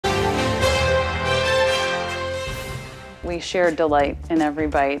we share delight in every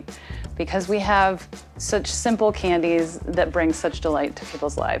bite because we have such simple candies that bring such delight to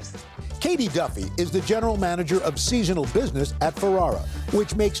people's lives. Katie Duffy is the general manager of seasonal business at Ferrara,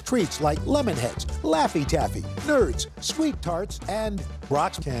 which makes treats like Lemon Heads, Laffy Taffy, Nerds, Sweet Tarts, and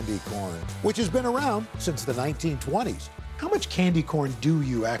Brock's Candy Corn, which has been around since the 1920s. How much candy corn do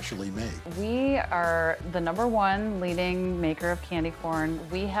you actually make? We are the #1 leading maker of candy corn.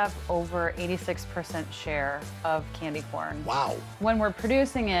 We have over 86% share of candy corn. Wow. When we're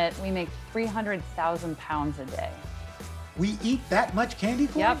producing it, we make 300,000 pounds a day. We eat that much candy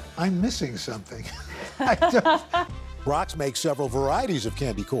corn? Yep. I'm missing something. Brock's makes several varieties of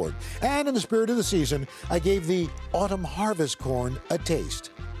candy corn, and in the spirit of the season, I gave the autumn harvest corn a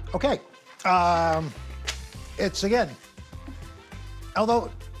taste. Okay, it's again, although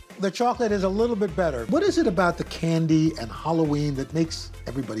the chocolate is a little bit better, what is it about the candy and Halloween that makes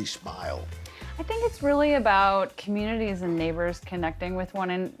everybody smile? I think it's really about communities and neighbors connecting with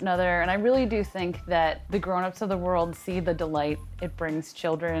one another, and I really do think that the grown-ups of the world see the delight it brings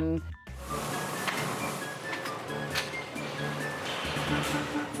children.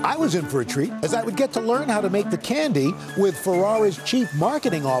 I was in for a treat as I would get to learn how to make the candy with Ferrara's Chief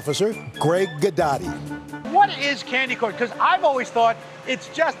Marketing Officer, Greg Gaddotti. What is candy corn? Because I've always thought it's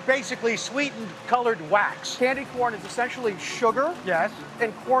just basically sweetened colored wax. Candy corn is essentially sugar, Yes.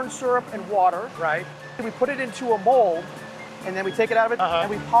 and corn syrup and water. Right. And we put it into a mold, and then we take it out of it, and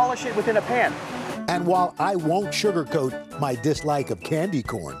we polish it within a pan. And while I won't sugarcoat my dislike of candy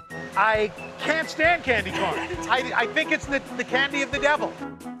corn, I can't stand candy corn. I think it's the candy of the devil.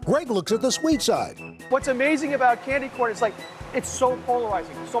 Greg looks at the sweet side. What's amazing about candy corn is like, it's so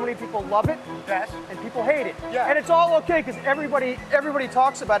polarizing. So many people love it, Yes. and people hate it. Yeah. And it's all okay because everybody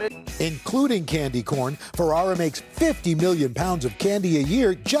talks about it. Including candy corn, Ferrara makes 50 million pounds of candy a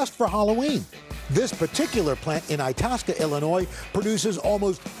year just for Halloween. This particular plant in Itasca, Illinois, produces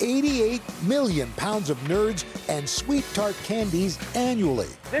almost 88 million pounds of Nerds and Sweet Tart candies annually.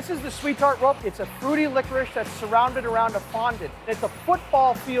 This is the Sweet Tart Rope. It's a fruity licorice that's surrounded around a fondant. It's a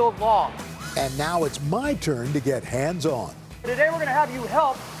football field long. And now it's my turn to get hands-on. Today we're going to have you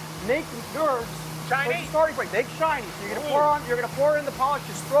help make Nerds Shiny? Starting point. Make shiny. So you're going to pour in the polish.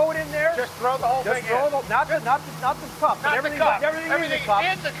 Just throw it in there. Just throw the whole thing throw in. Not the cup. Not everything, the cup. Everything in the cup.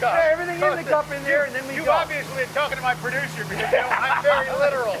 in the cup. Yeah, everything in the cup in there, and then we You go. obviously are talking to my producer because you know, I'm very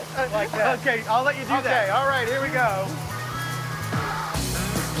literal like that. Okay, I'll let you do that. Okay, all right, here we go.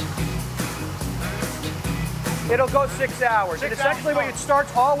 It'll go 6 hours. 6 and essentially, hours. it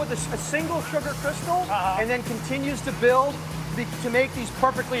starts all with a single sugar crystal, and then continues to build to make these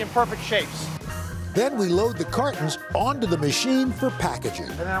perfectly imperfect shapes. Then we load the cartons onto the machine for packaging.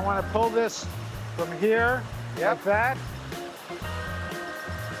 And then I want to pull this from here, like that.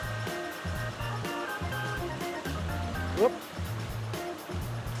 Whoop.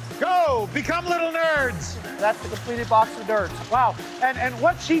 Go! Become little nerds! That's the completed box of Nerds. Wow. And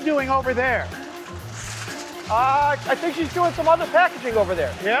what's she doing over there? I think she's doing some other packaging over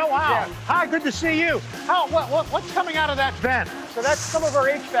there. Yeah, wow. Yeah. Hi, good to see you. What's coming out of that vent? So that's some of our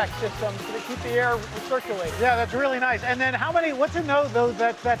HVAC systems to keep the air circulating. Yeah, that's really nice. And then what's in that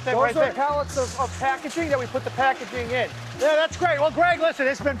thing Those right are there? pallets of packaging that we put the packaging in. Yeah, that's great. Well, Greg, listen,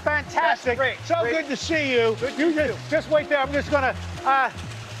 it's been fantastic. That's great. So Great. good to see you. Good to see you. Just wait there. I'm just gonna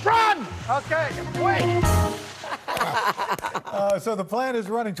run. Okay, wait. So the plant is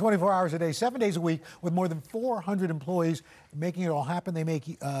running 24 hours a day, 7 days a week, with more than 400 employees making it all happen. They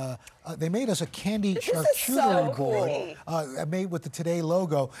made us a candy charcuterie board made with the Today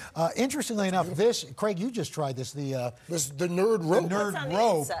logo. Interestingly enough, Craig, you just tried this. The Nerd Rope. The Nerd What's on the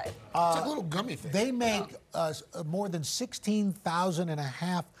Rope. inside? It's like a little gummy thing. They make more than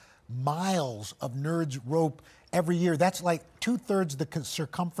 16,500 miles of Nerds Rope every year. That's like 2/3 the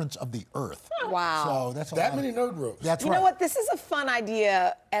circumference of the Earth. Wow. So that's that many Nerd Ropes. That's You right. know what? This is a fun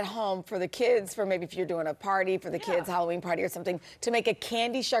idea at home for the kids, for maybe if you're doing a party for the kids, Halloween party or something, to make a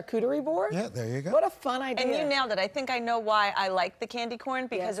candy charcuterie board. Yeah, there you go. What a fun idea. And you nailed it. I think I know why I like the candy corn,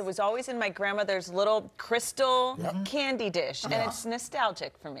 because it was always in my grandmother's little crystal candy dish, and it's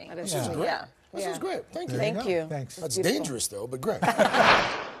nostalgic for me. This is great. Yeah. This is great. Thank you. Thank you. Thanks. That's dangerous, though, but great.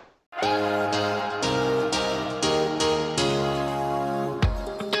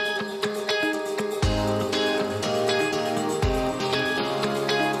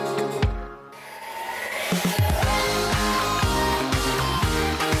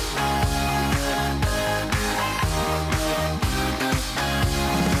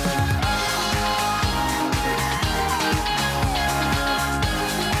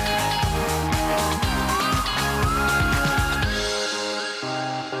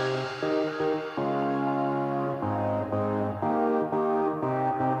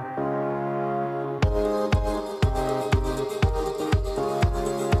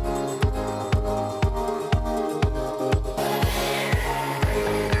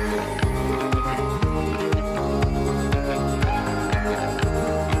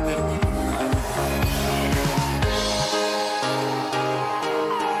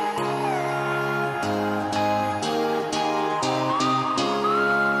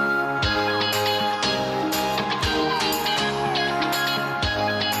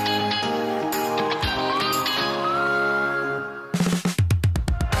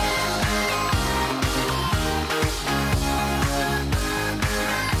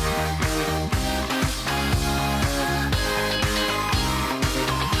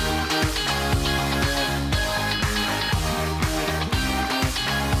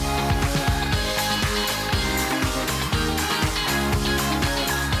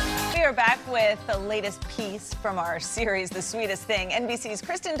 We are back with the latest piece from our series, The Sweetest Thing. NBC's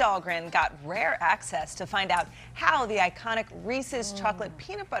Kristen Dahlgren got rare access to find out how the iconic Reese's chocolate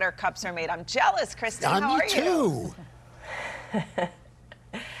peanut butter cups are made. I'm jealous, Kristen. How are you?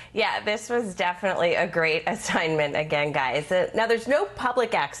 Yeah, this was definitely a great assignment again, guys. Now, there's no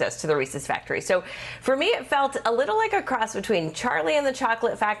public access to the Reese's factory. So for me, it felt a little like a cross between Charlie and the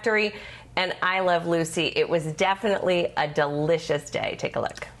Chocolate Factory and I Love Lucy. It was definitely a delicious day. Take a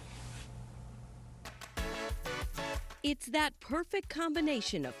look. It's that perfect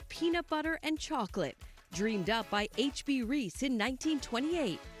combination of peanut butter and chocolate, dreamed up by H.B. Reese in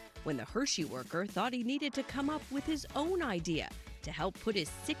 1928, when the Hershey worker thought he needed to come up with his own idea to help put his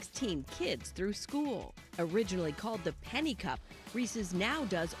 16 kids through school. Originally called the Penny Cup, Reese's now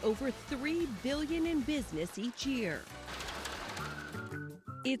does over $3 billion in business each year.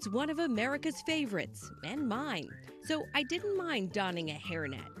 It's one of America's favorites, and mine, so I didn't mind donning a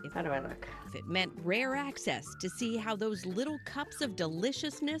hairnet How do I look? if it meant rare access to see how those little cups of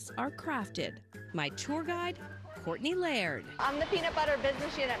deliciousness are crafted. My tour guide, Courtney Laird. I'm the Peanut Butter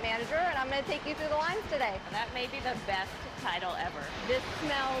Business Unit Manager, and I'm going to take you through the lines today. That may be the best title ever. This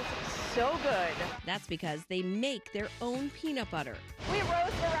smells so good. That's because they make their own peanut butter. We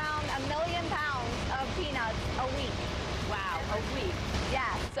roast around 1 million pounds of peanuts a week. Wow, a week.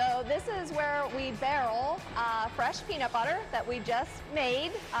 Yeah, so this is where we barrel fresh peanut butter that we just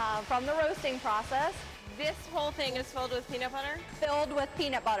made from the roasting process. This whole thing is filled with peanut butter? Filled with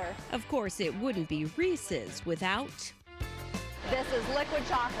peanut butter. Of course, it wouldn't be Reese's without... This is liquid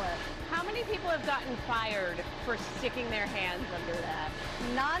chocolate. How many people have gotten fired for sticking their hands under that?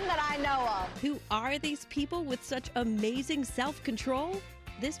 None that I know of. Who are these people with such amazing self-control?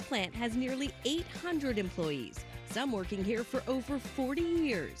 This plant has nearly 800 employees, some working here for over 40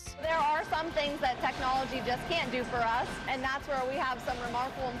 years. There are some things that technology just can't do for us, and that's where we have some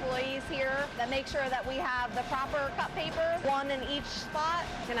remarkable employees here that make sure that we have the proper cut paper, one in each spot.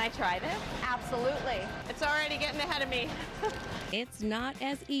 Can I try this? Absolutely. It's already getting ahead of me. It's not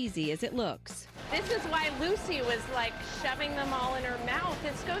as easy as it looks. This is why Lucy was like shoving them all in her mouth.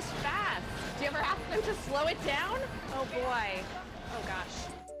 This goes fast. Do you ever ask them to slow it down? Oh boy. Oh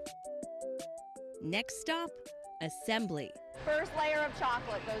gosh. Next stop, assembly. First layer of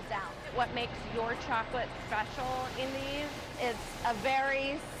chocolate goes down. What makes your chocolate special in these? It's a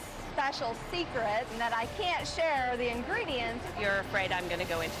very special secret that I can't share the ingredients. You're afraid I'm going to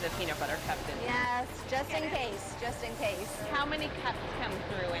go into the peanut butter cup, didn't you? Yes, just in case, just in case. How many cups come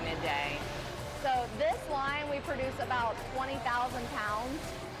through in a day? So this line, we produce about 20,000 pounds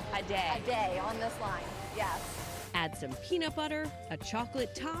a day. A day on this line, yes. Add some peanut butter, a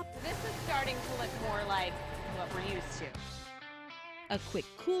chocolate top. This is starting to look more like what we're used to. A quick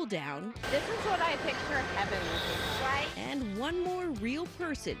cool down. This is what I picture heaven looking like. Right. And one more real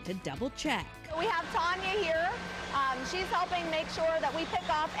person to double check. So we have Tanya here. She's helping make sure that we pick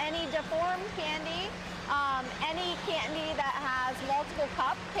up any deformed candy, any candy that has multiple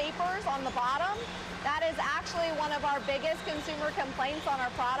cup papers on the bottom. That is actually one of our biggest consumer complaints on our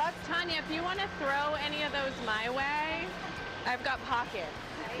product. Tanya, if you want to throw any of those my way, I've got pockets.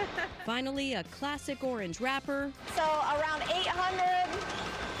 Finally, a classic orange wrapper. So around 800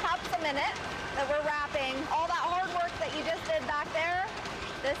 cups a minute that we're wrapping. All that hard work that you just did back there,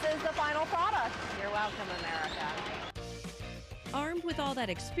 this is the final product. You're welcome, America. Armed with all that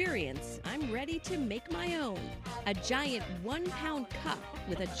experience, I'm ready to make my own. A giant 1-pound cup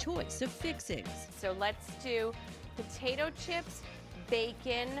with a choice of fixings. So let's do potato chips,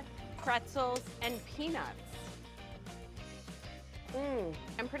 bacon, pretzels, and peanuts.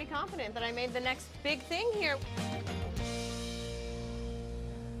 I'm pretty confident that I made the next big thing here.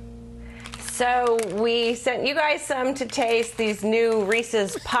 So we sent you guys some to taste, these new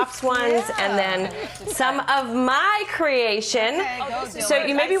Reese's Puffs ones, and then some of my creation. So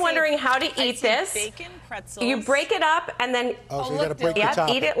you may be wondering how to eat this. Bacon, pretzels. You break it up and then so you gotta break the top.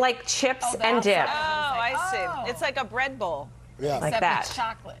 eat it like chips and dip. Oh, I see. It's like a bread bowl. Yeah. Like that. It's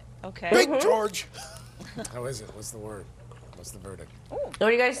chocolate. Okay. Big George. How is it? What's the word? What's the verdict? What do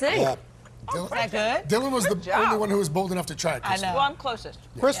you guys think? Yeah. Dylan, Is that good? Dylan was the only one who was bold enough to try it. I know. Well, I'm closest.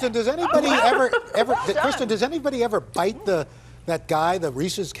 Kristen, does anybody Kristen, does anybody ever bite that guy, the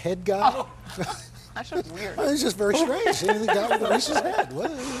Reese's head guy? Oh. That's just weird. It's just very strange. Seeing the guy with the Reese's head.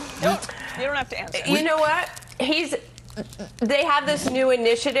 What? You don't have to answer. You know what? They have this new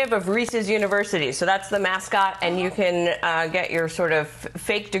initiative of Reese's University. So that's the mascot, and you can get your sort of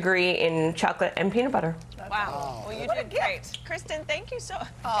fake degree in chocolate and peanut butter. Wow. Well, you did great. Kristen, thank you so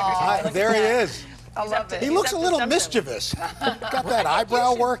much. There he is. I love it. He looks a little mischievous. Got that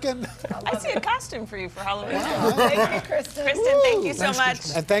eyebrow working. I see a costume for you for Halloween. Wow. Thank you, Kristen. Kristen, thank you so Thanks,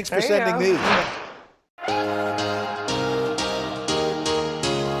 much. And thanks for There you sending go. these.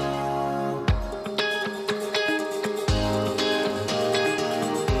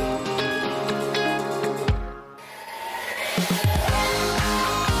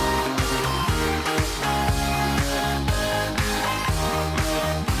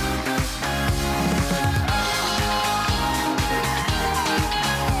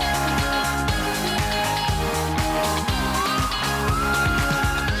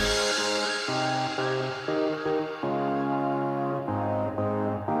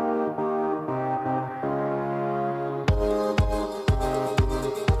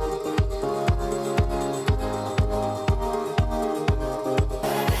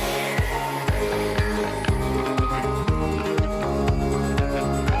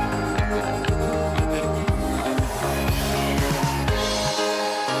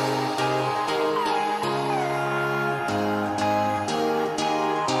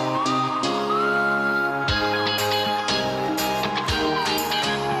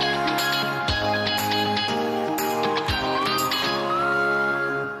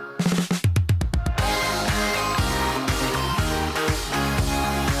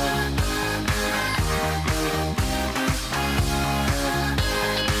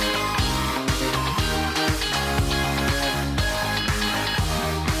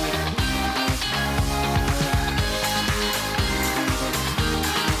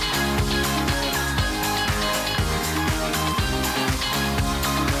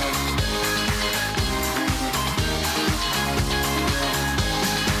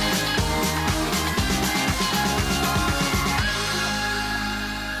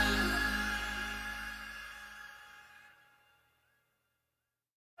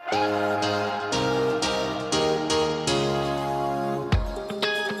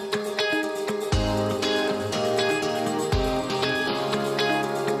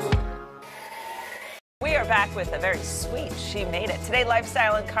 Back with a very sweet She Made It. Today,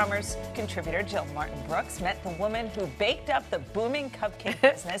 lifestyle and commerce contributor Jill Martin Brooks met the woman who baked up the booming cupcake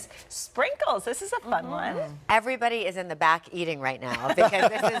business, Sprinkles. This is a fun one. Everybody is in the back eating right now because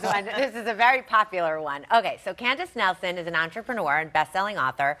this is a very popular one. Okay, so Candace Nelson is an entrepreneur and best-selling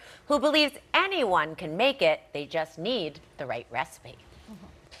author who believes anyone can make it. They just need the right recipe.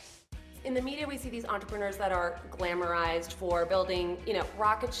 In the media, we see these entrepreneurs that are glamorized for building,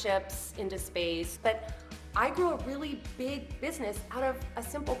 rocket ships into space. But I grew a really big business out of a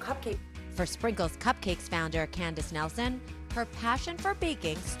simple cupcake. For Sprinkles Cupcakes founder Candace Nelson, her passion for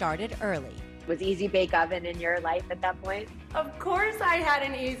baking started early. Was Easy Bake Oven in your life at that point? Of course I had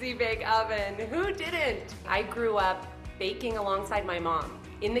an Easy Bake Oven. Who didn't? I grew up baking alongside my mom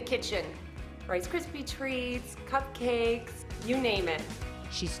in the kitchen. Rice Krispie treats, cupcakes, you name it.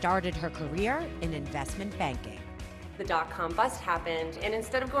 She started her career in investment banking. The dot-com bust happened, and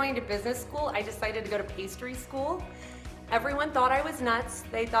instead of going to business school, I decided to go to pastry school. Everyone thought I was nuts.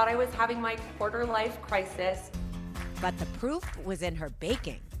 They thought I was having my quarter-life crisis. But the proof was in her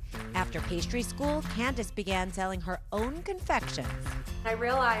baking. After pastry school, Candace began selling her own confections. I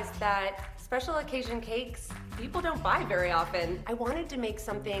realized that special occasion cakes, people don't buy very often. I wanted to make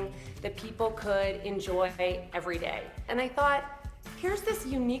something that people could enjoy every day. And I thought, here's this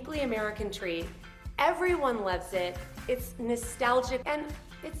uniquely American treat. Everyone loves it. It's nostalgic, and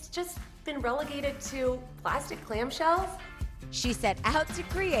it's just been relegated to plastic clamshells. She set out to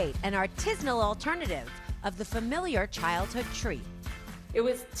create an artisanal alternative of the familiar childhood treat. It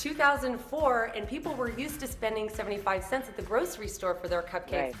was 2004, and people were used to spending 75 cents at the grocery store for their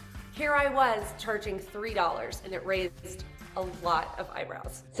cupcakes. Right. Here I was charging $3, and it raised a lot of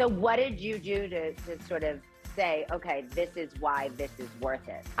eyebrows. So what did you do to sort of say, okay, this is why this is worth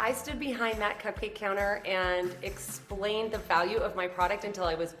it? I stood behind that cupcake counter and explained the value of my product until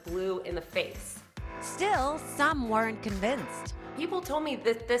I was blue in the face. Still, some weren't convinced. People told me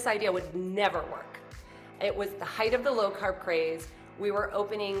that this idea would never work. It was the height of the low-carb craze. We were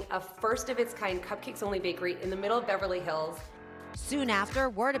opening a first-of-its-kind cupcakes-only bakery in the middle of Beverly Hills. Soon after,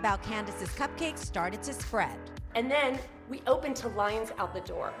 word about Candace's cupcakes started to spread. And then we opened to lines out the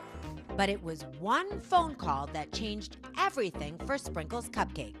door. But it was one phone call that changed everything for Sprinkles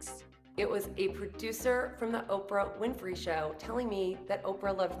Cupcakes. It was a producer from the Oprah Winfrey Show telling me that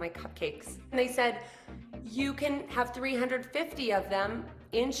Oprah loved my cupcakes. And they said, you can have 350 of them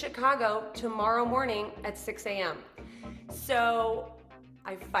in Chicago tomorrow morning at 6 a.m. So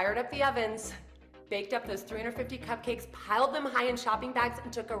I fired up the ovens, baked up those 350 cupcakes, piled them high in shopping bags,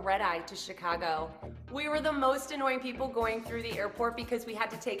 and took a red-eye to Chicago. We were the most annoying people going through the airport because we had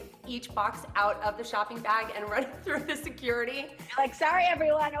to take each box out of the shopping bag and run it through the security. Like, sorry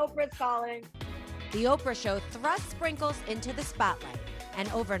everyone, Oprah's calling. The Oprah Show thrust Sprinkles into the spotlight, and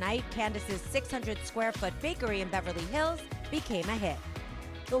overnight, Candace's 600-square-foot bakery in Beverly Hills became a hit.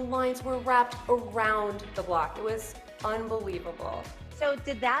 The lines were wrapped around the block. It was unbelievable. So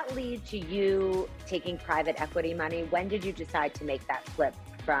did that lead to you taking private equity money? When did you decide to make that flip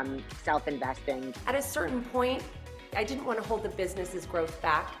from self-investing? At a certain point, I didn't want to hold the business's growth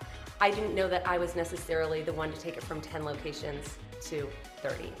back. I didn't know that I was necessarily the one to take it from 10 locations to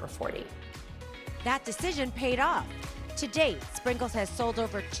 30 or 40. That decision paid off. To date, Sprinkles has sold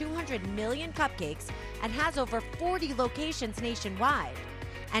over 200 million cupcakes and has over 40 locations nationwide.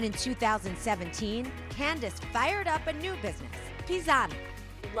 And in 2017, Candace fired up a new business, Pizzana.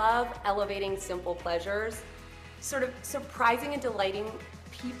 Love elevating simple pleasures, sort of surprising and delighting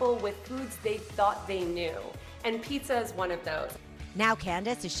people with foods they thought they knew. And pizza is one of those. Now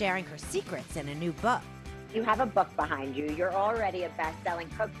Candace is sharing her secrets in a new book. You have a book behind you. You're already a best-selling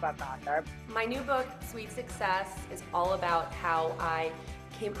cookbook author. My new book, Sweet Success, is all about how I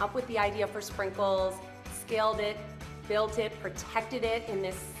came up with the idea for Sprinkles, scaled it, built it, protected it in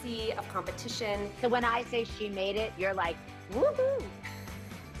this sea of competition. So when I say she made it, you're like, woohoo!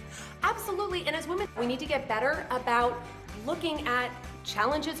 Absolutely, and as women, we need to get better about looking at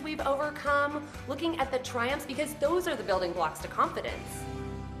challenges we've overcome, looking at the triumphs, because those are the building blocks to confidence.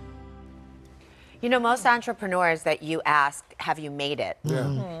 You know, most entrepreneurs that you ask, have you made it?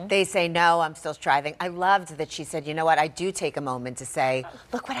 Yeah. They say, no, I'm still striving. I loved that she said, you know what, I do take a moment to say,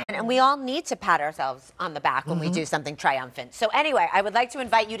 look what happened. And we all need to pat ourselves on the back when we do something triumphant. So anyway, I would like to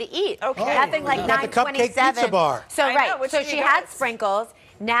invite you to eat. Okay. Nothing like Got the Cupcake Pizza Bar. So I know, which so do she you had guys? Sprinkles.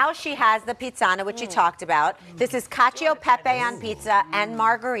 Now she has the Pizzana, which you talked about. This is cacio pepe on pizza and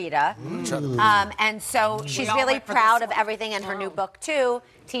margarita. And so she's all really went for proud this of everything, and her new book, too,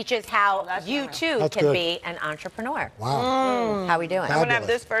 teaches how you, too, That's can good. be an entrepreneur. Wow. How we doing? I'm gonna have Fabulous.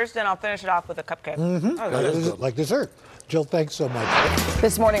 this first, and I'll finish it off with a cupcake. Like dessert. Jill, thanks so much.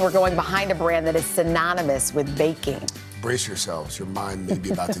 This morning, we're going behind a brand that is synonymous with baking. Brace yourselves. Your mind may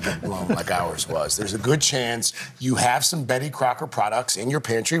be about to get blown like ours was. There's a good chance you have some Betty Crocker products in your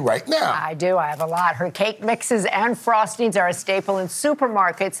pantry right now. I do. I have a lot. Her cake mixes and frostings are a staple in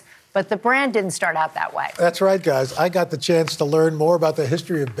supermarkets, but the brand didn't start out that way. That's right, guys. I got the chance to learn more about the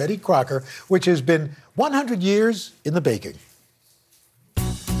history of Betty Crocker, which has been 100 years in the baking.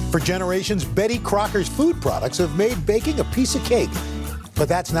 For generations, Betty Crocker's food products have made baking a piece of cake. But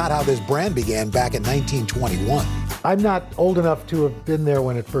that's not how this brand began back in 1921. I'm not old enough to have been there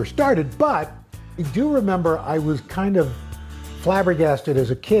when it first started, but I do remember I was kind of flabbergasted as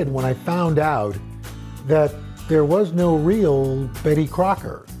a kid when I found out that there was no real Betty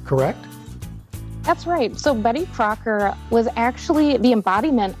Crocker, correct? That's right. So Betty Crocker was actually the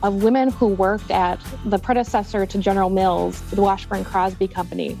embodiment of women who worked at the predecessor to General Mills, the Washburn Crosby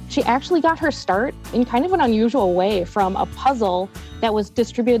Company. She actually got her start in kind of an unusual way from a puzzle that was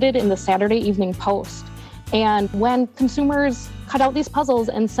distributed in the Saturday Evening Post. And when consumers cut out these puzzles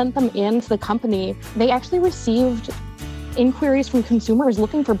and sent them in to the company, they actually received inquiries from consumers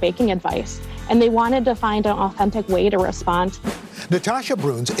looking for baking advice. And they wanted to find an authentic way to respond. Natasha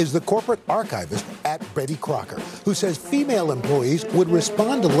Bruns is the corporate archivist at Betty Crocker, who says female employees would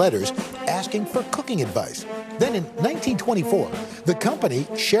respond to letters asking for cooking advice. Then in 1924, the company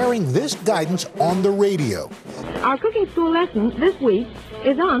sharing this guidance on the radio. Our cooking school lesson this week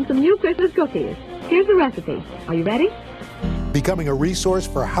is on some new Christmas cookies. Here's the recipe. Are you ready? Becoming a resource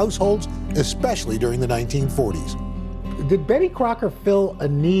for households, especially during the 1940s. Did Betty Crocker fill a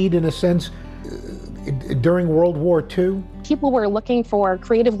need, in a sense, during World War II? People were looking for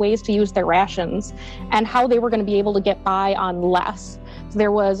creative ways to use their rations and how they were going to be able to get by on less.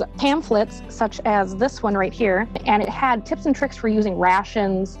 There was pamphlets such as this one right here, and it had tips and tricks for using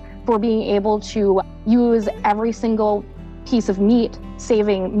rations, for being able to use every single piece of meat,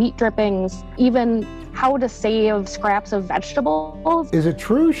 saving meat drippings, even how to save scraps of vegetables. Is it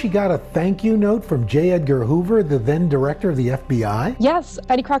true she got a thank you note from J. Edgar Hoover, the then director of the FBI? Yes,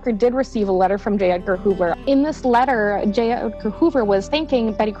 Betty Crocker did receive a letter from J. Edgar Hoover. In this letter, J. Edgar Hoover was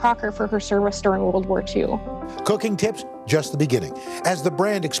thanking Betty Crocker for her service during World War II. Cooking tips, just the beginning, as the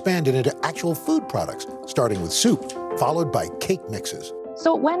brand expanded into actual food products, starting with soup, followed by cake mixes.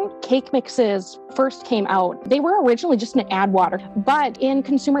 So when cake mixes first came out, they were originally just an add water. But in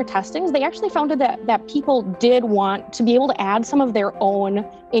consumer testings, they actually found that people did want to be able to add some of their own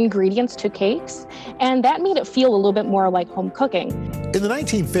ingredients to cakes. And that made it feel a little bit more like home cooking. In the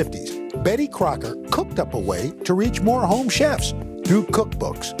 1950s, Betty Crocker cooked up a way to reach more home chefs through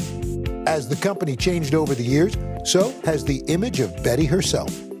cookbooks. As the company changed over the years, so has the image of Betty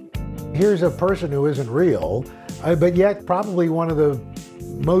herself. Here's a person who isn't real, but yet probably one of the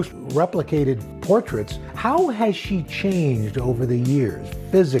most replicated portraits. How has she changed over the years,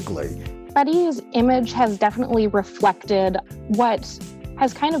 physically? Betty's image has definitely reflected what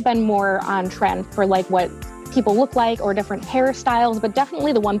has kind of been more on trend for like what people look like or different hairstyles, but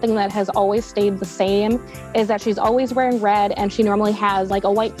definitely the one thing that has always stayed the same is that she's always wearing red, and she normally has like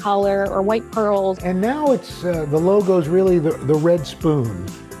a white collar or white pearls. And now it's, the logo's really the red spoon.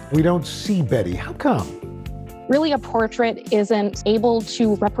 We don't see Betty. How come? Really, a portrait isn't able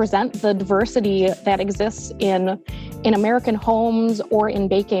to represent the diversity that exists in American homes or in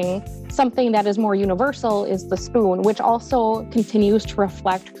baking. Something that is more universal is the spoon, which also continues to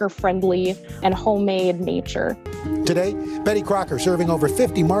reflect her friendly and homemade nature. Today, Betty Crocker serving over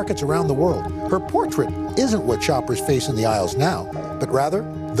 50 markets around the world. Her portrait isn't what shoppers face in the aisles now, but rather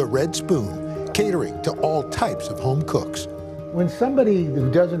the red spoon, catering to all types of home cooks. When somebody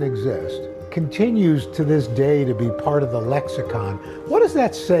who doesn't exist continues to this day to be part of the lexicon, what does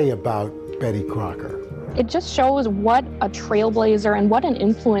that say about Betty Crocker? It just shows what a trailblazer and what an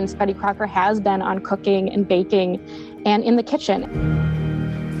influence Betty Crocker has been on cooking and baking and in the kitchen.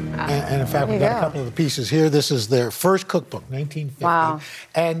 And in fact, we've got a couple of the pieces here. This is their first cookbook, 1950. Wow.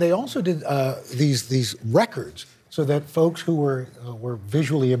 And they also did these records so that folks who were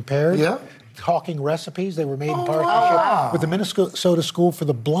visually impaired, talking recipes, they were made in partnership with the Minnesota School for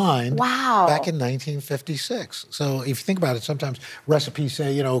the Blind back in 1956. So if you think about it, sometimes recipes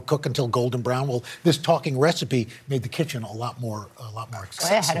say, you know, cook until golden brown. Well, this talking recipe made the kitchen a lot more accessible.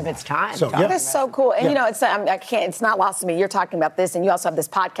 Way ahead of its time. So, That is so cool. And you know, it's not lost to me. You're talking about this, and you also have this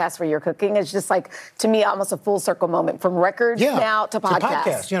podcast where you're cooking. It's just like, to me, almost a full circle moment from records now to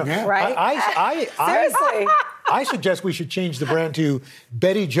podcasts. You know, right? Seriously. I suggest we should change the brand to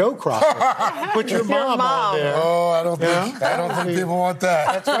Betty Jo Crocker. Put your mom on there. Oh, I don't think people want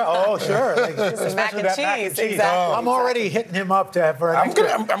that. That's right. Oh, sure. Like, mac and cheese, exactly. I'm already hitting him up for an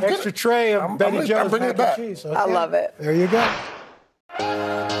extra tray of Betty Jo's mac and cheese. Okay. I love it. There you go.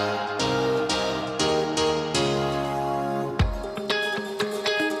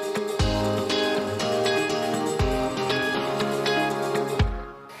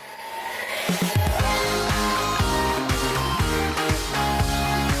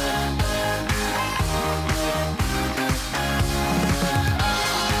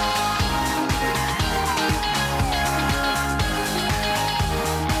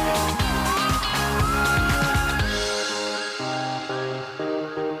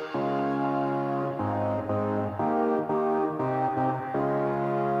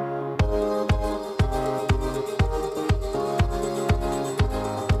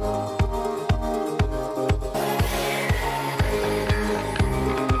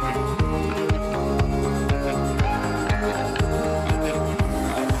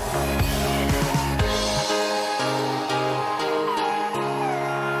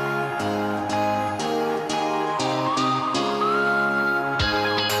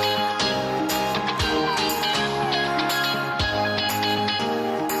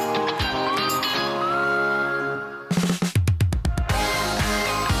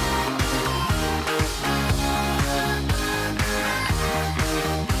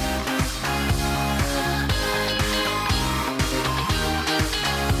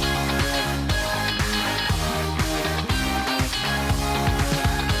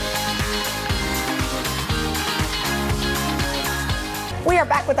 We are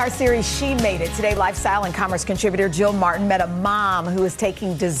back with our series, She Made It. Today, lifestyle and commerce contributor Jill Martin met a mom who is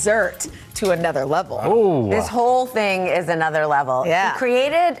taking dessert to another level. Ooh. This whole thing is another level. Yeah. She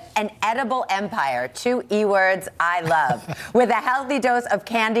created an edible empire, 2 E words I love, with a healthy dose of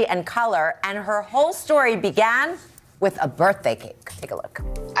candy and color, and her whole story began with a birthday cake. Take a look.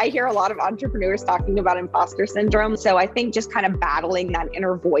 I hear a lot of entrepreneurs talking about imposter syndrome, so I think just kind of battling that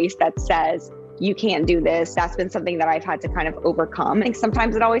inner voice that says, you can't do this. That's been something that I've had to kind of overcome. I think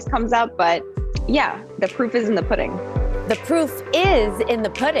sometimes it always comes up, but yeah, the proof is in the pudding. The proof is in the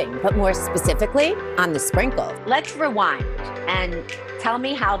pudding, but more specifically on the sprinkles. Let's rewind and tell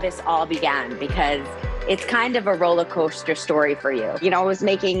me how this all began, because it's kind of a roller coaster story for you. You know, I was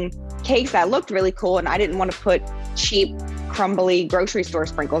making cakes that looked really cool, and I didn't want to put cheap, crumbly grocery store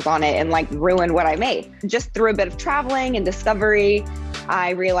sprinkles on it and like ruin what I made. Just through a bit of traveling and discovery,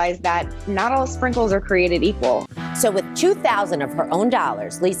 I realized that not all sprinkles are created equal. So with 2,000 of her own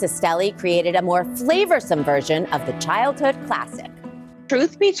dollars, Lisa Stelly created a more flavorsome version of the childhood classic.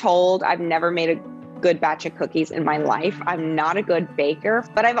 Truth be told, I've never made a good batch of cookies in my life. I'm not a good baker,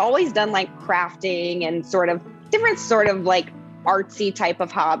 but I've always done like crafting and sort of different sort of like artsy type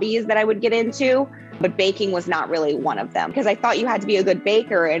of hobbies that I would get into. But baking was not really one of them because I thought you had to be a good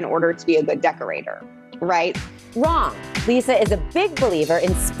baker in order to be a good decorator, right? Wrong. Lisa is a big believer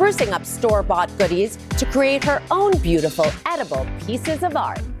in sprucing up store-bought goodies to create her own beautiful, edible pieces of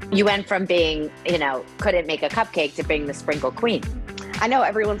art. You went from being, you know, couldn't make a cupcake to being the sprinkle queen. I know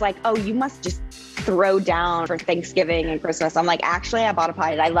everyone's like, oh, you must just throw down for Thanksgiving and Christmas. I'm like, actually, I bought a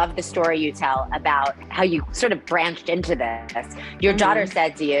pie. I love the story you tell about how you sort of branched into this. Your daughter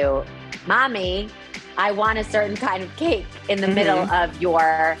said to you, Mommy, I want a certain kind of cake in the middle of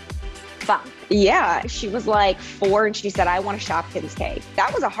your funk. Yeah, she was like 4 and she said, I want a Shopkins cake.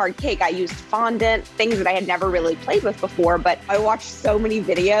 That was a hard cake. I used fondant, things that I had never really played with before, but I watched so many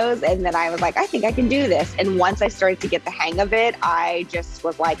videos and then I was like, I think I can do this. And once I started to get the hang of it, I just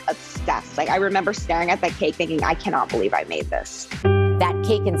was like obsessed. Like I remember staring at that cake thinking, I cannot believe I made this. That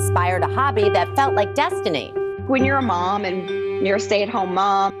cake inspired a hobby that felt like destiny. When you're a mom and you're a stay-at-home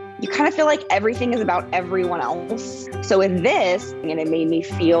mom, you kind of feel like everything is about everyone else. So with this, and it made me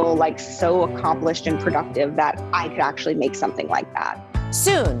feel like so accomplished and productive that I could actually make something like that.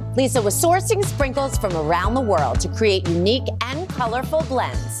 Soon, Lisa was sourcing sprinkles from around the world to create unique and colorful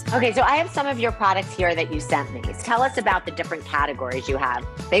blends. Okay, so I have some of your products here that you sent me. Tell us about the different categories you have.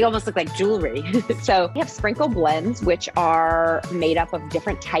 They almost look like jewelry. So we have sprinkle blends, which are made up of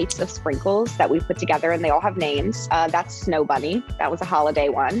different types of sprinkles that we put together, and they all have names. That's Snow Bunny. That was a holiday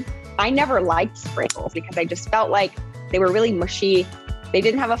one. I never liked sprinkles because I just felt like they were really mushy. They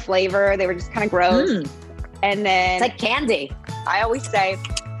didn't have a flavor. They were just kind of gross. And then it's like candy. I always say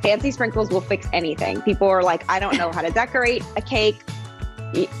fancy sprinkles will fix anything. People are like, I don't know how to decorate a cake.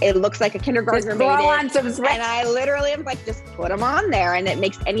 It looks like a kindergartner made it. And I literally am like, just put them on there and it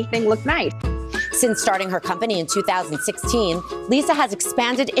makes anything look nice. Since starting her company in 2016, Lisa has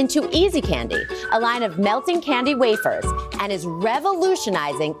expanded into Easy Candy, a line of melting candy wafers, and is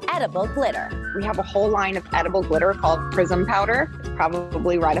revolutionizing edible glitter. We have a whole line of edible glitter called Prism Powder. It's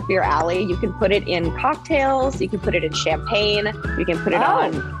probably right up your alley. You can put it in cocktails, you can put it in champagne, you can put it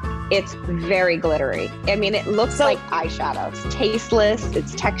on. It's very glittery. I mean, it looks like eyeshadow. It's tasteless,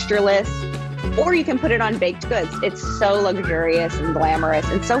 it's textureless, or you can put it on baked goods. It's so luxurious and glamorous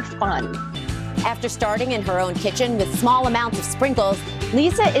and so fun. After starting in her own kitchen with small amounts of sprinkles,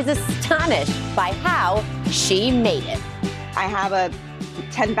 Lisa is astonished by how she made it. I have a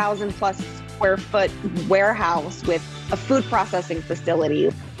 10,000 plus square foot warehouse with a food processing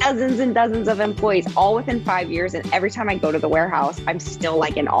facility, dozens and dozens of employees, all within 5 years. And every time I go to the warehouse, I'm still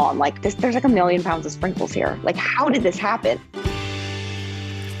like in awe. I'm like, there's like 1 million pounds of sprinkles here. Like, how did this happen?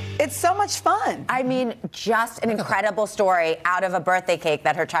 It's so much fun. I mean, just an incredible story out of a birthday cake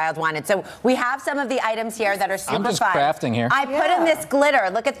that her child wanted. So we have some of the items here that are super fun. I'm just crafting here. I put in this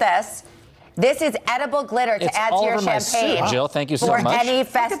glitter. Look at this. This is edible glitter to add to your champagne. My suit, Jill, thank you so much. For any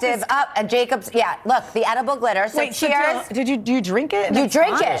festive and Jacob's, look, the edible glitter. So wait, cheers. So do you drink it? You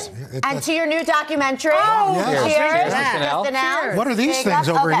drink it. And to your new documentary. Cheers. Cheers. What are these things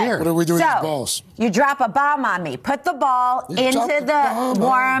over here? What are we doing with these balls? You drop a bomb on me. Put the ball into the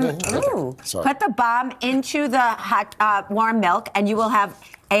warm. Put the bomb into the hot warm milk, and you will have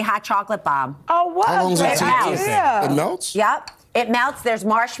a hot chocolate bomb. Oh, what? How long does it take? It melts? Yep. It melts. There's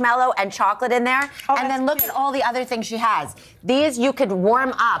marshmallow and chocolate in there. And then look at all the other things she has. These you could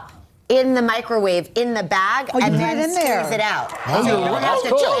warm up in the microwave in the bag and then squeeze it out. Oh, so you don't have to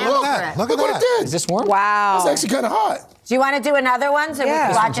look at Look at what it did. Is this warm? Wow. It's actually kind of hot. Do you want to do another one so we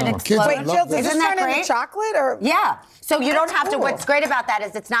can watch it explode? Wait, Jill, does this turn into chocolate or? Yeah. So you don't have to. What's great about that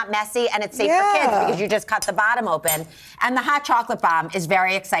is it's not messy and it's safe for kids because you just cut the bottom open. And the hot chocolate bomb is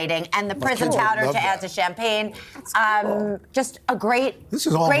very exciting, and the prism powder to add to champagne. Just a great. This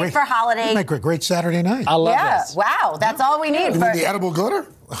is all great for holiday. This make a great Saturday night. I love this. Wow, that's all we need. You need the edible glitter?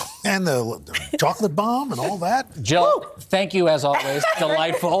 And the chocolate bomb and all that. Jill, thank you as always.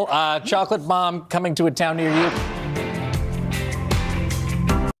 Delightful. Chocolate bomb coming to a town near you.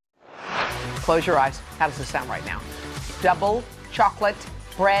 Close your eyes. How does this sound right now? Double chocolate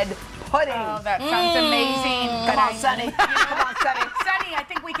bread pudding. Oh, that sounds amazing. Come on, Sunny. Come on, Sunny. Sunny, I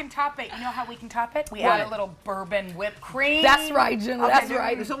think we can top it. You know how we can top it? We add a little bourbon whipped cream. That's right, Jen. Okay, That's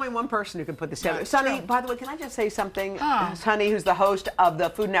right. There's only one person who can put this together. Sunny, by the way, can I just say something? Sunny, who's the host of the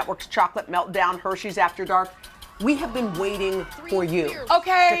Food Network's Chocolate Meltdown, Hershey's After Dark. We have been waiting for you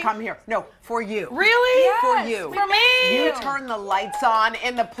to come here. No, for you. Really? Yes. For you. For me? You turn the lights on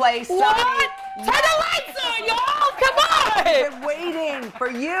in the place, Sunny. What? Turn the lights on, y'all! Come on! I've been waiting for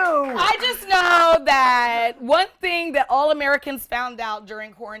you. I just know that one thing that all Americans found out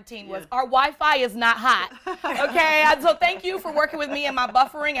during quarantine was our Wi-Fi is not hot. Okay, so thank you for working with me and my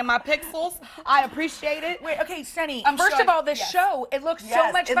buffering and my pixels. I appreciate it. Wait, okay, Sunny. I'm First sure- of all, this yes. show, it looks so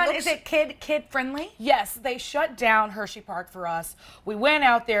Yes, much it fun. looks- Is it kid friendly? Yes, they shut down Hershey Park for us. We went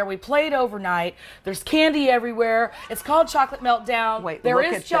out there, we played overnight. There's candy everywhere. It's called Chocolate Meltdown. Wait, there look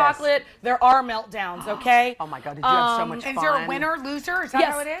is at this. chocolate. There are meltdowns, okay? Oh my God, did you have so much fun? Is there a winner, loser? Is that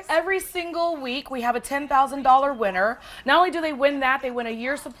how it is? Every single week we have a $10,000 winner. Not only do they win that, they win a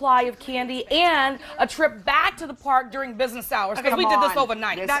year's supply of candy and a trip back to the park during business hours because we did this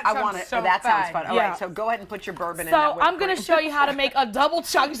overnight. That sounds fun. All right, so go ahead and put your bourbon in that So I'm going to show you how to make a double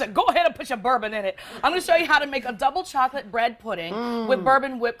chocolate. You said, go ahead and put your bourbon in it. I'm going to show you how to make a double chocolate bread pudding with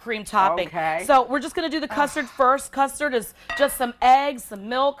bourbon whipped cream topping. Okay. So we're just going to do the custard first. Custard is just some eggs, some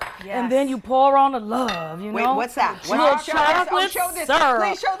milk, and then you pour on the love, you know? Wait, what's that? A little Show this. chocolate Show this. syrup.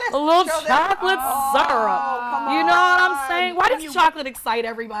 Please show this. A little Show this. chocolate syrup. come You know what I'm on. saying? Why does chocolate excite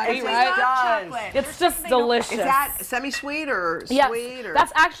everybody, It right? does. It's just delicious. Is that semi-sweet or Yes, sweet? Or?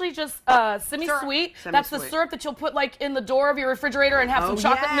 that's actually just semi-sweet. That's the Semi-sweet. syrup that you'll put like in the door of your refrigerator and have some Oh,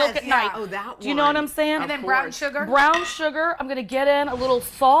 chocolate milk at yes, yeah. night. Oh, that Do you know what one. I'm saying? And then brown sugar? Brown sugar. I'm gonna get in a little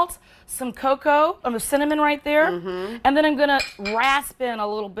salt, some cocoa, cinnamon right there, and then I'm gonna rasp in a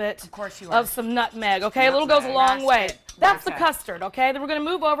little bit of some nutmeg. Okay, a little goes a long way. That's the custard, okay? Then we're gonna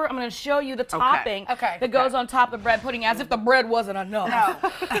move over. I'm gonna show you the topping that goes on top of the bread pudding, as if the bread wasn't enough.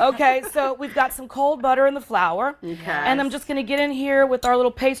 Okay, so we've got some cold butter in the flour, and I'm just gonna get in here with our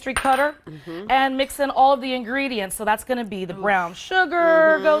little pastry cutter and mix in all of the ingredients. So that's gonna be the brown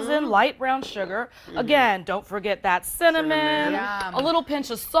sugar goes in, light brown sugar. Again, don't forget that cinnamon, Yum. Um, a little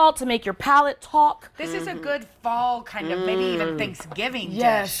pinch of salt to make your palate talk. This is a good fall kind of, maybe even Thanksgiving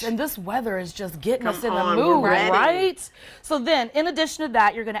Yes, dish. and this weather is just getting us in Come the on, mood, we're ready. right? So then, in addition to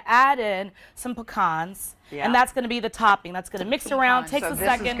that, you're going to add in some pecans, and that's going to be the topping. That's going to mix around, takes So a this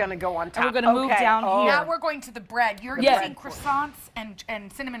second, is gonna go on and we're top. going to move Okay. down Oh. here. Now we're going to the bread. You're Yes. using croissants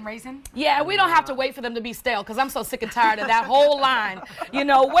and cinnamon raisin? Yeah, we don't have to wait for them to be stale because I'm so sick and tired of that whole line. You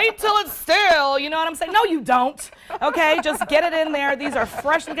know, wait till it's stale. You know what I'm saying? No, you don't. Okay, just get it in there. These are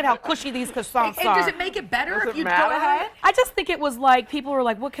fresh. Look at how cushy these croissants And are. does it make it better Does if it you go matter? ahead? I just think it was like people were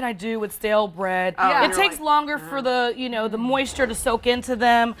like, "What can I do with stale bread?" Yeah. It You're takes like, longer for the the moisture to soak into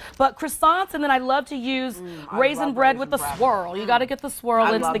them. But croissants, and then I love to use raisin bread with the swirl. You got to get the swirl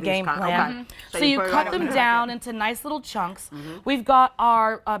I into love the these game kind- plan. okay. So, So you you put it cut on them there. down into nice little chunks. We've got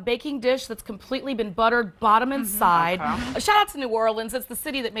our baking dish that's completely been buttered bottom and side. Okay. Shout out to New Orleans. It's the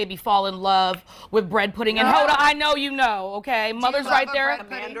city that made me fall in love with bread pudding. And Hoda, I know you know. Okay, Mother's right there.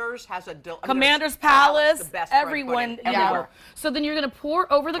 Commander's has a Commander's Palace, the best bread everyone, pudding everywhere. ever. So then you're gonna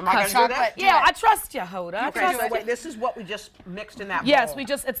pour over the Am I gonna do custard. that? Yeah, I trust you, Hoda. I Okay, trust so you. wait, this is what we just mixed in that Yes, bowl.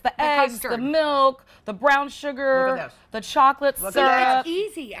 it's the eggs, the custard. milk, the brown sugar, Look at this. the chocolate Look at syrup. that. It's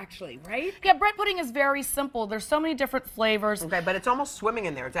easy, actually, right? Yeah, bread pudding is very simple. There's so many different flavors. Okay, but it's almost swimming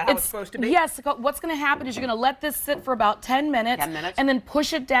in there. Is that how it's supposed to be? Yes. What's going to happen is you're going to let this sit for about 10 minutes. 10 minutes. And then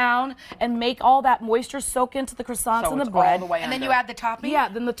push it down and make all that moisture soak into the croissants So and the it's all bread. the way And then under. you add the topping? Yeah,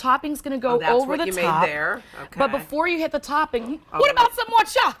 then the topping's going to go Oh, that's over what the you made top. there. Okay. But before you hit the topping, Oh, what about some more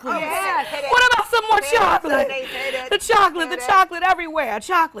chocolate? Oh, yes, hit it. What about some more Hit it, chocolate? Sunny, hit it. The chocolate, Hit the it. chocolate everywhere.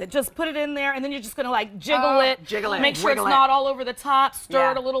 Chocolate. Just put it in there, and then you're just going to like jiggle it. Jiggle it, Make sure it's wiggle it. not all over the top.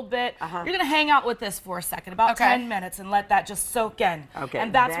 Stir it Yeah. a little bit. Uh-huh. You're going to hang out with this for a second, about 10 minutes, and let that just soak in. Okay,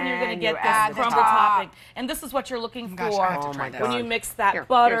 And that's when you're going to then get you add this the crumble top. topping. And this is what you're looking Gosh, for I have to Oh try my this. when God. you mix that Here,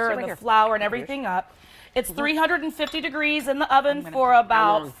 butter here, and sit the here. flour and everything up. It's 350 degrees in the oven for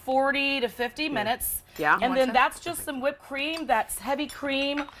about 40 to 50 minutes. Yeah. And then that's just some whipped cream. That's heavy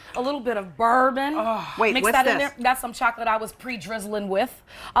cream, a little bit of bourbon. Wait, Mix what's that in this? there. That's some chocolate I was pre-drizzling with.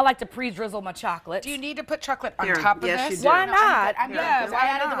 I like to pre-drizzle my chocolate. Do you need to put chocolate on Here, top of yes, this? you do. Why No, not? I'm good. Yes, I why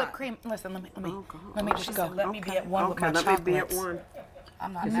added the not? whipped cream. Listen, let me just go. Let me be at one with Okay, my let chocolates. me be at one.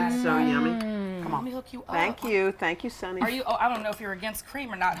 I'm not This mad. is so yummy. Come on. Let me hook you up. Thank you, Sunny. Are you? Oh, I don't know if you're against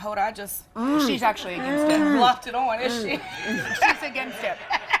cream or not, Hoda. I just She's actually against it. bluffed it on, is she? She's against it.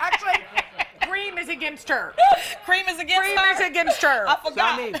 Actually, cream is against her. Cream is against Cream her. is against her. I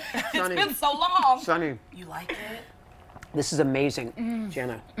forgot. Sunny, It's Sunny. been so long. Sunny, You like it? this is amazing,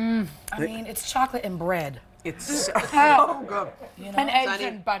 Jenna. I mean, it's chocolate and bread. It's so good. You know? And eggs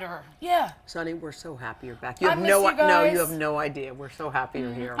and butter. Yeah. Sonny, we're so happy you're back. You I have miss no, you guys. you have no idea. We're so happy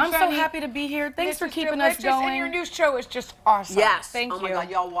you're here. I'm so happy to be here. Thanks for keeping us going. And your new show is just awesome. Yes. Thank you. Oh my God,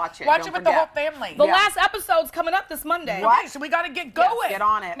 y'all watch it. Watch Don't it with the forget. whole family. The last episode's coming up this Monday. Okay, so we got to get going. Yes, get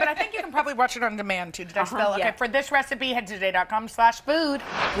on it. But I think you can probably watch it on demand too. Did I spell? Okay, for this recipe, head to today.com/food.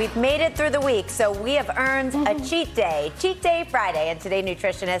 We've made it through the week, so we have earned a cheat day Friday. And today,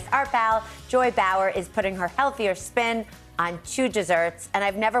 nutritionist, our pal Joy Bauer, is putting her healthier spin on 2 desserts. And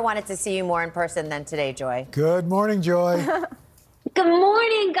I've never wanted to see you more in person than today, Joy. Good morning, Joy. Good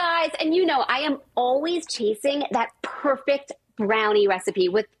morning, guys. And you know, I am always chasing that perfect brownie recipe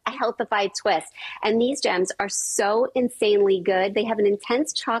with a healthified twist. And these gems are so insanely good. They have an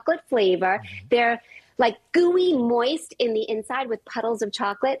intense chocolate flavor. They're like gooey, moist in the inside with puddles of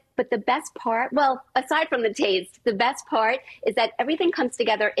chocolate. But the best part, well, aside from the taste, the best part is that everything comes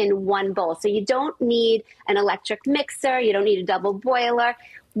together in one bowl. So you don't need an electric mixer. You don't need a double boiler.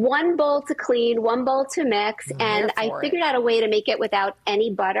 One bowl to clean, one bowl to mix. And I figured out a way to make it without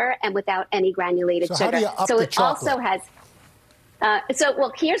any butter and without any granulated So sugar. how do you up so the it chocolate? also has,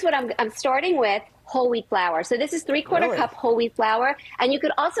 well, here's what I'm starting with. Whole wheat flour. So this is 3/4 cup whole wheat flour, and you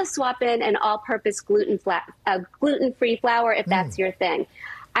could also swap in an all-purpose gluten-free flour if that's your thing.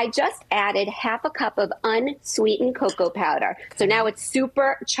 I just added 1/2 cup of unsweetened cocoa powder. So now it's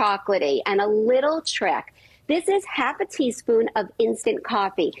super chocolatey. And a little trick. This is 1/2 teaspoon of instant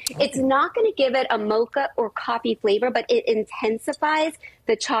coffee. It's not going to give it a mocha or coffee flavor, but it intensifies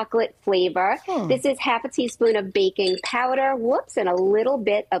the chocolate flavor. This is 1/2 teaspoon of baking powder, and a little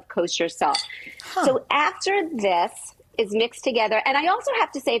bit of kosher salt. So after this is mixed together, and I also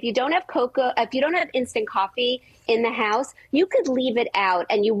have to say, if you don't have instant coffee in the house, you could leave it out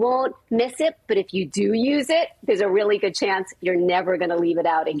and you won't miss it. But if you do use it, there's a really good chance you're never going to leave it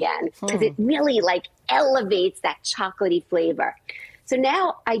out again, because it really elevates that chocolatey flavor. So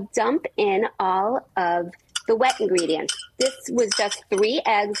now I dump in all of the wet ingredients. This was just 3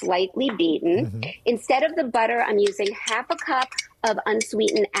 eggs lightly beaten. Instead of the butter, I'm using 1/2 cup of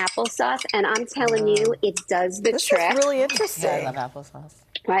unsweetened applesauce, and I'm telling you, it does the trick. This is really interesting. Yeah, I love applesauce.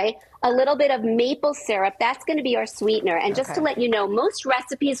 Right? A little bit of maple syrup. That's going to be our sweetener. And just to let you know, most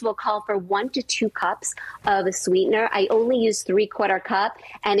recipes will call for 1 to 2 cups of a sweetener. I only use 3/4 cup,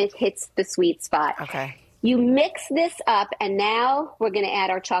 and it hits the sweet spot. Okay. You mix this up, and now we're going to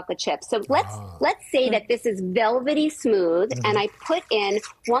add our chocolate chips. So let's say that this is velvety smooth, and I put in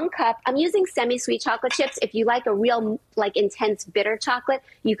 1 cup. I'm using semi-sweet chocolate chips. If you like a real intense bitter chocolate,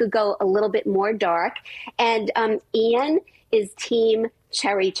 you could go a little bit more dark. And Ian is team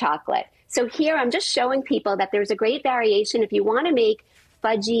cherry chocolate. So here I'm just showing people that there's a great variation. If you want to make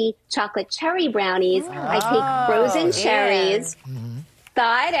fudgy chocolate cherry brownies, I take frozen cherries,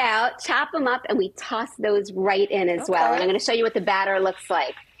 thaw it out, chop them up, and we toss those right in as well. And I'm going to show you what the batter looks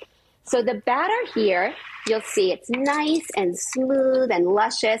like. So the batter here, you'll see it's nice and smooth and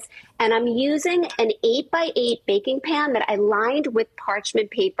luscious. And I'm using an 8x8 baking pan that I lined with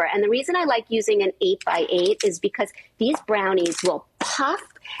parchment paper. And the reason I like using an 8x8 is because these brownies will puff,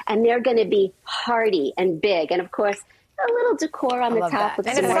 and they're going to be hearty and big. And of course, a little decor on the top with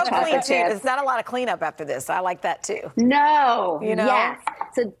some more chocolate chips. There's not a lot of cleanup after this. I like that too. No. You know? Yes.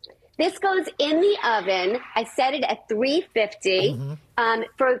 So this goes in the oven. I set it at 350.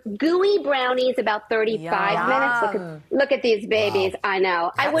 For gooey brownies, about 35 minutes. Look at these babies. I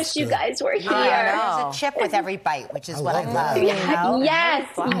know. I wish you guys were here. There's a chip with every bite, which is what I love. Yes,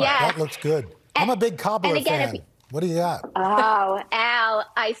 yes. That looks good. I'm a big cobbler fan. What do you got? Oh, Al,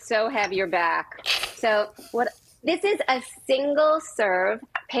 I so have your back. So this is a single serve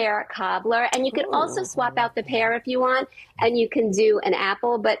pear cobbler, and you can also swap out the pear if you want, and you can do an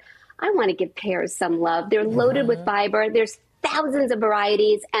apple, but I want to give pears some love. They're loaded with fiber. There's thousands of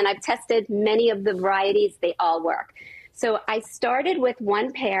varieties, and I've tested many of the varieties. They all work. So I started with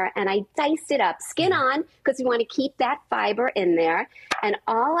 1 pear, and I diced it up, skin on, because we want to keep that fiber in there. And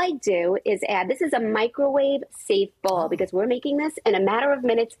all I do is add, this is a microwave-safe bowl, because we're making this in a matter of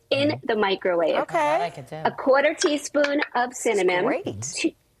minutes in the microwave. Okay. A 1/4 teaspoon of cinnamon.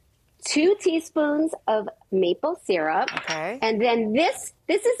 Great. 2 teaspoons of maple syrup. And then this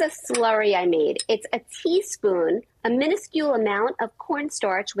is a slurry I made. It's a teaspoon, a minuscule amount of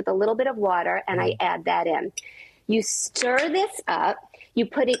cornstarch with a little bit of water, and I add that in. You stir this up. You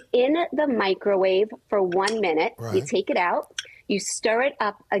put it in the microwave for 1 minute. You take it out. You stir it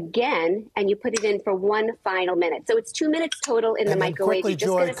up again, and you put it in for 1 final minute. So it's 2 minutes total in the microwave. Quickly,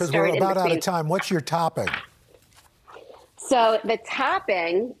 Joy, because we're about out of time. What's your topping? So the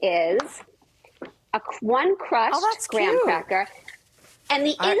topping is 1 crushed graham cracker. And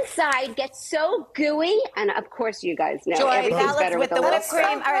the inside gets so gooey, and of course you guys know Joy, everything's now let's better with the a whipped cream.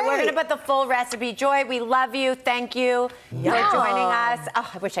 All right, we're gonna put the full recipe. Joy, we love you. Thank you for joining us. Oh,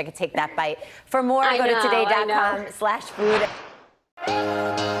 I wish I could take that bite. For more, go to today.com/food.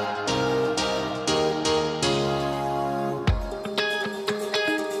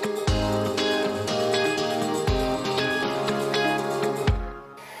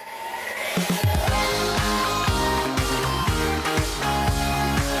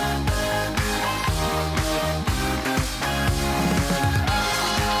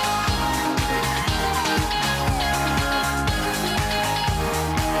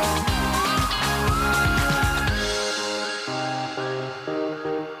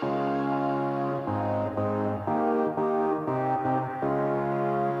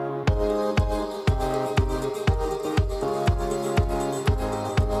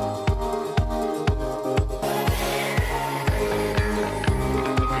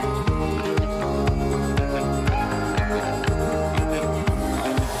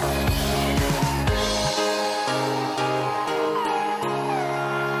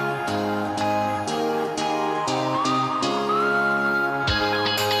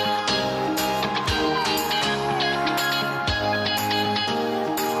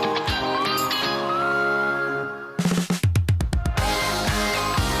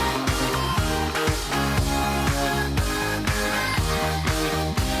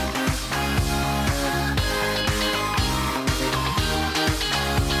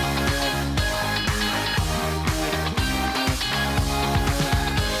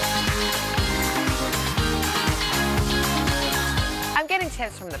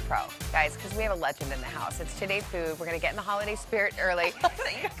 Tips from the pro, guys, because we have a legend in the house. It's Today Food. We're going to get in the holiday spirit early.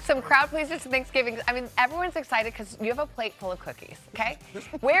 Some crowd pleasers for Thanksgiving. I mean, everyone's excited because you have a plate full of cookies, okay?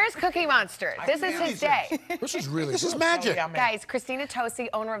 Where's Cookie Monster? This is his day. This is magic. Guys, Christina Tosi,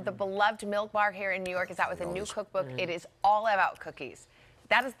 owner of the beloved Milk Bar here in New York, is out with a new cookbook. It is all about cookies.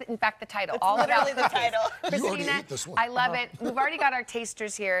 That is, in fact, the title. It's all about literally the title. Christina, I love it. We've already got our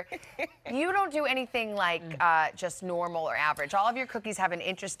tasters here. You don't do anything like just normal or average. All of your cookies have an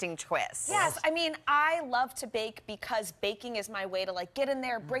interesting twist. Yes, I mean, I love to bake because baking is my way to like get in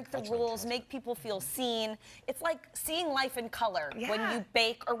there, break the rules, make people feel seen. It's like seeing life in color when you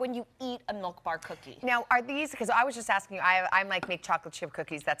bake or when you eat a Milk Bar cookie. Now, are these, because I was just asking you, I like make chocolate chip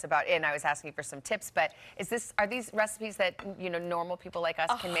cookies, that's about it, and I was asking you for some tips, but are these recipes that, you know, normal people like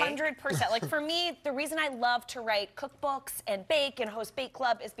us can make? 100%. Like for me, the reason I love to write cookbooks and bake and host Bake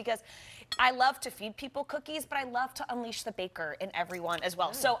Club is because I love to feed people cookies, but I love to unleash the baker in everyone as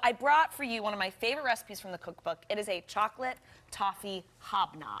well. So I brought for you one of my favorite recipes from the cookbook. It is a chocolate toffee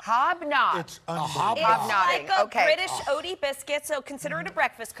hobnob. Hobnob. It's It's like a British oaty biscuit, so consider it a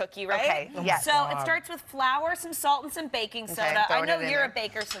breakfast cookie, right? Okay, yes. So it starts with flour, some salt, and some baking soda. I know you're a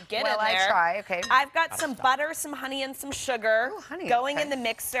baker, so get in there. Well, I try, okay. I've got some butter, some honey, and some sugar going in the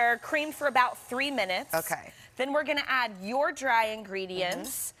mixer, creamed for about 3 minutes. Okay. Then we're gonna add your dry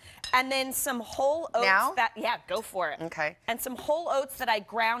ingredients. And then some whole oats go for it. Okay. And some whole oats that I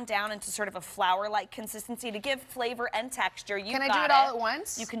ground down into sort of a flour-like consistency to give flavor and texture. Can I do it all at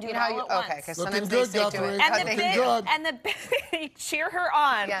once? You can do You it know how all you- at once. okay, 'cause sometimes they say do it. And the big, cheer her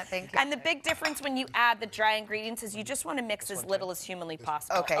on. Yeah, thank you. And the big difference when you add the dry ingredients is you just want to mix as little as humanly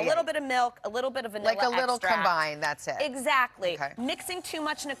possible. Okay, A little bit of milk, a little bit of vanilla Like a little extract. combined, that's it. Exactly. Okay. Mixing too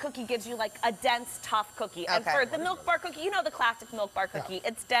much in a cookie gives you like a dense, tough cookie. And Okay. for the Milk Bar cookie, you know the classic Milk Bar cookie.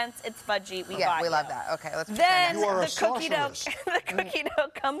 It's dense, it's fudgy. We love that. Okay, let's Then pretend the cookie dough, the cookie dough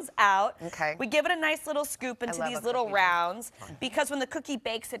comes out. Okay. We give it a nice little scoop into love these a little cookie dough. rounds because when the cookie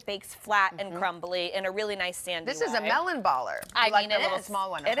bakes, it bakes flat and crumbly in a really nice sandy This is a way. melon baller. I like mean, the it little is.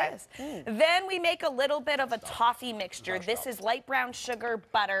 small one. It Okay. is. Then we make a little bit of a toffee mixture. This is light brown sugar,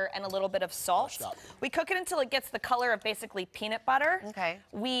 butter, and a little bit of salt. We cook it until it gets the color of basically peanut butter. Okay.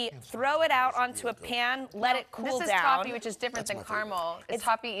 We throw it out onto a pan, let it cool down. This is toffee, which is different than caramel. Is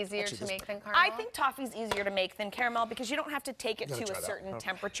toffee easier to make than caramel? I think toffee's easier to make than caramel because you don't have to take it You gotta to try a that. certain Okay.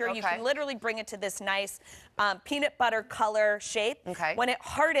 temperature. You Okay. can literally bring it to this nice peanut butter color shape. Okay. When it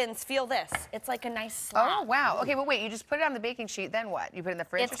hardens, feel this. It's like a nice slab. Oh, wow. Okay, but wait, you just put it on the baking sheet, then what? You put it in the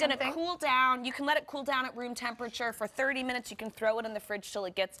fridge It's or going to something? cool down. You can let it cool down at room temperature for 30 minutes. You can throw it in the fridge till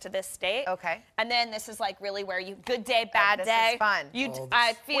it gets to this state. Okay. And then this is like really where you, good day, bad this day. is fun.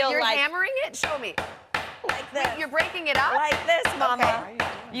 I feel Wait, you're like. hammering it? Show me. Like this. Wait, you're breaking it up? Like this, mama.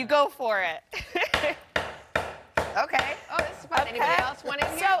 You go for it. Okay. Oh, this is fun. Anybody else want in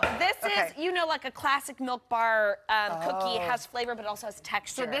here? So this is, you know, like a classic Milk Bar cookie. It has flavor, but also has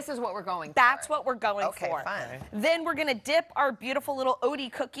texture. So this is what we're going That's what we're going Okay, for. fine. Then we're gonna dip our beautiful little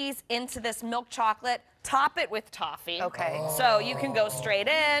oaty cookies into this milk chocolate. top it with toffee. Okay. So you can go straight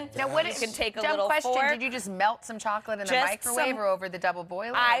in. Now, what you is, can take a dumb little question, fork. did you just melt some chocolate in the Just microwave some- or over the double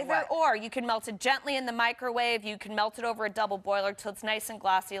boiler? Either or. You can melt it gently in the microwave. You can melt it over a double boiler till it's nice and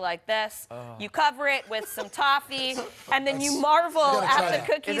glossy like this. Oh. You cover it with some toffee, and then you marvel gotta try at the that.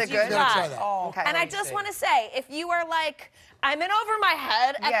 cookies Is it you good? got. Try that. Oh, okay. And I just want to say, if you are like, I'm in over my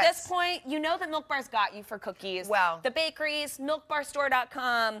head at Yes. this point, you know that Milk Bar's got you for cookies. Well. The bakeries,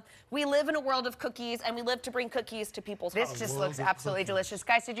 milkbarstore.com. We live in a world of cookies, and we live to bring cookies to people's This homes. just looks absolutely delicious.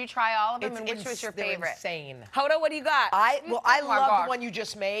 Guys, did you try all of them? And which was your they're favorite? Insane. Hoda, what do you got? I Oh love my the one you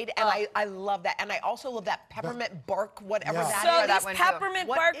just made, and I love that, and I also love that peppermint bark, whatever Yeah. that So is. these one too. peppermint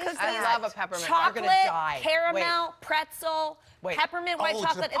What bark is cookies. that? I love a peppermint. Chocolate, You're gonna die. caramel, pretzel, Wait. peppermint white Oh, it's a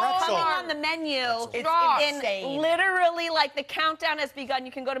chocolate. It's pretzel. coming on the menu. It's in insane. literally like the countdown has begun.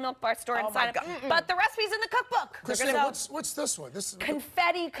 You can go to Milk Bar Store and Oh sign my up. God. But the recipe's in the cookbook. Christina, So, what's this one? This is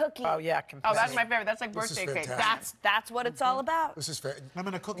confetti cookie. Oh yeah, Oh, that's my favorite. That's like This is birthday cake. fantastic. That's what it's all about. This is fair. I'm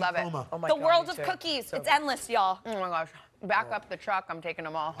in a cookie Love it. coma. Oh my The God, world me of too. cookies. So It's good. endless, y'all. Oh my gosh. Back up the truck. I'm taking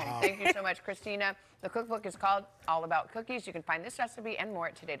them all home. Thank you so much, Christina. The cookbook is called All About Cookies. You can find this recipe and more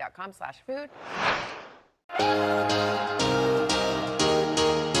at today.com/food.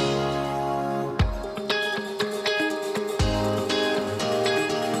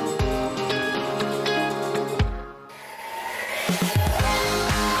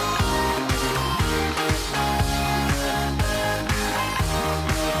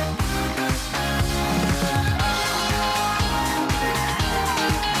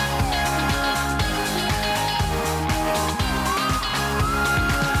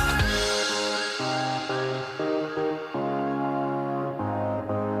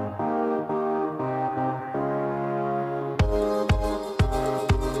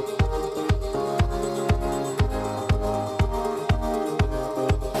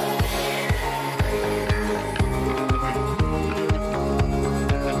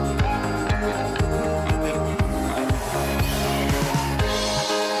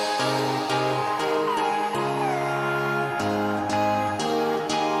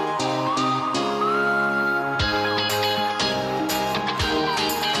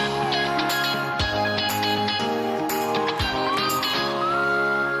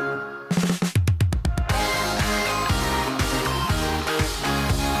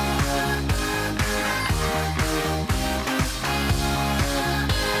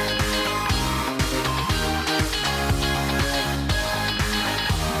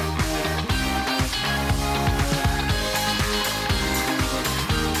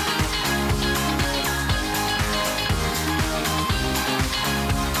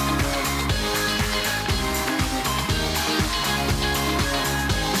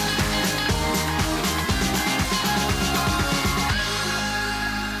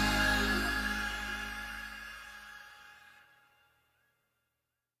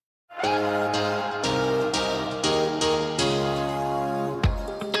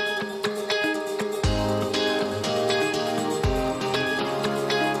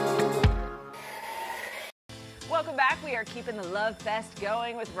 Welcome back. We are keeping the love fest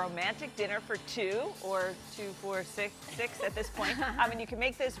going with romantic dinner for two or 2, 4, 6 at this point. You can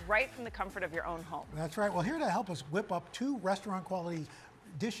make this right from the comfort of your own home. That's right. Well, here to help us whip up 2 restaurant quality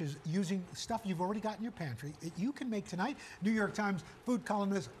dishes using stuff you've already got in your pantry that you can make tonight. New York Times food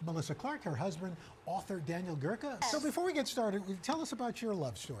columnist Melissa Clark, her husband, author Daniel Gurka. So before we get started, tell us about your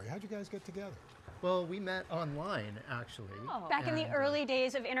love story. How'd you guys get together? Well, we met online, actually. Back in the And, early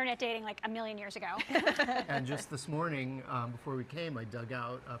days of internet dating, like a million years ago. And just this morning, before we came, I dug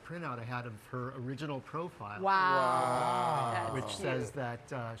out a printout I had of her original profile. Wow. Which says that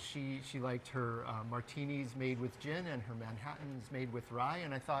she liked her martinis made with gin and her Manhattans made with rye.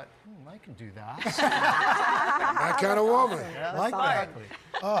 And I thought, I can do that. That kind of woman. Yeah, Like that. exactly.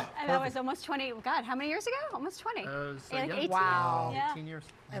 Oh, And that was almost 20, God, how many years ago? Almost 20. Like 18. Wow. Yeah. 18 years.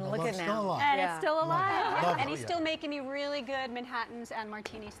 And the look love's at still now. alive. And Yeah. it's still alive. Love it. And he's Oh, yeah. still making me really good Manhattans and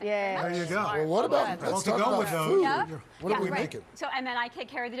martinis. Thank There very you much. go. Well, what about, Well, let's to talk go about with those, food. Yeah. What are we right. making? So, and then I take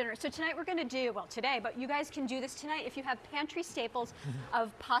care of the dinner. So tonight we're going to do, well, today, but you guys can do this tonight if you have pantry staples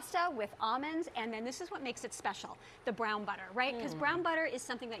of pasta with almonds, and then this is what makes it special, the brown butter, right? Because brown butter is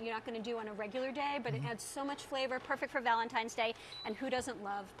something that you're not going to do on a regular day, but it adds so much flavor, perfect for Valentine's Day, and who doesn't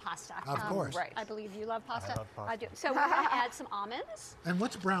love pasta? Of course. Right. I believe you love pasta. I love pasta. I do. So we're going to add some almonds. And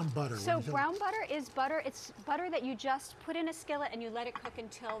what's brown butter? So What is it? brown butter is butter. It's butter that you just put in a skillet and you let it cook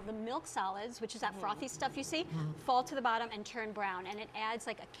until the milk solids, which is that frothy stuff you see, fall to the bottom and turn brown, and it adds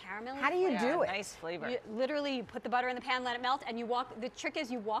like a caramel. How do you do it? Nice flavor. You put the butter in the pan, let it melt, and you walk. The trick is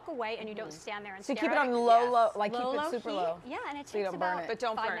you walk away and you don't stand there and So you stare keep it at on low, like keep low it super heat. low. Yeah, and it So you takes don't burn about it. But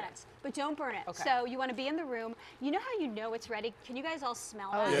don't 5 burn it. minutes. but don't burn it. Okay. So you want to be in the room. You know how you know it's ready? Can you guys all smell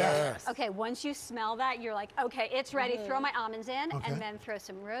Oh, that? yes. Okay, once you smell that, you're like, okay, it's ready. Mhm. Throw my almonds in, Okay. and then throw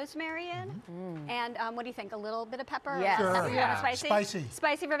some rosemary in. And what do you think? A little bit of pepper? Yes. Or Sure. pepper? You want it spicy? Spicy.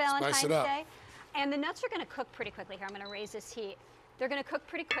 Spicy for Valentine's Spice it up. Day. And the nuts are going to cook pretty quickly here. I'm going to raise this heat. They're going to cook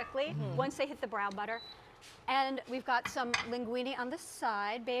pretty quickly once they hit the brown butter. And we've got some linguine on the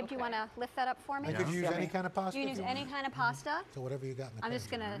side. Babe, do you want to lift that up for me? I could use any kind of pasta. You can if use want. any kind of pasta. So whatever you got in the I'm just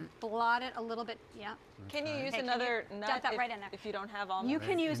going to blot it a little bit. Yeah. Can you use Okay, can another you nut dump that if, right in there? if you don't have almonds? You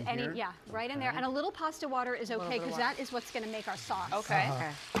can use any, here? yeah, right in there. And a little pasta water is Little okay bit of because water. that is what's going to make our sauce. Okay. Okay.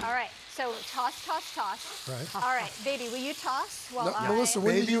 All right. So toss, toss, toss. Right. All right, baby, will you toss? While No, I... Melissa,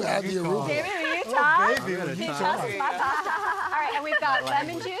 when did you add the arugula? Baby, will you Oh, toss? baby, will you You toss? toss my pasta. All right, and we've got My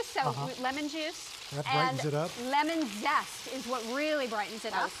lemon language. juice. So lemon juice. That and brightens it up. lemon zest is what really brightens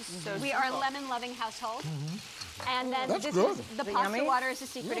it Oh, up. this is so We are a simple. lemon-loving household. And then That's this good. is the Is it pasta yummy? water is the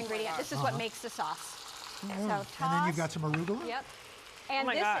secret Oh my ingredient. God. This is what makes the sauce. So toss. And then you've got some arugula. Yep. And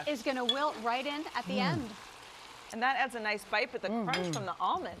my this gosh. is going to wilt right in at the end. And that adds a nice bite, but the crunch from the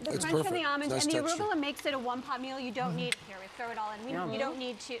almonds. The crunch from the almonds and the arugula makes it a one-pot meal. You don't need, here, we throw it all in. Yum. You don't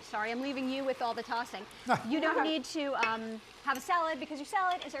need to, sorry, I'm leaving you with all the tossing. You don't need to have a salad because your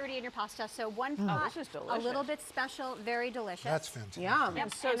salad is already in your pasta. So one pot, this is a delicious. little bit special, very delicious. That's fantastic. Yum.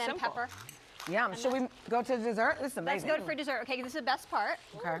 Yep, So and then simple. pepper. Yum. Should we go to dessert? This is Let's amazing. go for dessert. Okay, this is the best part.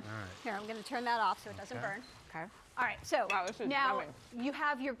 Okay. Here, I'm going to turn that off so it doesn't burn. Okay. All right, so Wow, this is now yummy. you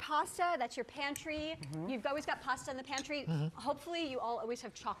have your pasta, that's your pantry. You've always got pasta in the pantry. Hopefully you all always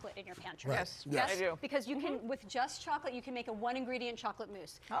have chocolate in your pantry. Right. Yes, I do. Because you can, with just chocolate, you can make a one-ingredient chocolate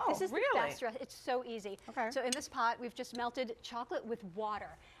mousse. Oh, this is really? the best, it's so easy. Okay. So in this pot, we've just melted chocolate with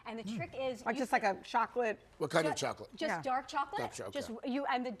water. And the trick is... Like you just like a chocolate. What kind of chocolate? Just dark chocolate. Dark chocolate. Just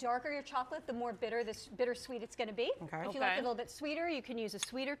and the darker your chocolate, the more bittersweet it's going to be. Okay. If you like it a little bit sweeter, you can use a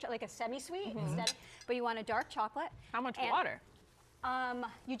sweeter, like a semi-sweet instead. But you want a dark chocolate. How much And, water?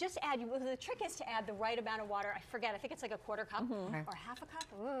 You just add. The trick is to add the right amount of water. I forget. I think it's like a quarter cup or half a cup.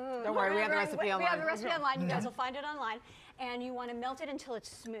 Ooh. Don't worry, we have the recipe We have online. the recipe online. You guys will find it online. And you want to melt it until it's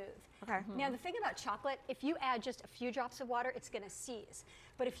smooth. Okay. Now the thing about chocolate, if you add just a few drops of water, it's going to seize.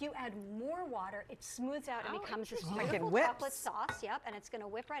 But if you add more water, it smooths out and becomes this Like it beautiful whips. chocolate sauce. Yep, and it's going to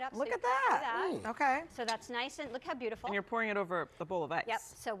whip right up. Look so at you can that. see Okay. So that's nice and look how beautiful. And you're pouring it over the bowl of ice. Yep.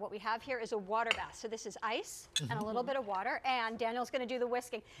 So what we have here is a water bath. So this is ice and a little bit of water, and Daniel's going to do the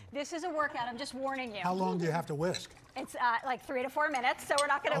whisking. This is a workout. I'm just warning you. How long do you have to whisk? It's like 3 to 4 minutes, so we're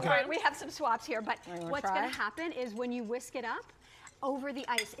not going to. Okay. We have some swaps here, but wanna what's try? going to happen is when you whisk it up. Over the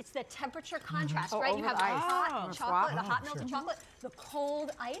ice, it's the temperature contrast, Oh, right? over You have the the ice. hot Oh, chocolate, the swap. hot melted chocolate, the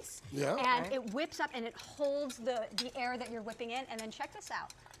cold ice, Yeah. and Okay. it whips up and it holds the air that you're whipping in. And then check this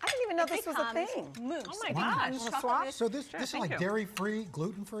out. I didn't even know It this was a becomes thing. Mousse. Oh my It gosh. becomes Wanna chocolate swap? mousse. So this is thank like you. dairy-free,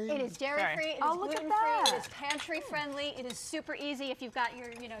 gluten-free? It is dairy-free, it Oh, is look at gluten-free, that. it is pantry-friendly, it is super easy if you've got your,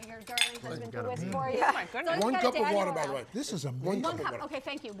 your darling husband to gotta whisk be- for you. Oh my goodness. So One you've cup got a of water, Daniel by the around. way. This is amazing. One One cup cup, of water. okay,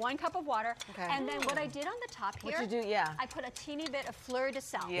 thank you. 1 cup of water. Okay. And then what I did on the top here, What'd you do? Yeah. I put a teeny bit of fleur de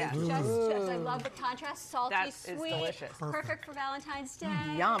sel. Yeah. Just, I love the contrast, salty, That is sweet, delicious. perfect for Valentine's Day.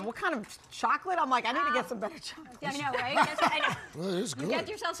 Yum. What kind of chocolate? I'm like, I need to get some better chocolate. I know, right? That's what I know. Well, it is You good. get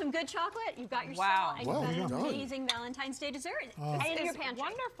yourself some good chocolate, you've got your Wow. salt, and Well you've got done. an amazing Valentine's Day dessert This in your is pantry.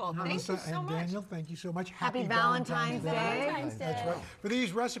 wonderful. Thank Melissa you so and much. Daniel, thank you so much. Happy Valentine's Day. Valentine's That's Day. right. For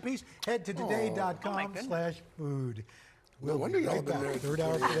these recipes, head to today.com/food. We'll wonder be y'all right been back. married Third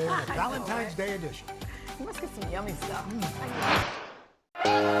hour today on the Valentine's Day edition. You must get some yummy stuff.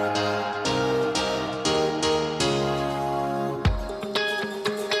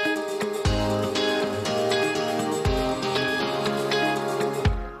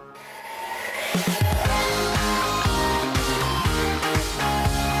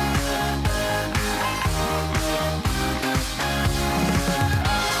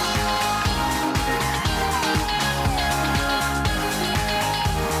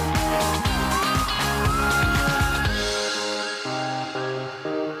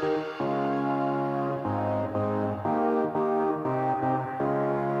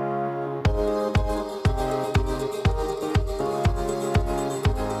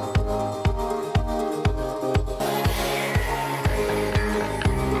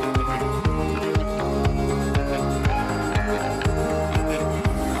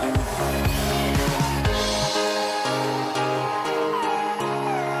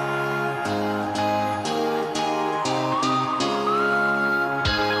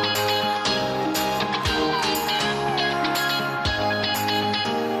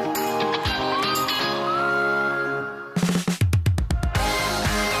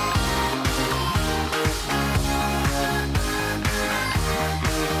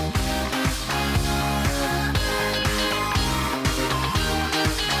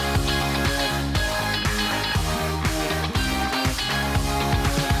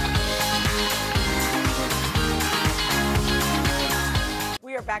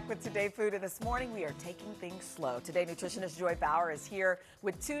 Back with Today Food, and this morning we are taking things slow. Today, nutritionist Joy Bauer is here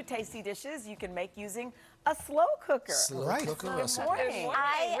with 2 tasty dishes you can make using a slow cooker. Slow cooker Good recipe. morning.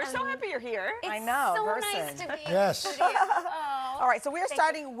 We're so happy you're here. It's I know, so person. nice to be Yes. in the studio. Oh, All right, so we are thank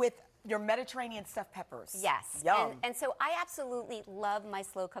starting with your Mediterranean stuffed peppers. Yes. Yum. And so I absolutely love my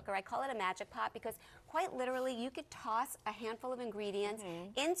slow cooker. I call it a magic pot because quite literally you could toss a handful of ingredients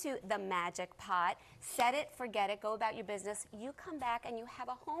into the magic pot, set it, forget it, go about your business. You come back and you have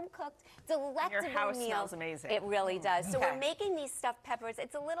a home-cooked, delectable Your house meal. smells amazing. It really does. So Okay. we're making these stuffed peppers.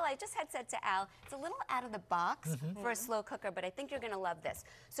 It's a little, I just had said to Al, it's a little out of the box for a slow cooker, but I think you're going to love this.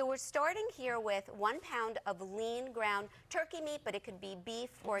 So we're starting here with 1 pound of lean ground turkey meat, but it could be beef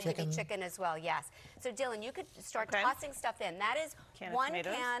or it could be chicken as well. Yes. So Dylan, you could start tossing stuff in. That is Can of 1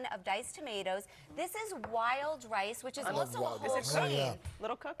 tomatoes. can of diced tomatoes. This is wild rice, which is I love also a wild whole rice. grain.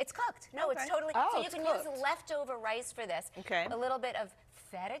 Little cooked? It's cooked. No, it's Okay. totally. Oh, so you it's can cooked. use leftover rice for this. Okay. A little bit of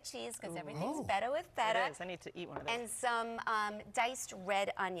feta cheese because everything's Oh. feta with feta. It is. I need to eat one of those. And some diced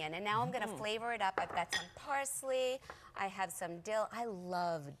red onion. And now I'm going to flavor it up. I've got some parsley. I have some dill. I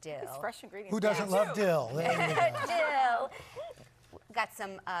love dill. It's fresh ingredients. Who doesn't love dill? There you go. Dill. Got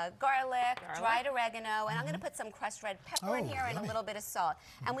some garlic, dried oregano, and I'm going to put some crushed red pepper in Oh, here and a yummy. little bit of salt.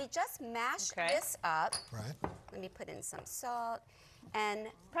 And we just mash this up. Right. Let me put in some salt. And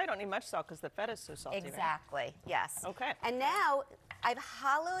probably don't need much salt because the feta is so salty. right? exactly, yes. Okay. And now I've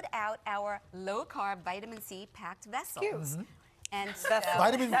hollowed out our low-carb vitamin C packed vessels. Cute. And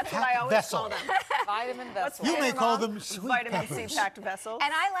Vitamin That's what I packed always vessel. call them. Vitamin vessels. You may call them sweet Vitamin peppers. C packed vessels.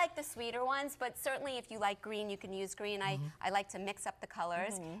 And I like the sweeter ones, but certainly if you like green, you can use green. I like to mix up the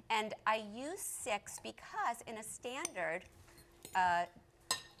colors. And I use 6 because in a standard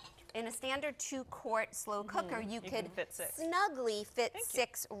 2-quart slow cooker, you could fit 6. snugly fit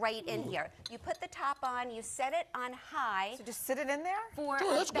 6 right in here. You put the top on, you set it on high. So just sit it in there? For Dude,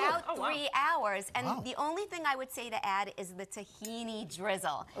 that's good. about Oh, wow. 3 hours. And Wow. the only thing I would say to add is the tahini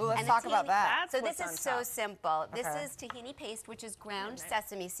drizzle. Ooh, let's And the talk about tahini- that. So That's this what's is on so top. simple. This Okay. is tahini paste, which is ground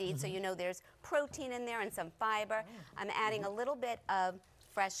sesame seeds. So you know there's protein in there and some fiber. I'm adding a little bit of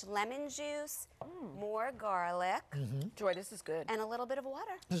fresh lemon juice, more garlic, Joy, this is good. and a little bit of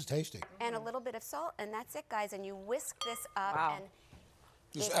water. This is tasty. And a little bit of salt, and that's it, guys. And you whisk this up. Wow. And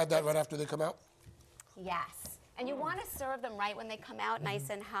Just add that right after they come out? yes. And you want to serve them right when they come out, nice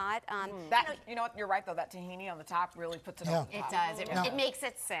and hot. You know what? You're right though. That tahini on the top really puts it Yeah. on the It top. does. It, Now- it makes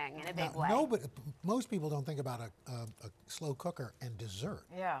it sing in a big way. No, but most people don't think about a slow cooker and dessert.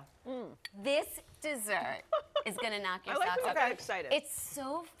 Yeah. This dessert is going to knock your I like socks this. off. Okay, excited. It's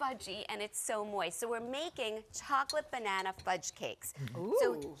so fudgy and it's so moist. So we're making chocolate banana fudge cakes.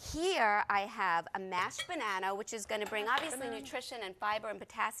 So here I have a mashed banana, which is going to bring obviously nutrition and fiber and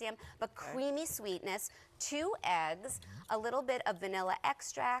potassium, but creamy sweetness, 2 eggs, a little bit of vanilla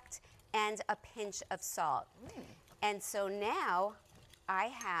extract, and a pinch of salt. And so now I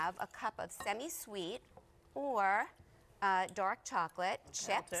have a cup of semi-sweet or dark chocolate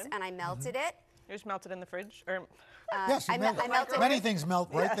chips, Melted. and I melted it. You just melted in the fridge? Or Yes, I melted many it. things melt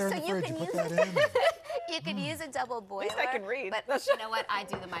right there in So the you fridge. You can put use that in. You could use a double boiler. least I can read. But you know what? I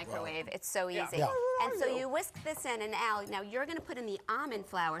do the microwave. It's so easy. Yeah. And so you whisk this in, and now you're going to put in the almond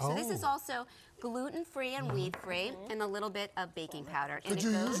flour. So this is Oh. also gluten-free and wheat-free, and a little bit of baking powder. And Could it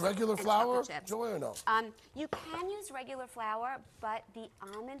you goes use regular in flour, chocolate chips. Joy, or no? You can use regular flour, but the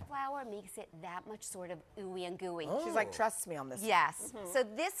almond flour makes it that much sort of ooey and gooey. She's like, trust me on this. Yes. So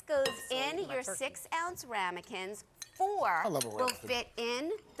this goes in your 6-ounce ramekins. 4 I love a will ramekin. fit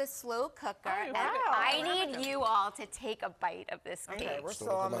in the slow cooker. And wow. I need you all to take a bite of this cake. Okay, we're Still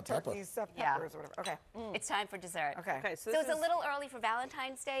still looking on the like pepper. turkey stuffed Yeah. peppers or whatever. Okay. It's time for dessert. Okay. Okay, so So this it's a is- little early for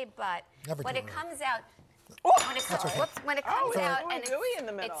Valentine's Day, but Never when too it early. comes out, when it comes, okay. when it comes it's out gooey and gooey in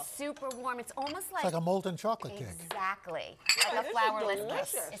the middle. it's super warm, it's almost It's like a molten chocolate cake. exactly Oh, like this a is flourless cake.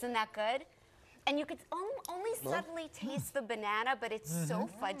 delicious. Isn't that good? And you could only subtly taste the banana, but it's so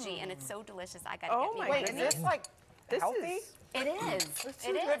fudgy and it's so delicious. I gotta Oh get me my one. Wait, is this like healthy? It is. This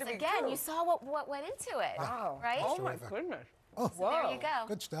It is good is. to be Again, true. you saw what went into it. Wow. Right? Oh my Terrific. goodness. Oh, There you go.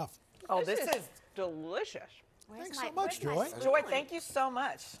 good stuff. Oh, this is delicious. Where's Thanks my- so much, where's my Joy. Joy, spoon? thank you so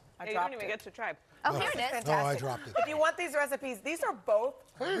much. I You dropped don't even it. get to try. Oh, here it is. Fantastic. Oh, I dropped it. If you want these recipes, these are both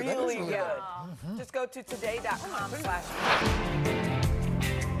Hey, that is really really good. good. Just go to today.com/.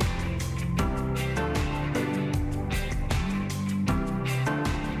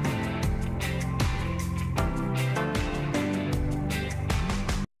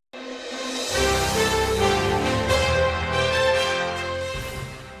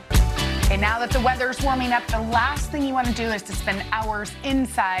 And now that the weather's warming up, the last thing you want to do is to spend hours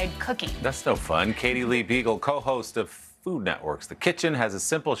inside cooking. That's no fun. Katie Lee Beagle, co-host of Food Networks. The kitchen has a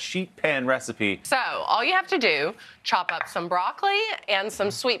simple sheet pan recipe. So all you have to do, chop up some broccoli and some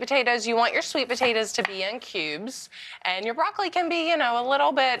sweet potatoes. You want your sweet potatoes to be in cubes, and your broccoli can be, you know, a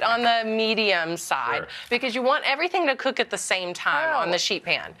little bit on the medium side because you want everything to cook at the same time on the sheet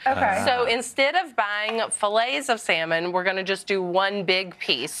pan. Okay. So instead of buying fillets of salmon, we're going to just do one big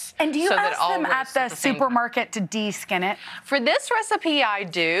piece. And do you so ask that all them at roast the same time. supermarket to de-skin it? For this recipe, I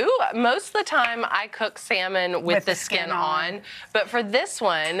do. Most of the time, I cook salmon with the skin on. But for this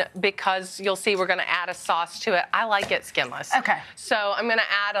one, because you'll see we're going to add a sauce to it, I like it skinless. Okay. So I'm going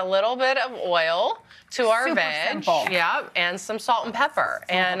to add a little bit of oil to our Super veg. simple. Yep, and some salt and pepper.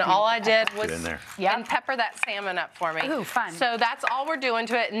 And all I did was in there. and pepper that salmon up for me. Ooh, fun. So that's all we're doing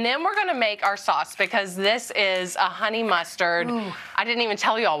to it. And then we're going to make our sauce because this is a honey mustard. Ooh. I didn't even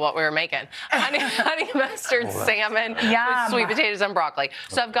tell you all what we were making. Honey mustard salmon with sweet potatoes and broccoli.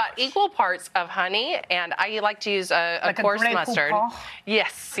 So I've got equal parts of honey, and I like to use a coarse mustard.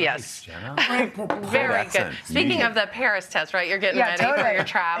 Yes, yes. Very good. Speaking of the Paris test, right? You're getting ready for your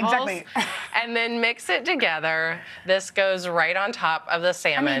travels. Exactly. And then mix it together. This goes right on top of the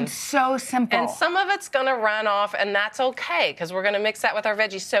salmon. I mean, so simple. And some of it's going to run off, and that's okay because we're going to mix that with our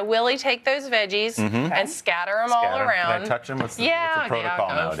veggies. So Willie, take those veggies and scatter them all around. Can I touch them? What's the protocol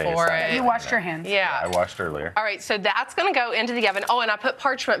nowadays? For it. You washed your hands. Yeah. I washed earlier. All right, so that's going to go into the oven. Oh, and I put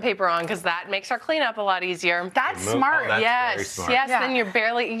parchment paper on because that makes our cleanup a lot easier. That's smart. That's yes, very smart. yes. Then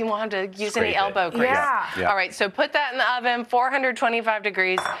you won't have to use any Scrape it. elbow grease. Yeah. All right, so put that in the oven, 425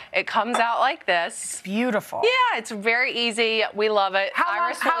 degrees. It comes out like this. Beautiful. Yeah, it's very easy. We love it. How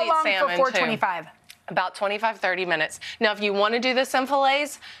Iris long, will eat salmon for too. 425? About 25, 30 minutes. Now, if you want to do this in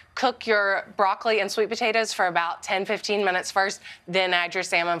fillets, cook your broccoli and sweet potatoes for about 10, 15 minutes first, then add your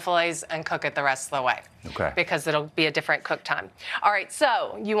salmon fillets and cook it the rest of the way. Okay. Because it'll be a different cook time. All right,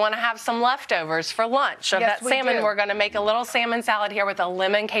 so you want to have some leftovers for lunch of that salmon. do. We're going to make a little salmon salad here with a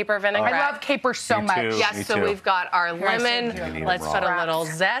lemon caper vinaigrette. I love capers so much. Yes, so we've got our lemon. Let's put a little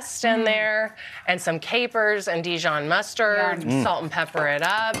zest in there and some capers and Dijon mustard. Salt and pepper it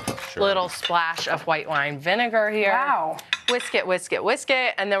up. Little splash of white wine vinegar here. Wow. Whisk it, whisk it, whisk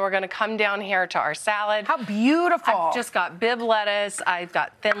it. And then we're going to come down here to our salad. How beautiful. I've just got bib lettuce. I've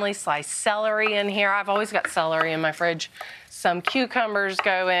got thinly sliced celery in here. I've always got celery in my fridge. Some cucumbers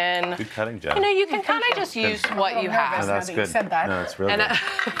go in. Good cutting, Jenna. You know, you can kind of just use what you have. No, that's good. said that. No, it's really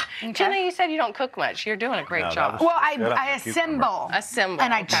good. Jenna, you said you don't cook much. You're doing a great No, job. that was Well, good on I the cucumber. Assemble.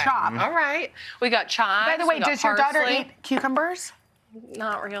 and I okay. chop. All right. We got chives. By the way, we got does your daughter parsley. eat cucumbers?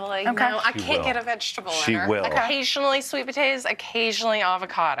 Not really. Okay. No, I She can't will. get a vegetable She in her. will. Occasionally sweet potatoes, occasionally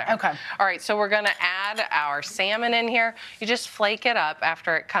avocado. Okay. All right, so we're going to add our salmon in here. You just flake it up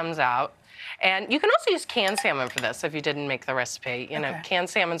after it comes out. And you can also use canned salmon for this if you didn't make the recipe. You know, canned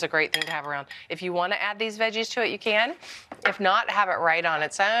salmon's a great thing to have around. If you want to add these veggies to it, you can. If not, have it right on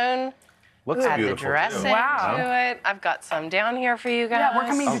its own. Looks Add the beautiful, too. dressing Wow. to it. I've got some down here for you guys. Yeah, we're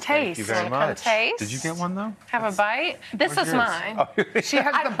coming to taste. Thank you very Wanna come much. taste? Did you get one, though? Have a bite. This is yours? mine. She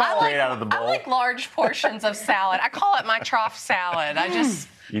has the bowl. Straight out of the bowl. I like large portions of salad. I call it my trough salad. I just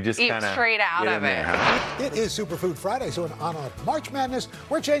You just eat kinda straight out get of in it. there, huh? It is Superfood Friday, so in honor of March Madness,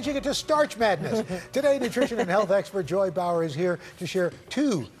 we're changing it to Starch Madness. Today, nutrition and health expert Joy Bauer is here to share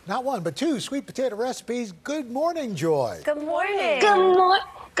two, not one, but two sweet potato recipes. Good morning, Joy. Good morning.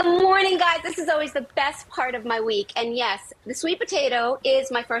 Good morning, guys. This is always the best part of my week. And yes, the sweet potato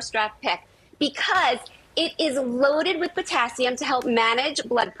is my first draft pick because it is loaded with potassium to help manage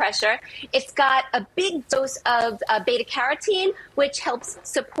blood pressure. It's got a big dose of beta-carotene, which helps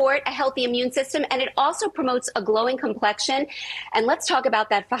support a healthy immune system, and it also promotes a glowing complexion. And let's talk about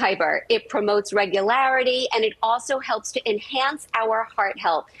that fiber. It promotes regularity, and it also helps to enhance our heart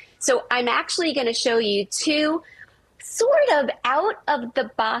health. So I'm actually going to show you two sort of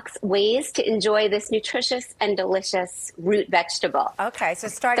out-of-the-box ways to enjoy this nutritious and delicious root vegetable. Okay, so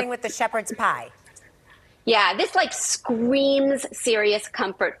starting with the shepherd's pie. Yeah, this like screams serious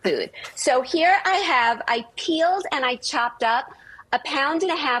comfort food. So here I peeled and I chopped up 1.5 pounds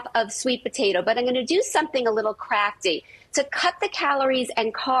of sweet potato, but I'm going to do something a little crafty. To cut the calories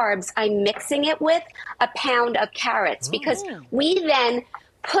and carbs, I'm mixing it with 1 pound of carrots because we then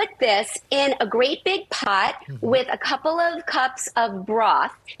put this in a great big pot with a couple of cups of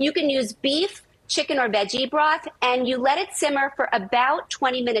broth. You can use beef, chicken, or veggie broth, and you let it simmer for about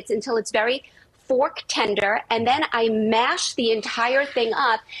 20 minutes until it's very fork tender, and then I mash the entire thing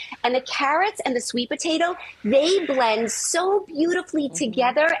up, and the carrots and the sweet potato, they blend so beautifully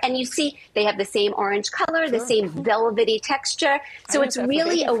together, and you see they have the same orange color, the same velvety texture, so it's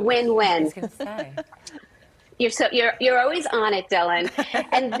really a win-win. You're always on it, Dylan.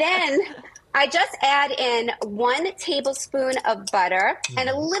 And then I just add in 1 tablespoon of butter and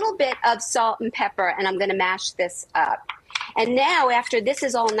a little bit of salt and pepper, and I'm going to mash this up. And now, after this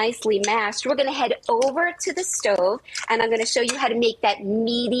is all nicely mashed, we're going to head over to the stove, and I'm going to show you how to make that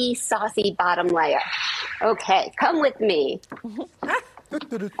meaty, saucy bottom layer. Okay, come with me.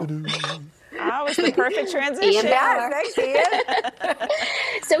 That was the perfect transition. Thanks, Ian.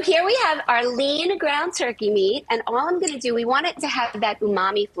 So here we have our lean ground turkey meat, and all I'm going to do, we want it to have that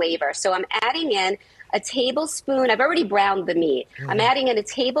umami flavor. So I'm adding in a tablespoon, I've already browned the meat. I'm adding in a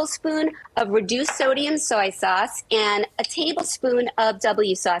tablespoon of reduced sodium soy sauce and a tablespoon of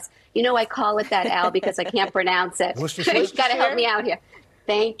W sauce. You know I call it that, Al, because I can't pronounce it. You've got to help me out here.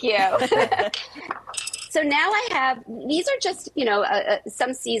 Thank you. So now I have, these are just, you know,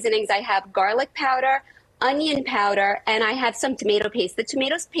 some seasonings. I have garlic powder, onion powder, and I have some tomato paste. The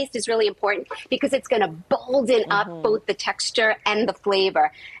tomato paste is really important because it's going to bolden up both the texture and the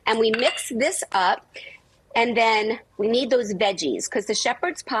flavor. And we mix this up, and then we need those veggies because the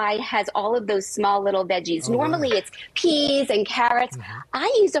shepherd's pie has all of those small little veggies. Normally it's peas and carrots.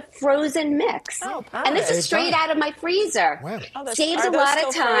 I use a frozen mix. And this is straight out of my freezer. Saves a lot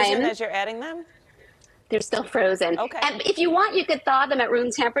of time. As you're adding them? They're still frozen. Okay. And if you want, you could thaw them at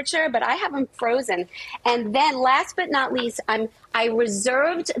room temperature, but I have them frozen. And then last but not least, I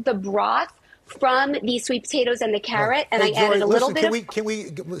reserved the broth from the sweet potatoes and the carrot, and I added a little bit of... Can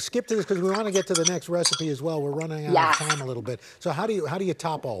we skip to this because we want to get to the next recipe as well. We're running out of time a little bit. So how do you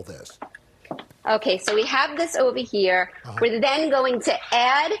top all this? Okay, so we have this over here. We're then going to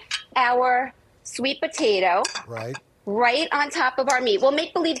add our sweet potato. Right on top of our meat. We'll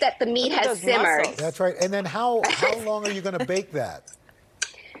make believe that the meat has simmered. That's right. And then how long are you going to bake that?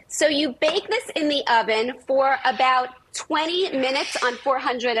 So you bake this in the oven for about 20 minutes on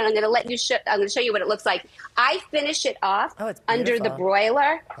 400, and I'm going to let you I'm going to show you what it looks like. I finish it off under the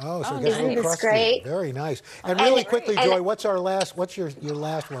broiler. Oh, so it gets a little crusty. Great? Very nice. And really quickly, Joy, what's your last one?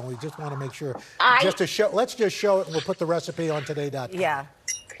 We just want to make sure. Let's just show it, and we'll put the recipe on today.com. Yeah.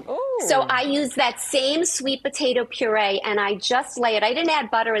 So I use that same sweet potato puree, and I just lay it. I didn't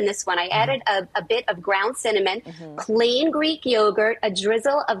add butter in this one. I added a bit of ground cinnamon, plain Greek yogurt, a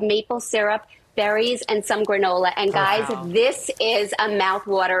drizzle of maple syrup, berries, and some granola. And guys, this is a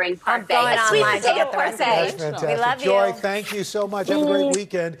mouth-watering parfait. I'm going online to get the recipe. That's fantastic. We love you. Joy, thank you so much. Have a great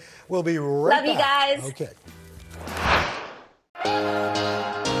weekend. We'll be right back. Love you guys. Okay.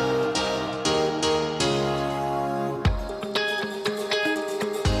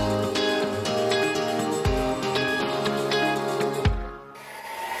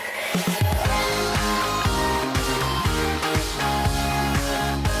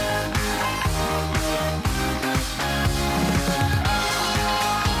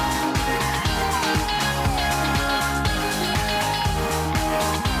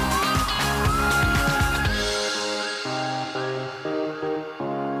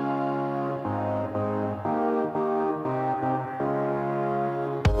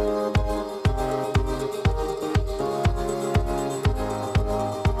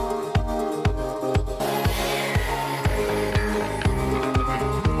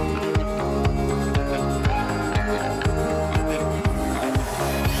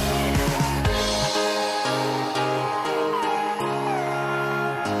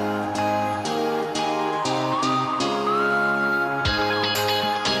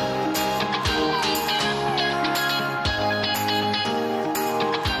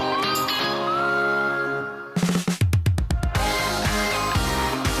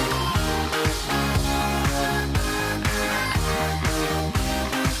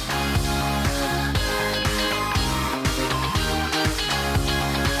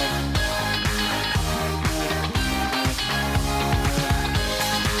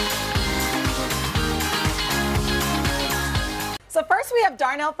 So first we have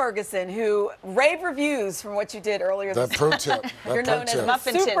Darnell Ferguson, who rave reviews from what you did earlier. That pro tip. You're known as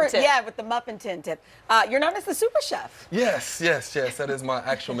Muffin Tin Tip. Yeah, with the Muffin Tin Tip. You're known as the Super Chef. Yes. That is my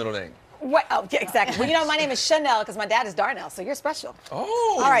actual middle name. What? Oh, yeah, exactly. Well, you know, my name is Chanel because my dad is Darnell, so you're special.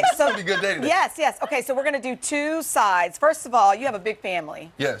 Oh, all right. So that's a good day today. Yes. Okay, so we're going to do two sides. First of all, you have a big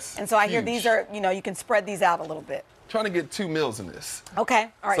family. Yes. And so I hear these are, you can spread these out a little bit. Trying to get 2 meals in this. Okay.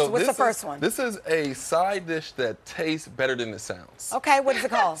 All right. So what's the first one? This is a side dish that tastes better than it sounds. Okay. What is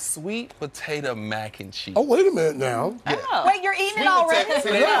it called? Sweet potato mac and cheese. Oh, wait a minute now. Yeah. Oh. Wait, you're eating it already?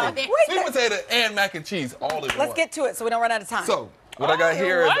 Sweet potato and mac and cheese all in one. Let's get to it so we don't run out of time. So What I got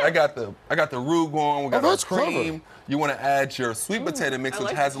here is I got the roux going. We got our cream. Clever. You want to add your sweet potato mix,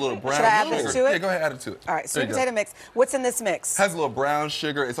 which has a little brown Should I add sugar. this to it? Yeah, go ahead, add it to it. All right, There sweet you potato go. mix. What's in this mix? Has a little brown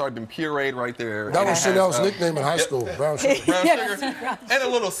sugar. It's already been pureed right there. That And was it has, Chanel's nickname in high school, brown sugar. Brown sugar and a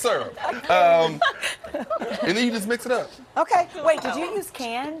little syrup. And then you just mix it up. Okay. Wait, did you use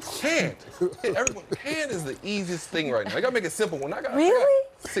canned? Canned. Everyone, canned is the easiest thing right now. I gotta make it simple. When I got Really?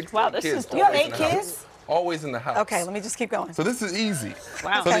 6 Wow, kids. this is. You have always 8 in the house. kids? Always in the house. Okay, let me just keep going. So this is easy.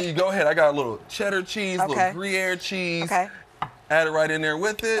 Wow. So Okay. then you go ahead. I got a little cheddar cheese, a Okay. little Gruyere cheese. Okay. Add it right in there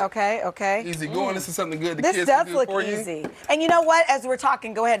with it. Okay, okay. Easy going. This is something good the This kids does can do look for you. easy. And you know what? As we're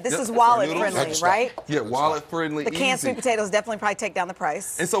talking, go ahead. This Yep, is that's wallet our noodles. friendly, Next right? Yeah, wallet friendly. The canned easy. sweet potatoes definitely probably take down the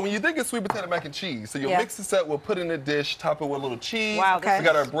price. And so when you think of sweet potato mac and cheese, so you'll Yeah. mix this up, we'll put it in a dish, top it with a little cheese. Wow, okay. We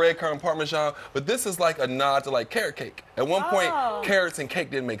got our breadcrumb parmesan, but this is like a nod to like carrot cake. At one point, carrots and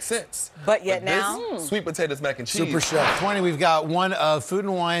cake didn't make sense. But yet this, now? sweet potatoes mac and cheese. Super Chef 20, we've got one of Food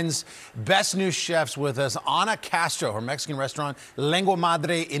and Wine's best new chefs with us, Ana Castro. Her Mexican restaurant, Lengua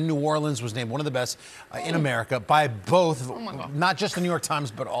Madre in New Orleans, was named one of the best in America by both, not just the New York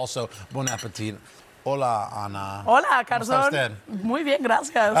Times, but also Bon Appetit. Hola, Ana. Hola, ¿Cómo está Carzón. usted? Muy bien,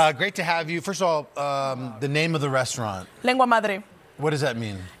 gracias. Great to have you. First of all, the name of the restaurant. Lengua Madre. What does that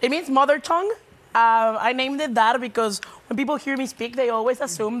mean? It means mother tongue. I named it that because when people hear me speak, they always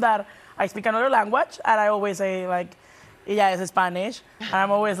assume that I speak another language, and I always say, like, ella es Spanish. And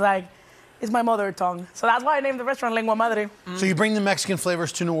I'm always like, it's my mother tongue. So that's why I named the restaurant Lengua Madre. So you bring the Mexican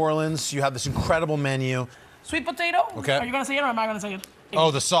flavors to New Orleans. You have this incredible menu. Sweet potato. Okay. Are you going to say it or am I going to say it? Oh,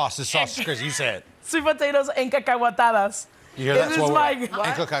 the sauce. The sauce is crazy. You say it. Sweet potatoes en cacahuatadas. You hear that? This is my,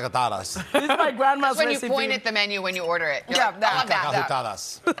 Cacatadas. this is my grandma's That's when recipe. you point at the menu when you order it. You're Yeah, like, I love that.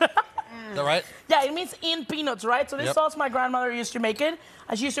 Cacatadas. Is that right? Yeah, it means in peanuts, right? So this Yep. sauce, my grandmother used to make it.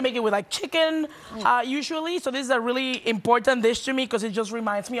 And she used to make it with like chicken, usually. So this is a really important dish to me because it just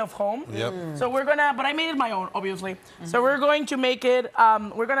reminds me of home. Yep. So we're gonna, but I made it my own, obviously. So we're going to make it,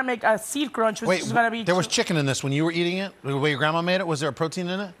 we're gonna make a seed crunch, which Wait, is gonna be there was chicken in this when you were eating it? The way your grandma made it? Was there a protein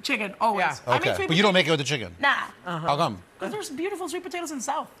in it? chicken, always. I make Okay, sweet but you don't potato- make it with the chicken? Nah. How come? Because there's beautiful sweet potatoes in the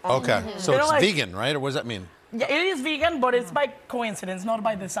South. Okay, so They don't it's like- vegan, right? Or what does that mean? Yeah, it is vegan, but it's by coincidence, not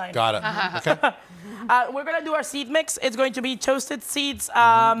by design. Got it. Okay. We're gonna do our seed mix. It's going to be toasted seeds,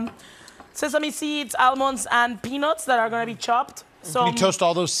 sesame seeds, almonds, and peanuts that are gonna be chopped. So you toast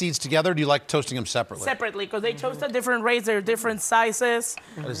all those seeds together, or do you like toasting them separately? separately, because they toast at different rates. They're different sizes.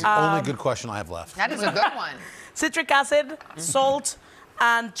 That is the only good question I have left. That is a good one. Citric acid, salt,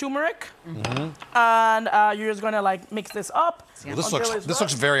 and turmeric. Mhm. And you're just gonna like mix this up. Well, this until looks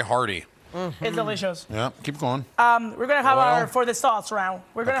it's very hearty. It's delicious. Yeah, keep going. We're gonna have Oil. our, for the sauce round,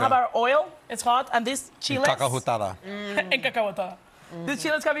 we're gonna Okay. have our oil. It's hot, and this chiles. Cacahutada. En cacahuatada. These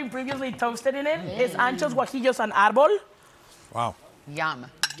chiles have been previously toasted in it. It's anchos, guajillos, and árbol. Wow. Yum.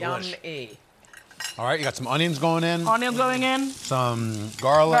 Yummy. All right, you got some onions going in. Onions going in. Some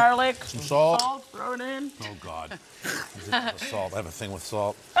garlic. Garlic. Some salt. Throw it in. Oh God. Salt. I have a thing with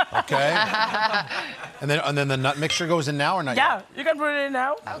salt. Okay. and then the nut mixture goes in now or not? Yeah, you can put it in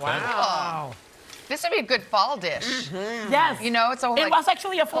now. Wow. This would be a good fall dish. Yes. You know, it's a It was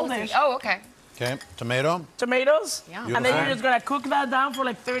actually a full dish. Oh, okay. Okay. Tomato. Tomatoes. Yeah. And then you're just gonna cook that down for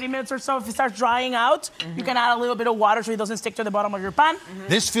like 30 minutes or so. If it starts drying out, you can add a little bit of water so it doesn't stick to the bottom of your pan.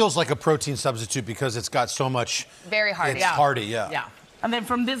 This feels like a protein substitute because it's got so much. Very hearty. It's hearty, yeah. Yeah. And then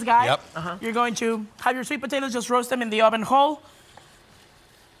from this guy, Yep. you're going to have your sweet potatoes, just roast them in the oven whole.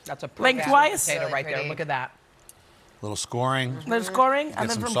 That's a perfect Lengthwise. potato right there. Pretty. Look at that. Little scoring. They're scoring. Get And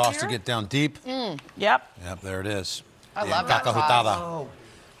then some from sauce here, to get down deep. Yep. Yep, there it is. I The love that cacahutada. Oh.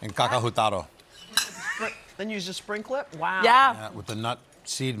 And cacahutado. Then you just sprinkle it. Wow. Yeah. With the nut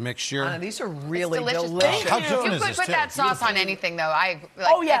seed mixture. These are really It's delicious. delicious. How different You is could this put too? that sauce on anything, though.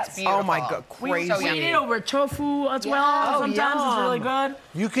 Oh, yes. It's beautiful. Oh, my God. Crazy. So We yummy. eat it over tofu as well. Oh, Sometimes it's really good.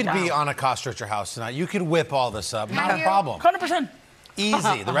 You could be on a Costa at your house tonight. You could whip all this up. Not a you? problem. 100%.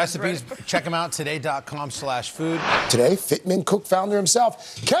 Easy. The recipes, check them out, today.com/food. Today, Fitman Cook founder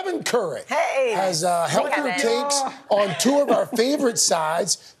himself, Kevin Curran, has healthier takes on two of our favorite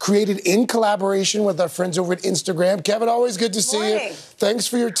sides, created in collaboration with our friends over at Instagram. Kevin, always good to see you. Thanks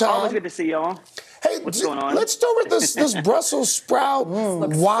for your time. Always good to see y'all. Hey, what's going on? Let's start with this Brussels sprout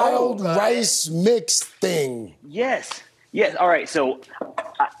wild rice mix thing. Yes. All right. So,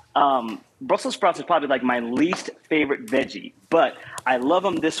 Brussels sprouts is probably like my least favorite veggie, but I love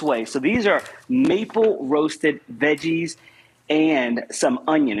them this way. So these are maple roasted veggies and some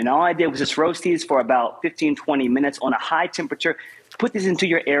onion. And all I did was just roast these for about 15, 20 minutes on a high temperature. Put these into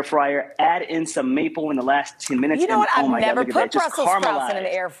your air fryer. Add in some maple in the last 10 minutes. You know what? And, I've my never God, look at put that. Just Brussels sprouts in an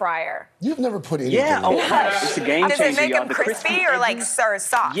caramelized. air fryer. You've never put anything Yeah, in it's a game Does changer, it make y'all. them The crispy or like edges-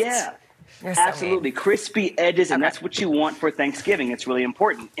 soft? Yeah. You're so Absolutely. Crispy edges, and that's what you want for Thanksgiving. It's really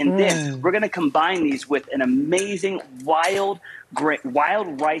important. And then we're going to combine these with an amazing wild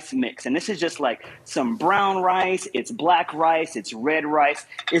rice mix. And this is just like some brown rice, it's black rice, it's red rice.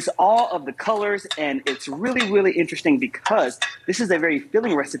 It's all of the colors, and it's really, really interesting because this is a very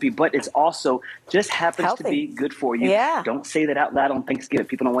filling recipe, but it's also just happens to be good for you. Yeah. Don't say that out loud on Thanksgiving.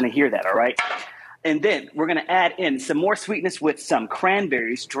 People don't want to hear that, all right? And then we're going to add in some more sweetness with some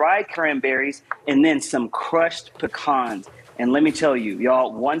cranberries, dried cranberries, and then some crushed pecans. And let me tell you,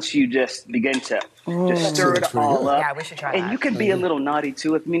 y'all, once you just begin to just stir it all up. Yeah, we should try and that. you can be a little naughty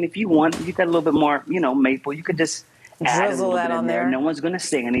too. If you want, you got a little bit more, maple. You could just add a Drizzle little that bit in on there. there. No one's going to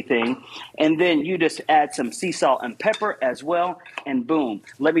say anything. And then you just add some sea salt and pepper as well. And boom.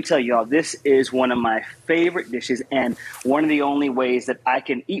 Let me tell y'all, this is one of my favorite dishes and one of the only ways that I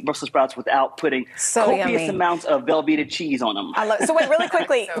can eat Brussels sprouts without putting copious yummy. amounts of Velveeta cheese on them. I love. So wait, really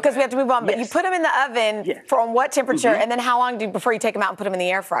quickly, because we have to move on. But you put them in the oven from what temperature, and then how long before you take them out and put them in the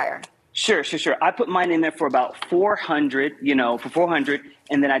air fryer? Sure. I put mine in there for about 400, for 400,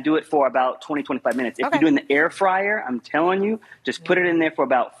 and then I do it for about 20, 25 minutes. If you're doing the air fryer, I'm telling you, just put it in there for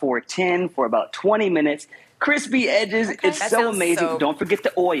about 410, for about 20 minutes. Crispy edges, it's That so sounds amazing. so- Don't forget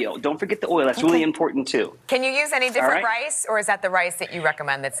the oil. That's really important too. Can you use any different All right. rice, or is that the rice that you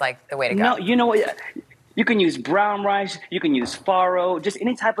recommend that's like the way to go? No, you know what? You can use brown rice. You can use farro, just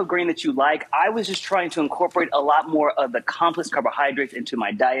any type of grain that you like. I was just trying to incorporate a lot more of the complex carbohydrates into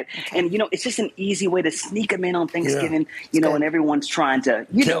my diet. And, it's just an easy way to sneak them in on Thanksgiving, and everyone's trying to,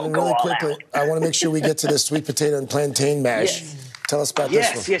 Kevin, go really all quickly, out. I want to make sure we get to this sweet potato and plantain mash. Yes. Tell us about this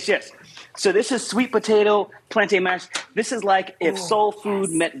one. Yes. So this is sweet potato plantain mash. This is like if soul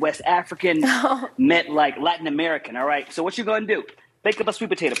food met West African, met like Latin American, all right? So what you're going to do, bake up a sweet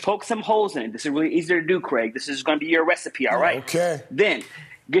potato, poke some holes in it. This is really easy to do, Craig. This is going to be your recipe, all right? Okay. Then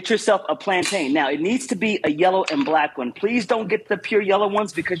get yourself a plantain. Now, it needs to be a yellow and black one. Please don't get the pure yellow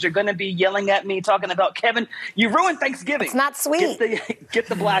ones because you're going to be yelling at me talking about, Kevin, you ruined Thanksgiving. It's not sweet. Get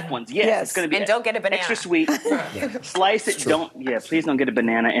the black ones. Yes. It's going to be And don't get a banana. extra sweet. Slice it. Please don't get a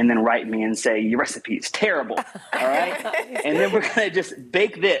banana and then write me and say your recipe is terrible. All right? And then we're going to just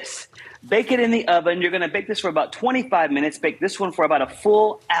bake this. Bake it in the oven. You're going to bake this for about 25 minutes. Bake this one for about a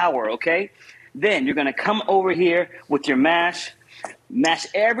full hour, okay? Then you're going to come over here with your mash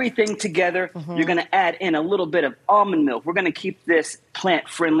everything together. You're going to add in a little bit of almond milk. We're going to keep this plant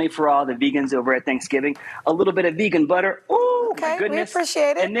friendly for all the vegans over at Thanksgiving. A little bit of vegan butter. Ooh, my goodness. We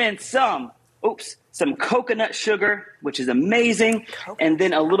appreciate it. And then some coconut sugar, which is amazing. And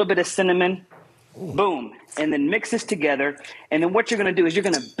then a little bit of cinnamon. Boom. And then mix this together. And then what you're going to do is you're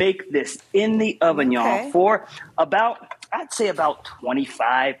going to bake this in the oven, y'all, for I'd say about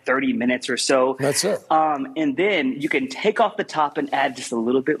 25, 30 minutes or so. That's it. And then you can take off the top and add just a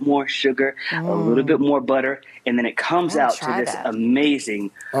little bit more sugar, a little bit more butter, and then it comes out to this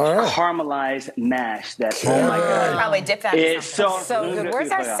amazing caramelized mash that, oh my God. Probably dip that in It's something. so good. Where's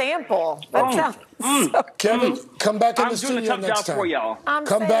our sample? That sounds so Kevin, come back in I'm the doing a studio tough next job time. for y'all.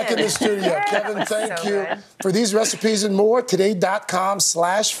 Come back in the studio. Kevin, thank So you good. for these recipes and more.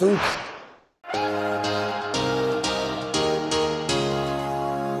 Today.com/food.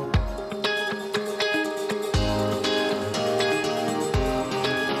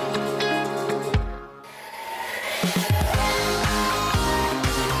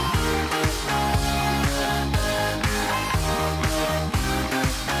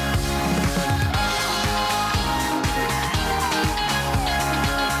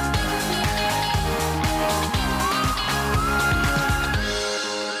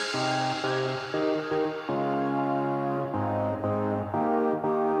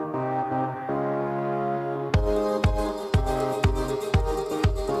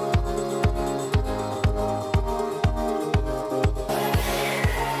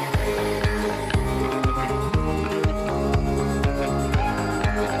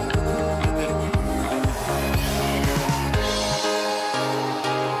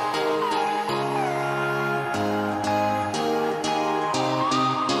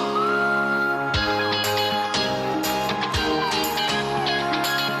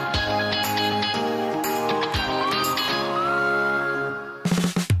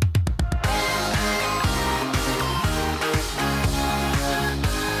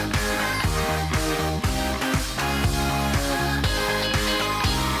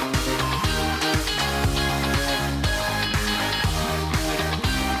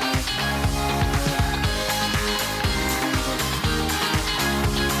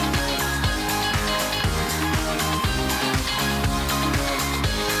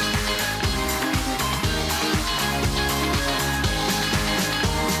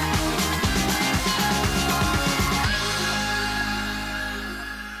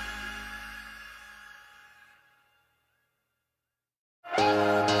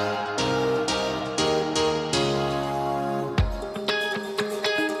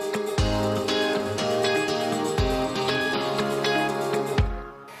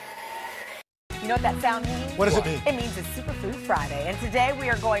 know what that sound means? What does it mean? It means it's Superfood Friday. And today we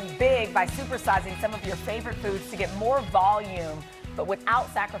are going big by supersizing some of your favorite foods to get more volume, but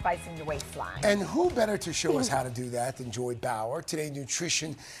without sacrificing your waistline. And who better to show us how to do that than Joy Bauer, today's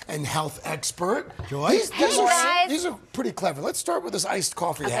nutrition and health expert. Joy? These are pretty clever. Let's start with this iced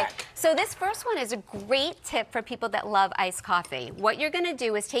coffee hack. So this first one is a great tip for people that love iced coffee. What you're going to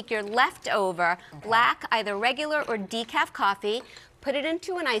do is take your leftover black, either regular or decaf coffee, put it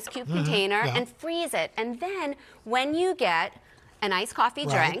into an ice cube container and freeze it. And then when you get an iced coffee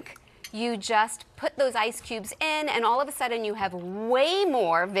drink, you just put those ice cubes in, and all of a sudden you have way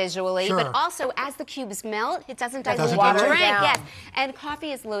more visually, but also as the cubes melt, it doesn't dilute the drink. Yes, and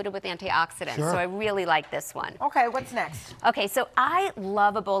coffee is loaded with antioxidants, so I really like this one. Okay, what's next? Okay, so I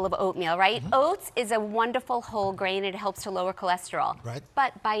love a bowl of oatmeal, right? Oats is a wonderful whole grain. It helps to lower cholesterol. Right.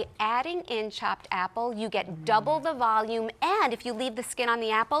 But by adding in chopped apple, you get double the volume, and if you leave the skin on the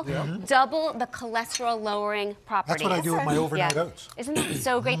apple, double the cholesterol lowering properties. That's what I do with my overnight oats. Isn't that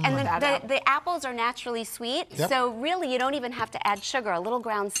so great? And the apples are naturally sweet, so really you don't even have to add sugar. A little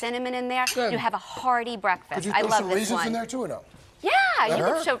ground cinnamon in there, you have a hearty breakfast. Could you I throw love some this raisins one. in there too or no? Yeah, you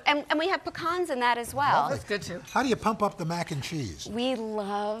can show, and we have pecans in that as well. That's good too. How do you pump up the mac and cheese? We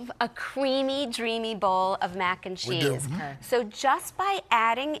love a creamy, dreamy bowl of mac and We do. cheese. So just by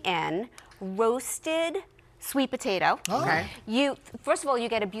adding in roasted sweet potato. You first of all, you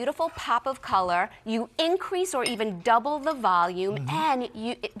get a beautiful pop of color. You increase or even double the volume, and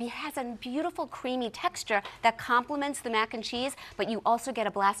it has a beautiful creamy texture that complements the mac and cheese. But you also get a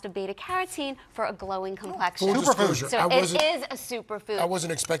blast of beta carotene for a glowing complexion. Superfood. So it is a superfood. I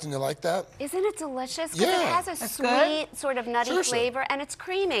wasn't expecting to like that. Isn't it delicious? Because it has a sweet, sort of nutty flavor, and it's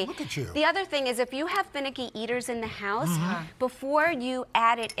creamy. Look at you. The other thing is, if you have finicky eaters in the house, before you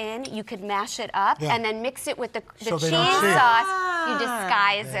add it in, you could mash it up and then mix it with the So cheese they don't see it. sauce. You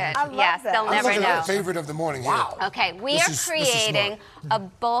disguise it. Yes, they'll never I'm looking know. at the favorite of the morning here. Okay, we This are is creating smart. a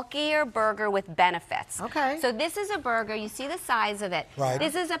bulkier burger with benefits. Okay. So this is a burger, you see the size of it. Right.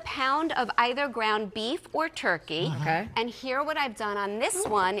 This is a pound of either ground beef or turkey. Okay. And here what I've done on this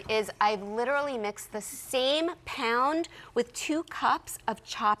one is I've literally mixed the same pound with 2 cups of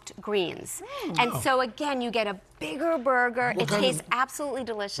chopped greens. And so again, you get a bigger burger. It tastes absolutely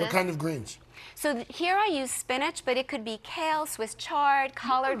delicious. What kind of greens? So here I use spinach, but it could be kale, Swiss chard,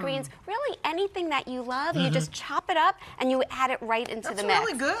 collard greens, really anything that you love. You just chop it up and you add it right into the mix.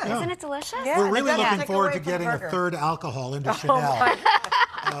 really good. Isn't it delicious? We're really looking forward to getting a third alcohol into Chanel.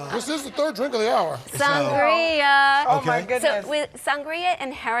 This is the third drink of the hour. Sangria. Oh, my goodness. So sangria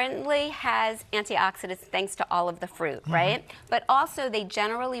inherently has antioxidants thanks to all of the fruit, right? But also they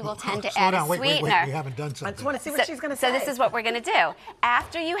generally will tend to add a sweetener. Wait, we haven't done something. I just want to see what she's going to say. So this is what we're going to do.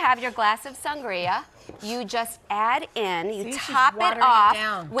 After you have your glass of sangria, you just add in, you top it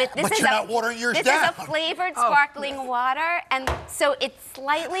off with this. But you're not watering yours This down. is a flavored sparkling water, and so it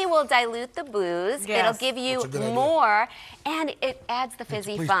slightly will dilute the booze. It'll give you more, and it adds the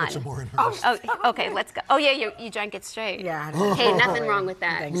fizzy Please fun. put some more in Oh, okay, let's go. Oh yeah, you drank it straight. Yeah. Hey, nothing wrong with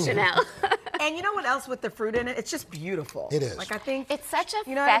that, Thanks. Chanel. And you know what else with the fruit in it? It's just beautiful. It is. Like I think it's such a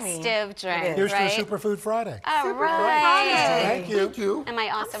you know what I mean? festive drink, Here's right? to Superfood Friday. All right. Thank you. Thank you. And my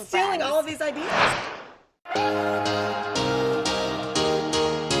awesome stealing friends. all of these ideas.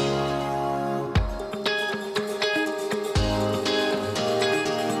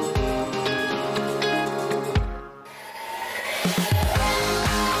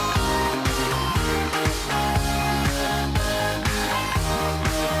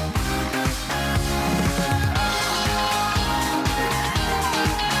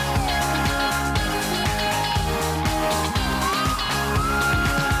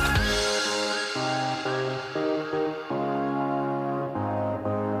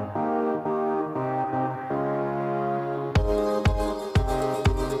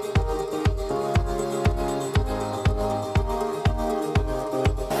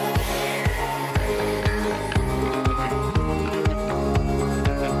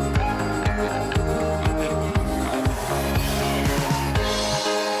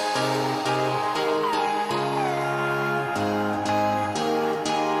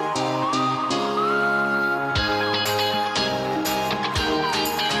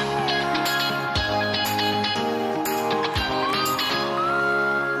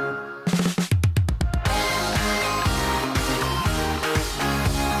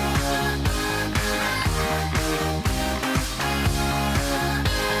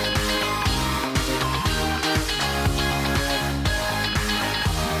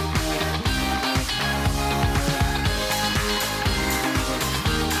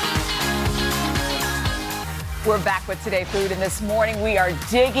 We're back with Today Food, and this morning we are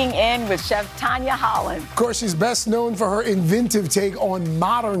digging in with Chef Tanya Holland. Of course, she's best known for her inventive take on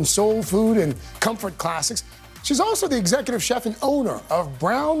modern soul food and comfort classics. She's also the executive chef and owner of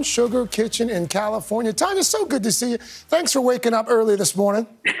Brown Sugar Kitchen in California. Tanya, so good to see you. Thanks for waking up early this morning.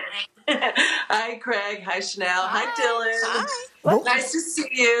 Hi, Craig. Hi, Chanel. Hi, Dylan. Hi. Nice to see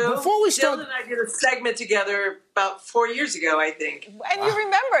you. Before we start, Dylan and I did a segment together about 4 years ago, I think. And you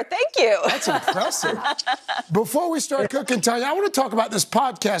remember. Thank you. That's impressive. Before we start cooking, Tanya, I want to talk about this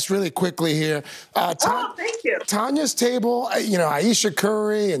podcast really quickly here. Thank you. Tanya's Table, Aisha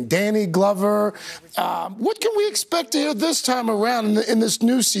Curry and Danny Glover. What can we expect to hear this time around in this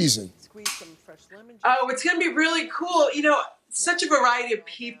new season? Oh, it's going to be really cool. Such a variety of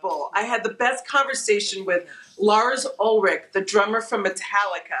people. I had the best conversation with Lars Ulrich, the drummer from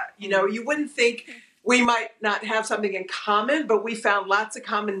Metallica. You wouldn't think we might not have something in common, but we found lots of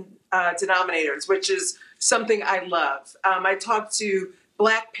common denominators, which is something I love. I talked to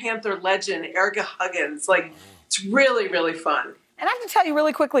Black Panther legend Erica Huggins. It's really, really fun. And I have to tell you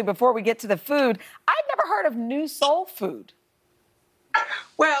really quickly before we get to the food, I've never heard of New Soul Food.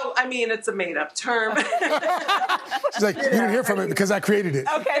 Well, it's a made-up term. She's like, you didn't hear from it because I created it.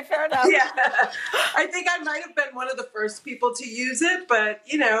 Okay, fair enough. Yeah, I think I might have been one of the first people to use it, but,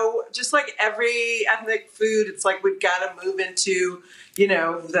 just like every ethnic food, it's like we've got to move into,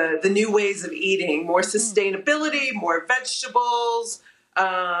 the new ways of eating, more sustainability, more vegetables,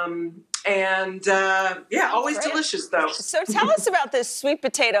 always great. Delicious, though. So tell us about this sweet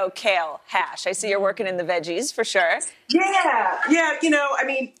potato kale hash. I see you're working in the veggies for sure. Yeah.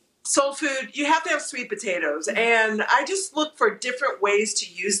 Soul food, you have to have sweet potatoes. And I just look for different ways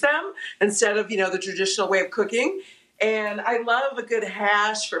to use them instead of, the traditional way of cooking. And I love a good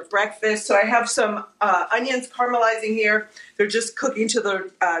hash for breakfast. So I have some onions caramelizing here. They're just cooking to the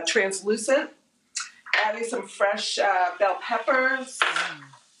translucent. Adding some fresh bell peppers.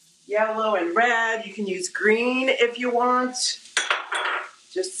 Yellow and red. You can use green if you want.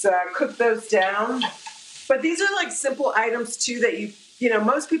 Just cook those down. But these are simple items too that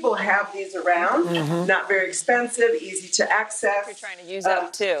most people have these around. Mm-hmm. Not very expensive, easy to access. You're trying to use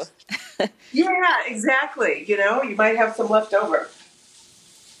up too. Yeah, exactly. You might have some left over.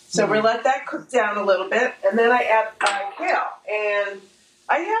 So we let that cook down a little bit, and then I add kale. And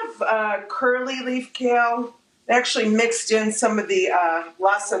I have curly leaf kale. Actually mixed in some of the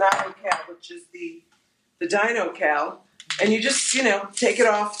lacinato kale, which is the dino kale. And you just, take it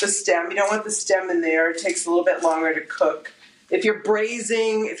off the stem. You don't want the stem in there. It takes a little bit longer to cook. If you're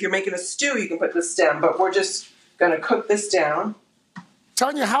braising, if you're making a stew, you can put the stem. But we're just going to cook this down.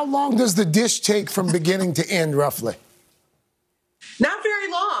 Tanya, how long does the dish take from beginning to end, roughly? Not very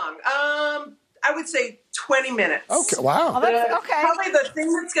long. I would say 20 minutes. Okay, wow. Probably the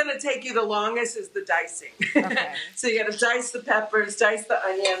thing that's going to take you the longest is the dicing. Okay. So you got to dice the peppers, dice the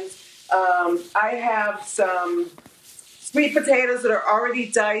onions. I have some sweet potatoes that are already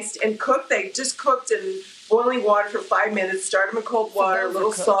diced and cooked. They just cooked in boiling water for 5 minutes. Start them in cold water, a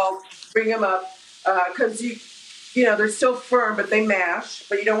little salt, bring them up. Because they're still firm, but they mash,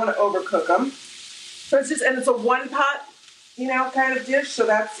 but you don't want to overcook them. So it's a one pot, kind of dish, so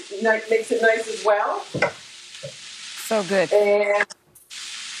that makes it nice as well. So good. And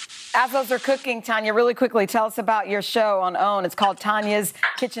as those are cooking, Tanya, really quickly, tell us about your show on OWN. It's called Tanya's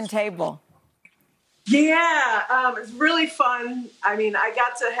Kitchen Table. Yeah, it's really fun. I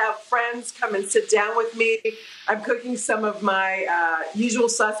got to have friends come and sit down with me. I'm cooking some of my usual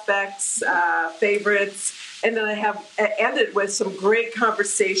suspects, favorites, and then I have ended with some great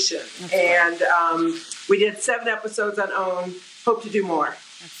conversation. And we did 7 episodes on OWN. Hope to do more.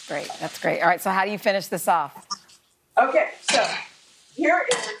 That's great. That's great. All right, so how do you finish this off? Okay, so here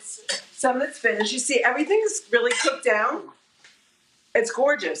is some that's finished. You see, everything's really cooked down. It's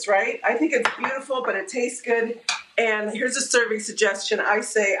gorgeous, right? I think it's beautiful, but it tastes good. And here's a serving suggestion. I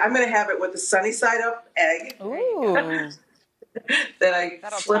say I'm going to have it with a sunny side up egg. Ooh. that I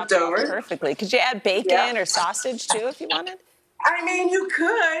flipped over. Perfectly. Could you add bacon or sausage too if you wanted? You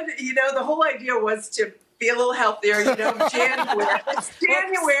could. The whole idea was to be a little healthier. January. It's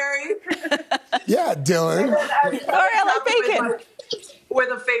January. Yeah, Dylan. I like bacon. With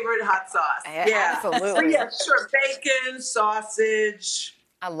a favorite hot sauce. Yeah, absolutely. So yeah, sure. Bacon, sausage.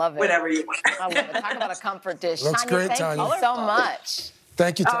 I love it. Whatever you want. I love it. Talk about a comfort dish. Looks Tanya, great, thank Tanya. you so much.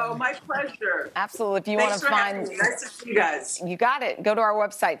 Thank you, Tanya. Oh, my pleasure. Absolutely. If you Thanks want to for find, having me. Nice to see you guys. You got it. Go to our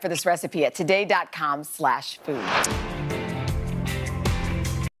website for this recipe at today.com/food.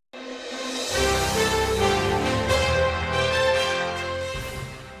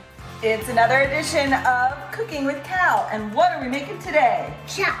 It's another edition of Cooking with Cal. And what are we making today?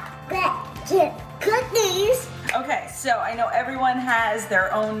 Chocolate chip cookies. Okay, so I know everyone has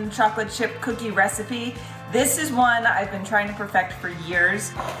their own chocolate chip cookie recipe. This is one I've been trying to perfect for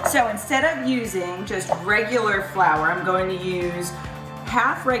years. So instead of using just regular flour, I'm going to use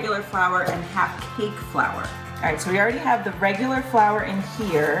half regular flour and half cake flour. All right, so we already have the regular flour in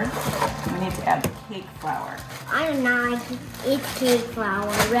here. We need to add the cake flour. I do not eat cake flour,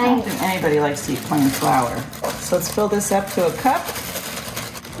 I don't right? think anybody likes to eat plain flour. So let's fill this up to a cup.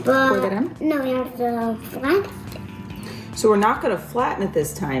 Pour that in. No, you have to flat. So we're not going to flatten it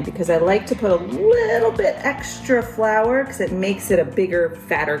this time because I like to put a little bit extra flour because it makes it a bigger,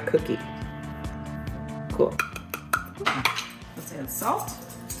 fatter cookie. Cool. Let's add salt.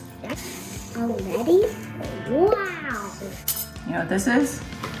 Already? Wow. You know what this is?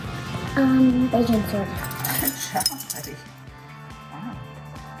 Baking soda. Good job, buddy. Wow.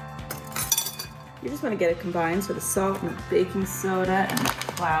 You just want to get it combined, so the salt and the baking soda and the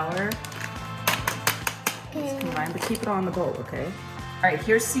flour. It's combined, but keep it all in the bowl, okay? All right,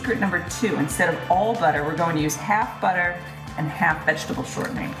 here's secret number 2. Instead of all butter, we're going to use half butter and half vegetable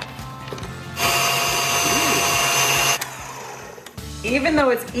shortening. Even though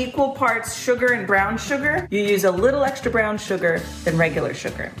it's equal parts sugar and brown sugar, you use a little extra brown sugar than regular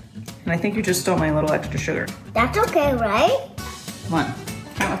sugar. And I think you just stole my little extra sugar. That's okay, right? Come on,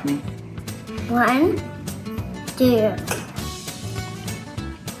 count with me. 1, 2.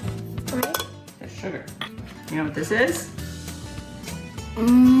 There's sugar. You know what this is?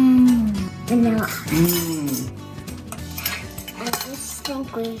 Vanilla. Mmm. I just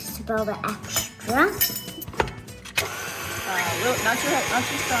think we spill the extra. Not too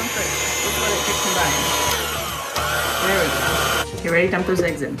strong first. Just let it get combined. There we go. You ready? Dump those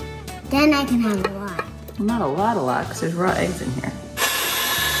eggs in. Then I can have a lot. Well, not a lot, because there's raw eggs in here.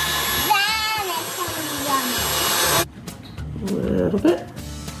 A little bit.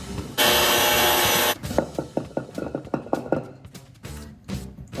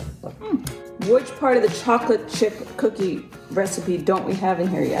 Which part of the chocolate chip cookie recipe don't we have in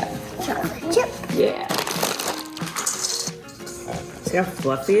here yet? Chocolate chip. Yeah. See how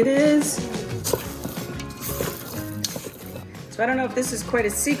fluffy it is? So I don't know if this is quite a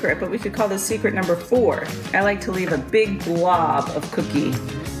secret, but we could call this secret number 4. I like to leave a big blob of cookie.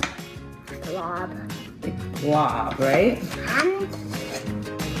 Blob. Big blob, right?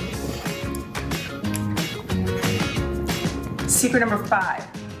 Secret number 5.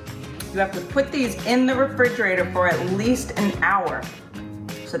 You have to put these in the refrigerator for at least an hour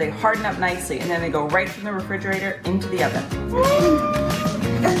so they harden up nicely, and then they go right from the refrigerator into the oven.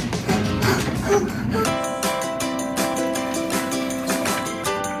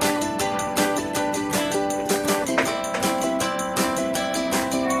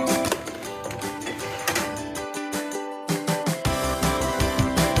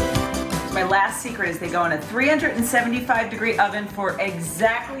 My last secret is they go in a 375-degree oven for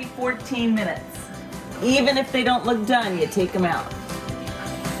exactly 14 minutes. Even if they don't look done, you take them out.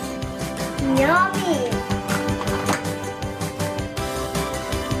 Yummy.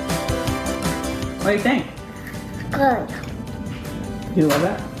 What do you think? Good. You love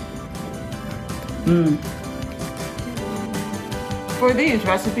that? For these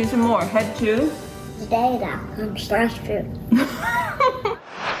recipes and more, head to today.com/food.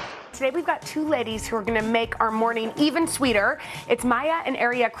 Today we've got 2 ladies who are going to make our morning even sweeter. It's Maya and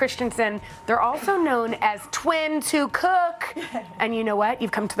Aria Christensen. They're also known as twins who cook. And you know what? You've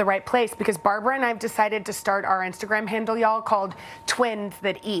come to the right place because Barbara and I have decided to start our Instagram handle, y'all, called Twins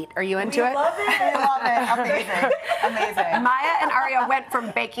That Eat. Are you into it? Love it. We love it. Amazing. Amazing. Maya and Aria went from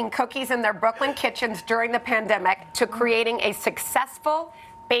baking cookies in their Brooklyn kitchens during the pandemic to creating a successful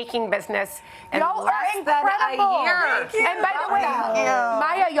baking business in Y'all less are than incredible. a year. Thank you. And by the way,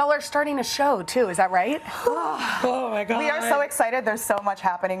 Maya, y'all are starting a show too, is that right? Oh my God. We are so excited. There's so much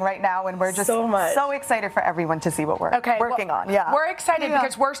happening right now, and we're just so excited for everyone to see what we're working on. Yeah. We're excited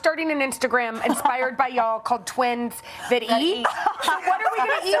because we're starting an Instagram inspired by y'all called Twins That Eat. So what are we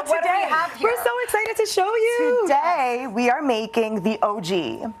going to eat today? We're so excited to show you. Today, we are making the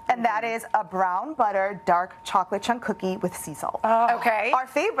OG, and that is a brown butter dark chocolate chunk cookie with sea salt. Okay. Our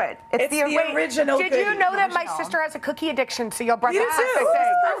favorite. It's the original. Did you know that my sister has a cookie addiction? So y'all brought You that too. up.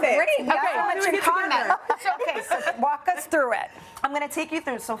 Perfect. Okay. Yeah, Okay. so much in common. So walk us through it. I'm going to take you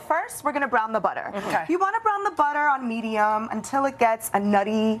through. So first, we're going to brown the butter. Okay. You want to brown the butter on medium until it gets a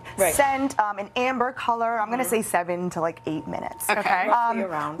nutty scent, an amber color. I'm going to say 7 to like 8 minutes. Okay.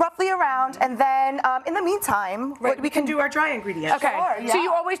 Roughly around. And then in the meantime, we can do our dry ingredients. Okay. Sure, So yeah.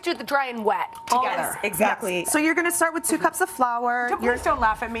 you always do the dry and wet together. Exactly. Yes. So you're going to start with 2 cups of flour. Please don't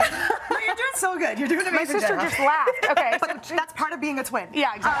laugh at me. No, you're doing So good. You're doing amazing. My sister Jenna. just laughed. Okay. But that's part of being a twin.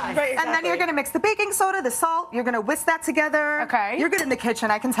 Yeah, exactly. And then you're going to mix the baking soda, the salt. You're going to whisk that together. Okay. You're good in the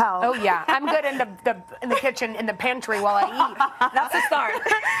kitchen, I can tell. Oh yeah, I'm good in the kitchen, in the pantry while I eat. That's a start.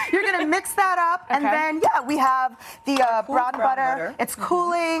 You're going to mix that up, and then we have the brown butter. It's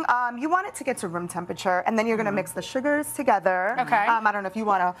cooling. You want it to get to room temperature, and then you're going to mix the sugars together. Okay. I don't know if you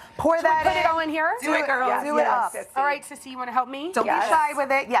want to pour Should that we put it all in here? Do it, girl. Do it up. All right, Sissy, you want to help me? Don't be shy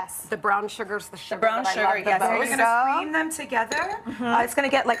with it. Yes. The brown sugar's the sugar. The brown that I sugar, love the yes. most. We're going to cream them together. It's going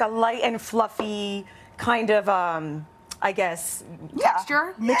to get like a light and fluffy kind of, I guess,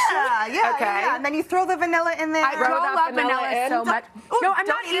 texture. Yeah. And then you throw the vanilla in there. I love vanilla so much. No, I'm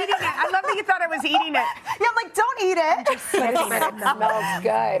not eating it. I love that you thought I was eating it. Yeah, I'm like, don't eat it. It smells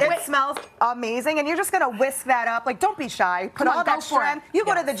good. It smells amazing, and you're just gonna whisk that up. Like, don't be shy. Put all that strength. You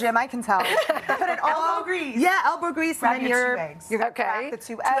go to the gym, I can tell. Put it all. Elbow grease. Yeah, elbow grease, and then your you're 2 eggs. You're gonna Okay. crack the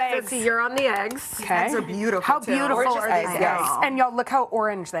 2 eggs. So you're on the eggs. These eggs are beautiful. How too. beautiful Gorgeous are these eggs. eggs? And y'all, look how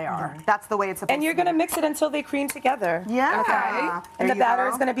orange they are. That's the way it's supposed And you're to be. going to mix it until they cream together. Yeah. Okay. And the batter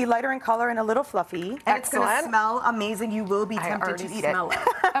is going to be lighter in color and a little fluffy. And it's going to smell amazing. You will be tempted to eat it.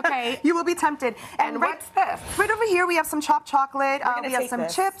 Okay. You will be tempted. And what's this? Right over here, we have some chopped chocolate. gonna We have take some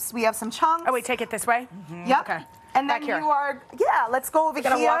this. chips. We have some chunks. Oh, wait, take it this way? Yep. Okay. And then Back here. you are, let's go over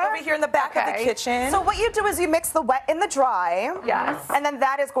Gonna here. walk over here in the back of the kitchen. So what you do is you mix the wet and the dry. Yes. And then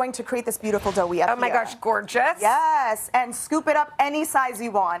that is going to create this beautiful dough we have Oh my here. gosh, gorgeous. Yes, and scoop it up any size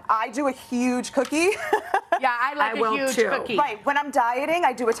you want. I do a huge cookie. Yeah, I like a huge cookie. Right, when I'm dieting,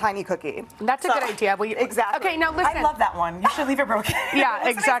 I do a tiny cookie. That's a good idea. Exactly. Okay, now listen. I love that one. You should leave it broken. Yeah,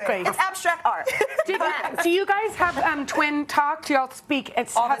 It's exactly. amazing. It's abstract art. Do you guys have twin talk? Do y'all speak?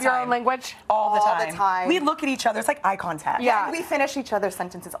 Have your own language? All the All time. the time. We look at each other. It's like eye contact. Yeah. And we finish each other's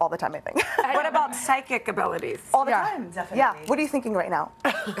sentences all the time, I think. What about psychic abilities? All the time. Definitely. Yeah. What are you thinking right now?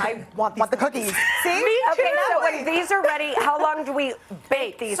 I want the cookies. See? Okay, so when these are ready, how long do we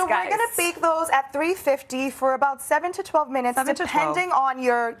bake these So guys? we're gonna bake those at 350 for about 7 to 12 minutes, 7 to 12. depending on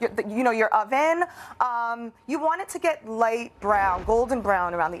your oven. You want it to get light brown, golden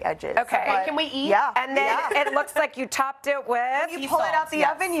brown around the edges. Okay. But- Can we eat? Yeah. And then it looks like you topped it with. You pull it out the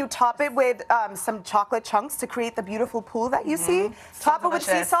oven, you top it with some chocolate chunks to create the beautiful pool that you see. Top it with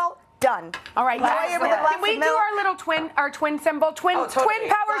sea delicious. salt. Done. All right, Enjoy it with a glass can we of do milk. our little twin symbol? Twin totally.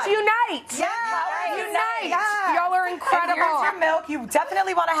 powers unite. Yeah. Unite. Yes. Y'all are And incredible. here's your milk. You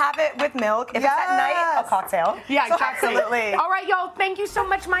definitely want to have it with milk. If it's at night, a Yes. cocktail. Yeah, So exactly. absolutely. All right, y'all. Thank you so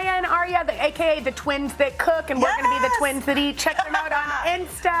much, Maya and Aria, aka the twins that cook, and we're going to be the Yes. twins that eat. Check them out on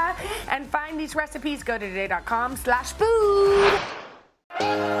Insta and find these recipes. Go to today.com/food.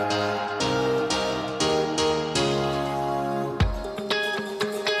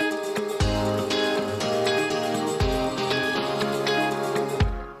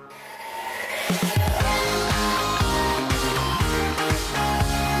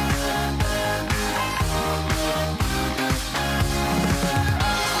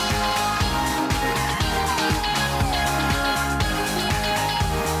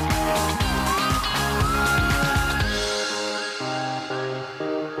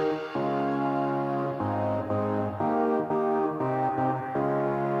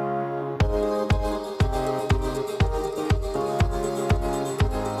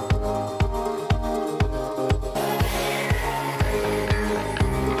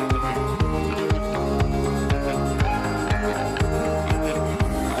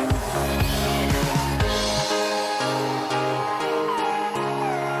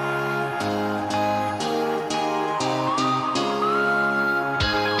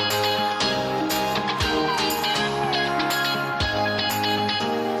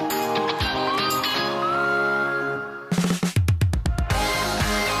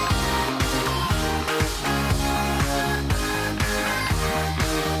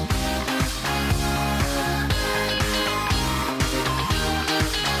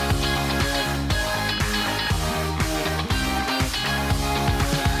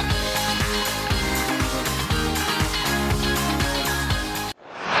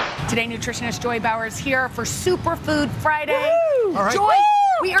 Today, nutritionist Joy Bauer is here for Superfood Friday. All right. Joy,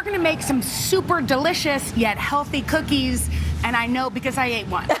 we are going to make some super delicious yet healthy cookies, and I know because I ate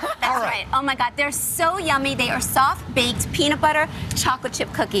one. That's right. Oh my God, they're so yummy. They are soft baked peanut butter chocolate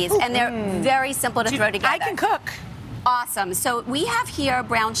chip cookies, and they're very simple to throw together. I can cook. Awesome. So we have here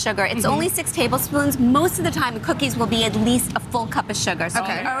brown sugar. It's only 6 tablespoons. Most of the time, the cookies will be at least a full cup of sugar. So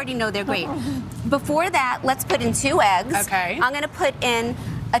you already know they're great. Before that, let's put in 2 eggs. Okay. I'm going to put in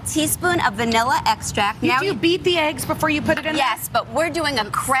a teaspoon of vanilla extract. You do beat the eggs before you put it in? Yes, but we're doing a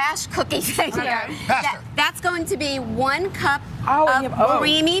crash cookie thing here. That's going to be 1 cup of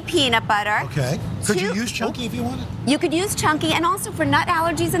creamy peanut butter. Okay. Could you use chunky if you wanted? You could use chunky, and also for nut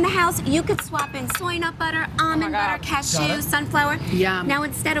allergies in the house, you could swap in soy nut butter, almond butter, cashew, sunflower. Yum. Now,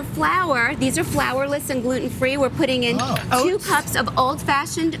 instead of flour, these are flourless and gluten-free. We're putting in 2 cups of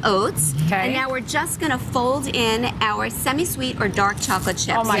old-fashioned oats. And now we're just going to fold in our semi-sweet or dark chocolate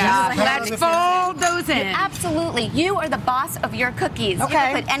chips. Oh my God. Let's fold those in. Absolutely. You are the boss of your cookies. You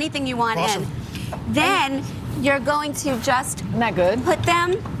can put anything you want in. Then you're going to just put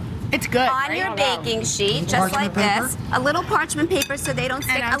them on your baking sheet, just like this. A little parchment paper so they don't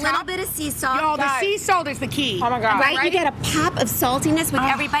stick. A little bit of sea salt. Y'all, the sea salt is the key. Oh my God. Right? You get a pop of saltiness with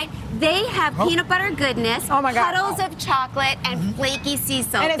every bite. They have peanut butter goodness, puddles of chocolate, and flaky sea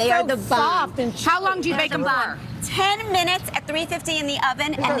salt. And it's they so are the soft bomb. and How long do you bake them for? 10 minutes at 350 in the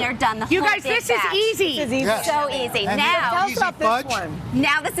oven, and they're done. The You whole guys, big this is batch. easy. This is easy. Yes. So easy. And Now, tell us about this one.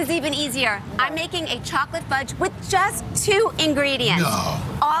 Now this is even easier. I'm making a chocolate fudge with just 2 ingredients.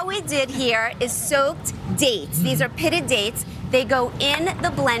 All we did here is soaked dates. These are pitted dates. They go in the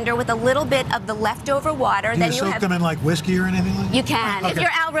blender with a little bit of the leftover water. Do you soak them in like whiskey or anything like that? You can. If Okay.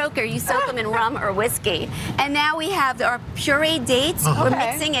 you're Al Roker, you soak them in rum or whiskey. And now we have our pureed dates. We're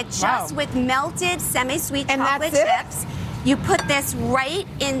mixing it just with melted semi-sweet chocolate chips. You put this right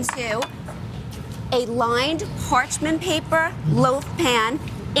into a lined parchment paper loaf pan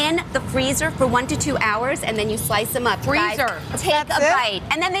in the freezer for 1 to 2 hours, and then you slice them up. Freezer. Guys, take a bite.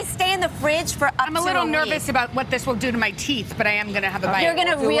 And then they stay in the fridge for up to a week. I'm a little nervous about what this will do to my teeth, but I am going to have a bite. You're going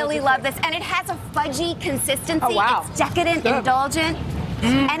to really love this. And it has a fudgy consistency. Oh, wow. It's decadent, Good. indulgent,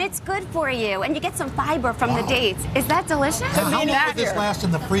 and it's good for you. And you get some fiber from the dates. Is that delicious? And how long would this last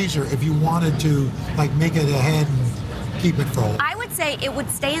in the freezer if you wanted to like make it ahead and keep it for a while? I would say it would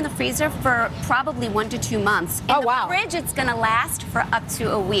stay in the freezer for probably 1 to 2 months. In the fridge, it's going to last for up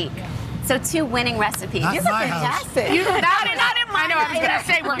to a week. So 2 winning recipes. Not These in are my house. fantastic. You, not in my I know, I was going to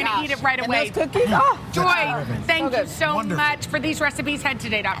say, we're going to eat it right away. those cookies, oh. Joy, thank you so much for these recipes. Head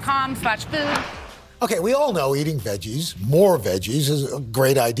today.com/food. Okay, we all know eating veggies, more veggies, is a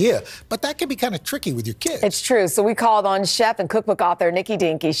great idea, but that can be kind of tricky with your kids. It's true. So we called on chef and cookbook author Nikki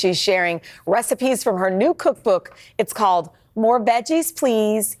Dinky. She's sharing recipes from her new cookbook. It's called More Veggies,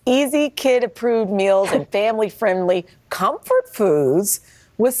 Please, Easy Kid-Approved Meals and Family-Friendly Comfort Foods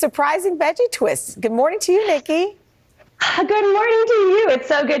with Surprising Veggie Twists. Good morning to you, Nikki. Good morning to you. It's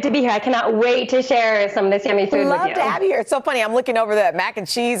so good to be here. I cannot wait to share some of this yummy food with you. Love to have you here. It's so funny. I'm looking over that mac and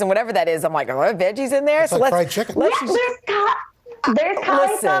cheese and whatever that is. I'm like, are there veggies in there? It's like fried chicken. There's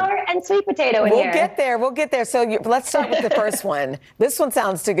cauliflower and sweet potato in We'll here. get there. We'll get there. So let's start with the first one. This one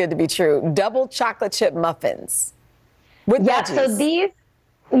sounds too good to be true. Double chocolate chip muffins with veggies. So these,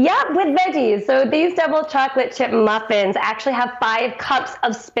 with veggies. So these double chocolate chip muffins actually have 5 cups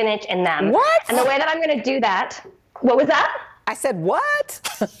of spinach in them. What? And the way that I'm going to do that, what was that? I said what?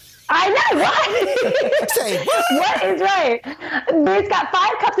 I know, what? Say what? What is right? It's got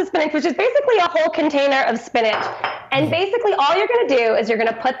 5 cups of spinach, which is basically a whole container of spinach. And basically all you're going to do is you're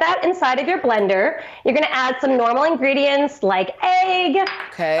going to put that inside of your blender. You're going to add some normal ingredients like egg,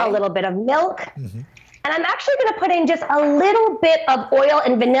 a little bit of milk. And I'm actually going to put in just a little bit of oil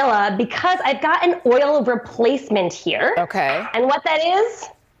and vanilla because I've got an oil replacement here. Okay. And what that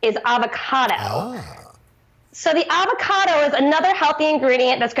is avocado. So the avocado is another healthy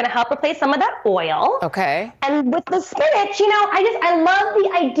ingredient that's going to help replace some of that oil. Okay. And with the spinach, I love the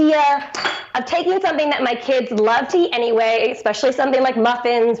idea of taking something that my kids love to eat anyway, especially something like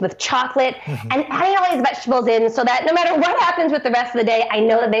muffins with chocolate, and adding all these vegetables in so that no matter what happens with the rest of the day, I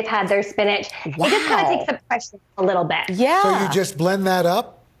know that they've had their spinach. Wow. It just kind of takes the pressure a little bit. So you just blend that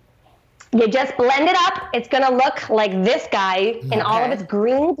up? You just blend it up. It's going to look like this guy in all of its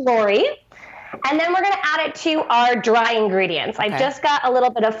green glory. And then we're going to add it to our dry ingredients. I've just got a little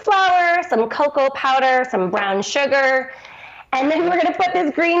bit of flour, some cocoa powder, some brown sugar, and then we're going to put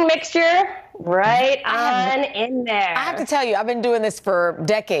this green mixture right on in there. I have to tell you, I've been doing this for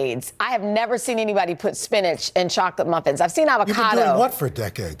decades. I have never seen anybody put spinach in chocolate muffins. I've seen avocado. You've been doing what for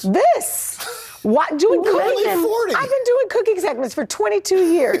decades? This. What? Doing You're cooking? only 40. I've been doing cooking segments for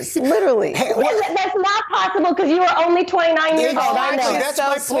 22 years, literally. That's not possible because you were only 29 years old. I know. That's so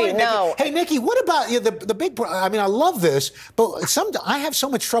my sweet. point. No. Hey, Nikki, what about the big? I mean, I love this, but I have so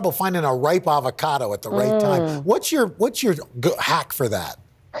much trouble finding a ripe avocado at the right time. What's your hack for that?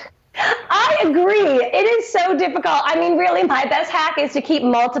 I agree. It is so difficult. I mean, really, my best hack is to keep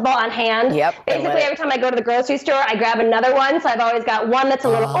multiple on hand. Yep. Basically, every time I go to the grocery store, I grab another one. So I've always got one that's a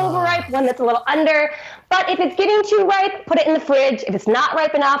little overripe, one that's a little under. But if it's getting too ripe, put it in the fridge. If it's not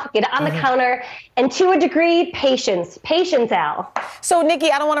ripe enough, get it on the counter. And to a degree, patience. Patience, Al. So,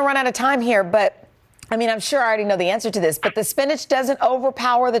 Nikki, I don't want to run out of time here, but I mean, I'm sure I already know the answer to this, but the spinach doesn't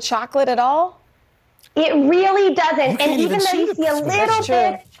overpower the chocolate at all? It really doesn't. And even though you see a little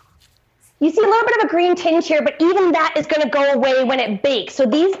bit, you see a little bit of a green tinge here, but even that is going to go away when it bakes. So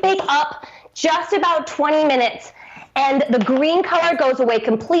these bake up just about 20 minutes, and the green color goes away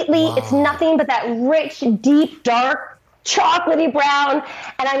completely. Wow. It's nothing but that rich, deep, dark, chocolatey brown.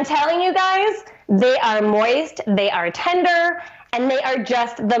 And I'm telling you guys, they are moist, they are tender, and they are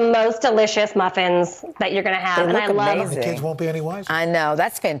just the most delicious muffins that you're going to have. They look amazing. The kids won't be any wiser. I know.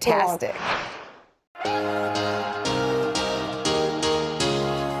 That's fantastic.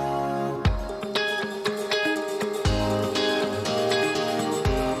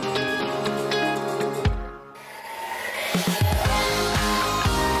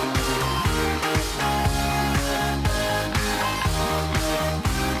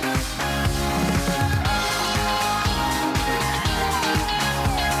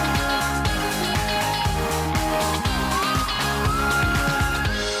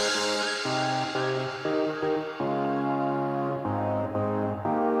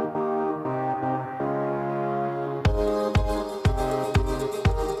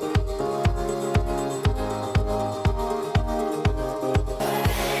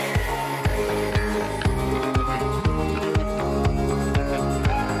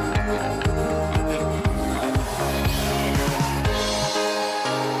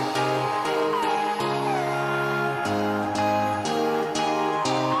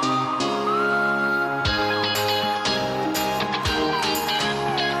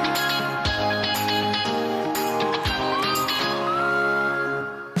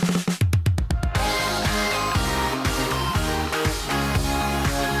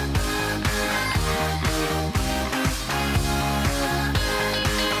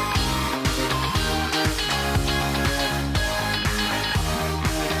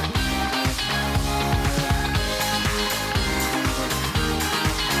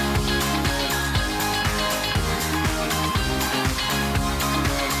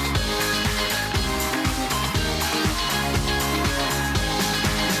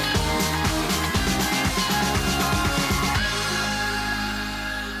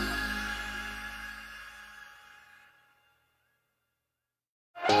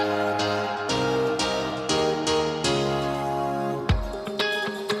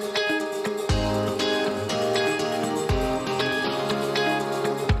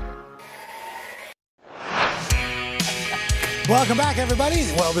 Welcome back, everybody.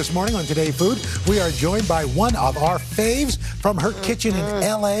 Well, this morning on Today Food, we are joined by one of our faves from her kitchen in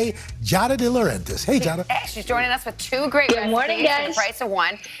L.A., Giada De Laurentiis. Hey, Giada. She's joining us with two great recipes morning, guys. for the price of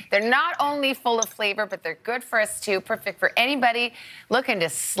one. They're not only full of flavor, but they're good for us, too. Perfect for anybody looking to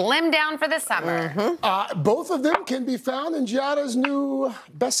slim down for the summer. Both of them can be found in Giada's new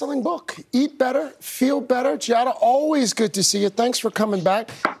best-selling book, Eat Better, Feel Better. Giada, always good to see you. Thanks for coming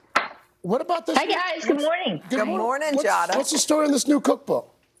back. What about this? Hi, guys. Good morning. Good morning, Giada. What's the story in this new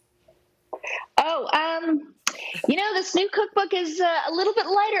cookbook? You know, this new cookbook is a little bit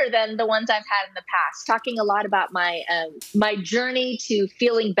lighter than the ones I've had in the past, talking a lot about my my journey to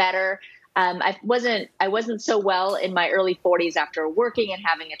feeling better. I wasn't so well in my early 40s after working and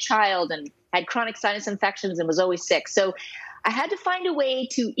having a child, and had chronic sinus infections and was always sick. So I had to find a way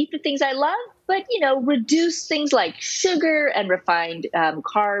to eat the things I love, but, you know, reduce things like sugar and refined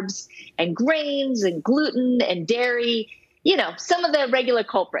carbs and grains and gluten and dairy, you know, some of the regular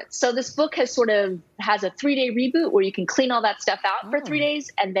culprits. So this book has a 3-day reboot where you can clean all that stuff out for 3 days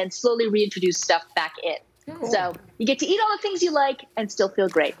and then slowly reintroduce stuff back in. Cool. So you get to eat all the things you like and still feel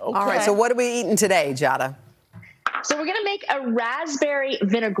great. Okay. All right, so what are we eating today, Giada? So we're going to make a raspberry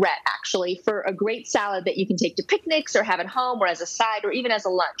vinaigrette, actually, for a great salad that you can take to picnics or have at home or as a side or even as a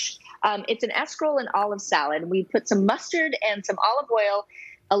lunch. It's an escarole and olive salad. We put some mustard and some olive oil,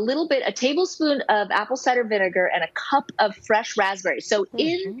 a tablespoon of apple cider vinegar, and a cup of fresh raspberries. So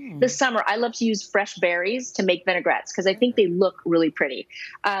in the summer, I love to use fresh berries to make vinaigrettes because I think they look really pretty.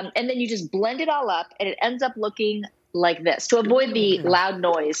 And then you just blend it all up, and it ends up looking like this, to avoid the loud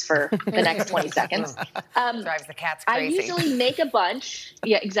noise for the next 20 seconds. Drives the cats crazy. I usually make a bunch.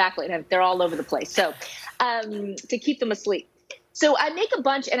 Yeah, exactly. They're all over the place. So to keep them asleep. So I make a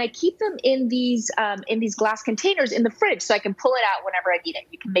bunch and I keep them in these glass containers in the fridge so I can pull it out whenever I need it.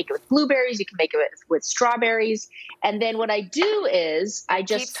 You can make it with blueberries, you can make it with strawberries. And then what I do is I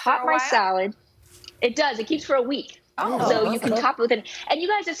just top my salad. It does. It keeps for a week. Oh, so you can top it with it. And you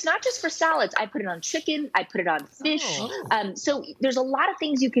guys, it's not just for salads. I put it on chicken. I put it on fish. So there's a lot of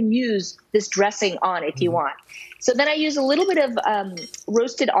things you can use this dressing on if you want. So then I use a little bit of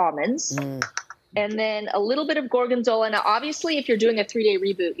roasted almonds. And then a little bit of gorgonzola. Now, obviously, if you're doing a 3-day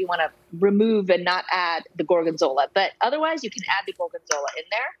reboot, you want to remove and not add the gorgonzola. But otherwise, you can add the gorgonzola in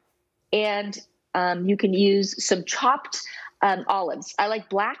there. And you can use some chopped olives. I like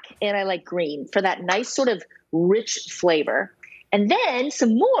black and I like green for that nice sort of rich flavor. And then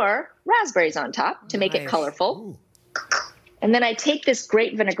some more raspberries on top to make it colorful. And then I take this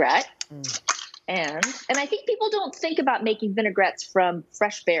grape vinaigrette. And I think people don't think about making vinaigrettes from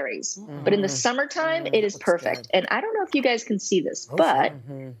fresh berries, but in the summertime, it is perfect. And I don't know if you guys can see this, but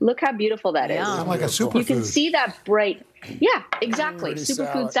look how beautiful that is. It's like a superfood. You can see that bright, exactly,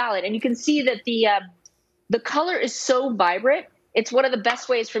 superfood salad. And you can see that the color is so vibrant. It's one of the best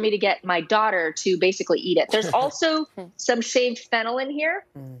ways for me to get my daughter to basically eat it. There's also some shaved fennel in here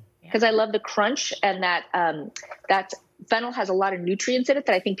because I love the crunch, and that fennel has a lot of nutrients in it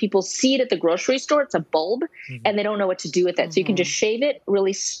that I think people see it at the grocery store. It's a bulb, and they don't know what to do with it. So you can just shave it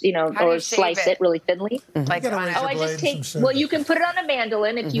really, or slice it really thinly. Like I just take. Well, you can put it on a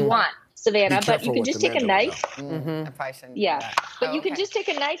mandolin if you want, Savannah, but you can just take a knife. But you can just take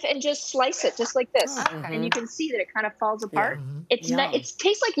a knife and just slice it just like this, and you can see that it kind of falls apart. It's not. It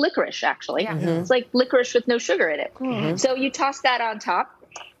tastes like licorice, actually. It's like licorice with no sugar in it. So you toss that on top.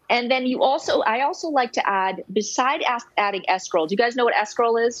 And then I also like to add, beside adding escarole. Do you guys know what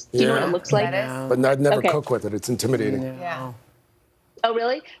escarole is? Do you know what it looks like? But I'd never cook with it. It's intimidating. Oh,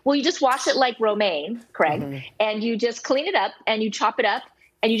 really? Well, you just wash it like romaine, Craig, and you just clean it up and you chop it up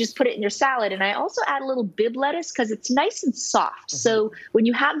and you just put it in your salad. And I also add a little bib lettuce because it's nice and soft. So when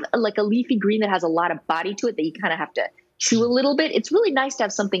you have like a leafy green that has a lot of body to it that you kind of have to chew a little bit, it's really nice to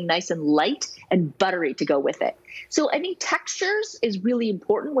have something nice and light and buttery to go with it. So I think textures is really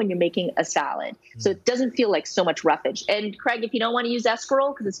important when you're making a salad. So it doesn't feel like so much roughage. And Craig, if you don't want to use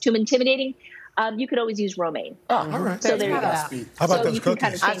escarole because it's too intimidating, you could always use romaine. All right. So there you go. How about those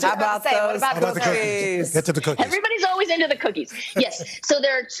cookies? How about the cookies? Get to the cookies. Everybody's always into the cookies. Yes. So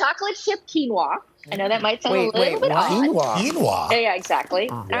they're chocolate chip quinoa. I know that might sound a little bit odd. Quinoa? Yeah, exactly.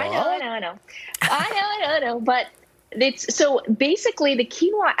 I know. But so basically the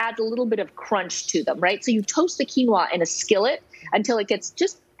quinoa adds a little bit of crunch to them, right? So you toast the quinoa in a skillet until it gets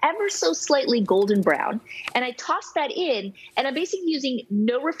just ever so slightly golden brown. And I toss that in, and I'm basically using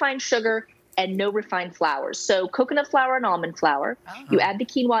no refined sugar and no refined flours. So coconut flour and almond flour. You add the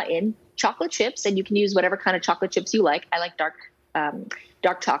quinoa in, chocolate chips, and you can use whatever kind of chocolate chips you like. I like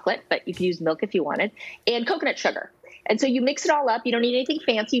dark chocolate, but you can use milk if you wanted, and coconut sugar. And so you mix it all up. You don't need anything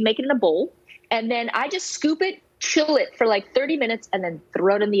fancy. You make it in a bowl. And then I just scoop it, chill it for like 30 minutes, and then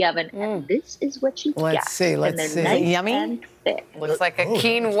throw it in the oven. And this is what you get. Let's see. Nice yummy? And thick. Looks like a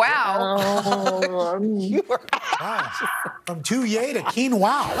quinoa. From two yay to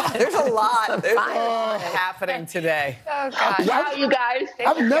quinoa. There's a lot. There's a lot happening today. Oh, God. Wow, you guys.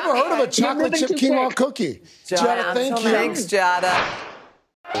 I've never heard of a chocolate chip quinoa cookie. Jada, thank you. Thanks, Jada.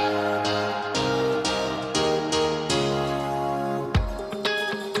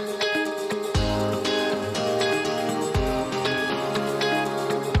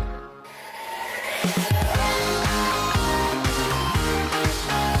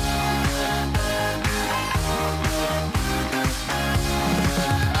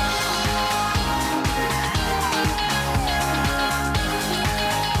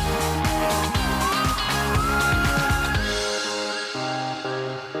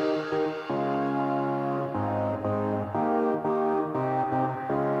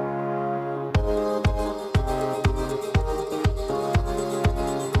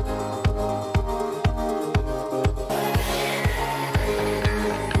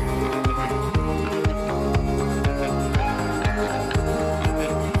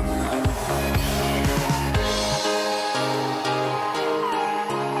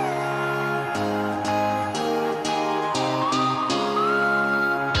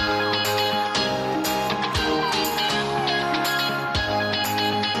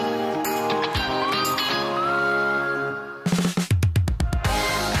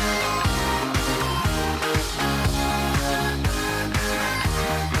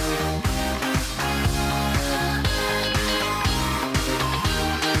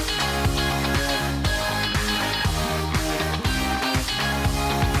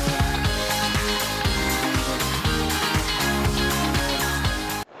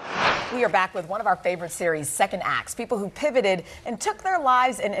 back with one of our favorite series, Second Acts, people who pivoted and took their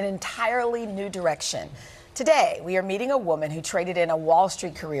lives in an entirely new direction. Today, we are meeting a woman who traded in a Wall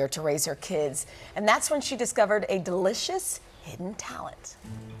Street career to raise her kids, and that's when she discovered a delicious hidden talent.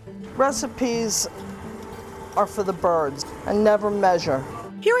 Recipes are for the birds and never measure.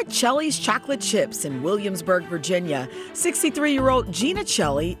 Here at Chelly's Chocolate Chips in Williamsburg, Virginia, 63-year-old Gina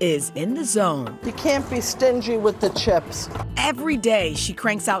Chelly is in the zone. You can't be stingy with the chips. Every day, she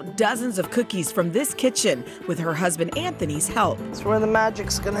cranks out dozens of cookies from this kitchen with her husband Anthony's help. It's where the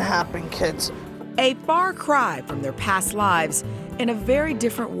magic's gonna happen, kids. A far cry from their past lives in a very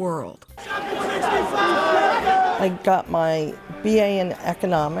different world. I got my BA in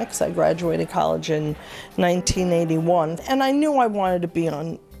economics. I graduated college in 1981, and I knew I wanted to be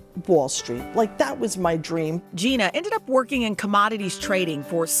on Wall Street. Like, that was my dream. Gina ended up working in commodities trading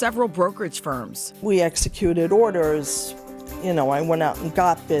for several brokerage firms. We executed orders. You know, I went out and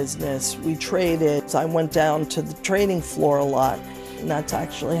got business. We traded. I went down to the trading floor a lot, and that's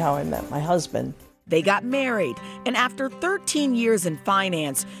actually how I met my husband. They got married, and after 13 years in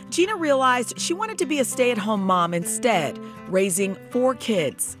finance, Gina realized she wanted to be a stay-at-home mom instead, raising 4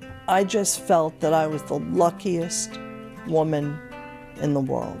 kids. I just felt that I was the luckiest woman in the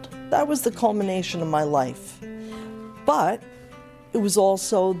world. That was the culmination of my life. But it was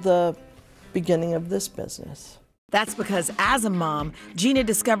also the beginning of this business. That's because as a mom, Gina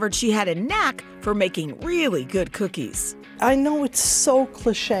discovered she had a knack for making really good cookies. I know it's so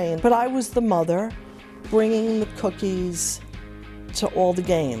cliche, but I was the mother bringing the cookies to all the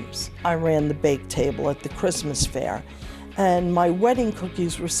games. I ran the bake table at the Christmas fair, and my wedding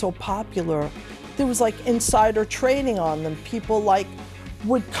cookies were so popular, there was like insider trading on them. People like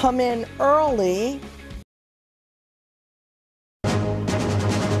would come in early.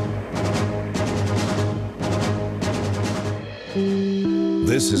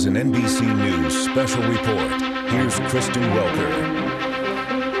 This is an NBC News special report. Here's Kristen Welker.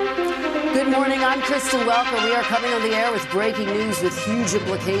 Good morning, I'm Kristen Welker. We are coming on the air with breaking news with huge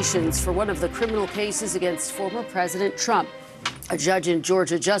implications for one of the criminal cases against former President Trump. A judge in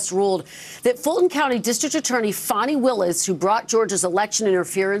Georgia just ruled that Fulton County District Attorney Fani Willis, who brought Georgia's election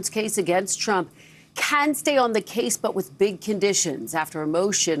interference case against Trump, can stay on the case, but with big conditions after a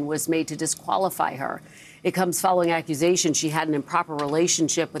motion was made to disqualify her. It comes following accusations she had an improper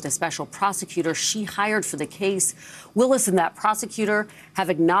relationship with a special prosecutor she hired for the case. Willis and that prosecutor have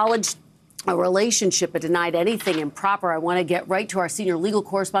acknowledged a relationship but denied anything improper. I want to get right to our senior legal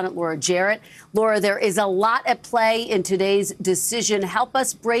correspondent, Laura Jarrett. Laura, there is a lot at play in today's decision. Help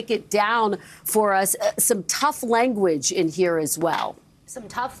us break it down for us. Some tough language in here as well. Some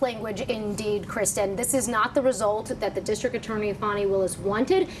tough language indeed, Kristen. This is not the result that the District Attorney Fani Willis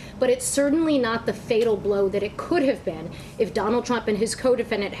wanted, but it's certainly not the fatal blow that it could have been if Donald Trump and his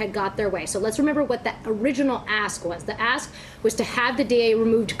co-defendant had got their way. So let's remember what the original ask was. The ask was to have the DA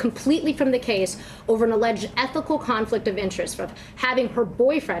removed completely from the case over an alleged ethical conflict of interest of having her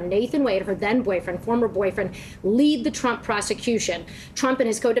boyfriend, Nathan Wade, her then boyfriend, former boyfriend, lead the Trump prosecution. Trump and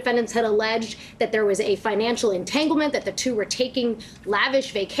his co-defendants had alleged that there was a financial entanglement, that the two were taking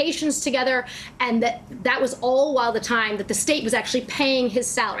lavish vacations together, and that was all while the time that the state was actually paying his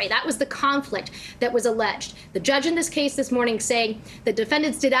salary. That was the conflict that was alleged. The judge in this case this morning saying the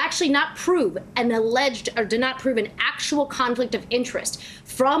defendants did actually not prove an alleged or did not prove an actual conflict of interest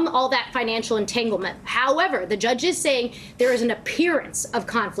from all that financial entanglement. However, the judge is saying there is an appearance of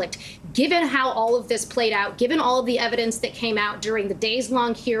conflict given how all of this played out, given all of the evidence that came out during the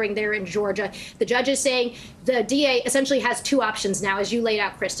days-long hearing there in Georgia. The judge is saying the DA essentially has 2 options now, as you laid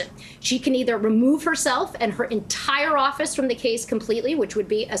out, Kristen. She can either remove herself and her entire office from the case completely, which would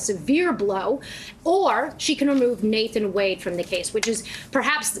be a severe blow, or she can remove Nathan Wade from the case, which is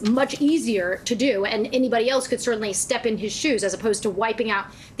perhaps much easier to do, and anybody else could certainly step in his shoes as opposed to wiping out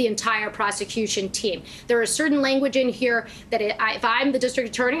the entire prosecution team. There is certain language in here that if I'm the district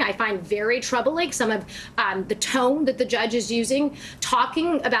attorney, I find very troubling. Some of the tone that the judge is using,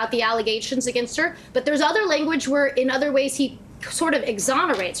 talking about the allegations against her, but there's other language where in other ways he sort of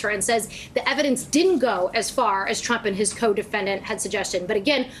exonerates her and says the evidence didn't go as far as Trump and his co-defendant had suggested. But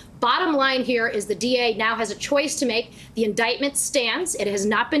again, bottom line here is the DA now has a choice to make. The indictment stands. It has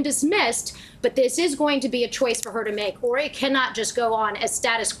not been dismissed, but this is going to be a choice for her to make, or it cannot just go on as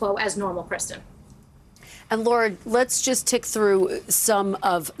status quo as normal, Kristen. And Laura, let's just tick through some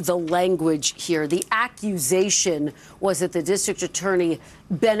of the language here. The accusation was that the district attorney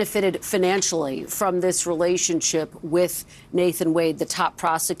benefited financially from this relationship with Nathan Wade, the top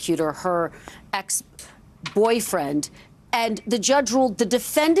prosecutor, her ex-boyfriend. And the judge ruled the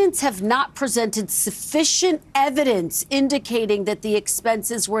defendants have not presented sufficient evidence indicating that the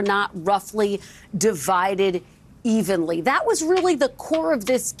expenses were not roughly divided evenly. That was really the core of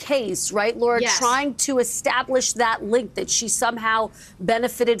this case, right, Laura? Yes. Trying to establish that link, that she somehow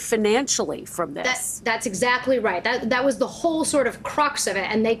benefited financially from this. That's exactly right. That was the whole sort of crux of it.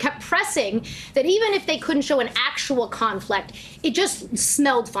 And they kept pressing that even if they couldn't show an actual conflict, it just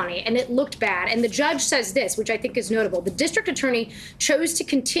smelled funny and it looked bad. And the judge says this, which I think is notable. The district attorney chose to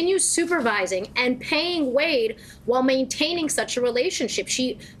continue supervising and paying Wade while maintaining such a relationship.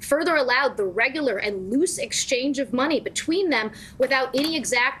 She further allowed the regular and loose exchange of money between them without any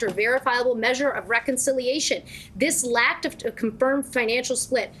exact or verifiable measure of reconciliation. This lack of a confirmed financial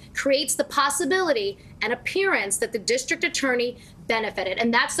split creates the possibility and appearance that the district attorney benefited.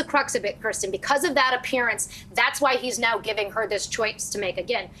 And that's the crux of it, Kristen. Because of that appearance, that's why he's now giving her this choice to make,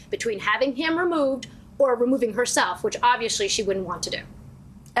 again, between having him removed or removing herself, which obviously she wouldn't want to do.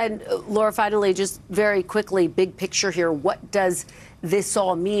 And Laura, finally, just very quickly, big picture here, what does this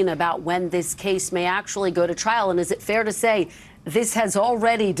all mean about when this case may actually go to trial? And is it fair to say this has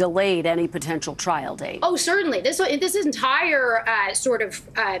already delayed any potential trial date? Oh, certainly. This entire sort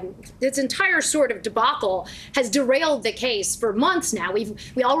of debacle has derailed the case for months now.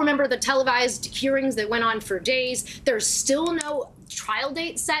 We all remember the televised hearings that went on for days. There's still no trial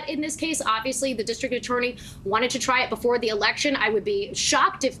date set in this case. Obviously, the district attorney wanted to try it before the election. I would be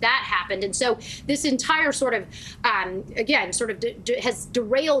shocked if that happened. And so this entire sort of, has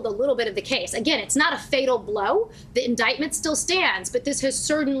derailed a little bit of the case. Again, it's not a fatal blow. The indictment still stands, but this has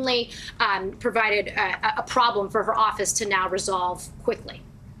certainly provided a problem for her office to now resolve quickly.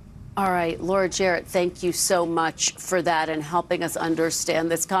 All right, Laura Jarrett, thank you so much for that and helping us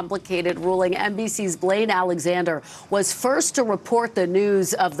understand this complicated ruling. NBC's Blayne Alexander was first to report the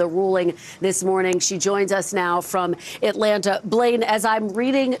news of the ruling this morning. She joins us now from Atlanta. Blayne, as I'm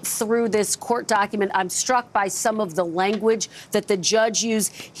reading through this court document, I'm struck by some of the language that the judge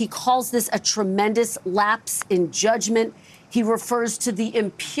used. He calls this a tremendous lapse in judgment. He refers to the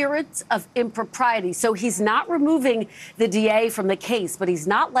appearance of impropriety. So he's not removing the DA from the case, but he's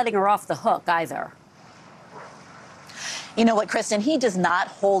not letting her off the hook either. You know what, Kristen, he does not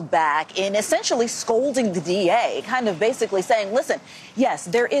hold back in essentially scolding the DA, kind of basically saying, listen, yes,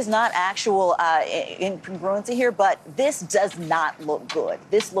 there is not actual incongruency here, but this does not look good.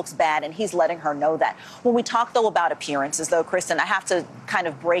 This looks bad, and he's letting her know that. When we talk, though, about appearances, though, Kristen, I have to kind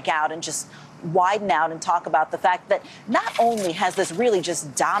of break out and just widen out and talk about the fact that not only has this really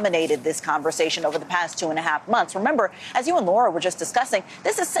just dominated this conversation over the past 2.5 months. Remember, as you and Laura were just discussing,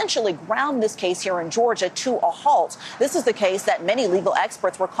 this essentially ground this case here in Georgia to a halt. This is the case that many legal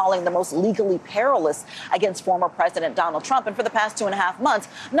experts were calling the most legally perilous against former President Donald Trump. And for the past 2.5 months,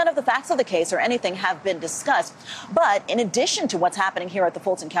 none of the facts of the case or anything have been discussed. But in addition to what's happening here at the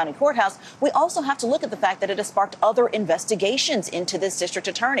Fulton County Courthouse, we also have to look at the fact that it has sparked other investigations into this district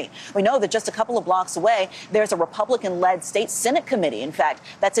attorney. We know that just a couple of blocks away, there's a Republican-led state Senate committee, in fact,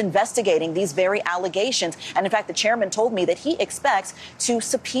 that's investigating these very allegations. And in fact, the chairman told me that he expects to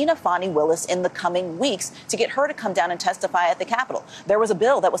subpoena Fani Willis in the coming weeks to get her to come down and testify at the Capitol. There was a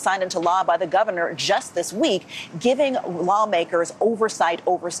bill that was signed into law by the governor just this week, giving lawmakers oversight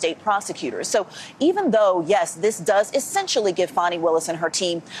over state prosecutors. So even though, yes, this does essentially give Fani Willis and her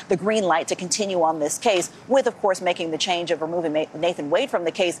team the green light to continue on this case, with, of course, making the change of removing Nathan Wade from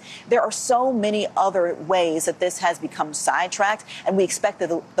the case, there are so many other ways that this has become sidetracked, and we expect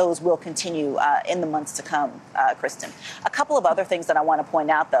that those will continue in the months to come, Kristen. A couple of other things that I want to point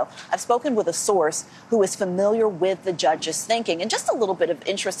out, though. I've spoken with a source who is familiar with the judge's thinking, and just a little bit of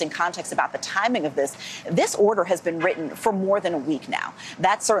interesting context about the timing of this. This order has been written for more than a week now.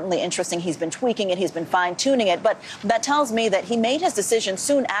 That's certainly interesting. He's been tweaking it. He's been fine-tuning it, but that tells me that he made his decision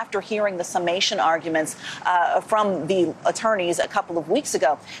soon after hearing the summation arguments from the attorneys a couple of weeks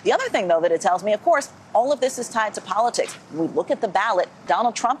ago. The other thing, though, that it tells me, of course, all of this is tied to politics. When we look at the ballot,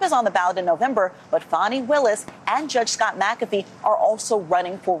 Donald Trump is on the ballot in November, but Fani Willis and Judge Scott McAfee are also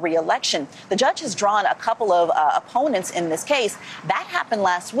running for re-election. The judge has drawn a couple of opponents in this case. That happened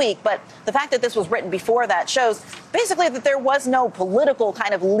last week, but the fact that this was written before that shows basically that there was no political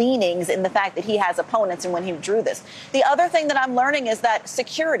kind of leanings in the fact that he has opponents and when he drew this. The other thing that I'm learning is that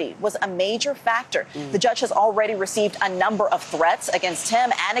security was a major factor. The judge has already received a number of threats against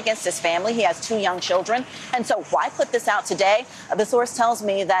him and against his family. He has 2 young children. And so why put this out today? The source tells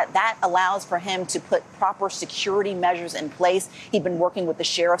me that that allows for him to put proper security measures in place. He'd been working with the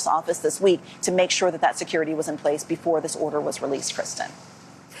sheriff's office this week to make sure that that security was in place before this order was released, Kristen.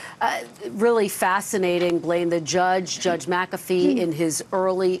 Really fascinating, Blayne. The Judge McAfee, in his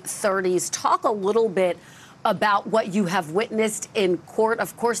early 30s. Talk a little bit about what you have witnessed in court.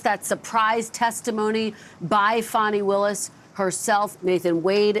 Of course, that surprise testimony by Fani Willis herself, Nathan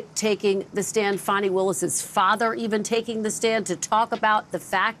Wade taking the stand, Fani Willis's father even taking the stand to talk about the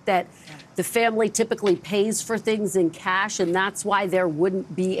fact that the family typically pays for things in cash, and that's why there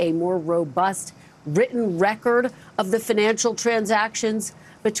wouldn't be a more robust written record of the financial transactions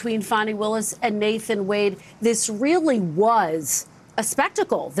between Fani Willis and Nathan Wade. This really was a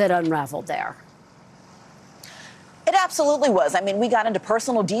spectacle that unraveled there. It absolutely was. I mean, we got into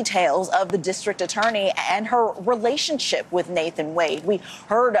personal details of the district attorney and her relationship with Nathan Wade. We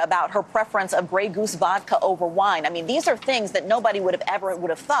heard about her preference of Grey Goose vodka over wine. I mean, these are things that nobody would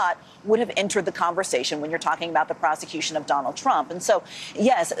have thought would have entered the conversation when you're talking about the prosecution of Donald Trump. And so,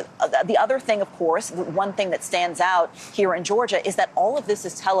 yes, the other thing, of course, the one thing that stands out here in Georgia is that all of this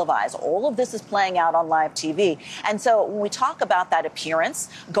is televised. All of this is playing out on live TV. And so when we talk about that appearance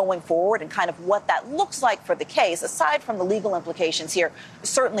going forward and kind of what that looks like for the case, aside from the legal implications here,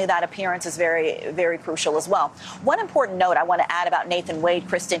 certainly that appearance is very, very crucial as well. One important note I want to add about Nathan Wade,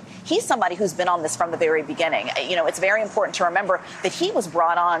 Kristen, he's somebody who's been on this from the very beginning. You know, it's very important to remember that he was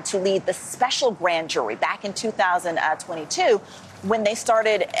brought on to lead the special grand jury back in 2022 when they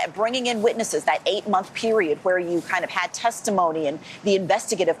started bringing in witnesses, that 8-month period where you kind of had testimony and the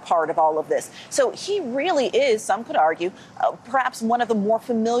investigative part of all of this. So he really is, some could argue, perhaps one of the more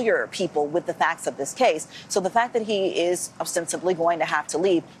familiar people with the facts of this case. So the fact that he is ostensibly going to have to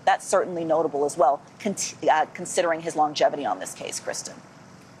leave, that's certainly notable as well, considering his longevity on this case, Kristen.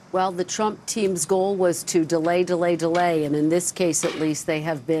 Well, the Trump team's goal was to delay, and in this case, at least, they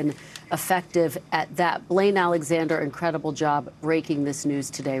have been effective at that. Blaine Alexander, incredible job breaking this news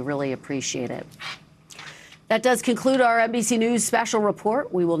today. Really appreciate it. That does conclude our NBC News special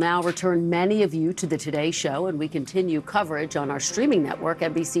report. We will now return many of you to the Today Show, and we continue coverage on our streaming network,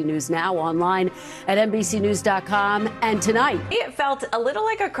 NBC News Now, online at NBCNews.com. And tonight, it felt a little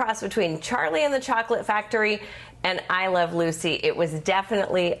like a cross between Charlie and the Chocolate Factory and I Love Lucy. It was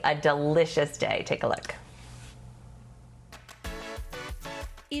definitely a delicious day. Take a look.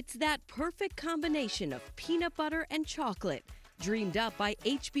 It's that perfect combination of peanut butter and chocolate, dreamed up by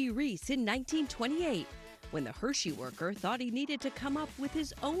H.B. Reese in 1928, when the Hershey worker thought he needed to come up with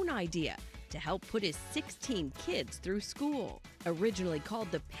his own idea to help put his 16 kids through school. Originally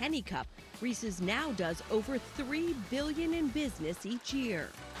called the Penny Cup, Reese's now does over $3 billion in business each year.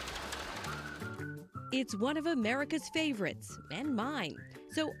 It's one of America's favorites, and mine.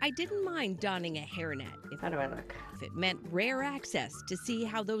 So I didn't mind donning a hairnet. How do I look? If it meant rare access to see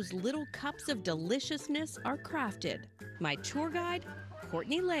how those little cups of deliciousness are crafted. My tour guide,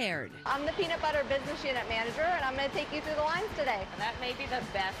 Courtney Laird. I'm the Peanut Butter Business Unit Manager, and I'm going to take you through the lines today. That may be the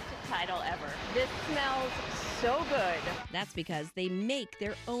best title ever. This smells so good. That's because they make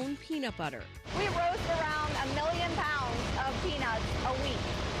their own peanut butter. We roast around 1 million pounds of peanuts a week.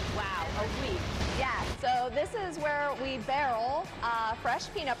 Wow, a week. Yeah, so this is where we barrel fresh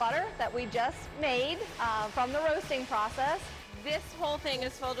peanut butter that we just made from the roasting process. This whole thing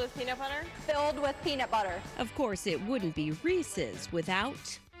is filled with peanut butter? Filled with peanut butter. Of course, it wouldn't be Reese's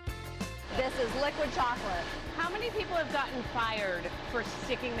without... This is liquid chocolate. How many people have gotten fired for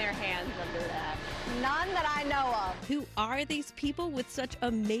sticking their hands under that? None that I know of. Who are these people with such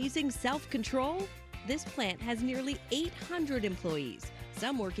amazing self-control? This plant has nearly 800 employees,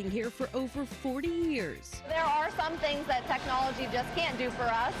 some working here for over 40 years. There are some things that technology just can't do for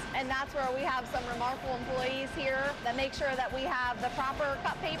us, and that's where we have some remarkable employees here that make sure that we have the proper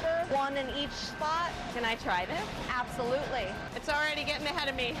cut paper, one in each spot. Can I try this? Absolutely. It's already getting ahead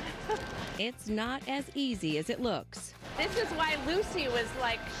of me. It's not as easy as it looks. This is why Lucy was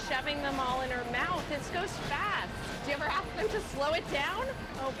like shoving them all in her mouth. This goes fast. Do you ever ask them to slow it down?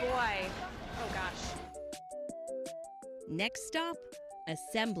 Oh boy. Oh gosh. Next stop,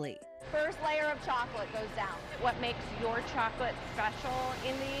 assembly. First layer of chocolate goes down. What makes your chocolate special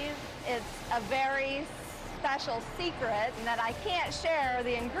in these? It's a very special secret that I can't share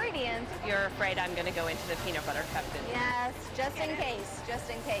the ingredients. You're afraid I'm going to go into the peanut butter cup, didn't you? Yes, just in case,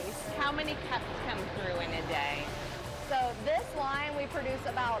 just in case. How many cups come through in a day? So this line, we produce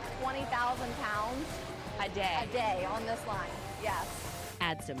about 20,000 pounds. A day? A day on this line, yes.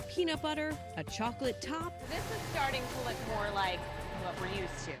 Add some peanut butter, a chocolate top. This is starting to look more like what we're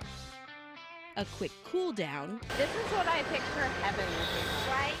used to. A quick cool down. This is what I picture heaven looking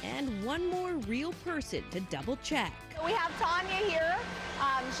like. Right. And one more real person to double check. We have Tanya here.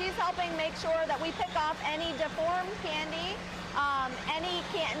 She's helping make sure that we pick off any deformed candy, any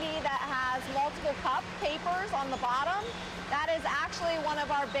candy that has multiple cup papers on the bottom. That is actually one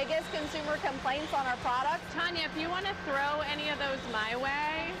of our biggest consumer complaints on our product. Tanya, if you want to throw any of those my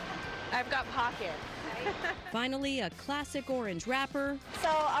way, I've got pockets. Finally, a classic orange wrapper. So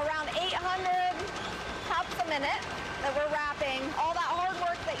around 800 cups a minute that we're wrapping. All that hard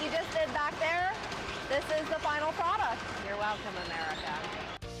work that you just did back there, this is the final product. You're welcome, America.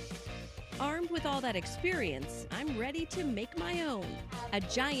 Armed with all that experience, I'm ready to make my own. A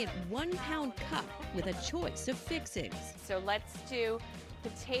giant 1-pound cup with a choice of fixings. So let's do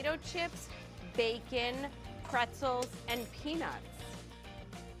potato chips, bacon, pretzels, and peanuts.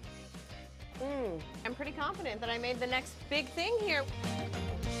 I'm pretty confident that I made the next big thing here.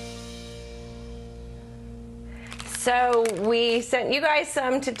 So we sent you guys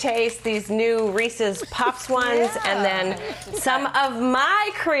some to taste, these new Reese's Puffs ones, and then some of my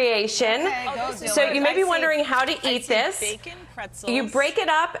creation. So you may be wondering how to eat this. Bacon, pretzels. You break it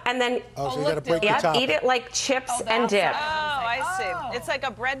up and then so you gotta break the top. eat it like chips and dip. Oh, I see. It's like a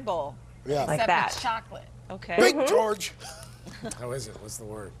bread bowl. Yeah. Like that. Chocolate. Okay. Big George. How is it? What's the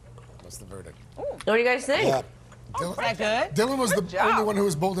word? What's the verdict? What do you guys think? Yeah. Is that good? Dylan was the only one who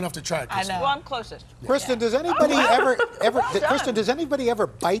was bold enough to try it. I know. Well, I'm closest. Kristen, does anybody Kristen, does anybody ever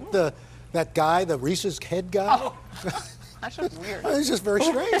bite that guy, the Reese's head guy? Oh. That's just weird. It's just very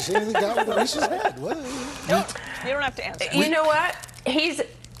strange. The guy with the Reese's head. What? You don't have to answer. You know what?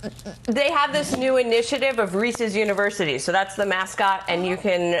 They have this new initiative of Reese's University, so that's the mascot, and you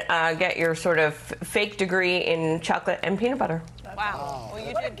can get your sort of fake degree in chocolate and peanut butter. Wow. Well,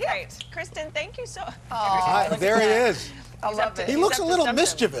 you did great. Kristen, thank you so much. There he is. I love it. He looks a little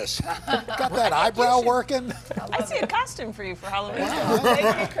mischievous. Got that eyebrow working. I see a costume for you for Halloween.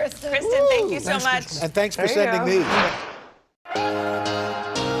 Thank you, Kristen. Kristen, thank you so much. And thanks for sending these.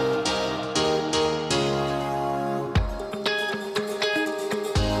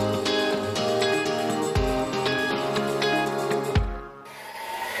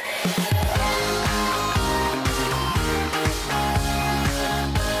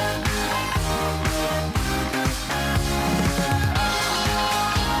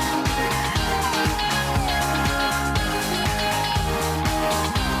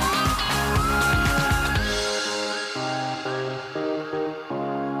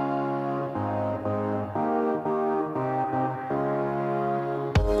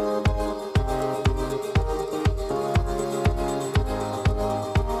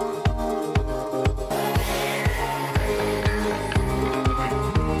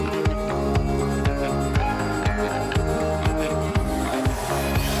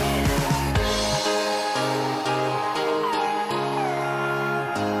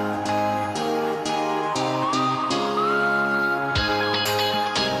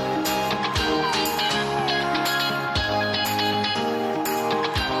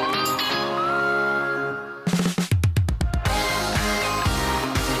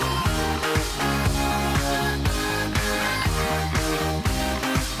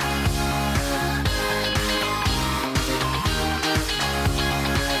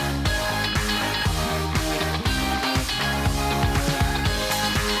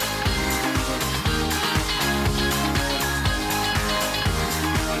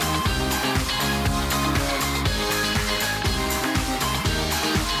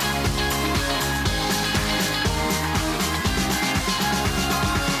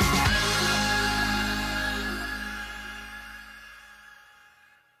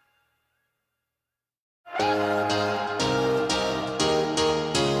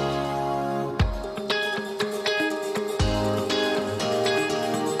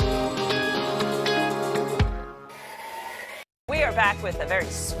 Back with a very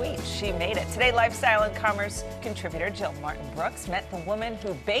sweet She Made It. Today, lifestyle and commerce contributor Jill Martin Brooks met the woman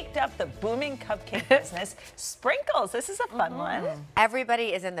who baked up the booming cupcake business, Sprinkles. This is a fun one.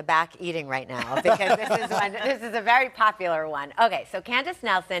 Everybody is in the back eating right now because this is a very popular one. Okay, so Candace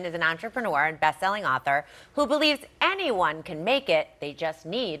Nelson is an entrepreneur and best-selling author who believes anyone can make it. They just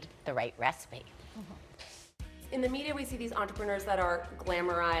need the right recipe. In the media, we see these entrepreneurs that are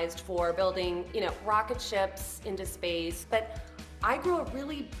glamorized for building, rocket ships into space. But I grew a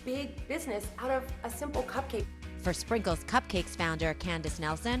really big business out of a simple cupcake. For Sprinkles Cupcakes founder Candace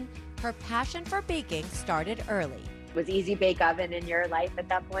Nelson, her passion for baking started early. Was Easy Bake Oven in your life at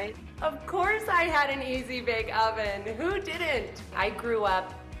that point? Of course I had an Easy Bake Oven. Who didn't? I grew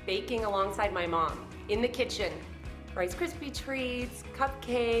up baking alongside my mom in the kitchen. Rice Krispie treats,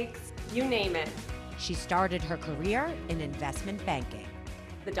 cupcakes, you name it. She started her career in investment banking.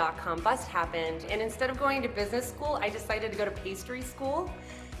 The dot-com bust happened, and instead of going to business school, I decided to go to pastry school.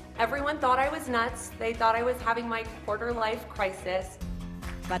 Everyone thought I was nuts. They thought I was having my quarter-life crisis.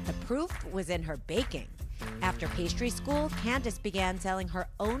 But the proof was in her baking. After pastry school, Candace began selling her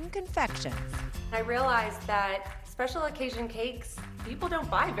own confections. I realized that special occasion cakes people don't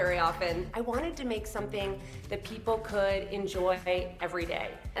buy very often. I wanted to make something that people could enjoy every day.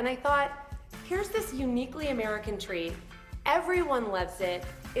 And I thought, here's this uniquely American treat. Everyone loves it.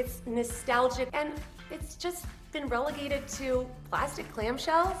 It's nostalgic, and it's just been relegated to plastic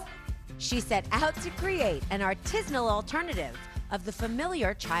clamshells. She set out to create an artisanal alternative of the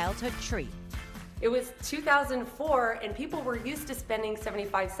familiar childhood treat. It was 2004, and people were used to spending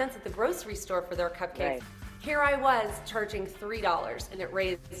 75 cents at the grocery store for their cupcakes. Right. Here I was charging $3, and it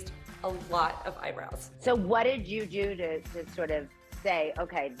raised a lot of eyebrows. So what did you do to sort of say,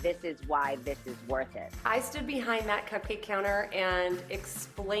 okay, this is why this is worth it? I stood behind that cupcake counter and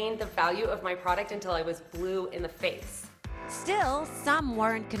explained the value of my product until I was blue in the face. Still, some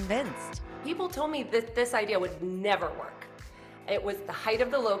weren't convinced. People told me that this idea would never work. It was the height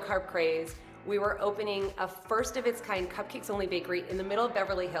of the low-carb craze. We were opening a first-of-its-kind cupcakes-only bakery in the middle of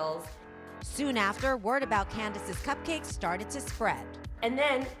Beverly Hills. Soon after, word about Candace's cupcakes started to spread. And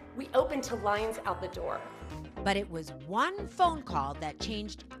then we opened to lines out the door. But it was one phone call that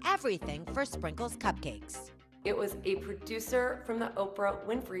changed everything for Sprinkles Cupcakes. It was a producer from the Oprah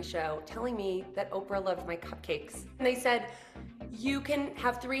Winfrey Show telling me that Oprah loved my cupcakes. And they said, you can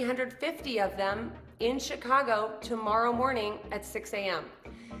have 350 of them in Chicago tomorrow morning at 6 a.m.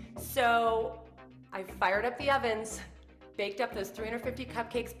 So I fired up the ovens, baked up those 350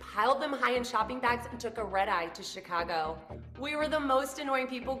 cupcakes, piled them high in shopping bags, and took a red eye to Chicago. We were the most annoying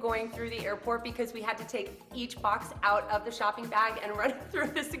people going through the airport because we had to take each box out of the shopping bag and run it through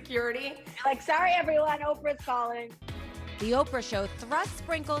the security. Like, sorry everyone, Oprah's calling. The Oprah Show thrust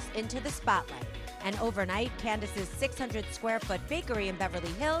Sprinkles into the spotlight, and overnight, Candace's 600-square-foot bakery in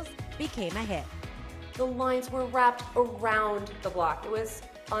Beverly Hills became a hit. The lines were wrapped around the block. It was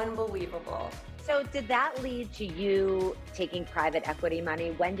unbelievable. So did that lead to you taking private equity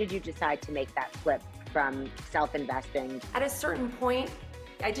money? When did you decide to make that flip from self-investing? At a certain point,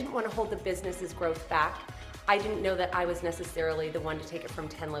 I didn't want to hold the business's growth back. I didn't know that I was necessarily the one to take it from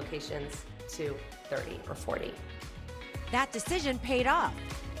 10 locations to 30 or 40. That decision paid off.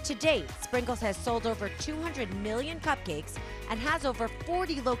 To date, Sprinkles has sold over 200 million cupcakes and has over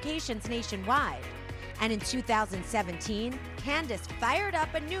 40 locations nationwide. And in 2017, Candace fired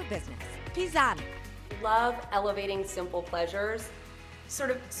up a new business, Pizzana. Love elevating simple pleasures,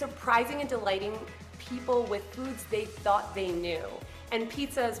 sort of surprising and delighting people with foods they thought they knew. And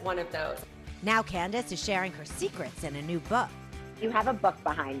pizza is one of those. Now Candace is sharing her secrets in a new book. You have a book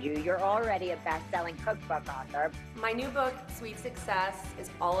behind you. You're already a best-selling cookbook author. My new book, Sweet Success, is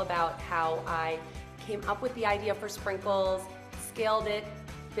all about how I came up with the idea for Sprinkles, scaled it,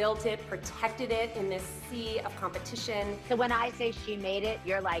 built it, protected it in this sea of competition. So when I say she made it,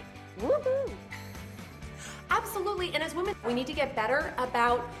 you're like, woohoo! Absolutely, and as women, we need to get better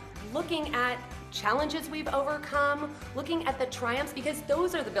about looking at challenges we've overcome, looking at the triumphs, because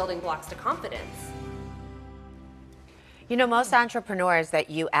those are the building blocks to confidence. You know, most entrepreneurs that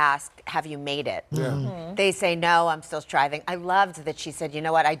you ask, have you made it? Yeah. Mm-hmm. They say, no, I'm still striving. I loved that she said, you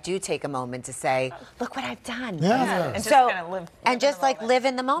know what, I do take a moment to say, look what I've done. Yeah. And So, just kind of live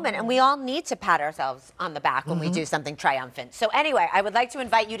in the moment. And we all need to pat ourselves on the back when we do something triumphant. So anyway, I would like to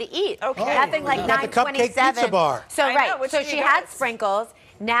invite you to eat. Okay. Nothing like At the Cupcake 9:27. Pizza Bar. So I know, which so you she guys- had Sprinkles.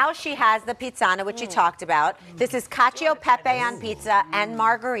 Now she has the Pizzana, which you talked about. This is cacio pepe on pizza and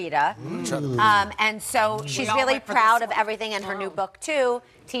margarita. And so she's all really went for proud this of everything, and her new book, too,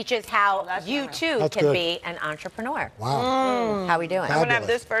 teaches how you, too, That's can good. be an entrepreneur. Wow. How we doing? I'm going to have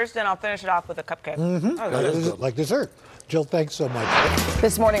Fabulous. this first, and I'll finish it off with a cupcake. Like dessert. Jill, thanks so much.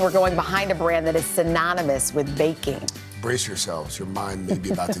 This morning, we're going behind a brand that is synonymous with baking. Brace yourselves. Your mind may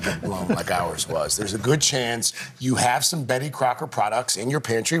be about to get blown like ours was. There's a good chance you have some Betty Crocker products in your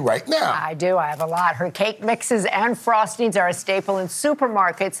pantry right now. I do. I have a lot. Her cake mixes and frostings are a staple in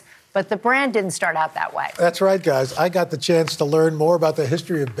supermarkets, but the brand didn't start out that way. That's right, guys. I got the chance to learn more about the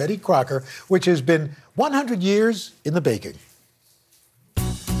history of Betty Crocker, which has been 100 years in the baking.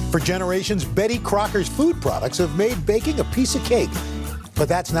 For generations, Betty Crocker's food products have made baking a piece of cake. But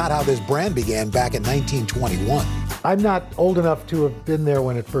that's not how this brand began back in 1921. I'm not old enough to have been there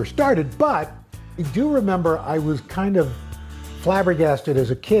when it first started, but I do remember I was kind of flabbergasted as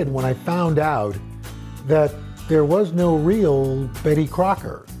a kid when I found out that there was no real Betty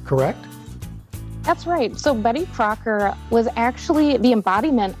Crocker, correct? That's right. So Betty Crocker was actually the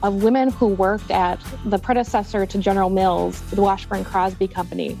embodiment of women who worked at the predecessor to General Mills, the Washburn Crosby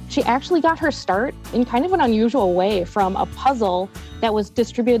Company. She actually got her start in kind of an unusual way from a puzzle that was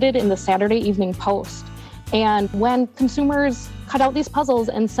distributed in the Saturday Evening Post. And when consumers cut out these puzzles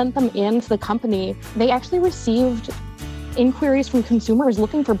and sent them in to the company, they actually received inquiries from consumers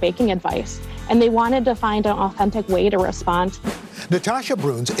looking for baking advice. And they wanted to find an authentic way to respond. Natasha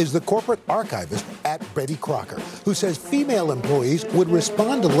Bruns is the corporate archivist at Betty Crocker, who says female employees would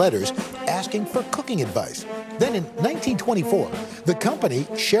respond to letters asking for cooking advice. Then in 1924, the company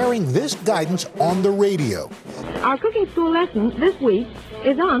sharing this guidance on the radio. Our cooking school lesson this week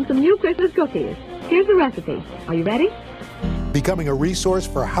is on some new Christmas cookies. Here's the recipe. Are you ready? Becoming a resource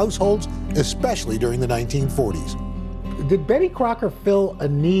for households, especially during the 1940s. Did Betty Crocker fill a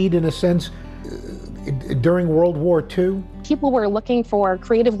need, in a sense, during World War II? People were looking for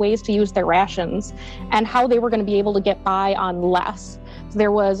creative ways to use their rations and how they were going to be able to get by on less.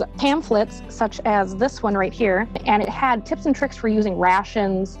 There was pamphlets such as this one right here, and it had tips and tricks for using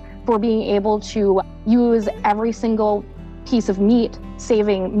rations, for being able to use every single piece of meat,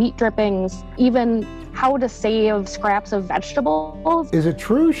 saving meat drippings, even how to save scraps of vegetables. Is it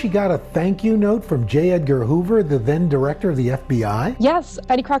true she got a thank you note from J. Edgar Hoover, the then director of the FBI? Yes,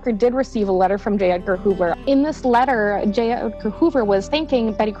 Betty Crocker did receive a letter from J. Edgar Hoover. In this letter, J. Edgar Hoover was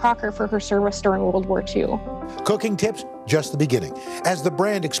thanking Betty Crocker for her service during World War II. Cooking tips, just the beginning, as the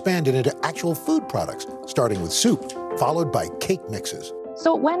brand expanded into actual food products, starting with soup, followed by cake mixes.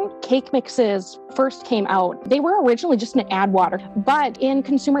 So when cake mixes first came out, they were originally just an add water. But in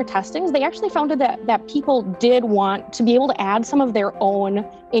consumer testings, they actually found that people did want to be able to add some of their own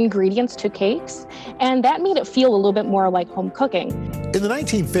ingredients to cakes. And that made it feel a little bit more like home cooking. In the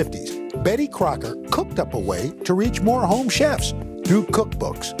 1950s, Betty Crocker cooked up a way to reach more home chefs through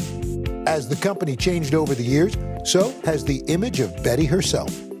cookbooks. As the company changed over the years, so has the image of Betty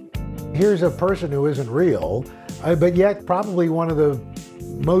herself. Here's a person who isn't real, but yet probably one of the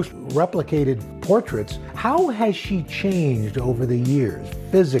most replicated portraits. How has she changed over the years,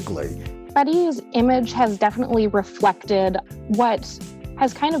 physically? Betty's image has definitely reflected what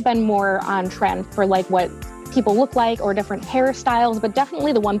has kind of been more on trend for like what people look like or different hairstyles, but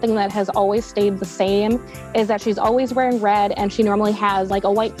definitely the one thing that has always stayed the same is that she's always wearing red, and she normally has like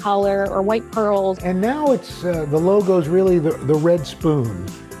a white collar or white pearls. And now it's, the logo's really the red spoon.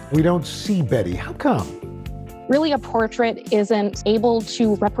 We don't see Betty. How come? Really, a portrait isn't able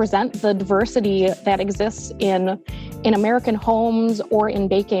to represent the diversity that exists in American homes or in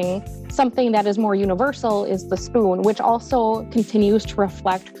baking. Something that is more universal is the spoon, which also continues to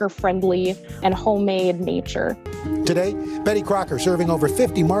reflect her friendly and homemade nature. Today, Betty Crocker serving over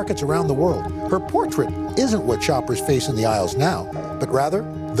 50 markets around the world. Her portrait isn't what shoppers face in the aisles now, but rather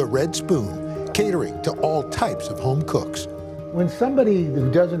the red spoon, catering to all types of home cooks. When somebody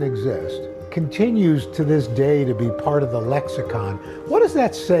who doesn't exist continues to this day to be part of the lexicon, what does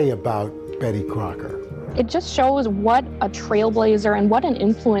that say about Betty Crocker? It just shows what a trailblazer and what an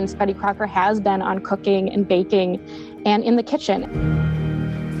influence Betty Crocker has been on cooking and baking and in the kitchen.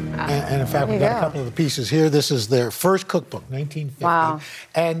 And in fact, we've got a couple of the pieces here. This is their first cookbook, 1950. Wow.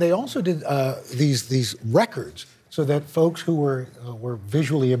 And they also did these records so that folks who were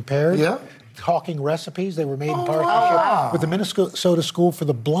visually impaired, talking recipes, they were made in partnership with the Minnesota School for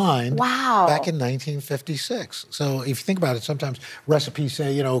the Blind back in 1956. So if you think about it, sometimes recipes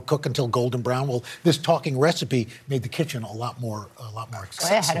say, you know, cook until golden brown. Well, this talking recipe made the kitchen a lot more accessible.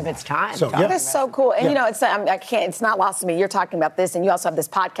 Way ahead of its time. So, That's so cool. And you know, it's not lost to me. You're talking about this, and you also have this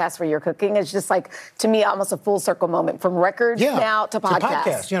podcast where you're cooking. It's just like, to me, almost a full circle moment from records now to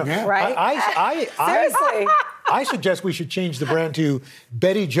podcasts. You know, right? Seriously. I suggest we should change the brand to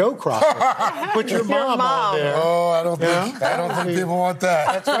Betty Jo Crocker. Put your mom on there. Oh, I don't think people want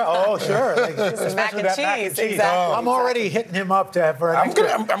that. That's right. Oh, sure. Like, mac and cheese. Exactly. I'm already hitting him up for an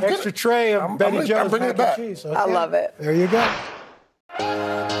extra tray of Betty Jo's mac and cheese. Okay. I love it. There you go.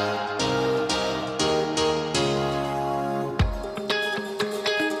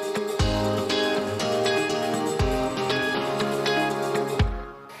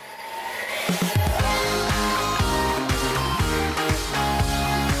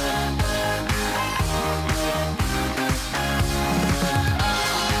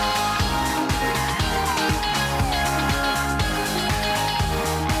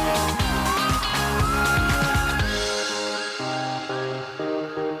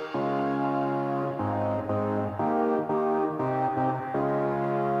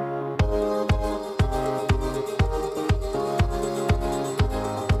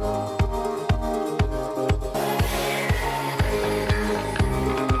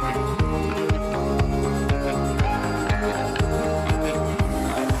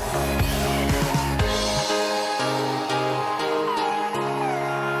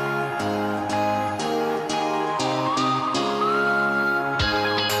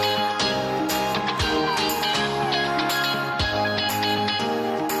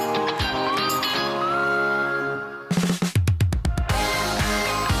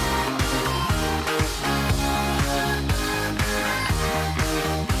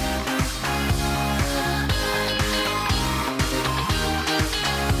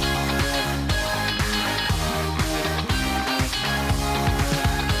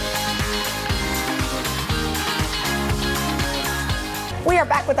 are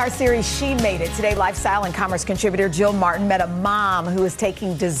back with our series, She Made It. Today, lifestyle and commerce contributor Jill Martin met a mom who is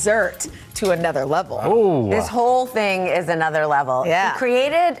taking dessert to another level. Oh. This whole thing is another level. Yeah. She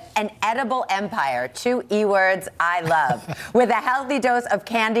created an edible empire, 2 E words I love, with a healthy dose of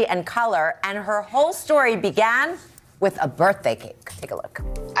candy and color, and her whole story began with a birthday cake. Take a look.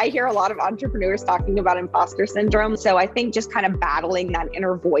 I hear a lot of entrepreneurs talking about imposter syndrome. So I think just kind of battling that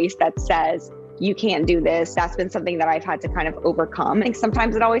inner voice that says, you can't do this, that's been something that I've had to kind of overcome. I think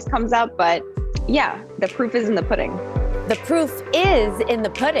sometimes it always comes up, but yeah, the proof is in the pudding. The proof is in the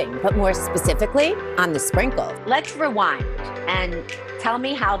pudding, but more specifically on the sprinkles. Let's rewind and tell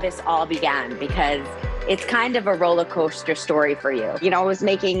me how this all began, because it's kind of a roller coaster story for you. You know, I was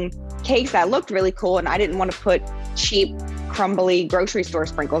making cakes that looked really cool, and I didn't want to put cheap, crumbly grocery store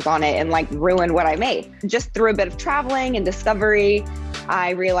sprinkles on it and like ruin what I made. Just through a bit of traveling and discovery,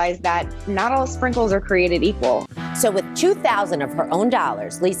 I realized that not all sprinkles are created equal. So with 2,000 of her own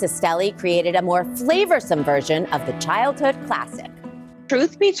dollars, Lisa Stelly created a more flavorsome version of the childhood classic.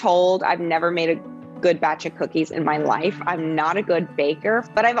 Truth be told, I've never made a good batch of cookies in my life. I'm not a good baker,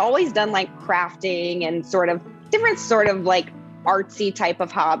 but I've always done like crafting and different sort of like artsy type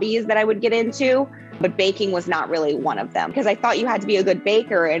of hobbies that I would get into. But baking was not really one of them, because I thought you had to be a good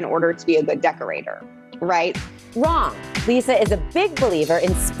baker in order to be a good decorator, right? Wrong. Lisa is a big believer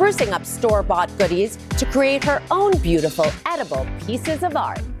in sprucing up store-bought goodies to create her own beautiful, edible pieces of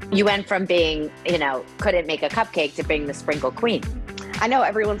art. You went from being, couldn't make a cupcake to being the sprinkle queen. I know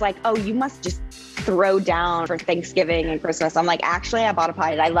everyone's like, oh, you must just throw down for Thanksgiving and Christmas. I'm like, actually, I bought a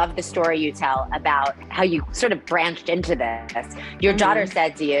pie. I love the story you tell about how you sort of branched into this. Your daughter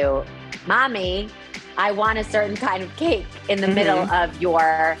said to you, Mommy, I want a certain kind of cake in the middle of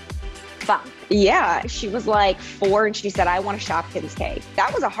your funk. Yeah, she was like 4 and she said, I want a Shopkins cake.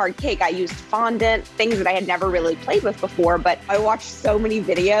 That was a hard cake. I used fondant, things that I had never really played with before, but I watched so many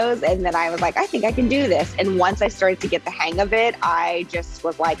videos and then I was like, I think I can do this. And once I started to get the hang of it, I just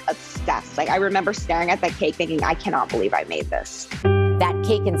was like obsessed. Like I remember staring at that cake thinking, I cannot believe I made this. That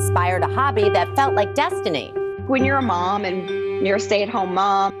cake inspired a hobby that felt like destiny. When you're a mom and you're a stay-at-home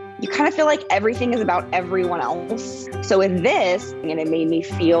mom, you kind of feel like everything is about everyone else. So with this, and it made me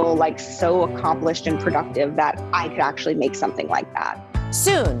feel like so accomplished and productive that I could actually make something like that.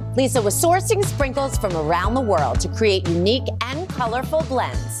 Soon, Lisa was sourcing sprinkles from around the world to create unique and colorful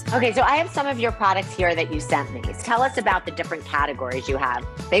blends. Okay, so I have some of your products here that you sent me. Tell us about the different categories you have.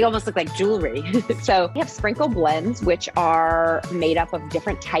 They almost look like jewelry. So we have sprinkle blends, which are made up of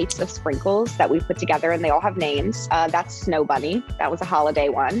different types of sprinkles that we put together, and they all have names. That's Snow Bunny. That was a holiday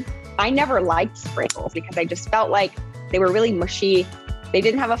one. I never liked sprinkles because I just felt like they were really mushy. They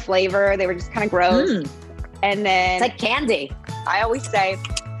didn't have a flavor. They were just kind of gross. And then it's like candy. I always say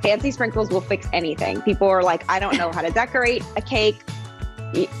fancy sprinkles will fix anything. People are like, I don't know how to decorate a cake.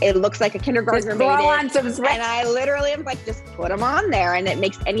 It looks like a kindergartner made it. And I literally am like, just put them on there and it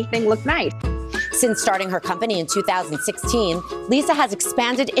makes anything look nice. Since starting her company in 2016, Lisa has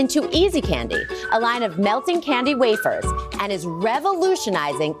expanded into Easy Candy, a line of melting candy wafers, and is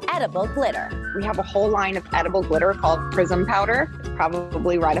revolutionizing edible glitter. We have a whole line of edible glitter called Prism Powder. It's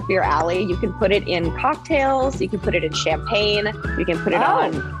probably right up your alley. You can put it in cocktails, you can put it in champagne, you can put it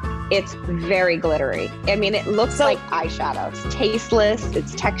on. It's very glittery. I mean, it looks like eyeshadow. It's tasteless,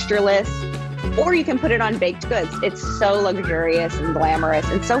 it's textureless, or you can put it on baked goods. It's so luxurious and glamorous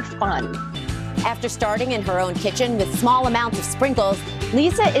and so fun. After starting in her own kitchen with small amounts of sprinkles,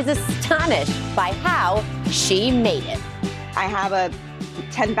 Lisa is astonished by how she made it. I have a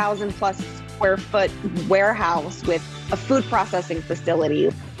 10,000 plus square foot warehouse with a food processing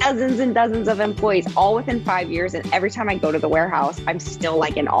facility, dozens and dozens of employees, all within 5 years. And every time I go to the warehouse, I'm still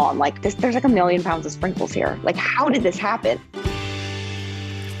like in awe. I'm like, there's like 1 million pounds of sprinkles here. Like, how did this happen?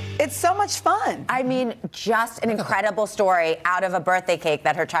 It's so much fun. I mean, just an incredible story out of a birthday cake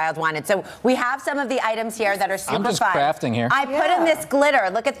that her child wanted. So we have some of the items here that are super fun. I'm just crafting here. I put in this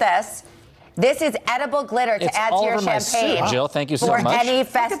glitter. Look at this. This is edible glitter to add to your champagne. My suit, Jill, thank you so much. For any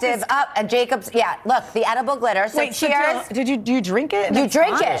festive and Jacob's, look, the edible glitter. So wait, cheers. So do you drink it? You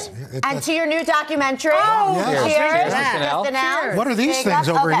drink it. And to your new documentary. Cheers. Cheers. What are these things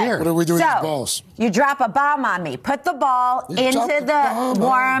over here? What are we doing with these balls? You drop a bomb on me. Put the ball into the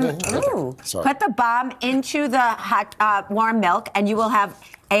warm. Put the bomb into the hot warm milk, and you will have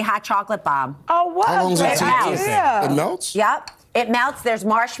a hot chocolate bomb. Oh, what? How long does it take? It melts? Yep. It melts. There's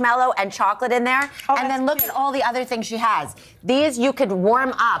marshmallow and chocolate in there. And then look at all the other things she has. These you could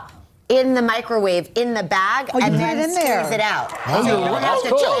warm up in the microwave in the bag and then squeeze it out. Oh, so you don't have to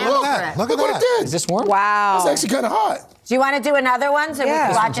look at that. Look at that. Is this warm? Wow. It's actually kind of hot. Do you want to do another one so we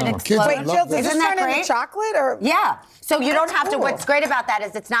can watch it explode? Wait, Jill, does this Isn't that turn great? into chocolate or? Yeah. So you don't have to. cool. What's great about that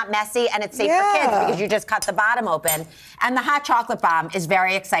is it's not messy and it's safe for kids because you just cut the bottom open. And the hot chocolate bomb is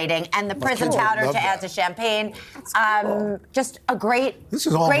very exciting, and the prism powder to add to champagne. Just a great. This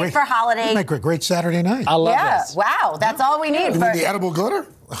is all great for holiday. Make a great Saturday night. I love this. Wow, that's all we need. You need the edible glitter?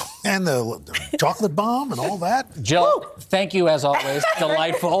 And the chocolate bomb and all that. Jill, thank you as always.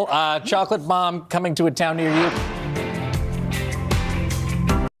 Delightful. Chocolate bomb coming to a town near you.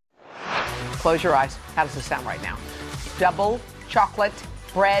 Close your eyes. How does this sound right now? Double chocolate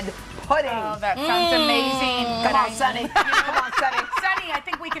bread pudding. Oh, that sounds amazing. Come on, Sonny. Come on, Sonny. Sonny, I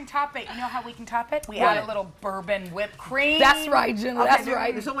think we can top it. You know how we can top it? We What? add a little bourbon whipped cream. That's right, Jen. That's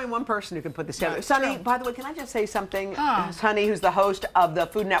right. There's only one person who can put this together. Sonny, by the way, can I just say something? Sonny, who's the host of the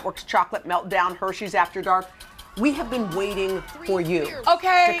Food Network's Chocolate Meltdown, Hershey's After Dark. We have been waiting for you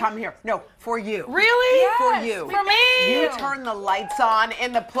to come here. No, for you. Really? Yes. Yes, For you. for me. You turn the lights on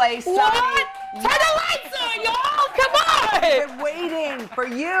in the place, What? Sonny. Turn the lights on, y'all. Come on. We've been waiting for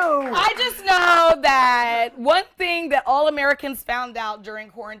you. I just know that one thing that all Americans found out during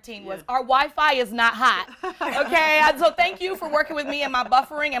quarantine was our Wi-Fi is not hot. Okay, and so thank you for working with me and my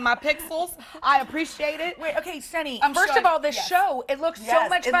buffering and my pixels. I appreciate it. Wait, okay, Sunny. I'm First showing- of all, this yes. show, it looks so Yes,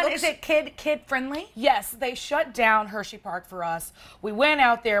 much it fun. looks- Is it kid friendly? Yes, they shut down Hershey Park for us. We went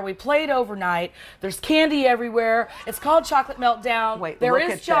out there, we played overnight. There's candy everywhere. It's called Chocolate Meltdown. Wait, there look is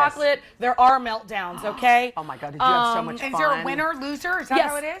at this. chocolate. There are meltdowns, okay? Oh my God, did you have so much Is fun? there a winner, loser? Is that yes,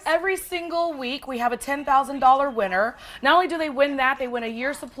 how it is? every single week we have a $10,000 winner. Not only do they win that, they win a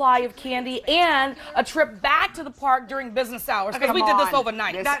year's supply of candy and a trip back to the park during business hours because we did this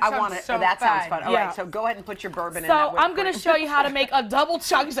overnight. This, That I sounds want it. so that sounds fun. All Yeah. right, so go ahead and put your bourbon in So that whipped I'm going to cream. show you how to make a double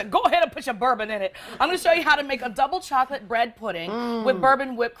chocolate. You said, go ahead and put your bourbon in it. I'm going to show you how to make a double chocolate bread pudding with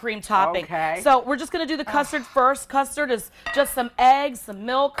bourbon whipped cream topping. Okay. So we're just going to do the custard first. Custard is just some eggs, some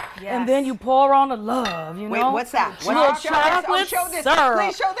milk, and then you pour on the love, you know? Wait, what's that? A little Show this. Oh, chocolate show this. syrup.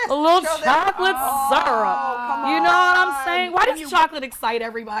 Please show this. A little Show this. chocolate syrup. come You know what I'm on. saying? Why does chocolate excite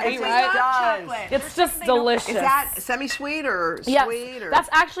everybody, It right? does. It's just delicious. Is that semi-sweet or Yes, sweet? Or? that's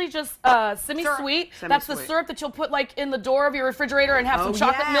actually just semi-sweet. That's the Semi-sweet. syrup that you'll put like in the door of your refrigerator and have Oh, some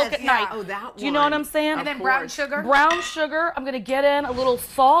chocolate milk yes, at night. yeah. Oh, that Do you know what one. I'm saying? And then Of brown course. sugar. Brown sugar. I'm gonna get in a little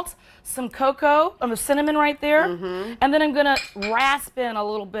salt, some cocoa, the cinnamon right there, and then I'm gonna rasp in a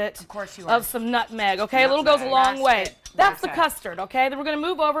little bit of some nutmeg. Okay, a little goes a long way. That's the custard, okay? Then we're going to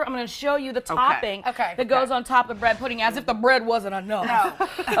move over. I'm going to show you the topping that goes on top of bread pudding as if the bread wasn't enough.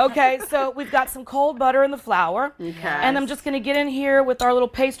 Okay, so we've got some cold butter in the flour. And I'm just going to get in here with our little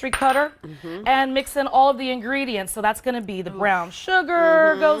pastry cutter and mix in all of the ingredients. So that's going to be the brown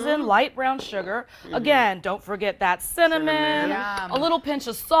sugar goes in, light brown sugar. Again, don't forget that cinnamon. A little pinch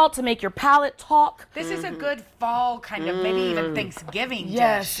of salt to make your palate talk. This is a good fall kind of, maybe even Thanksgiving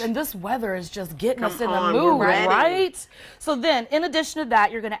dish. And this weather is just getting us in the on, mood, we're ready. right? So then, in addition to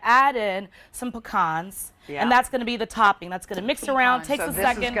that, you're going to add in some pecans, Yeah. and that's going to be the topping. That's going to mix around, takes So a this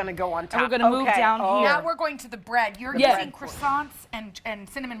second. is going to go on top. And we're going to move down here. Now we're going to the bread. You're Yeah. using croissants and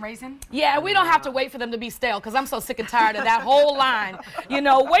cinnamon raisin? Yeah, we don't have to wait for them to be stale because I'm so sick and tired of that whole line. You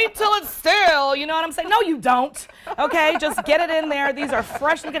know, wait till it's stale. You know what I'm saying? No, you don't. Okay, just get it in there. These are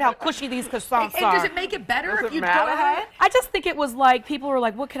fresh. Look at how cushy these croissants are. And does it make it better Does if it you go matter? ahead? I just think it was like people were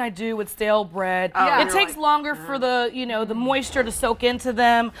like, what can I do with stale bread? Oh, It you're takes like, longer for the, you know, the moisture to soak into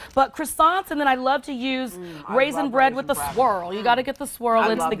them. But croissants, and then I love to use raisin bread with the swirl. You got to get the swirl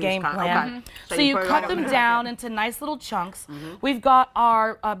I into love the these game kind- plan. okay. So, So you you put it cut right them over there. down into nice little chunks. We've got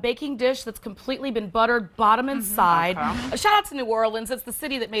our baking dish that's completely been buttered bottom and side. Okay. Shout out to New Orleans. It's the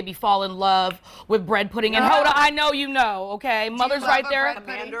city that made me fall in love with bread pudding. And Hoda, I know you know, okay? Mother's right there.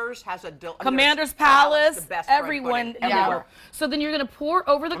 Commander's has a Commander's Palace, the best bread everyone, pudding everywhere. So then you're gonna pour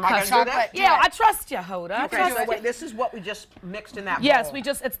over the Am I gonna do custard. that? Yeah, I trust you, Hoda. I Okay, trust so you. wait, this is what we just mixed in that Yes, bowl.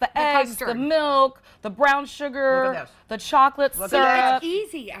 it's the eggs, the milk, the brown sugar, Look at this. the chocolate Look at syrup. that.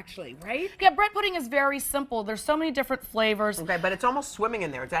 Easy, actually, right? Yeah, bread pudding is very simple. There's so many different flavors. Okay, but it's almost swimming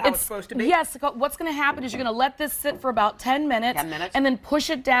in there. Is that how it's supposed to be? Yes. What's going to happen is you're going to let this sit for about 10 minutes. 10 minutes. And then push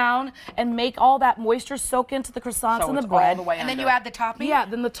it down and make all that moisture soak into the croissants So and the it's all bread. the way and then under. you add the topping? Yeah,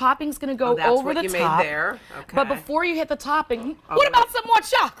 then the topping's going to go Oh, that's over what the you made top. there. But Okay. before you hit the topping, what about some more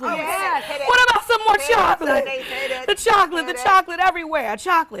chocolate? Oh, yes. Hit it. What about some more Hit it, chocolate? Sunny, hit it. The chocolate, Hit the it. chocolate everywhere.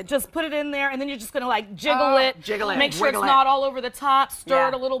 Chocolate. Just put it in there, and then you're just going to like jiggle it. Jiggle it, Make sure wiggle it's it. not all over the top. Stir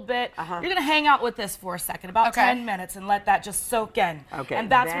it Yeah. a little bit. Uh-huh. You're going to hang out with this for a second, about 10 minutes, and let that just soak in. Okay, And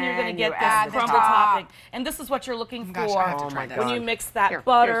that's when you're going to then get you add this the crumble top. topping. And this is what you're looking Gosh, for I have to try when you this. mix that Here,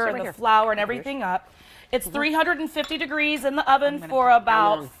 butter here, and the here. flour and everything up. It's 350 degrees in the oven for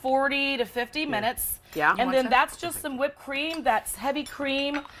about 40 to 50 minutes. Yeah. And then that's just some whipped cream. That's heavy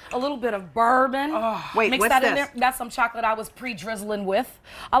cream, a little bit of bourbon. Wait, mix what's that in this? there. That's some chocolate I was pre-drizzling with.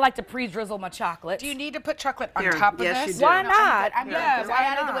 I like to pre-drizzle my chocolate. Do you need to put chocolate on Here, top of yes, this? you do. Why not? I'm good. Yeah, Why why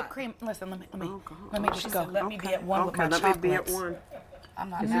added the not? whipped cream. Listen, let me just go. Let me be at one with my let chocolates. me be at one. I'm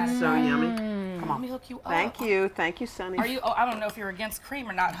not This mad is at so that. yummy. Come on, let me hook you up. Thank you, Sonny. Are you? Oh, I don't know if you're against cream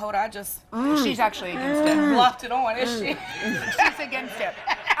or not, Hoda. I just She's actually against it. bluffed it on, is she? She's against it.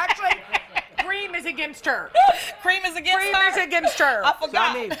 Actually, cream is against her. Cream is against Cream her. is against her. I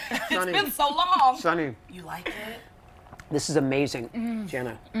forgot. Sonny, It's Sonny. been so long. Sonny, You like it? this is amazing,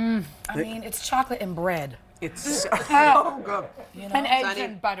 Jenna. I mean, it's chocolate and bread. It's so good. You know? And eggs Sonny.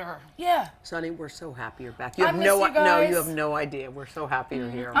 and butter. Yeah. Sonny, we're so happy you're back. You I have miss no, you guys. you have no idea. We're so happy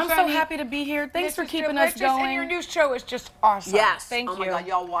you're here. I'm so Sonny, happy to be here. Thanks This for is keeping us delicious, going. And your new show is just awesome. Yes. Thank oh you. my God,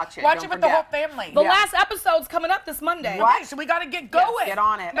 y'all watch it. Watch Don't it with the whole forget. family. The last episode's coming up this Monday. Okay, so we got to get going. Get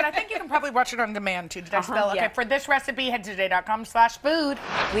on it. But I think you can probably watch it on demand too. Did I spell? Okay, for this recipe, head to today.com/food.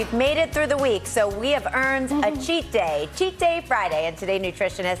 We've made it through the week, so we have earned a cheat day Friday. And today,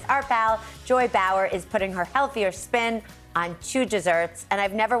 nutritionist, our pal, Joy Bauer, is putting her healthier spin on 2 desserts. And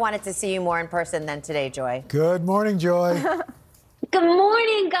I've never wanted to see you more in person than today, Joy. Good morning, Joy. Good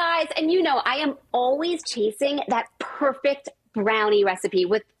morning, guys. And you know, I am always chasing that perfect brownie recipe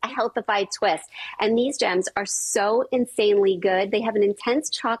with a healthified twist. And these gems are so insanely good. They have an intense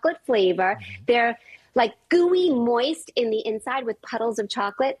chocolate flavor. They're like gooey, moist in the inside with puddles of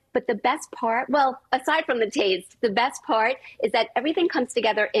chocolate. But the best part, well, aside from the taste, the best part is that everything comes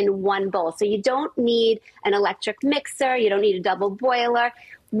together in one bowl. So you don't need an electric mixer. You don't need a double boiler.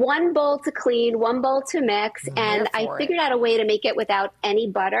 One bowl to clean, one bowl to mix. And I figured out a way to make it without any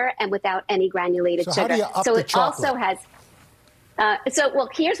butter and without any granulated So sugar. how do you up So the it chocolate? also has, well,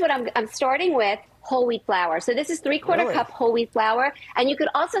 here's what I'm starting with. Whole wheat flour. So this is 3/4 cup whole wheat flour, and you could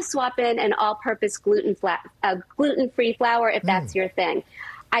also swap in an all-purpose gluten-free flour if that's your thing.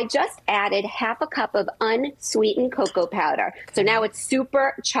 I just added 1/2 cup of unsweetened cocoa powder. So now it's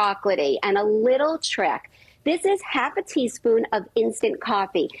super chocolatey. And a little trick. This is 1/2 teaspoon of instant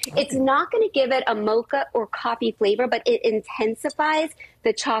coffee. It's not going to give it a mocha or coffee flavor, but it intensifies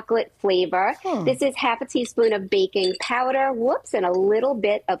the chocolate flavor. This is 1/2 teaspoon of baking powder, and a little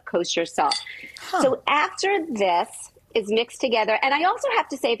bit of kosher salt. So after this is mixed together, and I also have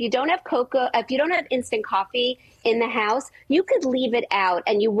to say, if you don't have instant coffee in the house, you could leave it out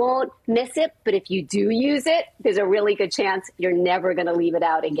and you won't miss it. But if you do use it, there's a really good chance you're never going to leave it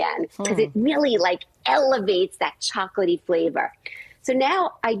out again, because it really elevates that chocolatey flavor. So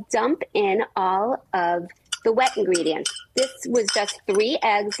now I dump in all of the wet ingredients. This was just 3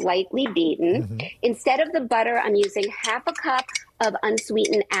 eggs lightly beaten. Instead of the butter, I'm using 1/2 cup of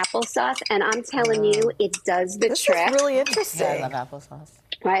unsweetened applesauce, and I'm telling you, it does the trick. This is really interesting. I love applesauce.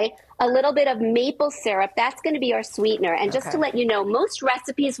 Right? A little bit of maple syrup. That's going to be our sweetener. And just to let you know, most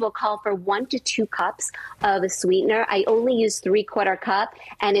recipes will call for 1 to 2 cups of a sweetener. I only use 3/4 cup,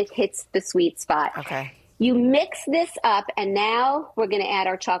 and it hits the sweet spot. Okay. You mix this up, and now we're going to add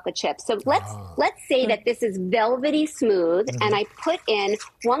our chocolate chips. So let's say that this is velvety smooth, and I put in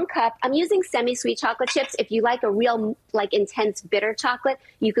 1 cup. I'm using semi-sweet chocolate chips. If you like a real intense bitter chocolate,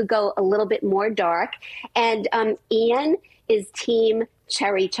 you could go a little bit more dark. And Ian is team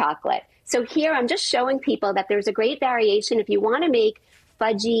cherry chocolate. So here I'm just showing people that there's a great variation. If you want to make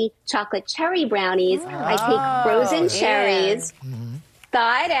fudgy chocolate cherry brownies, I take frozen cherries,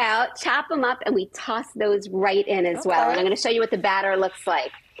 thaw it out, chop them up, and we toss those right in as well. And I'm going to show you what the batter looks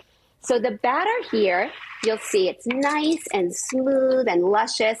like. So the batter here, you'll see it's nice and smooth and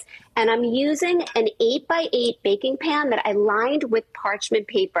luscious. And I'm using an 8x8 baking pan that I lined with parchment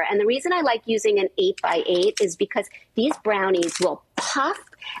paper. And the reason I like using an 8x8 is because these brownies will puff,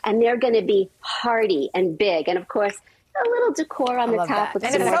 and they're going to be hearty and big. And of course, a little decor on the top with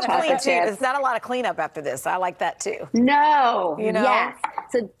and some it's more so clean chocolate too. chips. There's not a lot of cleanup after this. I like that too. No. You know? Yes.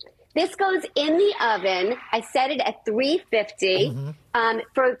 So this goes in the oven. I set it at 350.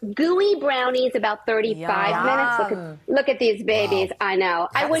 For gooey brownies, about 35 minutes. Look at these babies. Wow. I know.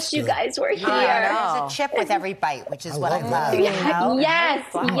 I wish you guys were here. There's a chip with every bite, which is what I love. You know? Yes,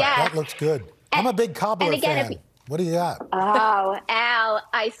 yes. That looks good. I'm a big cobbler fan. What do you got? Oh, Al,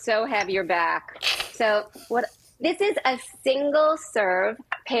 I so have your back. So this is a single serve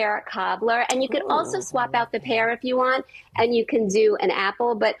pear cobbler, and you can also swap out the pear if you want, and you can do an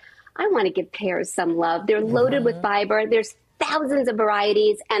apple, but I want to give pears some love. They're loaded with fiber. There's thousands of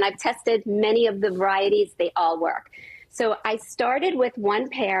varieties, and I've tested many of the varieties. They all work. So I started with one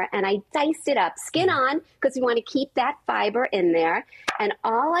pair and I diced it up, skin on, because we want to keep that fiber in there. And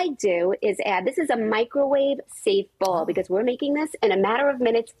all I do is add, this is a microwave safe bowl because we're making this in a matter of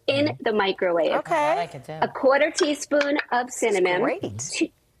minutes in the microwave. Okay. A quarter teaspoon of cinnamon. Great.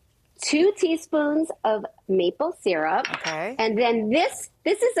 2 teaspoons of maple syrup. Okay. And then this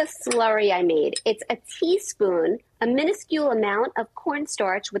is a slurry I made. It's a teaspoon, a minuscule amount of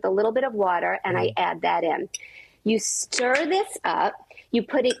cornstarch with a little bit of water, and I add that in. You stir this up. You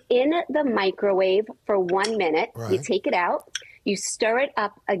put it in the microwave for 1 minute. Right. You take it out. You stir it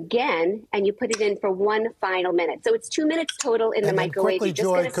up again, and you put it in for 1 final minute. So it's 2 minutes total in the microwave. Quickly,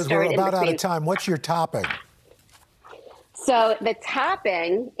 Joy, because we're about out of time. What's your topping? So the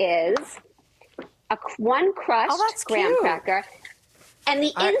topping is one crushed graham cracker. And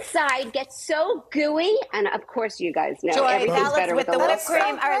the inside gets so gooey. And of course, you guys know Joy, everything's better with the little whipped cream.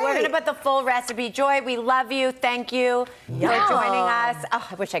 All right, we're going to put the full recipe. Joy, we love you. Thank you for joining us. Oh,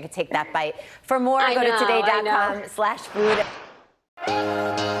 I wish I could take that bite. For more, go to today.com/food.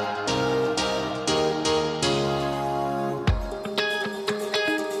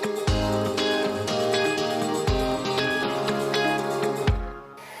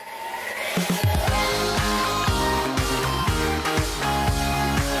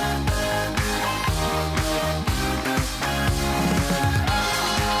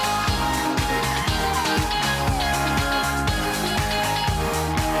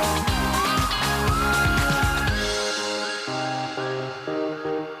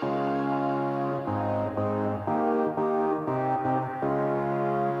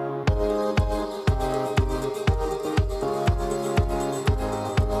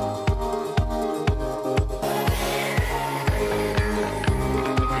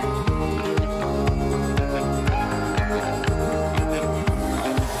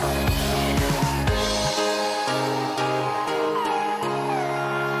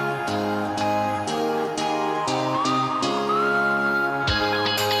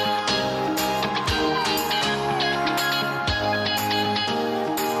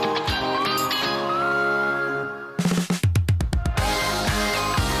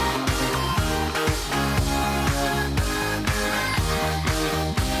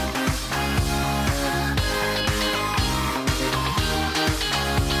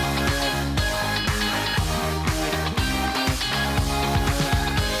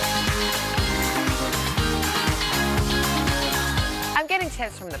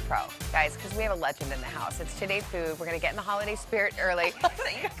 Tips from the pro, guys, because we have a legend in the house. It's Today Food. We're going to get in the holiday spirit early.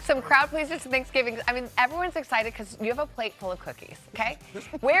 Some crowd pleasers to Thanksgiving. I mean, everyone's excited because you have a plate full of cookies, okay?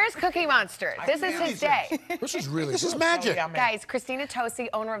 Where's Cookie Monster? This is his day. This is magic. Guys, Christina Tosi,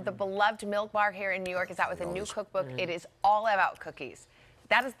 owner of the beloved Milk Bar here in New York, is out with a new cookbook. It is all about cookies.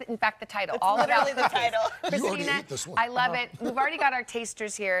 That is, in fact, the title. It's all about literally the title. Christina, I love it. We've already got our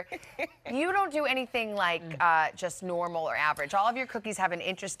tasters here. You don't do anything like just normal or average. All of your cookies have an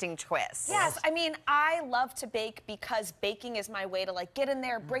interesting twist. Yes, I mean, I love to bake because baking is my way to like get in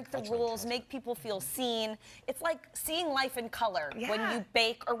there, break the rules, make people feel seen. It's like seeing life in color when you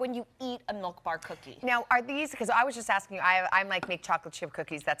bake or when you eat a Milk Bar cookie. Now, are these, because I was just asking you, I like make chocolate chip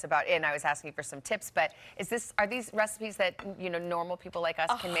cookies, that's about it, and I was asking you for some tips, but are these recipes that, you know, normal people like us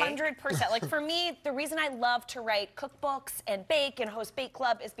can make? 100%. Like for me, the reason I love to write cookbooks and bake and host Bake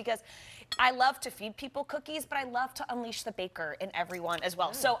Club is because I love to feed people cookies, but I love to unleash the baker in everyone as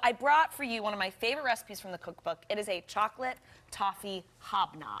well. So I brought for you one of my favorite recipes from the cookbook. It is a chocolate toffee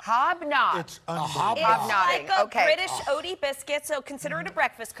hobnob. Hobnob. It's It's like a British oaty biscuit, so consider it a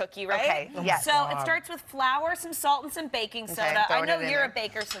breakfast cookie, right? Okay, yes. So it starts with flour, some salt, and some baking soda. I know you're a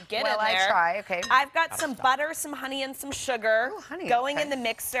baker, so get in there. Well, I try, okay. I've got some butter, some honey, and some sugar going in the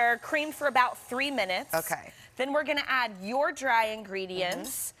mixer, creamed for about 3 minutes. Okay. Then we're gonna add your dry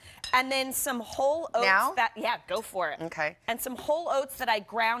ingredients. And then some whole oats go for it. Okay. And some whole oats that I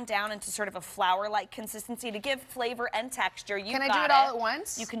ground down into sort of a flour-like consistency to give flavor and texture. Can I do it all at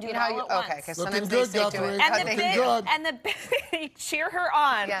once? You can do You it know how all you- at once. okay, 'cause sometimes they say do it. And the big, cheer her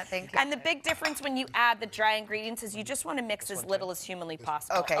on. Yeah, thank you. And the big difference when you add the dry ingredients is you just want to mix as little as humanly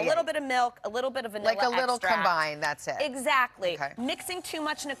possible. Okay, A little bit of milk, a little bit of vanilla Like a little extract. combined, that's it. Exactly. Okay. Mixing too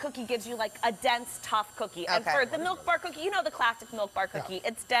much in a cookie gives you like a dense, tough cookie. And Okay. for the Milk Bar cookie, you know the classic Milk Bar cookie.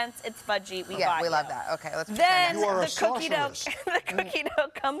 It's dense, it's fudgy. We love that. Okay, let's Then pretend the cookie dough, the cookie dough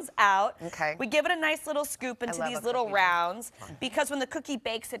comes out. Okay. We give it a nice little scoop into love these a little cookie dough. rounds because when the cookie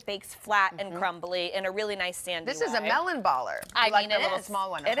bakes, it bakes flat and crumbly in a really nice sandy This is a way. melon baller. I You like mean, the it little is. small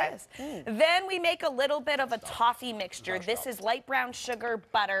one. It Okay. is. Then we make a little bit of a toffee mixture. This is light brown sugar,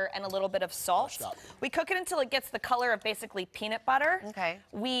 butter, and a little bit of salt. We cook it until it gets the color of basically peanut butter. Okay.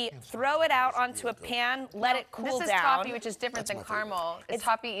 We throw it out onto a pan, let it cool down. This is toffee, which is different than caramel. Is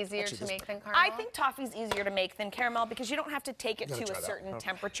toffee easier to make than caramel? I think toffee's easier to make than caramel because you don't have to take it to a certain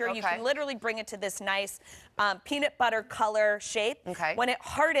temperature. You can literally bring it to this nice peanut butter color shape. Okay. When it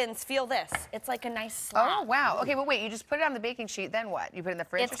hardens, feel this. It's like a nice slab. Oh, wow. Okay, but wait, you just put it on the baking sheet, then what? You put it in the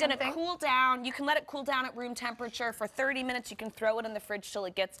fridge It's or something? going to cool down. You can let it cool down at room temperature for 30 minutes. You can throw it in the fridge till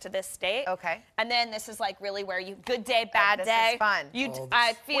it gets to this state. Okay. And then this is like really where you, good day, bad day. This is fun.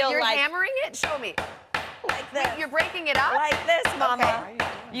 I feel you're like. hammering it? Show me. Like this. Wait, you're breaking it up? Like this, mama. Okay.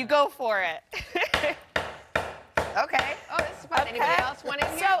 You go for it. Okay. Oh, this is fun. Anybody else want in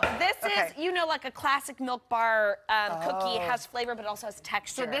here? So this is, you know, like a classic Milk Bar cookie. It has flavor, but it also has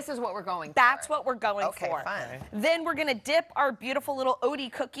texture. So this is what we're going That's what we're going Okay, for. fun. Then we're going to dip our beautiful little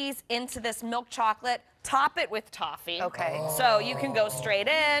Odie cookies into this milk chocolate. Top it with toffee. Okay. So you can go straight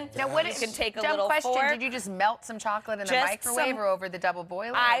in. Now, what you is can take a dumb little question? fork. Did you just melt some chocolate in the Just microwave or over the double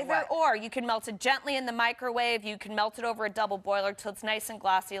boiler? Either or. You can melt it gently in the microwave. You can melt it over a double boiler till it's nice and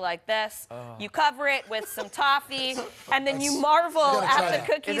glossy like this. You cover it with some toffee, and then you marvel at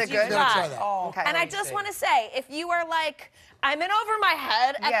the cookies you've got. Okay. And I just want to say, if you are like, I'm in over my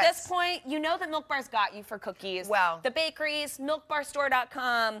head at this point, you know that Milk Bar's got you for cookies. Well, the bakeries,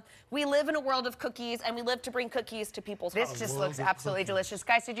 milkbarstore.com. We live in a world of cookies, and we live to bring cookies to people's homes. This just looks absolutely delicious.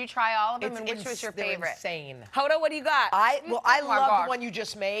 Guys, did you try all of them, and which was your They're favorite? insane. Hoda, what do you got? I Oh my love gosh. the one you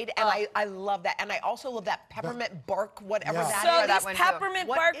just made, and I love that. And I also love that peppermint bark, whatever that is. So that these one too. peppermint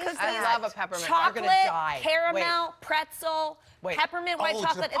What bark is cookies. that? I love a peppermint. Chocolate, You're gonna die. caramel, pretzel, peppermint white it's a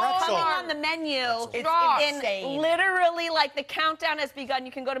chocolate. It's pretzel. coming on the menu. It's in insane. literally like the countdown has begun.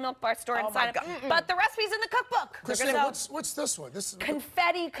 You can go to Milk Bar Store and Oh sign my up. God. But the recipe's in the cookbook. Christina, what's this one? This is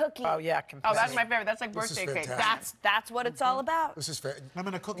confetti cookie. Oh yeah, Oh, that's my favorite. That's like This is birthday cake. fantastic. That's what it's all about. This is fair. I'm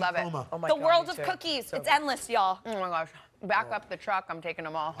in a cookie Love it. coma. Oh my The God, world me of too. cookies. So It's endless, y'all. Oh my gosh. Back up the truck. I'm taking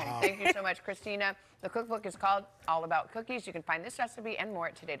them all home. Thank you so much, Christina. The cookbook is called All About Cookies. You can find this recipe and more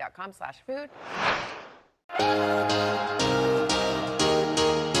at today.com/food.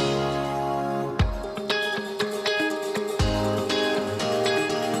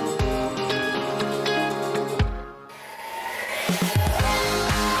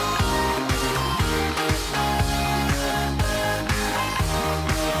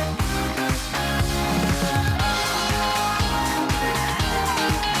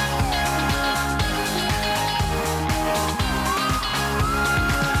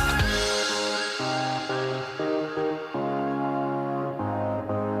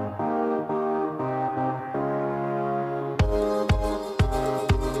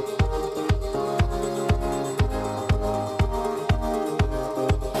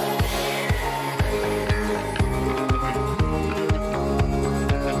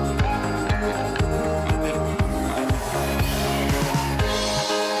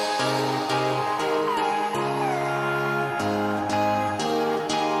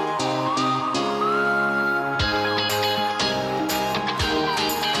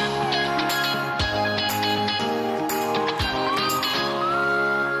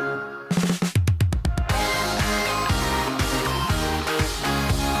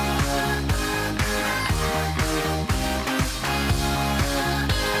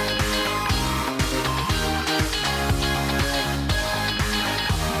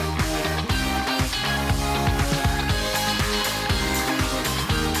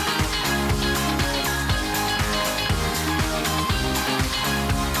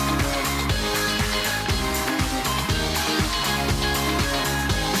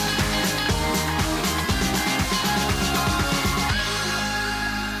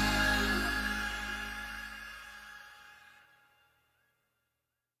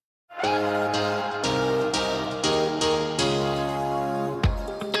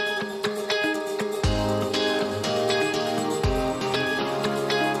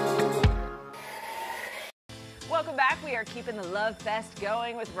 Welcome back. We are keeping the love fest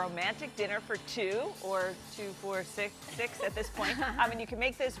going with romantic dinner for two or 2, 4, 6 at this point. I mean, you can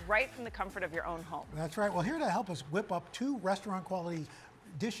make this right from the comfort of your own home. That's right. Well, here to help us whip up 2 restaurant quality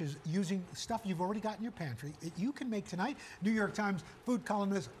dishes using stuff you've already got in your pantry that you can make tonight. New York Times food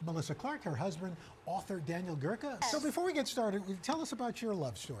columnist Melissa Clark, her husband, author Daniel Gurka. So before we get started, tell us about your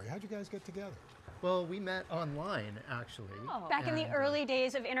love story. How'd you guys get together? Well, we met online, actually. Back in the early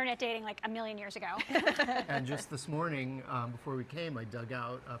days of internet dating, like a million years ago. And just this morning, before we came, I dug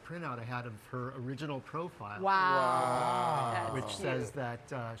out a printout I had of her original profile. Wow. Which says that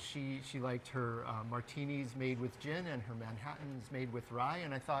she liked her martinis made with gin and her Manhattans made with rye.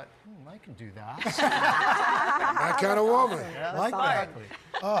 And I thought, I can do that. That kind of woman. Yeah, Like that. exactly.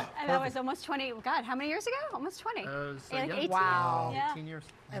 Oh, And that was almost 20, God, how many years ago? Almost 20. It was, Like yeah, 18. Wow. 18 years.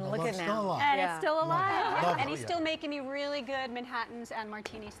 And the look love's at still now. alive. And Yeah. it's still still alive. Love And it. he's still making me really good Manhattans and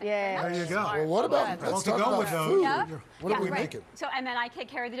martinis. Yeah. There you go. Well, what about, let's talk about food. What are we making? So, and then I take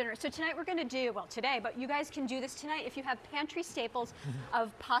care of the dinner. So tonight we're going to do, well, today, but you guys can do this tonight if you have pantry staples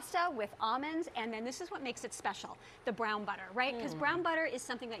of pasta with almonds, and then this is what makes it special, the brown butter, right? Because brown butter is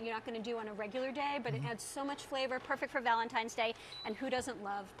something that you're not going to do on a regular day, but it adds so much flavor, perfect for Valentine's Day, and who doesn't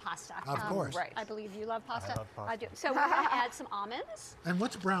love pasta? Of course. Right. I believe you love pasta. I love pasta. I do. So we're going to add some almonds. And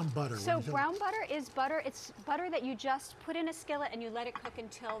what's brown butter? So brown butter is butter. It's butter that you just put in a skillet and you let it cook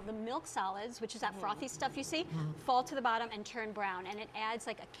until the milk solids, which is that frothy stuff you see, fall to the bottom and turn brown, and it adds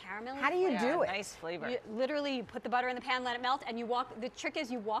like a caramel. How do you do it? Nice flavor. You literally put the butter in the pan, let it melt, and you walk. The trick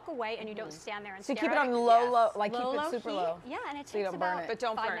is you walk away and you don't stand there and So you stare keep it at on low, like low, keep low it super heat. low. Yeah, and it So you takes don't burn about it. But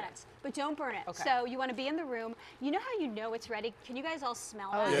don't 5 burn it. minutes. But don't burn it. Okay. So you want to be in the room. You know how you know it's ready? Can you guys all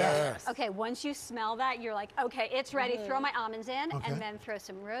smell Oh, that? yes. Okay, once you smell that, you're like, okay, it's ready. Throw my almonds in, Okay. and then throw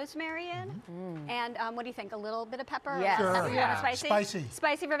some rosemary in. And what do you think? A little bit of pepper? Yes. Or Sure. you want it spicy? Spicy.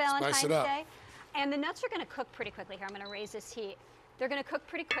 Spicy for Valentine's Spice it up. Day. And the nuts are going to cook pretty quickly here. I'm going to raise this heat. They're going to cook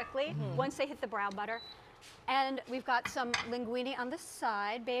pretty quickly once they hit the brown butter. And we've got some linguine on the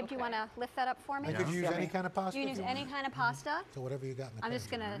side. Babe, do you want to lift that up for me? I could use any kind of pasta. You can if use want. any kind of pasta. So whatever you got in the I'm just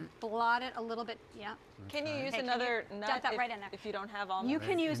going to blot it a little bit. Yeah. Can you use Okay, can another you nut dump that right in there? if you don't have almonds? You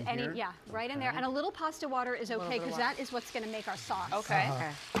can use in any, here? yeah, right in there. And a little pasta water is okay because that is what's going to make our sauce. Okay.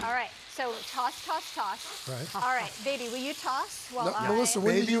 All right, so toss, toss, toss. Right. All right, baby, will you toss? While No, I... Melissa,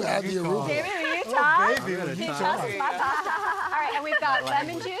 when did you add the arugula? Baby, will you Oh, toss? baby, will you You toss? toss my pasta. All right, and we've got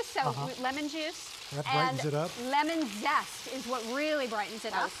lemon juice, so lemon juice. That and brightens it up. lemon zest is what really brightens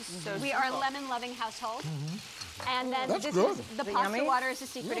it up. so we are a lemon-loving household. And then That's this good. is the Is it pasta yummy? water is the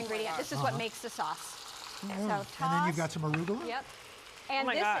secret ingredient. This is what makes the sauce. So toss. And then you've got some arugula. Yep. And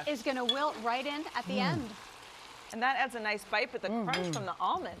my this gosh. is going to wilt right in at the end. And that adds a nice bite, but the crunch from the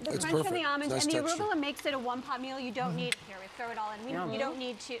almonds. The It's crunch from perfect. the almonds Nice and the texture. arugula makes it a one-pot meal. You don't need, here, we throw it all in. You don't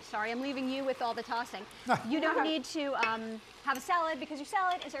need to, sorry, I'm leaving you with all the tossing. You don't need to have a salad because your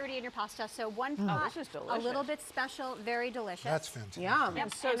salad is already in your pasta. So one pot, this is a delicious. little bit special, very delicious. That's fantastic. Yum.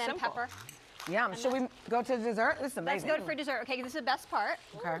 Yep, so and then simple. pepper. Yum. Should we go to dessert? This is Let's amazing. go for dessert. Okay, this is the best part.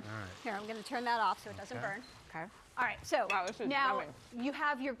 Okay. Here, I'm going to turn that off so it doesn't burn. Okay. All right, so Wow, this is now yummy. you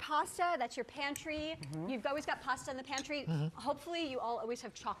have your pasta, that's your pantry. You've always got pasta in the pantry. Hopefully you all always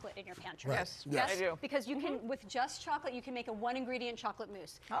have chocolate in your pantry. Right. Yes, Yes, I do. because you can, with just chocolate, you can make a one-ingredient chocolate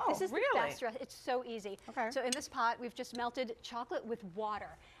mousse. Oh, this is really? the best. It's so easy. Okay. So in this pot, we've just melted chocolate with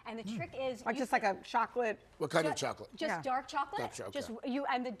water, and the trick is Like just like a chocolate. What kind of chocolate? just Yeah. dark chocolate. Dark chocolate. Just you,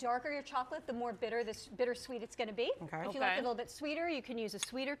 and the darker your chocolate, the more bittersweet it's going to be. Okay. If you like it a little bit sweeter, you can use a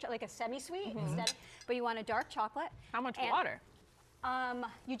sweeter, like a semi-sweet instead. But you want a dark chocolate. How much And, water?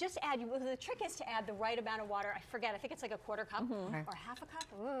 You just add. Well, the trick is to add the right amount of water. I forget. I think it's like a quarter cup or half a cup.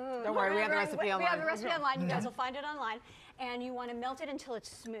 Ooh. Don't worry, we have the Right, recipe We have online. the recipe online. You guys will find it online. And you want to melt it until it's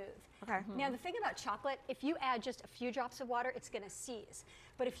smooth. Okay. Now the thing about chocolate, if you add just a few drops of water, it's going to seize.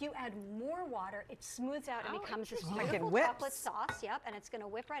 But if you add more water, it smooths out and becomes this Like it beautiful whips. chocolate sauce. Yep, and it's going to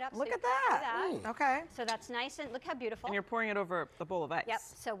whip right up. Look so at you can that. see Okay. So that's nice and look how beautiful. And you're pouring it over the bowl of ice. Yep.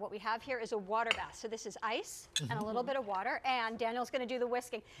 So what we have here is a water bath. So this is ice and a little bit of water, and Daniel's going to do the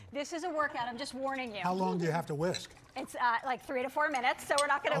whisking. This is a workout. I'm just warning you. How long do you have to whisk? It's like 3 to 4 minutes, so we're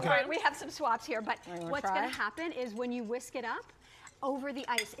not going to. Okay. We have some swaps here, but wanna what's try? going to happen is when you whisk it up. Over the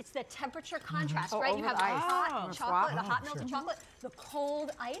ice, it's the temperature contrast, Oh, right? over You have the the ice. hot Oh. chocolate, the hot Oh, melted sure. chocolate, the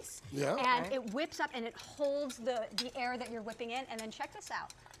cold ice, Yeah. and Okay. it whips up and it holds the air that you're whipping in. And then check this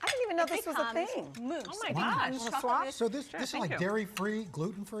out. I didn't even know It this was a becomes thing. Mousse. Oh my It gosh. becomes Wanna chocolate swap? mousse. So this is thank like you. dairy-free,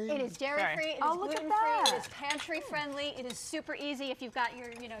 gluten-free? It is dairy-free, it Oh, is look at gluten-free, that. it is pantry-friendly, it is super easy if you've got your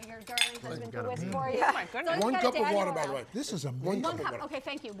darling husband to gotta whisk be- for you. Oh my goodness. So One you've cup got of a water, Daniel by the way. around. This is amazing. One One cup of cup, water. okay,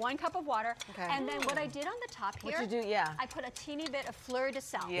 thank you. 1 cup of water. Okay. And then what I did on the top here, What'd you do? Yeah. I put a teeny bit of fleur de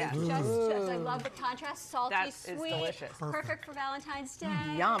sel. Yeah. Just I love the contrast, salty, That is sweet, delicious. perfect for Valentine's Day.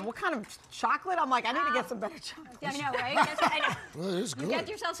 Yum. What kind of chocolate? I'm like, I need to get some better chocolate. I know, right? Guess what? I know. Well, it is You good. get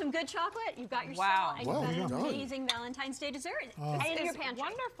yourself some good chocolate, you've got your Wow. salt, and Wow, you've well got an done. amazing Valentine's Day dessert This in your is pantry.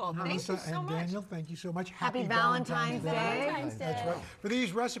 wonderful. Thank Melissa you so and much. Daniel, thank you so much. Happy Valentine's Day. Valentine's That's Day. right. For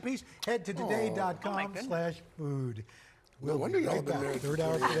these recipes, head to today.com/food. No wonder be y'all right been back. married Third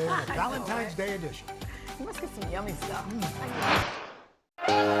hour today, on the Valentine's Day edition. You must get some yummy stuff.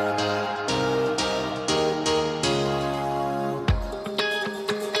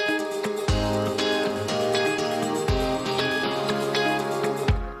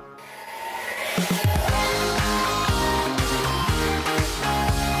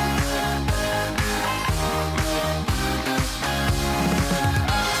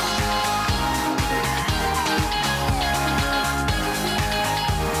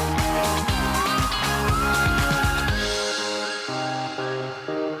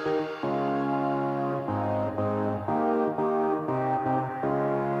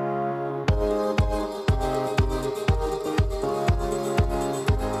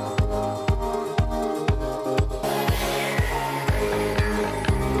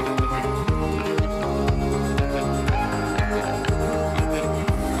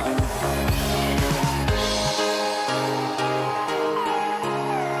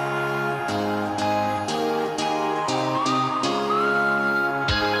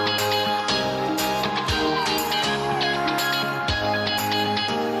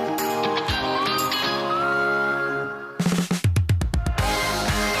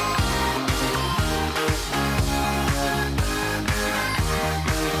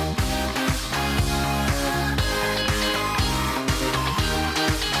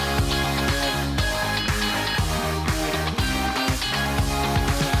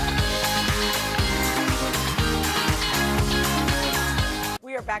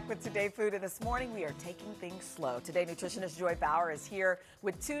 back with Today Food, and this morning we are taking things slow. Today, nutritionist Joy Bauer is here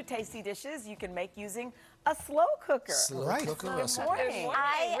with 2 tasty dishes you can make using a slow cooker. Slow cooker Good recipe. morning.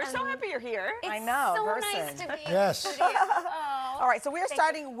 We're so happy you're here. I know, so person. nice to be Yes. in the studio. Oh, All right, so we are thank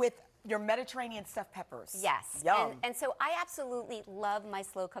starting with your Mediterranean stuffed peppers. Yes. Yum. And so I absolutely love my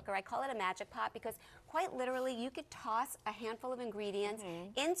slow cooker. I call it a magic pot because quite literally you could toss a handful of ingredients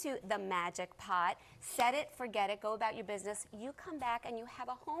into the magic pot, set it, forget it, go about your business. You come back and you have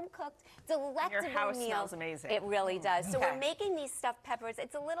a home-cooked, delectable Your house meal. smells amazing. It really does. So Okay. we're making these stuffed peppers.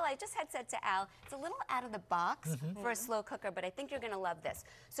 It's a little, I just had said to Al, it's a little out of the box for a slow cooker, but I think you're going to love this.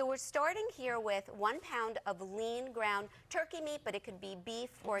 So we're starting here with 1 pound of lean ground turkey meat, but it could be beef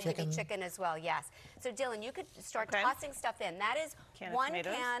or it could be chicken as well. Yes. So Dylan, you could start tossing stuff in. That is Can of 1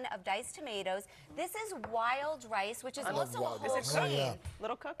 tomatoes. can of diced tomatoes. This is wild rice, which is I love also a wild whole rice. grain.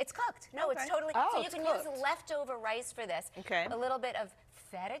 Little cooked? It's cooked. No, it's Okay. totally. Oh, so you it's can cooked. use leftover rice for this. Okay. A little bit of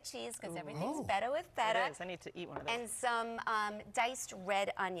feta cheese because everything's Oh. feta with feta. It is. I need to eat one of those. And some diced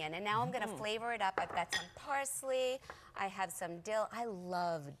red onion. And now I'm going to flavor it up. I've got some parsley. I have some dill. I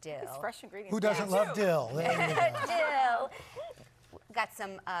love dill. It's fresh ingredients. Who doesn't love dill? There you go. Dill. Got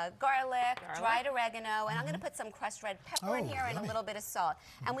some garlic, dried oregano, and I'm going to put some crushed red pepper in Oh, here and a yummy. little bit of salt.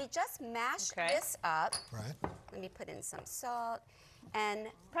 And we just mash this up. Right. Let me put in some salt. And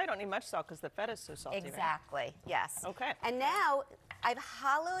Probably don't need much salt because the feta's so salty. right? exactly, yes. Okay. And now I've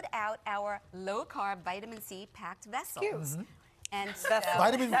hollowed out our low-carb vitamin C packed vessels. And so,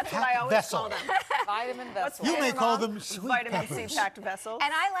 Vitamin That's what I packed always vessel. call them. Vitamin vessel. You may call them sweet Vitamin peppers. C packed vessels.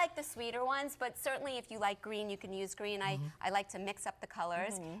 And I like the sweeter ones, but certainly if you like green, you can use green. I like to mix up the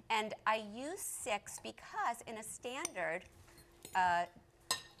colors. And I use 6 because in a standard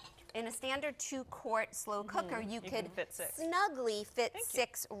 2-quart slow cooker, you could fit 6. snugly fit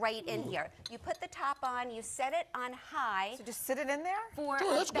 6 right in here. You put the top on, you set it on high. So just sit it in there? For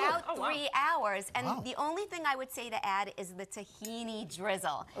that's good. about Oh, wow. 3 hours. And Wow. the only thing I would say to add is the tahini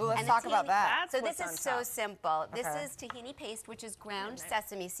drizzle. Ooh, let's And the talk about that. So That's this what's is on so top. simple. This Okay. is tahini paste, which is ground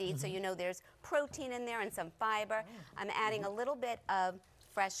sesame seeds. So you know there's protein in there and some fiber. I'm adding a little bit of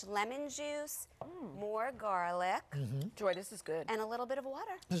fresh lemon juice, more garlic, Joy, this is good. and a little bit of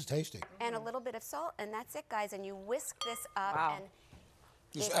water. This is tasty. And a little bit of salt, and that's it, guys. And you whisk this up. Wow. And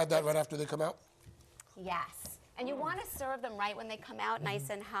Just add that right after they come out. yes. And you want to serve them right when they come out, nice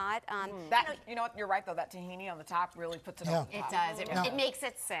and hot. You know what? You're right though. That tahini on the top really puts it Yeah. on the It top. does. Now- It makes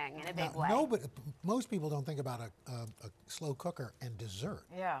it sing in a big way. No, but most people don't think about a slow cooker and dessert.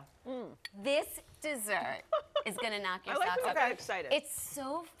 Yeah. This dessert is going to knock your I like socks this. off. I'm excited. It's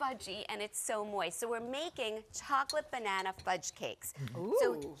so fudgy and it's so moist. So we're making chocolate banana fudge cakes.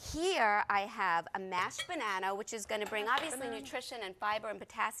 So here I have a mashed banana, which is going to bring obviously nutrition and fiber and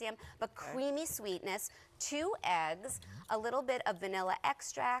potassium, but creamy sweetness, 2 eggs, a little bit of vanilla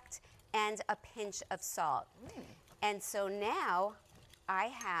extract, and a pinch of salt. And so now I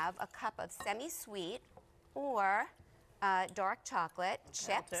have a cup of semi-sweet or dark chocolate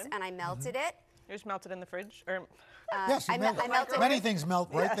chips, Melted. and I melted it. You just melt it in the fridge? Or Yes, I melted many it. things melt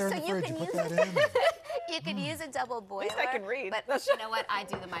right there in So the you fridge. You can put use that in. You could use a double boiler. least I can read. But you know what? I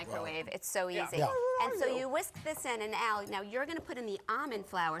do the microwave. It's so easy. Yeah. And so you whisk this in, and now you're going to put in the almond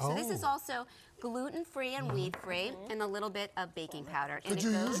flour. So this is Oh. also gluten-free and wheat-free, and a little bit of baking powder. And Could it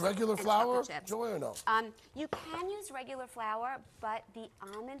you goes use regular in flour, chocolate chips. Joy, or no? You can use regular flour, but the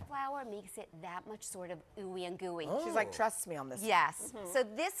almond flour makes it that much sort of ooey and gooey. She's like, trust me on this. Yes. So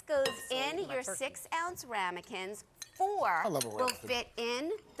this goes in your 6-ounce ramekins. 4 love a will ramekin. fit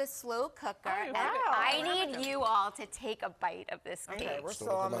in the slow cooker. And wow. I need you all to take a bite of this cake. Okay, we're Still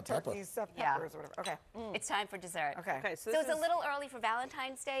still looking on the like pepper. turkey stuffed Yeah. peppers or whatever. Okay. It's time for dessert. Okay. Okay, so So this it's a is little early for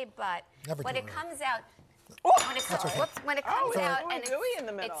Valentine's Day, but Never when too it early. comes out, when it comes, okay. when it comes it's out gooey and gooey in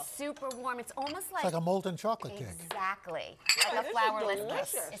the middle. it's super warm, it's almost It's like a molten chocolate cake. exactly Oh, like this a is flourless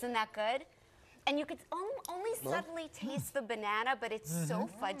delicious. cake. Isn't that good? And you could only subtly taste the banana, but it's so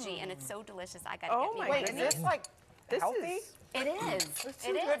fudgy and it's so delicious. I gotta Oh get me my one. Wait, is goodness. this like This healthy? is- It is. too It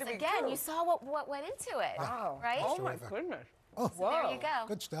good is. to be Again, true. you saw what went into it. Wow. Right? Oh my Terrific. goodness. Oh, There you go.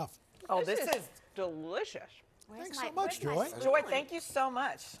 good stuff. Oh, this is. delicious. Where's Thanks my- so much, where's my Joy. Joy, spoon? thank you so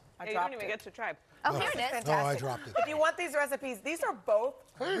much. I Hey, you dropped don't even it. get to try. Oh, here it is. Fantastic. Oh, I dropped it. If you want these recipes, these are both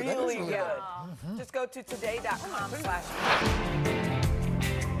Hey, that is really really good. good. Just go to today.com/.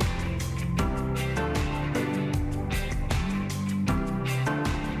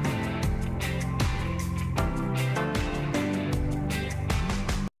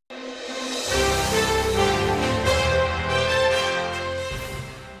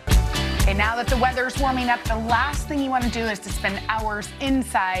 Okay, now that the weather's warming up, the last thing you want to do is to spend hours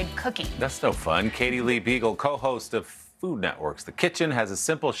inside cooking. That's no fun. Katie Lee Beagle, co-host of Food Networks. The kitchen has a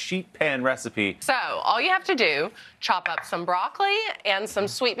simple sheet pan recipe. So all you have to do, chop up some broccoli and some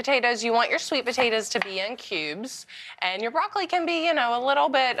sweet potatoes. You want your sweet potatoes to be in cubes, and your broccoli can be, you know, a little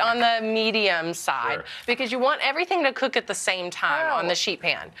bit on the medium side because you want everything to cook at the same time on the sheet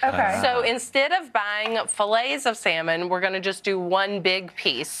pan. Okay. So instead of buying fillets of salmon, we're going to just do one big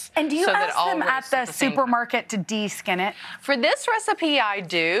piece. And do you so ask them at the supermarket to de-skin it? For this recipe, I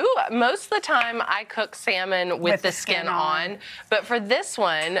do. Most of the time, I cook salmon with the skin on. But for this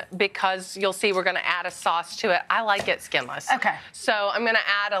one, because you'll see we're going to add a sauce to it, I like it skinless. Okay. So I'm going to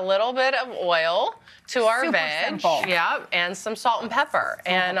add a little bit of oil to our Super veg. simple. Yeah, and some salt and pepper.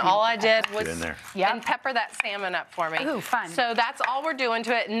 And all I did was and pepper that salmon up for me. Ooh, fun. So that's all we're doing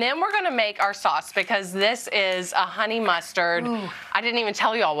to it. And then we're going to make our sauce because this is a honey mustard. Ooh. I didn't even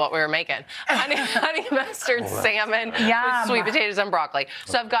tell you all what we were making. Honey mustard salmon with sweet potatoes and broccoli.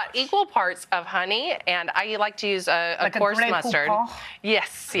 So I've got equal parts of honey, and I like to use a coarse mustard.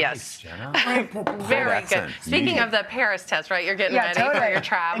 Yes, yes. Very good. Speaking of the Paris test, right? You're getting ready for your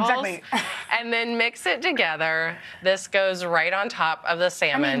travels. Exactly. And then mix it together. This goes right on top of the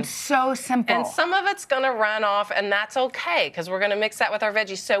salmon. I mean, so simple. And some of it's going to run off, and that's okay because we're going to mix that with our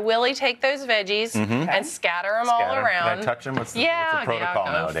veggies. So Willie, take those veggies and scatter them all around. Can I touch them? What's the protocol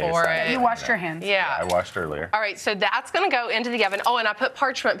nowadays? For it. You washed your hands. Yeah. I washed earlier. All right, so that's going to go into the oven. Oh, and I put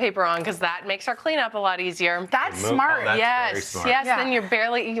parchment paper on because that makes our cleanup a lot easier. That's smart. That's yes, very smart. yes. Then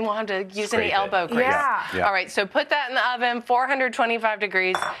you won't have to use Scrape any it. elbow grease. Yeah. All right, so put that in the oven, 425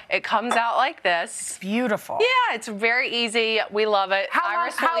 degrees. It comes out like this. Beautiful. Yeah, it's very easy. We love it. How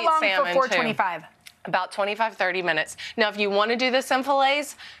long salmon for 425? About 25, 30 minutes. Now, if you want to do this in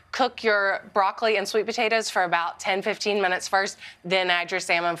fillets, cook your broccoli and sweet potatoes for about 10, 15 minutes first, then add your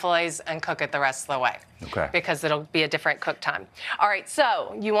salmon fillets and cook it the rest of the way. Okay. Because it'll be a different cook time. All right,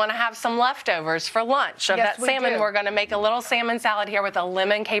 so you want to have some leftovers for lunch of that salmon. We're going to make a little salmon salad here with a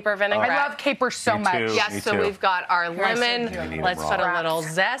lemon caper vinaigrette. I love capers so much. Yes, so we've got our lemon. Let's put a little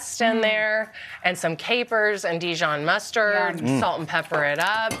zest in there and some capers and Dijon mustard. Salt and pepper it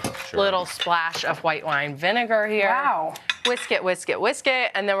up. Little splash of white wine vinegar here. Wow. Whisk it, whisk it, whisk it.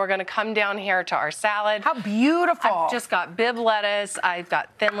 And then we're going to come down here to our salad. How beautiful. I've just got Bibb lettuce. I've got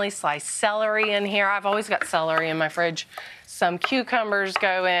thinly sliced celery in here. I've always got celery in my fridge. Some cucumbers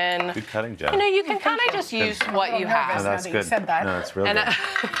go in. Good cutting, Jenna. You know, you can kind of just use what you have. No, that's good. You said that. No, that's really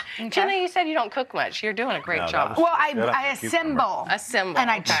good. Jenna, you said you don't cook much. You're doing a great job. Well, I assemble. Assemble. And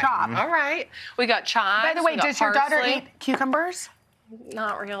I chop. All right. We got chives. By the way, does your daughter eat cucumbers?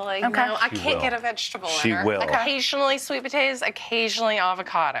 Not really. Okay. No, I can't get a vegetable in her. She will. Occasionally sweet potatoes, occasionally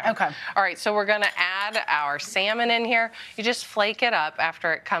avocado. Okay. All right, so we're going to add our salmon in here. You just flake it up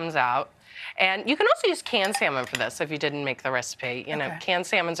after it comes out. And you can also use canned salmon for this if you didn't make the recipe. You know, canned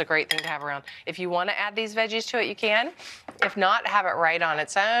salmon's a great thing to have around. If you want to add these veggies to it, you can. If not, have it right on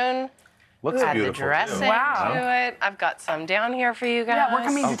its own. Looks add beautiful, the dressing to it. I've got some down here for you guys. Yeah, we're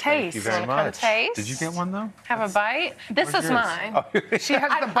coming to taste. Thank you very much. Taste. Did you get one, though? Have a bite. This is yours? mine. She has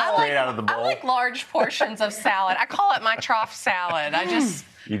the bowl. Straight out of the bowl. I like large portions of salad. I call it my trough salad. I just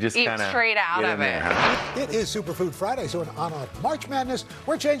You just eat kinda straight out get of in there, it. huh? It is Superfood Friday, so in honor of March Madness,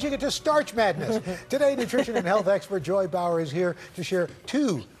 we're changing it to Starch Madness. Today, nutrition and health expert Joy Bauer is here to share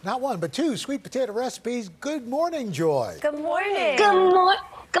two, not one, but two sweet potato recipes. Good morning, Joy. Good morning.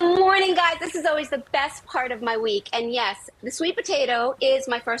 Good morning, guys. This is always the best part of my week. And yes, the sweet potato is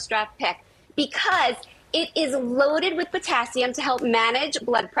my first draft pick because it is loaded with potassium to help manage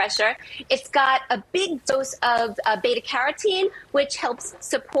blood pressure. It's got a big dose of beta-carotene, which helps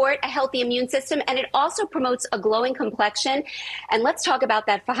support a healthy immune system, and it also promotes a glowing complexion. And let's talk about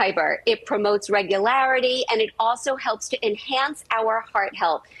that fiber. It promotes regularity, and it also helps to enhance our heart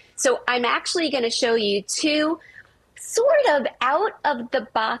health. So I'm actually going to show you two sort of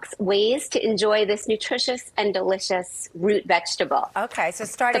out-of-the-box ways to enjoy this nutritious and delicious root vegetable. Okay, so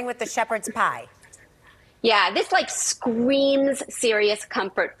starting with the shepherd's pie. Yeah, this like screams serious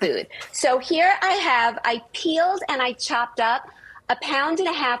comfort food. So here I peeled and I chopped up 1.5 pounds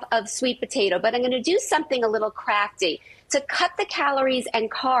of sweet potato, but I'm going to do something a little crafty. To cut the calories and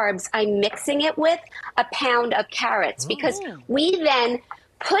carbs, I'm mixing it with 1 pound of carrots because we then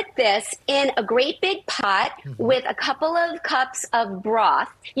put this in a great big pot with a couple of cups of broth.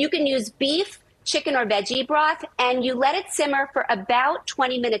 You can use beef, chicken, or veggie broth, and you let it simmer for about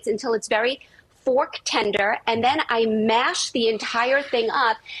 20 minutes until it's very fork tender, and then I mash the entire thing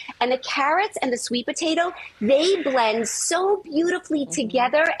up, and the carrots and the sweet potato, they blend so beautifully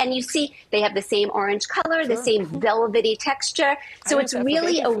together, and you see they have the same orange color, the same velvety texture, so it's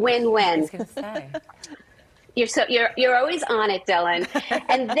really a win-win. You're always on it, Dylan.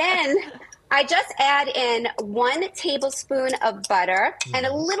 And then I just add in 1 tablespoon of butter and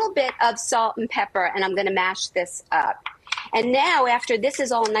a little bit of salt and pepper, and I'm going to mash this up. And now, after this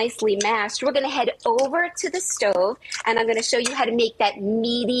is all nicely mashed, we're going to head over to the stove, and I'm going to show you how to make that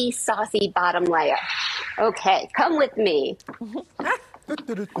meaty, saucy bottom layer. Okay, come with me.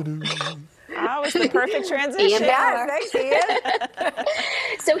 That was the perfect transition. Thanks, Ian.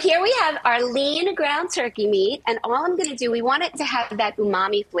 So here we have our lean ground turkey meat, and all I'm going to do, we want it to have that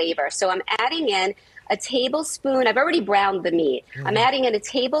umami flavor. So I'm adding in a tablespoon, I've already browned the meat. I'm adding in a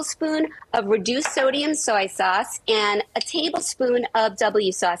tablespoon of reduced sodium soy sauce and a tablespoon of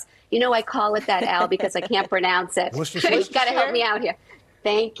W sauce. You know I call it that, Al, because I can't pronounce it. You've got to help me out here.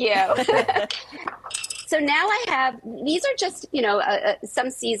 Thank you. So now I have, these are just, some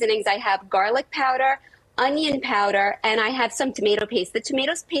seasonings. I have garlic powder, onion powder, and I have some tomato paste. The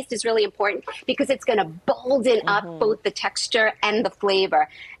tomato paste is really important because it's going to bolden up both the texture and the flavor.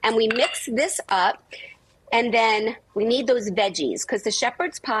 And we mix this up, and then we need those veggies because the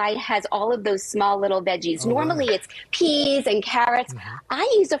shepherd's pie has all of those small little veggies. Normally it's peas and carrots. I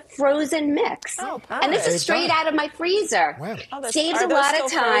use a frozen mix. And this is straight out of my freezer. Saves a lot of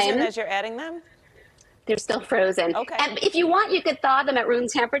time. As you're adding them? They're still frozen. Okay. And if you want, you could thaw them at room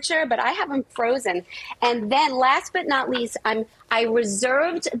temperature, but I have them frozen. And then last but not least, I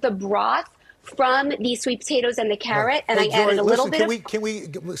reserved the broth from the sweet potatoes and the carrot, and I added a little bit Can we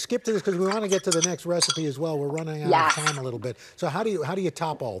skip to this because we want to get to the next recipe as well? We're running out of time a little bit. So how do you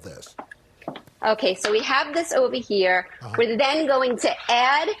top all this? Okay, so we have this over here. We're then going to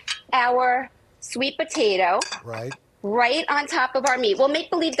add our sweet potato. Right on top of our meat. We'll make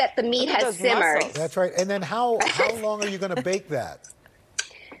believe that the meat has simmered. That's right. And then how long are you going to bake that?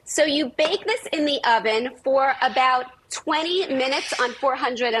 So you bake this in the oven for about 20 minutes on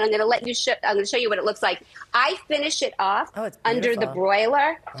 400, and I'm going to show you what it looks like. I finish it off under the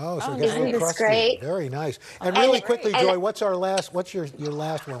broiler. Oh, so it gets a little crusty. Great. Very nice. And really quickly, Joy, what's your last one?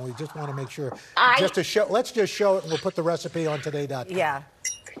 We just want to make sure. Let's just show it, and we'll put the recipe on today.com. Yeah.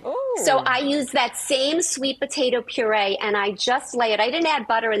 Ooh. So I use that same sweet potato puree, and I just lay it. I didn't add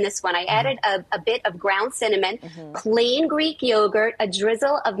butter in this one. I added a bit of ground cinnamon, plain Greek yogurt, a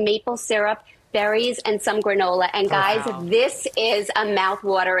drizzle of maple syrup, berries, and some granola. And guys, this is a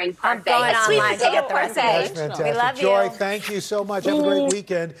mouth-watering parfait. I'm going online to get the recipe. That's fantastic. We love you. Joy, thank you so much. Have a great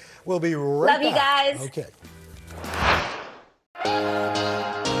weekend. We'll be right back. Love you guys. Okay.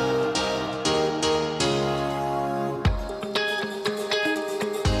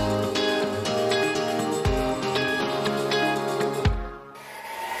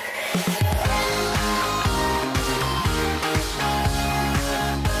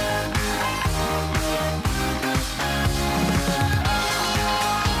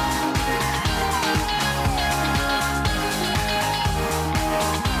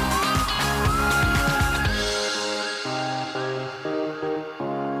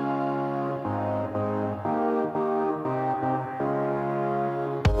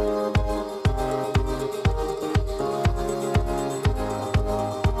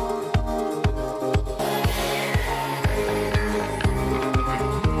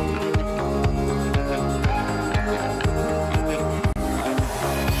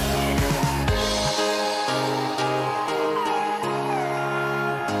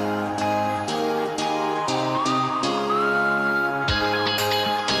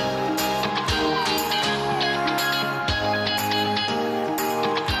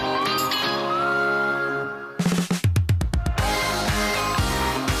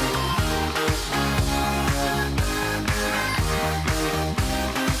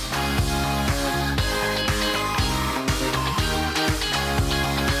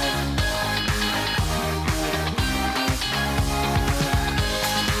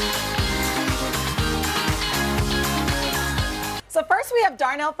 So first we have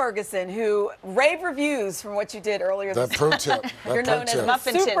Darnell Ferguson, who rave reviews from what you did earlier. That pro tip. You're known as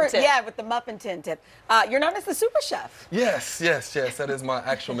Muffin Tin Tip. Yeah, with the Muffin Tin Tip. You're known as the Super Chef. Yes. That is my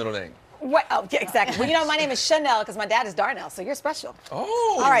actual middle name. What? Oh, yeah, exactly. Well, you know, my name is Chanel because my dad is Darnell, so you're special.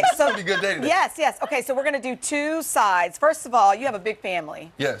 Oh, all right. So that's a good day today. Yes. Okay, so we're going to do two sides. First of all, you have a big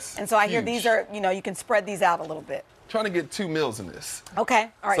family. Yes. And so I hear these are, you can spread these out a little bit. Trying to get 2 meals in this. Okay.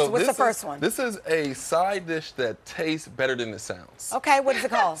 All right. So what's the first one? This is a side dish that tastes better than it sounds. Okay. What is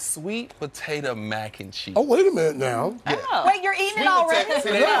it called? Sweet potato mac and cheese. Oh, wait a minute now. Yeah. Oh. Wait, you're eating it already?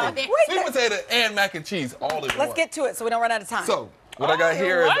 Sweet potato and mac and cheese all in one. Let's get to it so we don't run out of time. So What I got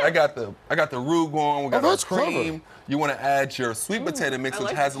here is I got the roux going. We got our cream. Clever. You want to add your sweet potato mix,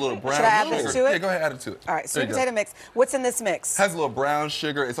 which has a little brown Should I add sugar. this to it? Yeah, go ahead, add it to it. All right, sweet potato mix. What's in this mix? Has a little brown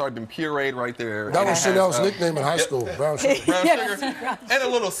sugar. It's already been pureed right there. That was Chanel's nickname in high school, brown sugar. Brown sugar and a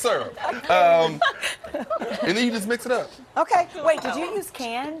little syrup. And then you just mix it up. Okay. Wait, did you use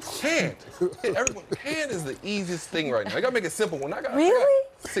canned? Canned. Canned is the easiest thing right now. I gotta make it simple. When I got Really?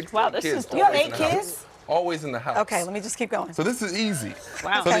 16 kids. You have always 8 in the house. kids? Always in the house. Okay, let me just keep going. So this is easy.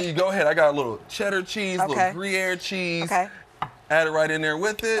 Wow. So then you go ahead. I got a little cheddar cheese, a Okay. little Gruyere cheese. Okay. Add it right in there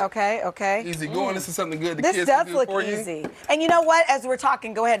with it. Okay. Easy going. This is something good the This kids does can do look for easy. you. And you know what? As we're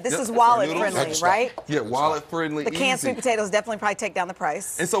talking, go ahead. This Yep, is that's wallet our noodles. friendly, right? Yeah, wallet friendly. The canned easy. sweet potatoes definitely probably take down the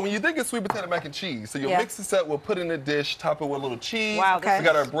price. And so when you think of sweet potato mac and cheese, so you'll Yeah. mix this up, we'll put it in a dish, top it with a little cheese. Wow, okay. We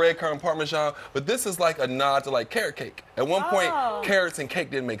got our breadcrumb parmesan, but this is like a nod to like carrot cake. At one point, carrots and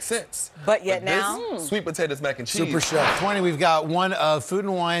cake didn't make sense. But yet this, now? sweet potatoes mac and cheese. Super Chef 20, we've got one of Food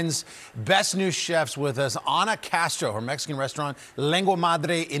and Wine's best new chefs with us, Ana Castro. Her Mexican restaurant, Lengua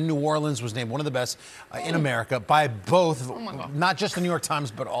Madre in New Orleans, was named one of the best in America by both, not just the New York Times,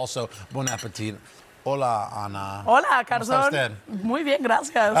 but also Bon Appetit. Hola, Ana. Hola, ¿Cómo está Carzón. usted? Muy bien,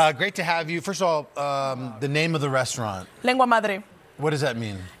 gracias. Great to have you. First of all, the name of the restaurant. Lengua Madre. What does that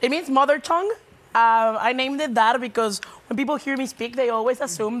mean? It means mother tongue. I named it that because when people hear me speak, they always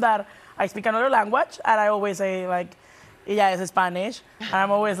assume that I speak another language, and I always say, like, ella es Spanish. And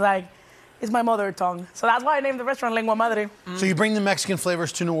I'm always like, it's my mother tongue. So that's why I named the restaurant Lengua Madre. So you bring the Mexican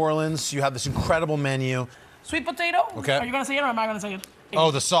flavors to New Orleans. You have this incredible menu. Sweet potato. Okay. Are you going to say it or am I going to say it? Oh,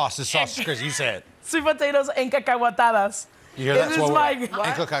 the sauce. The sauce is crazy. You say it. Sweet potatoes en cacahuatadas. You hear that? This is my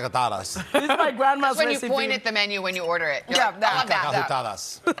Cacatadas. This is my grandma's That's when recipe. you point at the menu when you order it. You're Yeah, like, I love that.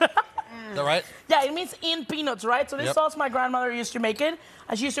 Cacatadas. Is that right? Yeah, it means in peanuts, right? So this Yep. sauce, my grandmother used to make it.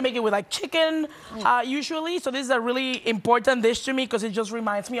 And she used to make it with like chicken, usually. So this is a really important dish to me because it just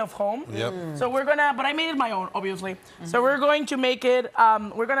reminds me of home. Yep. So we're gonna, but I made it my own, obviously. So we're going to make it,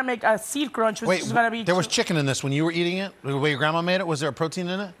 we're gonna make a seed crunch, which Wait, is gonna be there was chicken in this when you were eating it? The way your grandma made it? Was there a protein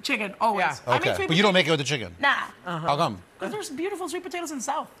in it? chicken, always. Yeah. I make Okay, sweet but you don't potato- make it with the chicken? Nah. How come? Because there's beautiful sweet potatoes in the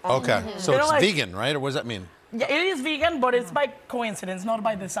South. Okay, so They don't it's like- vegan, right? Or what does that mean? Yeah, it is vegan, but it's by coincidence, not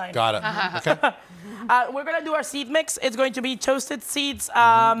by design. Got it. Okay. We're gonna do our seed mix. It's going to be toasted seeds,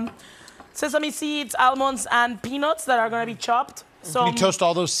 sesame seeds, almonds, and peanuts that are gonna be chopped. So Do you toast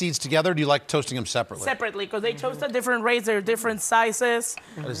all those seeds together, or do you like toasting them separately? separately, because they toast at different rates. They're different sizes.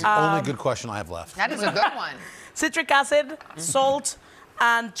 That is the only good question I have left. That is a good one. Citric acid, salt,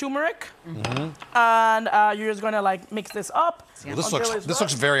 and turmeric. Mhm. And you're just gonna like mix this up. Well, this until looks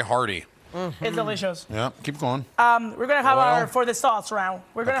it's very hearty. It's delicious. Yeah, keep going. We're gonna have Oil. our, for the sauce round,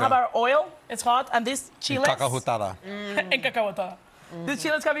 we're gonna Okay. have our oil. It's hot, and this chiles. Cacahutada. En cacahuatada. This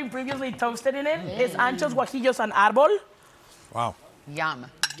chiles have been previously toasted in it. It's anchos, guajillos, and árbol. Wow. Yum.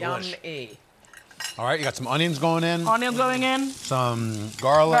 Delish. All right, you got some onions going in. Onions going in. Some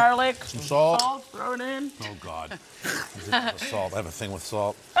garlic. Garlic. Some salt. Throw it in. Oh God. Salt. I have a thing with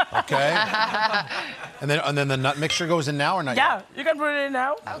salt. Okay. and then the nut mixture goes in now or not? Yeah, you can put it in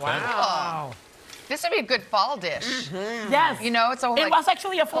now. Wow. This would be a good fall dish. Yes. You know, it's a It was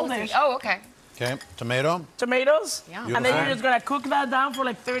actually a full dish. Oh, okay. Okay. Tomato. Tomatoes. Yeah. And then you're just gonna cook that down for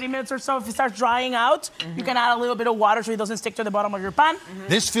like 30 minutes or so. If it starts drying out, you can add a little bit of water so it doesn't stick to the bottom of your pan.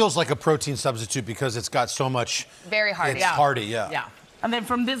 This feels like a protein substitute because it's got so much. Very hearty. It's hearty, yeah. Yeah. And then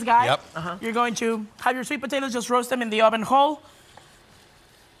from this guy, Yep. you're going to have your sweet potatoes, just roast them in the oven whole.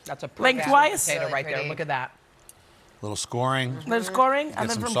 That's a Lengthwise. potato right there. Look at that. Little scoring. Little scoring. Get And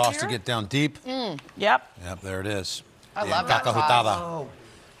then some from sauce here, to get down deep. Yep. Yep, there it is. I The love that encacahutada. sauce.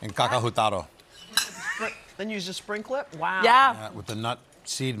 And cacahutado. Then use a sprinkle it. Wow. Yeah. With the nut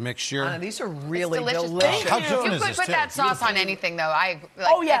seed mixture. These are really It's delicious. delicious. How different You is could this, put too? that sauce on anything, though.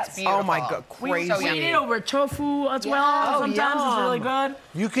 Oh, yes. It's beautiful. Oh, my God, crazy. So We yummy. eat it over tofu as well. Oh, Sometimes it's really good.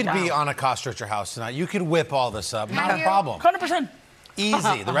 You could be on a Costa at your house tonight. You could whip all this up. Not a you? problem. 100%.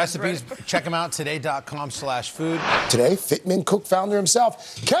 Easy. The recipes, check them out, today.com/food. Today, Fitman Cook founder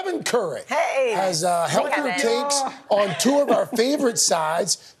himself, Kevin Curry, has healthier takes on two of our favorite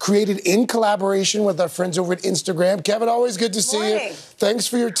sides, created in collaboration with our friends over at Instagram. Kevin, always good to see you. Thanks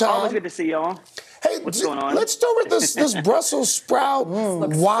for your time. Always good to see y'all. Hey, what's going on? Let's start with this Brussels sprout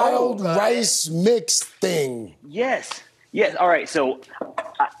wild rice mix thing. Yes. All right. So,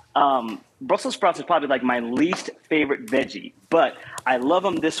 Brussels sprouts is probably like my least favorite veggie, but I love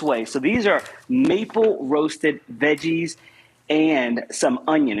them this way. So these are maple roasted veggies and some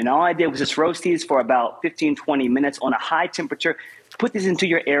onion. And all I did was just roast these for about 15, 20 minutes on a high temperature. Put these into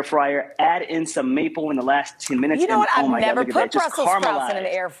your air fryer. Add in some maple in the last 10 minutes. You know what? And, I've my never God, look at put that. Just Brussels sprouts in an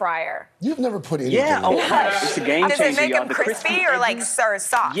caramelized. air fryer. You've never put anything Yeah, in oh, it's a game Does changer, it make y'all. them The crispy or like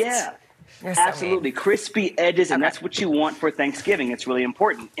soft? Yeah. You're so Absolutely. Crispy edges, and that's what you want for Thanksgiving. It's really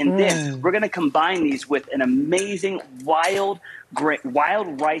important. And then we're going to combine these with an amazing wild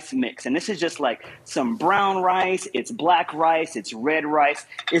rice mix. And this is just like some brown rice, it's black rice, it's red rice.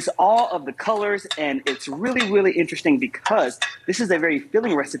 It's all of the colors, and it's really, really interesting because this is a very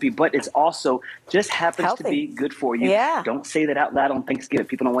filling recipe, but it's also just happens to be good for you. Yeah. Don't say that out loud on Thanksgiving.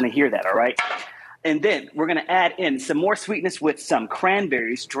 People don't want to hear that, all right? And then we're going to add in some more sweetness with some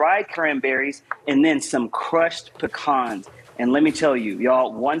cranberries, dried cranberries, and then some crushed pecans. And let me tell you,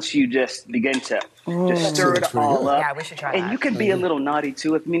 y'all, once you just begin to just stir it all up. Yeah, we should try and that. you can be a little naughty,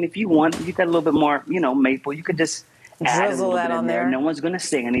 too. If you want, you got a little bit more, maple. You could just add a Drizzle little that bit in on there. there. No one's going to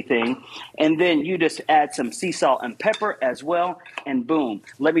say anything. And then you just add some sea salt and pepper as well. And boom.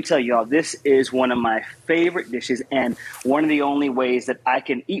 Let me tell y'all, this is one of my favorite dishes and one of the only ways that I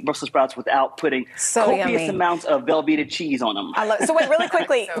can eat Brussels sprouts without putting copious yummy. amounts of Velveeta cheese on them. I love it. So wait, really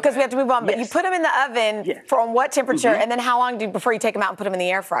quickly, because we have to move on, but you put them in the oven for on what temperature, and then how long before you take them out and put them in the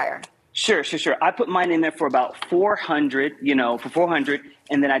air fryer? Sure. I put mine in there for about 400, for 400,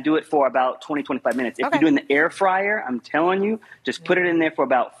 and then I do it for about 20, 25 minutes. If you're doing the air fryer, I'm telling you, just put it in there for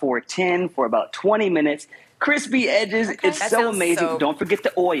about 410, for about 20 minutes. Crispy edges. It's That so sounds amazing. so- Don't forget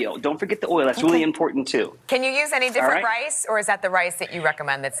the oil. That's really important too. Can you use any All different right. rice, or is that the rice that you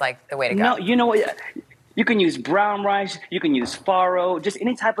recommend that's like the way to go? No, you know what? You can use brown rice. You can use farro. Just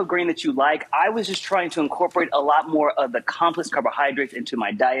any type of grain that you like. I was just trying to incorporate a lot more of the complex carbohydrates into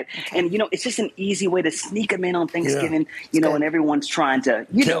my diet. And, it's just an easy way to sneak them in on Thanksgiving, and everyone's trying to,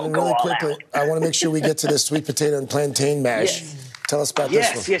 Kevin, go really all quickly, out. I want to make sure we get to this sweet potato and plantain mash. Yes. Tell us about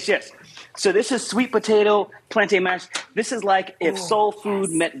this one. Yes. So this is sweet potato plantain mash. This is like if soul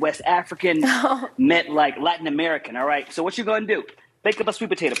food met West African, met like Latin American, all right? So what you're going to do, bake up a sweet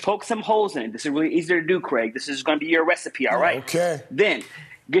potato, poke some holes in it. This is really easy to do, Craig. This is going to be your recipe, all right? Okay. Then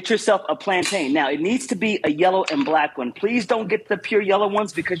get yourself a plantain. Now, it needs to be a yellow and black one. Please don't get the pure yellow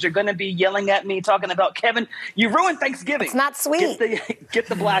ones because you're going to be yelling at me talking about, Kevin, you ruined Thanksgiving. It's not sweet. Get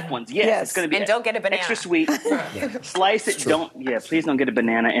the black ones. Yes. It's going to be And don't get a banana. extra sweet. Slice it. Please don't get a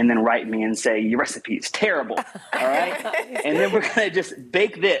banana and then write me and say your recipe is terrible. All right? And then we're going to just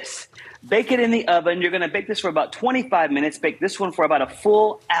bake this. Bake it in the oven. You're going to bake this for about 25 minutes. Bake this one for about a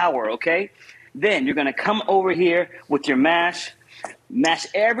full hour, okay? Then you're going to come over here with your mash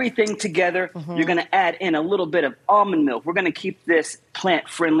everything together. You're going to add in a little bit of almond milk. We're going to keep this plant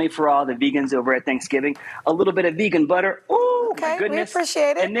friendly for all the vegans over at Thanksgiving. A little bit of vegan butter. Ooh, my goodness. We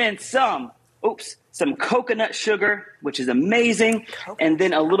appreciate it. And then some coconut sugar, which is amazing. And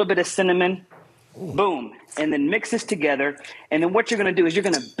then a little bit of cinnamon. Boom. And then mix this together. And then what you're going to do is you're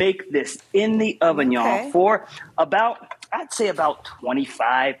going to bake this in the oven, y'all, for I'd say about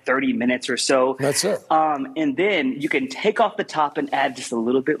 25, 30 minutes or so. That's it. And then you can take off the top and add just a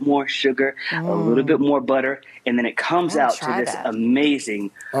little bit more sugar, a little bit more butter, and then it comes out to this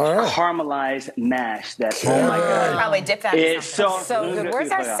amazing caramelized mash that, oh my God. Probably dip that in It's so good. Where's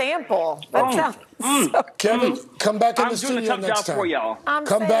our sample? That sounds Kevin, come back in I'm the doing a studio tough next job time. for y'all.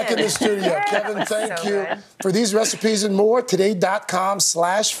 Come back in the studio. Kevin, thank So you good. for these recipes and more.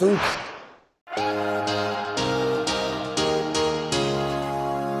 Today.com/food.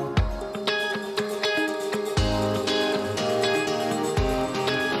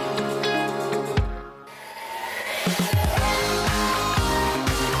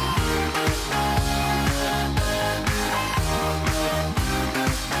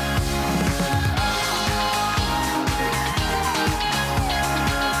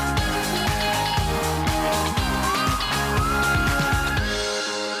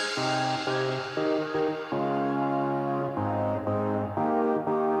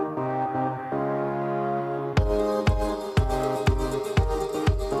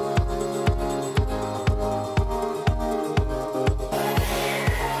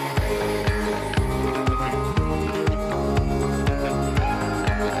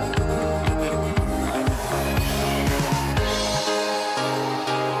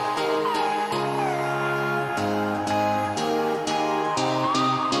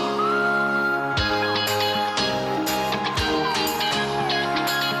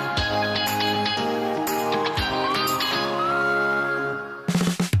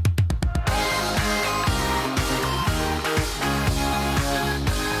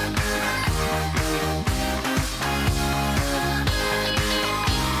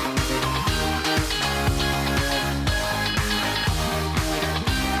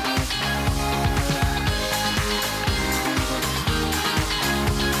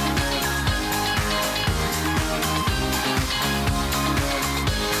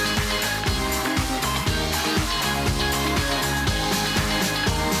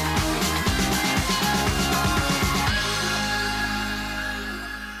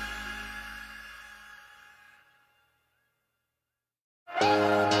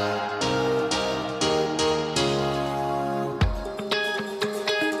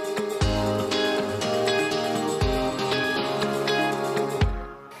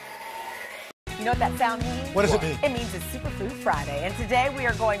 know what that sound means? What does it mean? It means it's Superfood Friday. And today we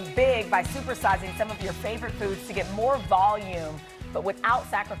are going big by supersizing some of your favorite foods to get more volume, but without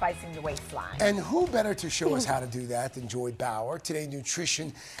sacrificing the waistline. And who better to show us how to do that than Joy Bauer, today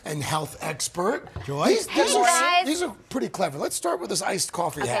nutrition and health expert. Joy? These are pretty clever. Let's start with this iced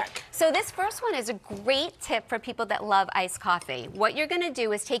coffee hack. So this first one is a great tip for people that love iced coffee. What you're gonna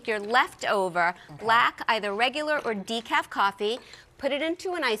do is take your leftover black, either regular or decaf coffee, put it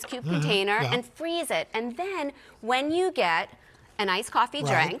into an ice cube container and freeze it. And then when you get an iced coffee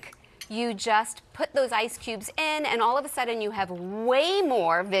drink, you just put those ice cubes in, and all of a sudden you have way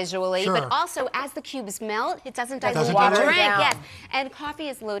more visually, but also as the cubes melt, it doesn't dilute the drink. Yes, and coffee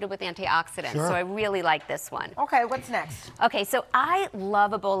is loaded with antioxidants, so I really like this one. Okay, what's next? Okay, so I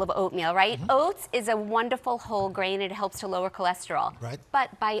love a bowl of oatmeal, right? Oats is a wonderful whole grain. It helps to lower cholesterol. Right.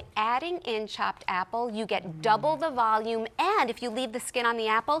 But by adding in chopped apple, you get double the volume, and if you leave the skin on the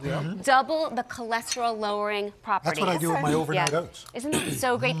apple, double the cholesterol lowering properties. That's what I do with my overnight oats. Isn't that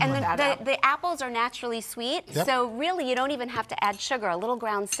so great? And the apples are naturally sweet, so really you don't even have to add sugar. A little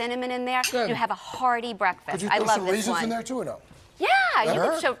ground cinnamon in there, you have a hearty breakfast. Could you I throw love some this raisins one. in there too or no? Yeah, you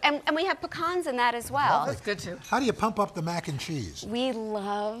can show, and we have pecans in that as well. That's good too. How do you pump up the mac and cheese? We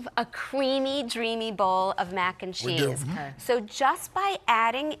love a creamy, dreamy bowl of mac and We do. cheese. So just by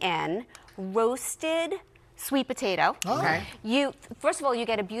adding in roasted sweet potato. You first of all, you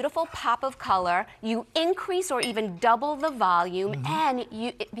get a beautiful pop of color. You increase or even double the volume, and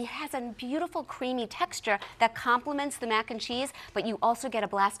it has a beautiful creamy texture that complements the mac and cheese. But you also get a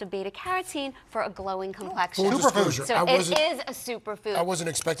blast of beta carotene for a glowing complexion. Full disclosure, So it is a superfood. I wasn't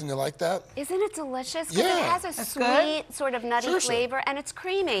expecting to like that. Isn't it delicious? 'Cause Yeah. it has a sweet, sort of nutty flavor, and it's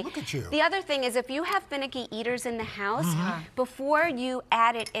creamy. Look at you. The other thing is, if you have finicky eaters in the house, before you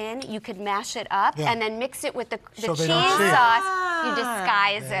add it in, you could mash it up and then mix it with the So they cheese don't see it. sauce. You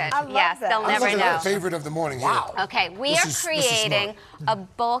disguise it. I love Yes, that. they'll I'm never looking know. at the favorite of the morning here. Okay, we This are is creating smart. a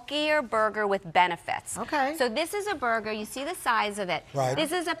bulkier burger with benefits. Okay. So this is a burger, you see the size of it. Right.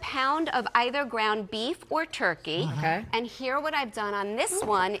 This is a pound of either ground beef or turkey. Okay. And here what I've done on this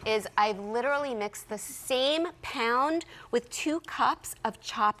one is I've literally mixed the same pound with 2 cups of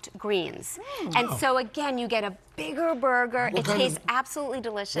chopped greens. And so again, you get a bigger burger. It tastes absolutely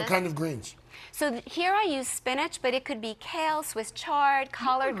delicious. What kind of greens? So here I use spinach, but it could be kale, Swiss chard,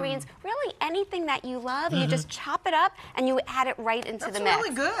 collard greens, really anything that you love. You just chop it up and you add it right into the mix.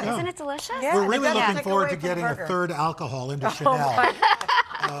 really good. Isn't it delicious? We're really doesn't looking take forward away to from the getting a burger. third alcohol into Chanel.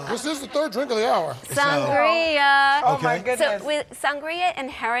 This is the third drink of the hour. Sangria. Oh my goodness. So sangria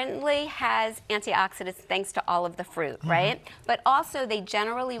inherently has antioxidants thanks to all of the fruit, right? But also they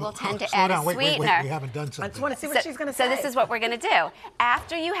generally will tend to Slow add down. a Wait, sweetener. we haven't done I something. just want to see what she's going to say. So this is what we're going to do.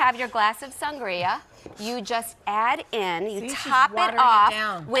 After you have your glass of sangria, you just add in, you top it watering it off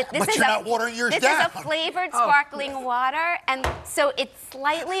down. with this But is you're a not watering yours this down. is a flavored sparkling water, and so it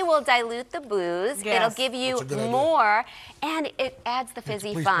slightly will dilute the booze. Yes. It'll give you That's a good idea. more, and it adds the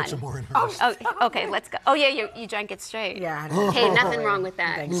fizzy Please fun. put some more in hers. Oh, okay, let's go. Oh yeah, you drank it straight. Yeah. I know. Hey, nothing wrong with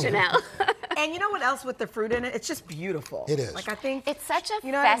that, Thanks. Chanel. And you know what else with the fruit in it? It's just beautiful. It is. Like I think It's such a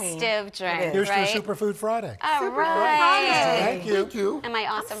You know what I mean? festive drink, It is. Here's right? to Superfood Friday. All Superfood right. Friday. Thank you. Thank you. And my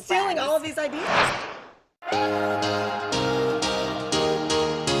awesome stealing friends. all of these ideas.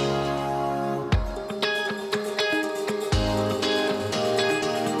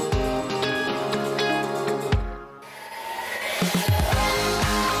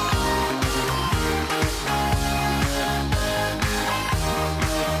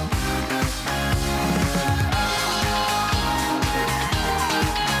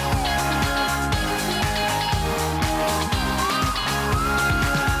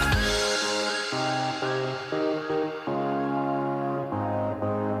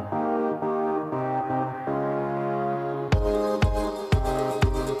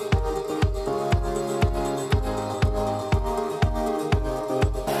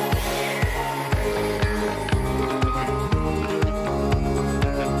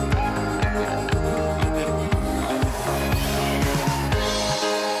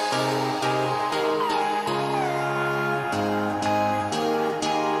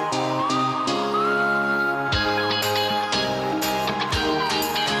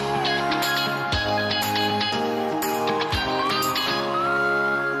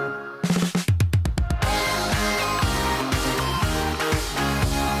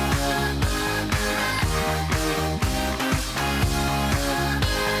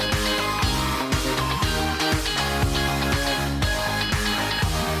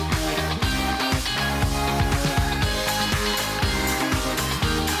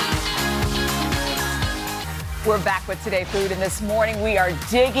 We're back with Today Food, and this morning we are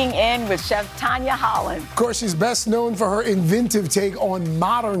digging in with Chef Tanya Holland. Of course, she's best known for her inventive take on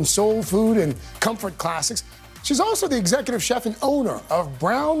modern soul food and comfort classics. She's also the executive chef and owner of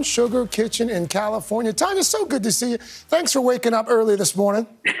Brown Sugar Kitchen in California. Tanya, so good to see you. Thanks for waking up early this morning.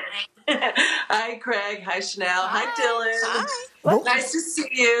 Hi, Craig. Hi, Chanel. Hi, Dylan. Hi. Nice to see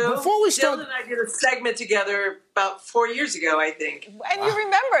you. Before we start, Dylan and I did a segment together about 4 years ago, I think. And you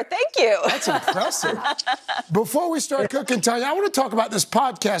remember. Thank you. That's impressive. Before we start cooking, Tanya, I want to talk about this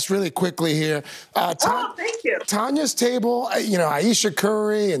podcast really quickly here. Thank you. Tanya's Table, Aisha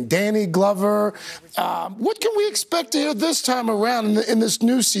Curry and Danny Glover. What can we expect to hear this time around in this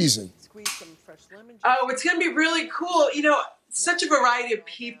new season? Oh, it's going to be really cool. Such a variety of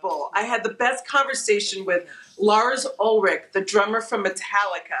people. I had the best conversation with Lars Ulrich, the drummer from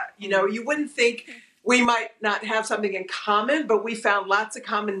Metallica. You wouldn't think we might not have something in common, but we found lots of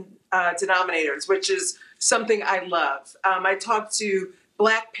common denominators, which is something I love. I talked to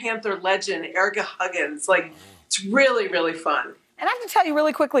Black Panther legend Erica Huggins. It's really, really fun. And I have to tell you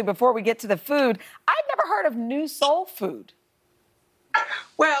really quickly before we get to the food, I'd never heard of New Soul Food.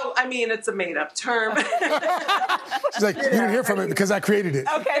 Well, it's a made-up term. She's like, you didn't hear from it because I created it.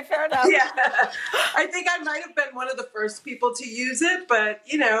 Okay, fair enough. Yeah, I think I might have been one of the first people to use it, but,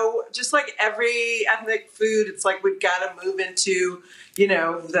 just like every ethnic food, it's like we've got to move into,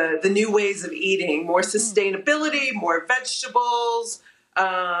 the new ways of eating, more sustainability, more vegetables,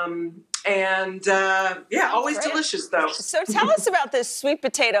 always great. Delicious, though. So tell us about this sweet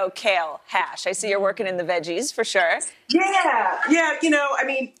potato kale hash. I see you're working in the veggies for sure. Yeah.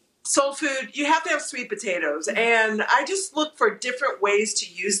 Soul food, you have to have sweet potatoes. And I just look for different ways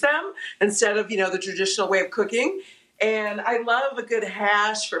to use them instead of, the traditional way of cooking. And I love a good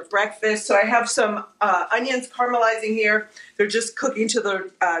hash for breakfast. So I have some onions caramelizing here. They're just cooking to the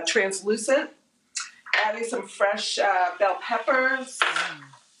translucent. Adding some fresh bell peppers.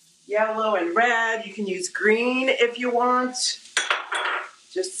 Yellow and red. You can use green if you want.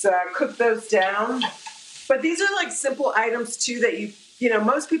 Just cook those down. But these are simple items too that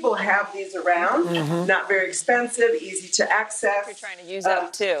most people have these around. Mm-hmm. Not very expensive, easy to access. You're trying to use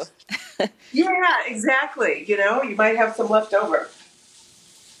up too. Yeah, exactly. You might have some left over.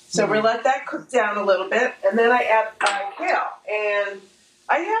 So we let that cook down a little bit, and then I add kale. And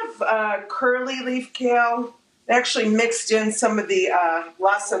I have curly leaf kale. Actually mixed in some of the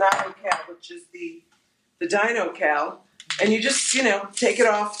lacinato kale, which is the dino kale. And you just, take it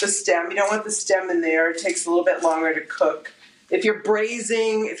off the stem. You don't want the stem in there. It takes a little bit longer to cook. If you're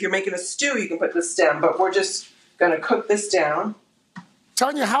braising, if you're making a stew, you can put the stem. But we're just going to cook this down.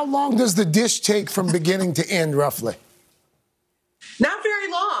 Tanya, how long does the dish take from beginning to end, roughly? Not very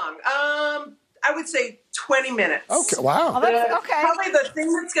long. I would say 20 minutes. Okay, wow. Probably the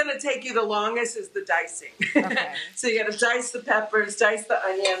thing that's going to take you the longest is the dicing. Okay. So you got to dice the peppers, dice the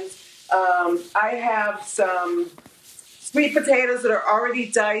onions. I have some sweet potatoes that are already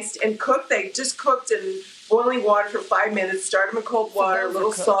diced and cooked. They just cooked in boiling water for 5 minutes. Start them in cold water, a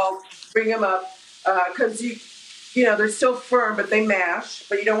little salt, bring them up. Because they're still firm, but they mash,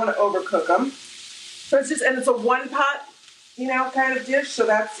 but you don't want to overcook them. So it's a one pot, kind of dish, so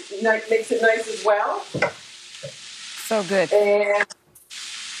that makes it nice as well. So good. And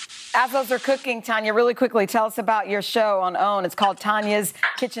as those are cooking, Tanya, really quickly, tell us about your show on OWN. It's called Tanya's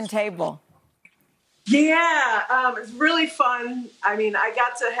Kitchen Table. Yeah, it's really fun. I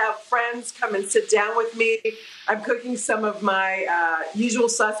got to have friends come and sit down with me. I'm cooking some of my usual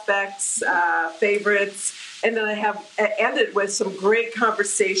suspects, favorites, and then I have ended with some great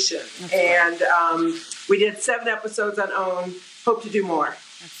conversation. And we did 7 episodes on OWN. Hope to do more.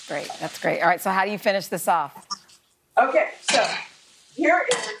 That's great. That's great. All right, so how do you finish this off? Okay, so here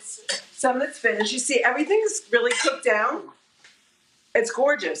is some that's finished. You see, everything's really cooked down. It's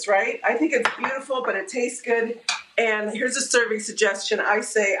gorgeous, right? I think it's beautiful, but it tastes good. And here's a serving suggestion. I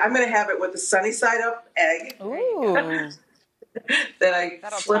say I'm going to have it with a sunny side up egg. Ooh. That I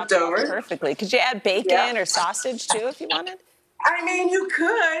flipped over. Perfectly. Could you add bacon or sausage too if you wanted? You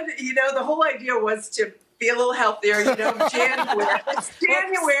could. The whole idea was to be a little healthier. January. It's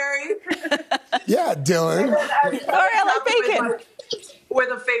January. Yeah, Dylan. I like bacon. With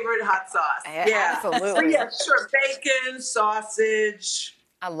a favorite hot sauce. Yeah, absolutely. So yeah, sure. Bacon, sausage.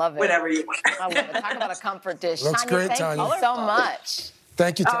 I love it. Whatever you want. I love it. Talk about a comfort dish. Looks Tanya, great, Tanya. Thank you so much.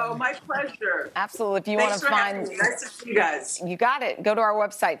 Thank you, Tanya. Oh, my pleasure. Absolutely. If you Thanks want to for find, having me. Nice to see you guys. You got it. Go to our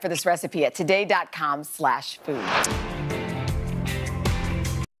website for this recipe at today.com/food.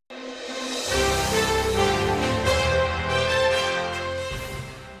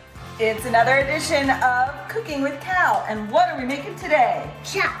 It's another edition of Cooking with Cal. And what are we making today?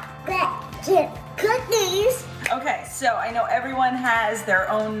 Chocolate chip cookies. Okay, so I know everyone has their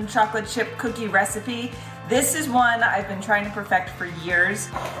own chocolate chip cookie recipe. This is one I've been trying to perfect for years.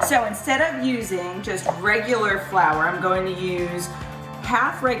 So instead of using just regular flour, I'm going to use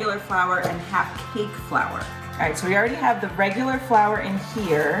half regular flour and half cake flour. All right, so we already have the regular flour in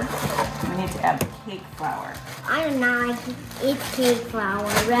here. We need to add the cake flour. I do not eat cake flour,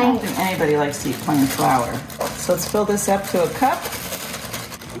 I don't right? think anybody likes to eat plain flour. So let's fill this up to a cup.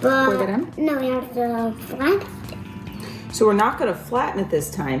 Pour it in. No, we have to flatten. So we're not going to flatten it this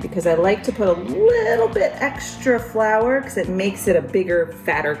time because I like to put a little bit extra flour because it makes it a bigger,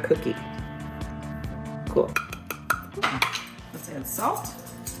 fatter cookie. Cool. Let's add salt.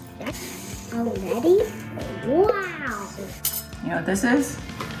 Already? Wow. You know what this is?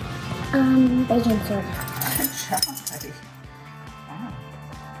 Baking soda. Good job, buddy. Wow.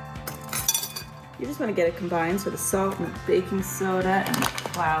 You just want to get it combined, so the salt and the baking soda and the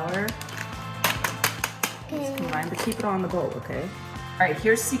flour. It's combined, but keep it all in the bowl, okay? All right,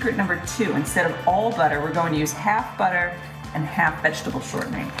 here's secret number 2. Instead of all butter, we're going to use half butter and half vegetable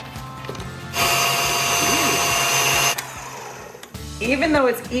shortening. Even though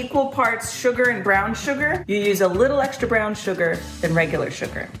it's equal parts sugar and brown sugar, you use a little extra brown sugar than regular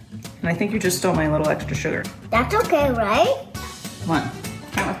sugar. And I think you just stole my little extra sugar. That's okay, right? Come on,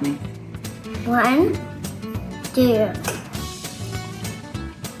 count with me. 1, 2,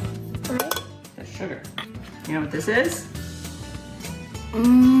 3. That's sugar. You know what this is?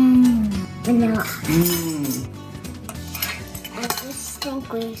 Vanilla. Mmm. I just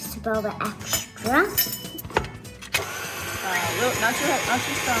think we spilled the extra. Not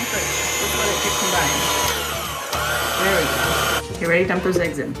too strong first. Just let it get combined. There we go. Okay, ready? Dump those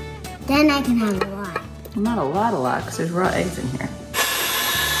eggs in. Then I can have a lot. Well, not a lot, because there's raw eggs in here.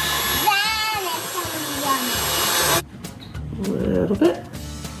 Then it's A little bit.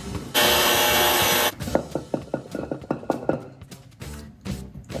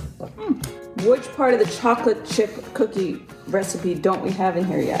 Which part of the chocolate chip cookie recipe don't we have in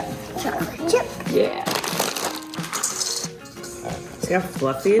here yet? Chocolate chip. Yeah. See how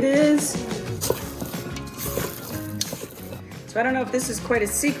fluffy it is? So I don't know if this is quite a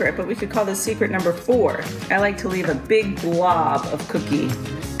secret, but we could call this secret number 4. I like to leave a big blob of cookie.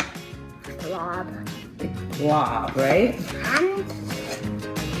 Blob. Big blob, right?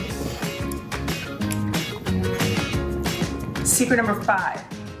 Secret number 5.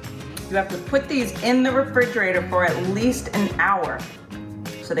 You have to put these in the refrigerator for at least an hour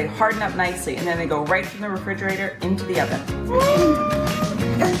so they harden up nicely, and then they go right from the refrigerator into the oven.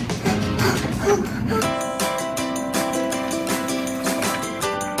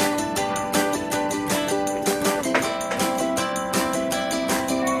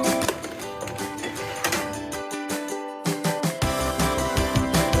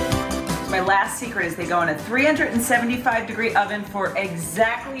 My last secret is they go in a 375-degree oven for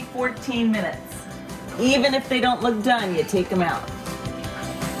exactly 14 minutes. Even if they don't look done, you take them out.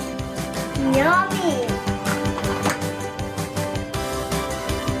 Yummy.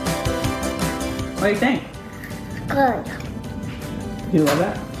 What do you think? Good. You love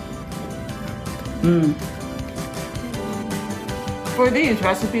that? Mmm. For these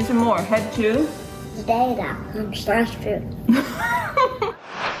recipes and more, head to today.com/food.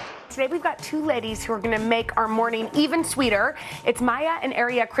 Today we've got 2 ladies who are going to make our morning even sweeter. It's Maya and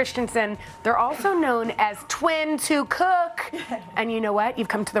Aria Christensen. They're also known as twins who cook. And you know what? You've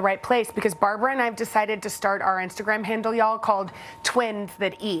come to the right place because Barbara and I have decided to start our Instagram handle, y'all, called Twins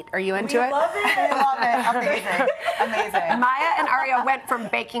That Eat. Are you into it? We love it. Amazing. Amazing. Maya and Aria went from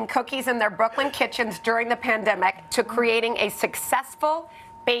baking cookies in their Brooklyn kitchens during the pandemic to creating a successful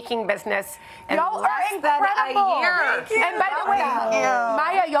baking business in Y'all less are than incredible. a year. Thank you. And by the way, Thank you.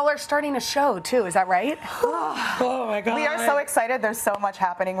 Maya, y'all are starting a show too, is that right? Oh my God. We are so excited. There's so much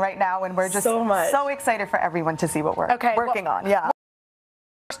happening right now, and we're just so excited for everyone to see what we're working on. Yeah.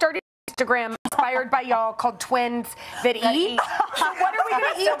 We're starting Instagram inspired by y'all called Twins That Eat. So what are we going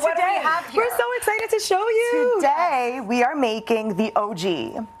to eat today? We're so excited to show you. Today, we are making the OG,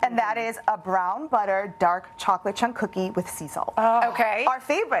 and that is a brown butter dark chocolate chunk cookie with sea salt. Okay. Our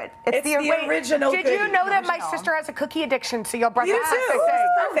favorite. It's the Wait, original. Did you know that my sister has a cookie addiction? So y'all brought You that do? up.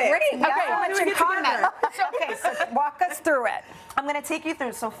 Perfect. Great. We have so much in common. So walk us through it. I'm going to take you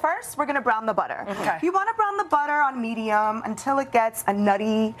through. So first, we're going to brown the butter. Okay. You want to brown the butter on medium until it gets a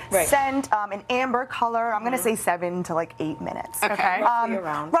nutty scent, an amber color. I'm going to say 7 to like 8 minutes. Okay.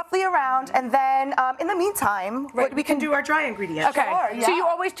 Roughly around. And then in the meantime, we can do our dry ingredients. Okay. Sure, yeah. So you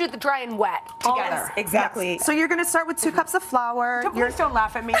always do the dry and wet together. Yes, exactly. So you're going to start with 2 cups of flour. Please don't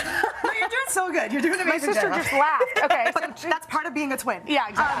laugh at me. No, you're doing So good. You're doing amazing. My sister Jenna. just laughed. Okay. But that's part of being a twin. Yeah,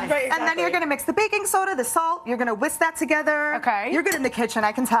 exactly. And then you're going to mix the baking soda, the salt. You're going to whisk that together. Okay. You're good in the kitchen,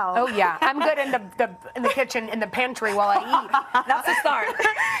 I can tell. Oh, yeah. I'm good in the kitchen, in the pantry while I eat. That's a start.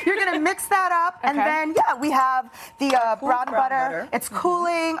 You're going to mix that up. And then, yeah, we have the brown butter. It's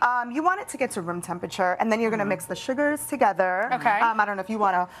cooling. You want it to get to room temperature. And then you're going to mix the sugars together. Okay. I don't know if you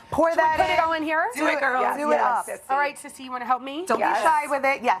want to pour Should that we put in. it all in here? Do it, girl. Yes, Do it up. All right, Sissy, you want to help me? Don't be shy with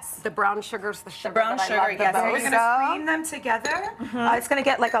it. Yes. The brown sugar's the sugar. brown that I sugar, love the yes. most. We're going to cream them together. It's going to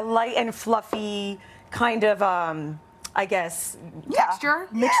get like a light and fluffy kind of, I guess, texture.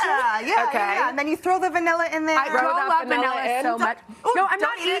 Yeah. Okay. Yeah. And then you throw the vanilla in there. I love vanilla so much. No, I'm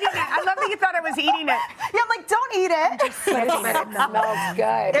not eating it. I love that you thought I was eating it. Yeah, I'm like, don't eat it. It smells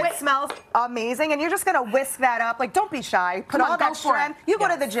good. It smells amazing, and you're just gonna whisk that up. Like, don't be shy. Put all that strength. You go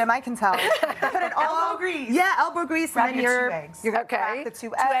to the gym, I can tell. Put it all. Elbow grease. Yeah, elbow grease. Grab and then your 2 you're eggs. gonna crack the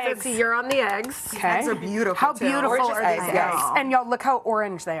two eggs. Sissy, you're on the eggs. These eggs are beautiful. How too. beautiful Gorgeous are these eggs. eggs? And y'all, look how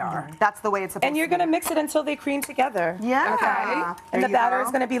orange they are. That's the way it's supposed And you're to be. going to mix it until they cream together. Yeah. Okay. And the batter is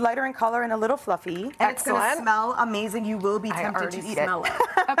going to be lighter in color and a little fluffy. And it's going to smell amazing. You will be tempted to eat it.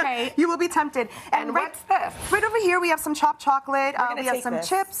 Okay. You will be tempted. And right, what's this? Right over here, we have some chopped chocolate. gonna We have take some this.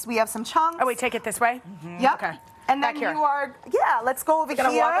 chips. We have some chunks. Oh, wait, take it this way? Yep. Okay. And then Back here. you are, let's go over We're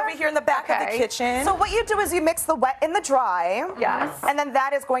going to walk over here in the back of the kitchen. So what you do is you mix the wet and the dry. Yes. And then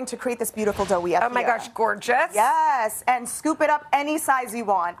that is going to create this beautiful dough we have Oh my here. gosh, gorgeous. Yes. And scoop it up any size you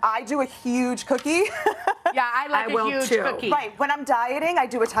want. I do a huge cookie. Yeah, I like a huge cookie. Right. When I'm dieting, I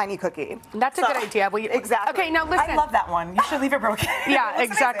do a tiny cookie. That's a good idea. Exactly. Okay, now listen. I love that one. You should leave it broken. Yeah,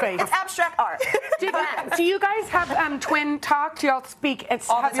 It's exactly. amazing. It's abstract art. Do you guys have twin talk? Do y'all speak?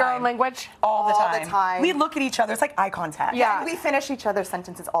 All Have the your time. own language? All the All the time. We look at each other. It's like eye contact. Yeah. And we finish each other's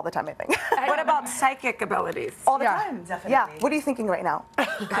sentences all the time, I think. What about psychic abilities? All the time. Definitely. Yeah. What are you thinking right now?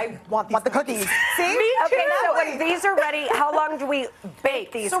 I want the cookies. See? Okay, so when these are ready, how long do we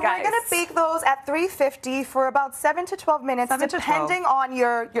bake these So guys? we're gonna bake those at 350 for about 7 to 12 minutes, 7 to 12. depending on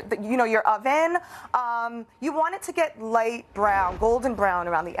your oven. You want it to get light brown, golden brown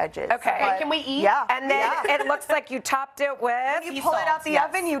around the edges. Okay. But- Can we eat? Yeah. And then it looks like you topped it with. When you pull it out the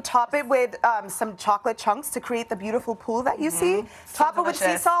oven, you top it with some chocolate chunks to create the beautiful pool that you see. Top it with sea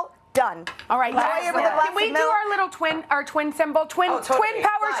delicious. salt. Done. All right, Enjoy guys. it with a glass Can we of do milk. our little twin symbol? Twin totally.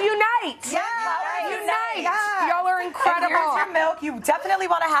 powers Done. unite. Yeah, Unite. yeah. Y'all are And incredible. here's your milk. You definitely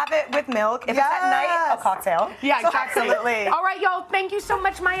want to have it with milk. If it's at night, a cocktail. Yeah, exactly. Absolutely. All right, y'all. Thank you so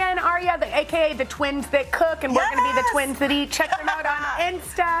much, Maya and Arya, AKA the twins that cook, and we're going to be the twins that eat. Check them out on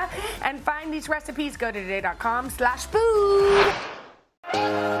Insta and find these recipes. Go to today.com/food.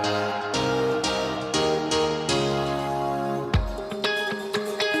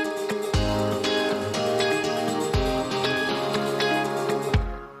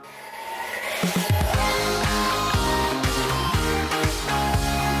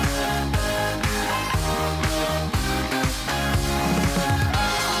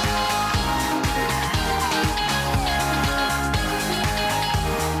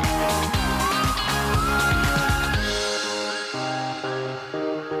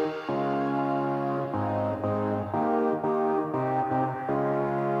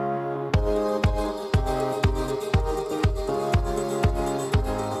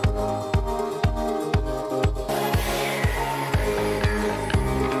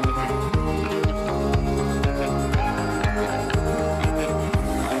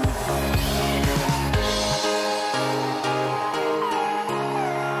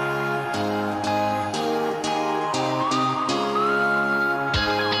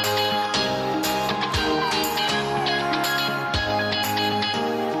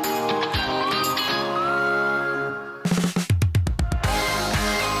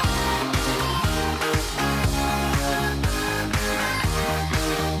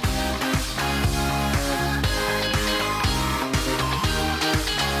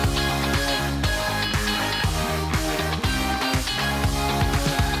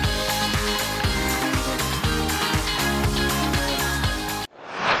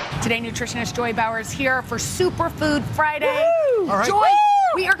 Today, nutritionist Joy Bauer is here for Superfood Friday. All right. Joy,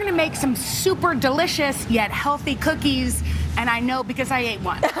 we are going to make some super delicious yet healthy cookies, and I know because I ate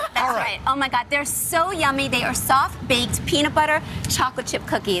one. That's right. Oh my God, they're so yummy. They are soft baked peanut butter chocolate chip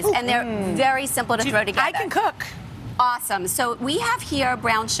cookies, and they're very simple to throw together. I can cook. Awesome. So we have here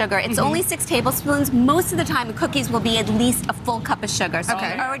brown sugar. It's only 6 tablespoons. Most of the time, the cookies will be at least a full cup of sugar. So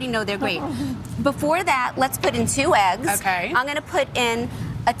you already know they're great. Before that, let's put in 2 eggs. Okay. I'm going to put in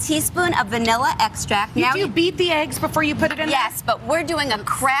a teaspoon of vanilla extract. You do beat the eggs before you put it in? Yes, but we're doing a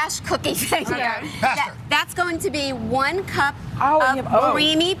crash cookie thing here. That's going to be 1 cup of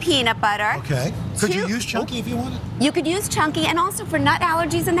creamy peanut butter. Okay. Could you use chunky if you wanted? You could use chunky, and also for nut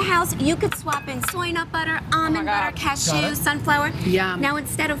allergies in the house, you could swap in soy nut butter, almond butter, cashew, sunflower. Yum. Now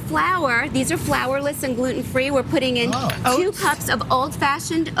instead of flour, these are flourless and gluten-free. We're putting in 2 cups of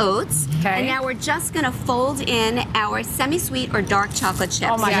old-fashioned oats. Okay. And now we're just going to fold in our semi-sweet or dark chocolate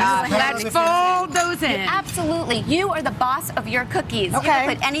chips. Oh my God. Let's fold those in. Absolutely. You are the boss of your cookies. You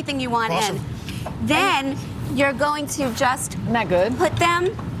can put anything you want in. Then you're going to just put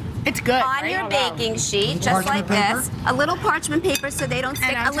them on your baking sheet, just like this. A little parchment paper so they don't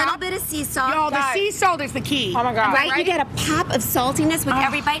stick. A little bit of sea salt. Y'all, the sea salt is the key. Oh my God. Right? You get a pop of saltiness with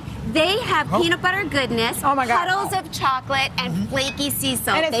every bite. They have peanut butter goodness, puddles of chocolate, and flaky sea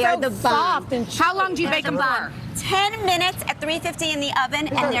salt. And it's they so are the bomb. soft and How long do you bake them for? 10 minutes at 350 in the oven,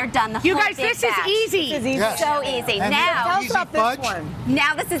 and they're done. You guys, this is easy. This is easy. So easy. And now, tell us about this one.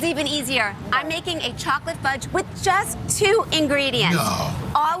 Now this is even easier. I'm making a chocolate fudge with just 2 ingredients. No.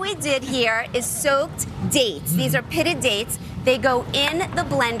 All we did here is soaked dates. These are pitted dates. They go in the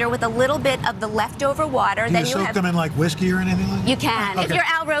blender with a little bit of the leftover water. Do you soak them in like whiskey or anything like that? You can. Okay. If you're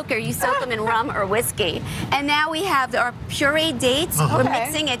Al Roker, you soak them in rum or whiskey. And now we have our pureed dates. We're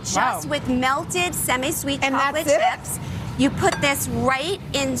mixing it just with melted semi-sweet chocolate chips. You put this right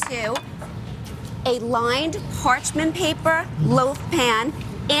into a lined parchment paper loaf pan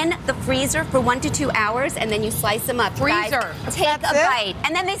in the freezer for 1 to 2 hours, and then you slice them up. Freezer. Guys, take a bite.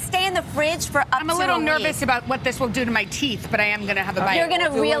 And then they stay in the fridge for up to a week. I'm a little nervous about what this will do to my teeth, but I am going to have a bite. You're going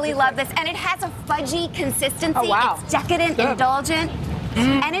to really love this. And it has a fudgy consistency. Oh, wow. It's decadent, indulgent.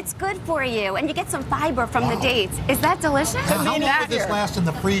 And it's good for you, and you get some fiber from the dates. Is that delicious? How long would this last in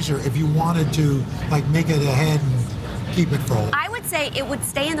the freezer if you wanted to like make it ahead and keep it full? I would say it would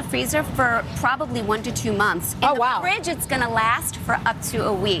stay in the freezer for probably 1 to 2 months. In the fridge, it's going to last for up to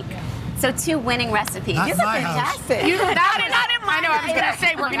a week. So 2 winning recipes. Not These in are my house. fantastic. Not in my I know, I was going to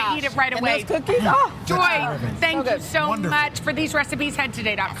say, we're going to eat it right away. And those cookies? Joy, thank you so much for these recipes. Head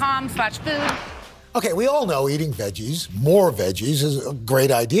today.com/food. Okay, we all know eating veggies, more veggies, is a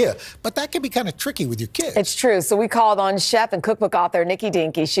great idea, but that can be kind of tricky with your kids. It's true. So we called on chef and cookbook author Nikki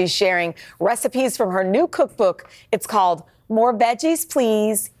Dinky. She's sharing recipes from her new cookbook. It's called More Veggies,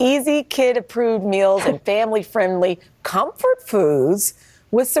 Please, Easy Kid-Approved Meals and Family-Friendly Comfort Foods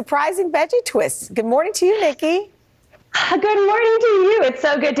with Surprising Veggie Twists. Good morning to you, Nikki. Good morning to you. It's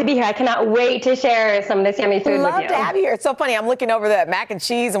so good to be here. I cannot wait to share some of this yummy food with you. Love to have you here. It's so funny. I'm looking over that mac and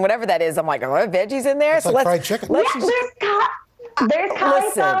cheese and whatever that is. I'm like, are there veggies in there? It's like fried chicken. There's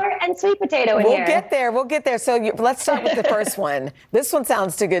cauliflower and sweet potato in here. We'll get there. We'll get there. So let's start with the first one. This one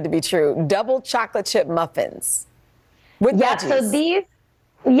sounds too good to be true. Double chocolate chip muffins with veggies. So these,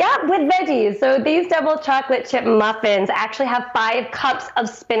 with veggies. So these double chocolate chip muffins actually have 5 cups of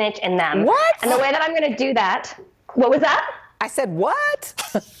spinach in them. What? And the way that I'm going to do that. What was that? I said what?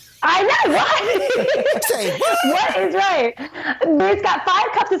 I know, what? Say what? What is right? There's got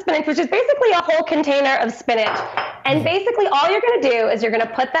 5 cups of spinach, which is basically a whole container of spinach. And basically all you're going to do is you're going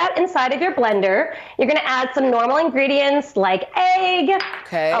to put that inside of your blender. You're going to add some normal ingredients like egg,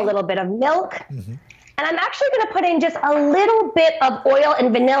 a little bit of milk. And I'm actually going to put in just a little bit of oil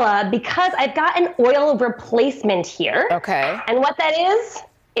and vanilla because I've got an oil replacement here. Okay. And what that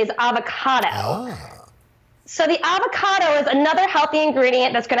is avocado. So the avocado is another healthy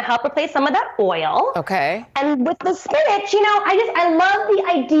ingredient that's going to help replace some of that oil. Okay. And with the spinach, I love the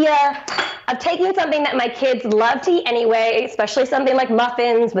idea of taking something that my kids love to eat anyway, especially something like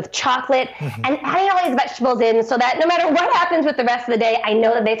muffins with chocolate, and adding all these vegetables in so that no matter what happens with the rest of the day, I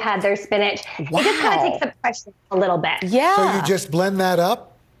know that they've had their spinach. Wow. It just kind of takes the pressure a little bit. Yeah. So you just blend that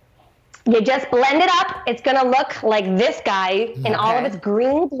up? You just blend it up. It's going to look like this guy in all of its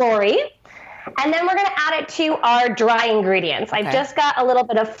green glory. And then we're going to add it to our dry ingredients. I've just got a little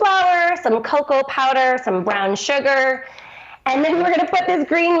bit of flour, some cocoa powder, some brown sugar, and then we're going to put this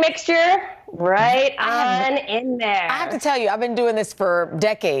green mixture right on in there. I have to tell you, I've been doing this for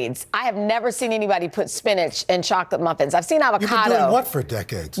decades. I have never seen anybody put spinach in chocolate muffins. I've seen avocado. You've been doing what for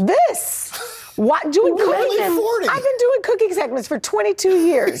decades? This. What? Doing cooking? 40. I've been doing cooking segments for 22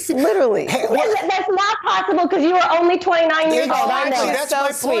 years, literally. That's not possible because you are only 29 years old. I know. That's so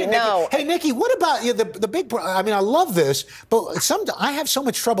my sweet. point. No. Hey, Nikki, what about the big? I mean, I love this, but I have so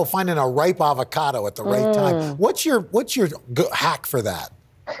much trouble finding a ripe avocado at the right time. What's your hack for that?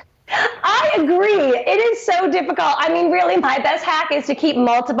 I agree. It is so difficult. I mean, really, my best hack is to keep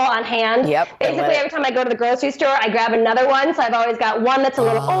multiple on hand. Yep. Basically, every time I go to the grocery store, I grab another one. So I've always got one that's a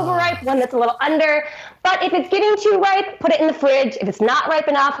little overripe, one that's a little under. But if it's getting too ripe, put it in the fridge. If it's not ripe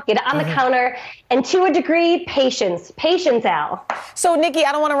enough, get it on the counter. And to a degree, patience. Patience, Al. So, Nikki,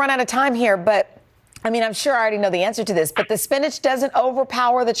 I don't want to run out of time here, but I mean, I'm sure I already know the answer to this, but the spinach doesn't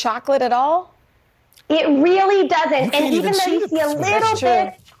overpower the chocolate at all? It really doesn't. And even though you see a little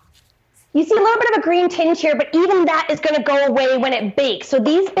bit, you see a little bit of a green tinge here, but even that is going to go away when it bakes. So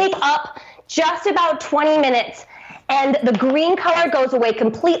these bake up just about 20 minutes, and the green color goes away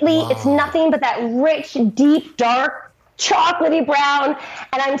completely. Wow. It's nothing but that rich, deep, dark, chocolatey brown.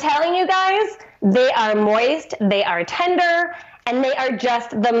 And I'm telling you guys, they are moist, they are tender, and they are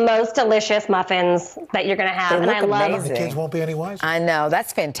just the most delicious muffins that you're going to have. They and I love amazing. The kids won't be any wiser. I know.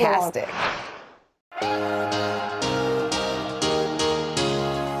 That's fantastic.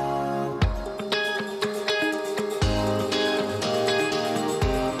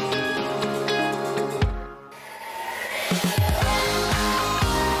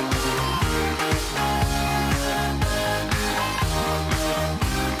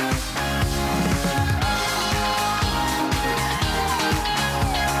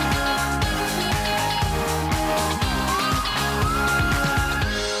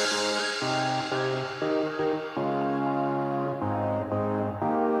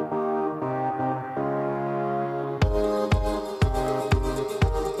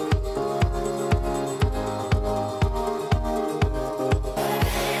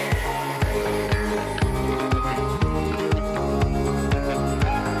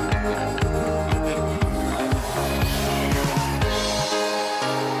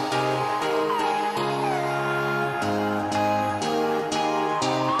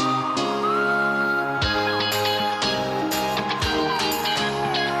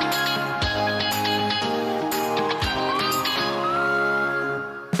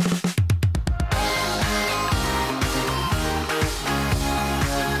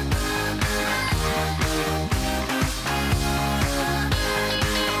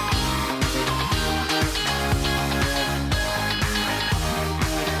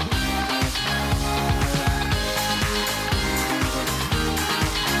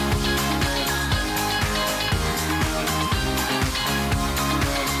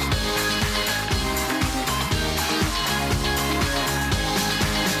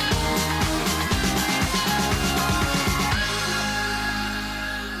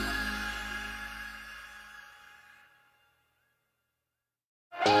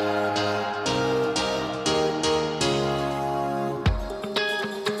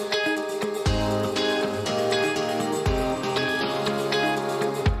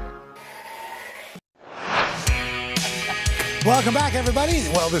 Welcome back, everybody.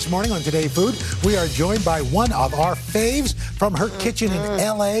 Well, this morning on Today Food, we are joined by one of our faves from her kitchen in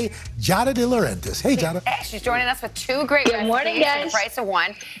L.A., Giada De Laurentiis. Hey, Giada. Hey, she's joining us with two great recipes morning, for guys. the price of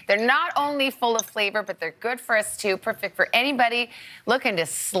one. They're not only full of flavor, but they're good for us, too. Perfect for anybody looking to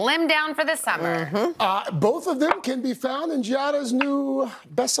slim down for the summer. Both of them can be found in Giada's new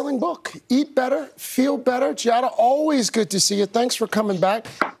best-selling book, Eat Better, Feel Better. Giada, always good to see you. Thanks for coming back.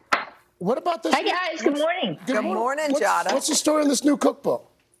 What about this? Hi, guys. Good morning. Good morning, Giada. What's the story in this new cookbook?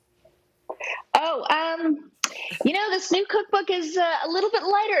 Oh, you know, this new cookbook is a little bit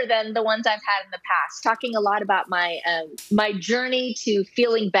lighter than the ones I've had in the past, talking a lot about my my journey to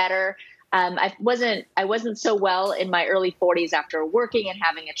feeling better. I wasn't so well in my early 40s after working and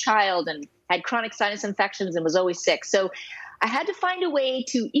having a child, and had chronic sinus infections and was always sick. So I had to find a way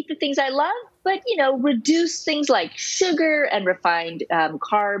to eat the things I love, but, you know, reduce things like sugar and refined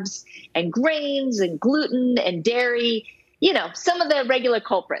carbs and grains and gluten and dairy, you know, some of the regular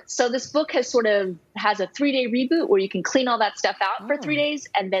culprits. So this book has a 3-day reboot where you can clean all that stuff out for 3 days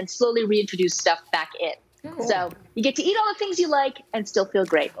and then slowly reintroduce stuff back in. Cool. So you get to eat all the things you like and still feel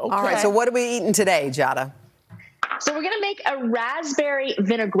great. Okay. All right, so what are we eating today, Giada? So we're going to make a raspberry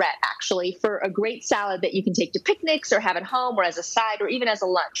vinaigrette, actually, for a great salad that you can take to picnics or have at home or as a side or even as a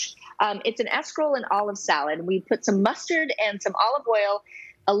lunch. It's an escarole and olive salad. We put some mustard and some olive oil,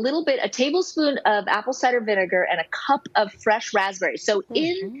 a tablespoon of apple cider vinegar, and a cup of fresh raspberries. So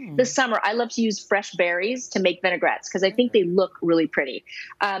in the summer, I love to use fresh berries to make vinaigrettes because I think they look really pretty.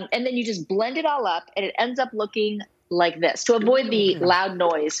 And then you just blend it all up, and it ends up looking like this to avoid the loud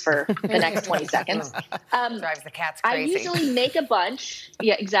noise for the next 20 seconds. Drives the cats crazy. I usually make a bunch.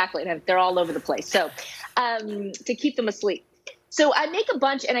 Yeah, exactly. They're all over the place. So to keep them asleep. So I make a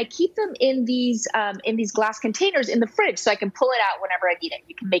bunch and I keep them in these glass containers in the fridge so I can pull it out whenever I need it.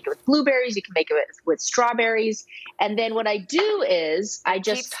 You can make it with blueberries, you can make it with strawberries. And then what I do is I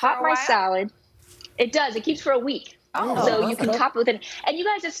just top my salad. It does. It keeps for a week. Oh, so you can top it with it. And you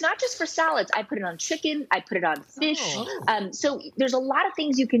guys, it's not just for salads. I put it on chicken. I put it on fish. So there's a lot of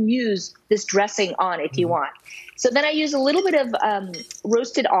things you can use this dressing on if you want. So then I use a little bit of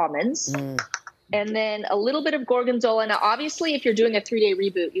roasted almonds. And then a little bit of gorgonzola. Now, obviously, if you're doing a 3-day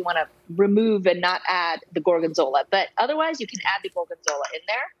reboot, you want to remove and not add the gorgonzola. But otherwise, you can add the gorgonzola in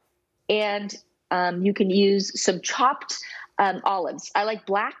there. And you can use some chopped olives. I like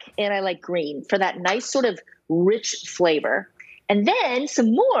black and I like green for that nice sort of rich flavor. And then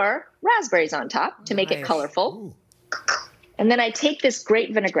some more raspberries on top to make it colorful. And then I take this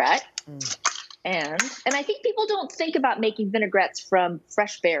grape vinaigrette. And I think people don't think about making vinaigrettes from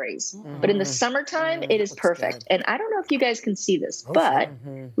fresh berries, but in the summertime, it is perfect. And I don't know if you guys can see this, but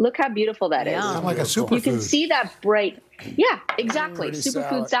look how beautiful that is. It's like a superfood. You can see that bright, exactly,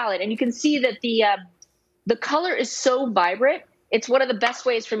 superfood salad. And you can see that the color is so vibrant. It's one of the best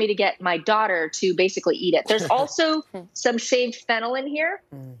ways for me to get my daughter to basically eat it. There's also some shaved fennel in here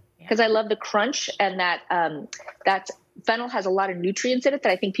because I love the crunch, and that fennel has a lot of nutrients in it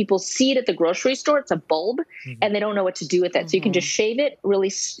that I think people see it at the grocery store. It's a bulb, and they don't know what to do with it. So you can just shave it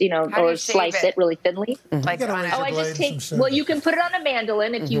really, or slice it really thinly. Like I just take. Well, you can put it on a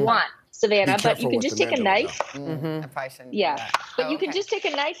mandolin if you want, Savannah, but you can just take a knife. But you can just take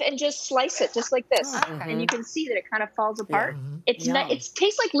a knife and just slice it just like this, and you can see that it kind of falls apart. It's not. It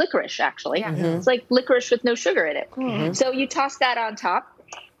tastes like licorice, actually. It's like licorice with no sugar in it. So you toss that on top.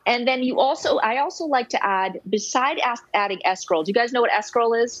 And then I also like to add, beside adding escarole, do you guys know what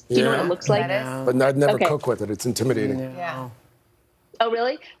escarole is? Do you know what it looks like? But I'd never cook with it. It's intimidating. Oh,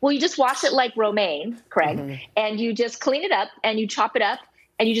 really? Well, you just wash it like romaine, Craig, and you just clean it up and you chop it up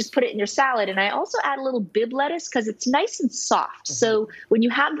and you just put it in your salad. And I also add a little bib lettuce because it's nice and soft. So when you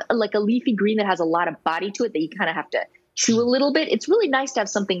have like a leafy green that has a lot of body to it that you kind of have to chew a little bit, it's really nice to have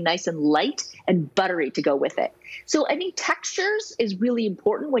something nice and light and buttery to go with it. So I think textures is really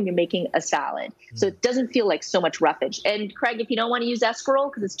important when you're making a salad. So it doesn't feel like so much roughage. And Craig, if you don't want to use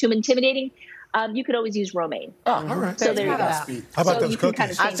escarole because it's too intimidating, you could always use romaine. Oh, all right. So there you go. How about those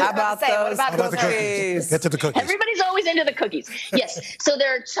cookies? How about those cookies? Get to the cookies. Everybody's always into the cookies. Yes. So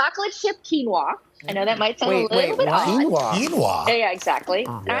they're chocolate chip quinoa. I know that might sound a little bit odd. Quinoa? Yeah, exactly.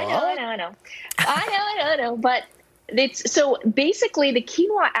 I know. But so basically the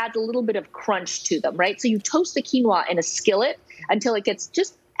quinoa adds a little bit of crunch to them, right? So you toast the quinoa in a skillet until it gets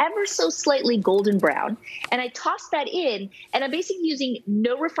just ever so slightly golden brown. And I toss that in, and I'm basically using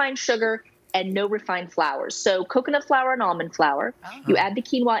no refined sugar and no refined flours. So coconut flour and almond flour. You add the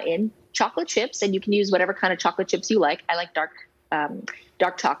quinoa in, chocolate chips, and you can use whatever kind of chocolate chips you like. I like dark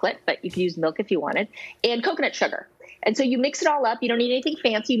chocolate, but you can use milk if you wanted, and coconut sugar. And so you mix it all up. You don't need anything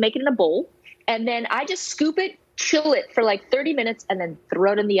fancy. You make it in a bowl. And then I just scoop it, chill it for like 30 minutes, and then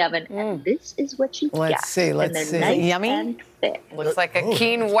throw it in the oven. And this is what you get. Let's see. Nice Yummy? and thick. Looks like a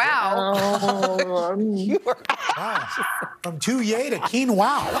quinoa. From two yay to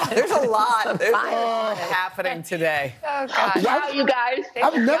quinoa. There's a lot. There's a lot happening today. Oh, God. Wow, you guys.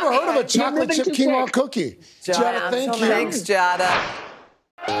 I've never heard of a chocolate chip quinoa cookie. Jada, thank you. Thanks, Jada.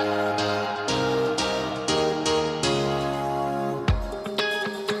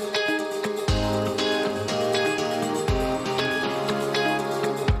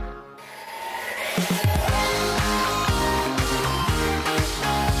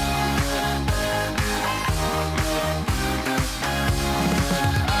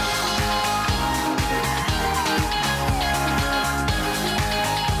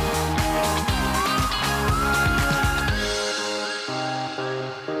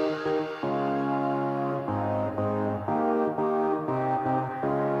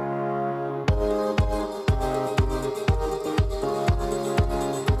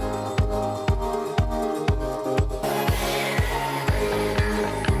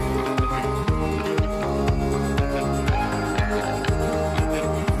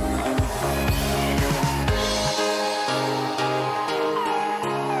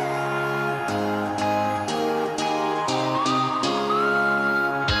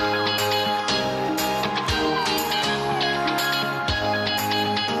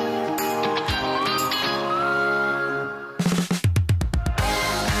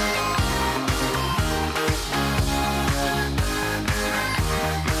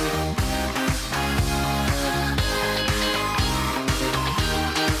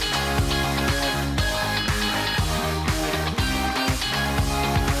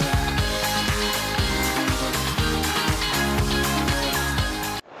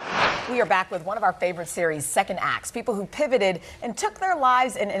 back with one of our favorite series, Second Acts, people who pivoted and took their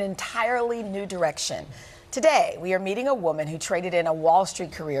lives in an entirely new direction. Today, we are meeting a woman who traded in a Wall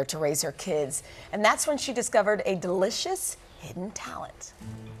Street career to raise her kids, and that's when she discovered a delicious hidden talent.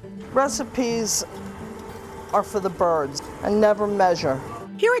 Recipes are for the birds and never measure.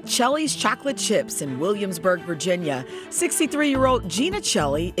 Here at Chelly's Chocolate Chips in Williamsburg, Virginia, 63-year-old Gina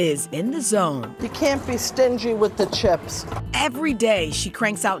Chelly is in the zone. You can't be stingy with the chips. Every day, she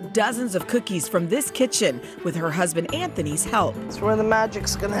cranks out dozens of cookies from this kitchen with her husband Anthony's help. It's where the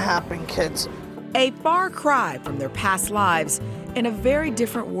magic's gonna happen, kids. A far cry from their past lives in a very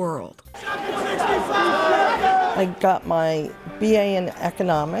different world. I got my BA in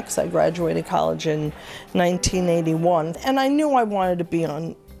economics. I graduated college in 1981, and I knew I wanted to be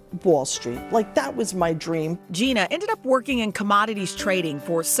on Wall Street. Like, that was my dream. Gina ended up working in commodities trading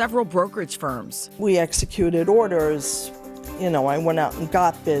for several brokerage firms. We executed orders. You know, I went out and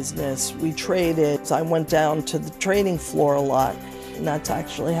got business. We traded. I went down to the trading floor a lot, and that's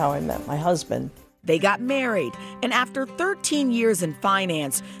actually how I met my husband. They got married, and after 13 years in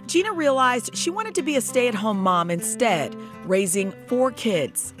finance, Gina realized she wanted to be a stay-at-home mom instead, raising 4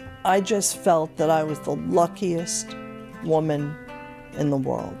 kids. I just felt that I was the luckiest woman in the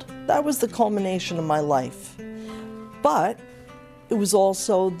world. That was the culmination of my life. But it was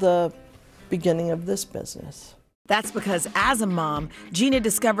also the beginning of this business. That's because as a mom, Gina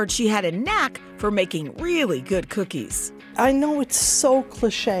discovered she had a knack for making really good cookies. I know it's so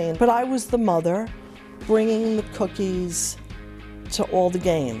cliche, but I was the mother bringing the cookies to all the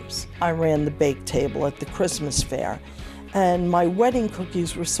games. I ran the bake table at the Christmas fair, and my wedding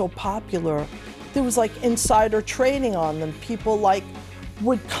cookies were so popular, there was like insider trading on them. People like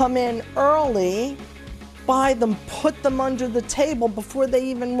would come in early, buy them, put them under the table before they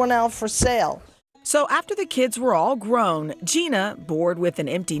even went out for sale. So after the kids were all grown, Gina, bored with an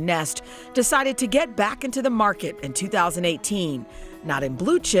empty nest, decided to get back into the market in 2018. Not in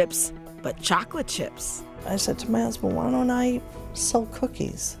blue chips, but chocolate chips. I said to my husband, why don't I sell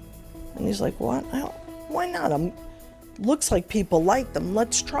cookies? And he's like, what? Why not? Looks like people like them.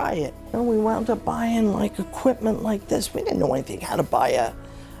 Let's try it. And we wound up buying like equipment like this. We didn't know anything how to buy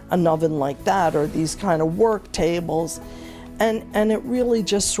an oven like that or these kind of work tables. And it really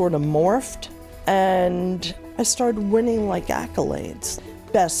just sort of morphed. And I started winning like accolades.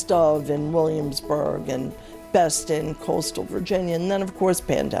 Best of in Williamsburg and best in coastal Virginia. And then of course,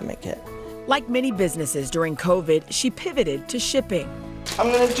 pandemic hit. Like many businesses during COVID, she pivoted to shipping.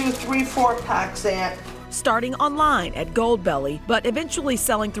 I'm gonna do 3 4-packs, Aunt. Starting online at Goldbelly, but eventually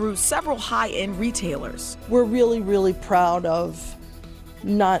selling through several high-end retailers. We're really, really proud of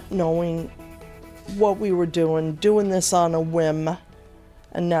not knowing what we were doing this on a whim,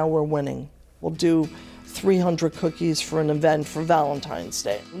 and now we're winning. We'll do 300 cookies for an event for Valentine's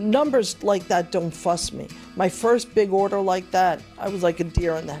Day. Numbers like that don't fuss me. My first big order like that, I was like a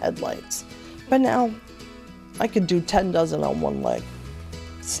deer in the headlights. But now, I could do 10 dozen on one leg,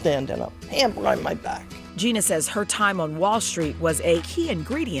 standing up, hand behind my back. Gina says her time on Wall Street was a key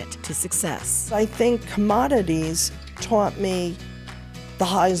ingredient to success. I think commodities taught me the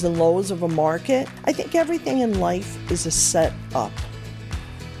highs and lows of a market. I think everything in life is a setup.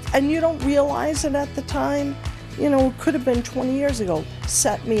 And you don't realize it at the time. You know, it could have been 20 years ago,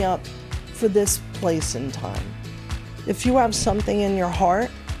 set me up for this place in time. If you have something in your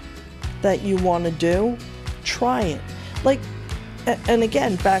heart that you want to do, try it. Like, and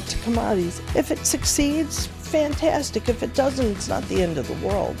again, back to commodities. If it succeeds, fantastic. If it doesn't, it's not the end of the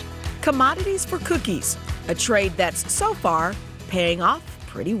world. Commodities for cookies, a trade that's so far paying off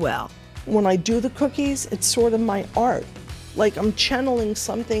pretty well. When I do the cookies, it's sort of my art. Like I'm channeling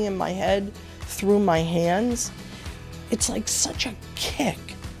something in my head through my hands. It's like such a kick.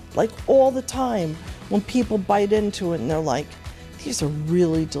 Like all the time when people bite into it and they're like, these are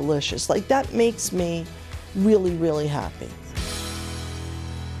really delicious. Like that makes me really, really happy.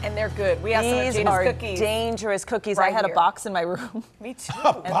 And they're good. We have some of These Gina's are cookies. Dangerous cookies. Right I had here. a box in my room. Me too.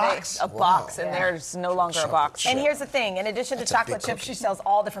 A box? And there's no longer a box. And here's the thing. In addition to chocolate chips, she sells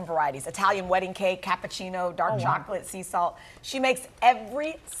all different varieties. Italian wedding cake, cappuccino, dark chocolate, sea salt. She makes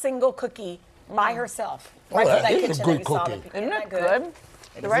every single cookie by herself. Oh, that from is a kitchen good that we saw. cookie. Isn't that good?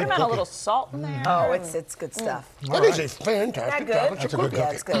 The right amount of little salt in there. Oh, it's good stuff. That is a fantastic Isn't that good? chocolate chip cookie.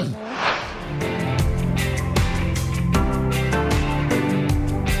 Yeah, it's good.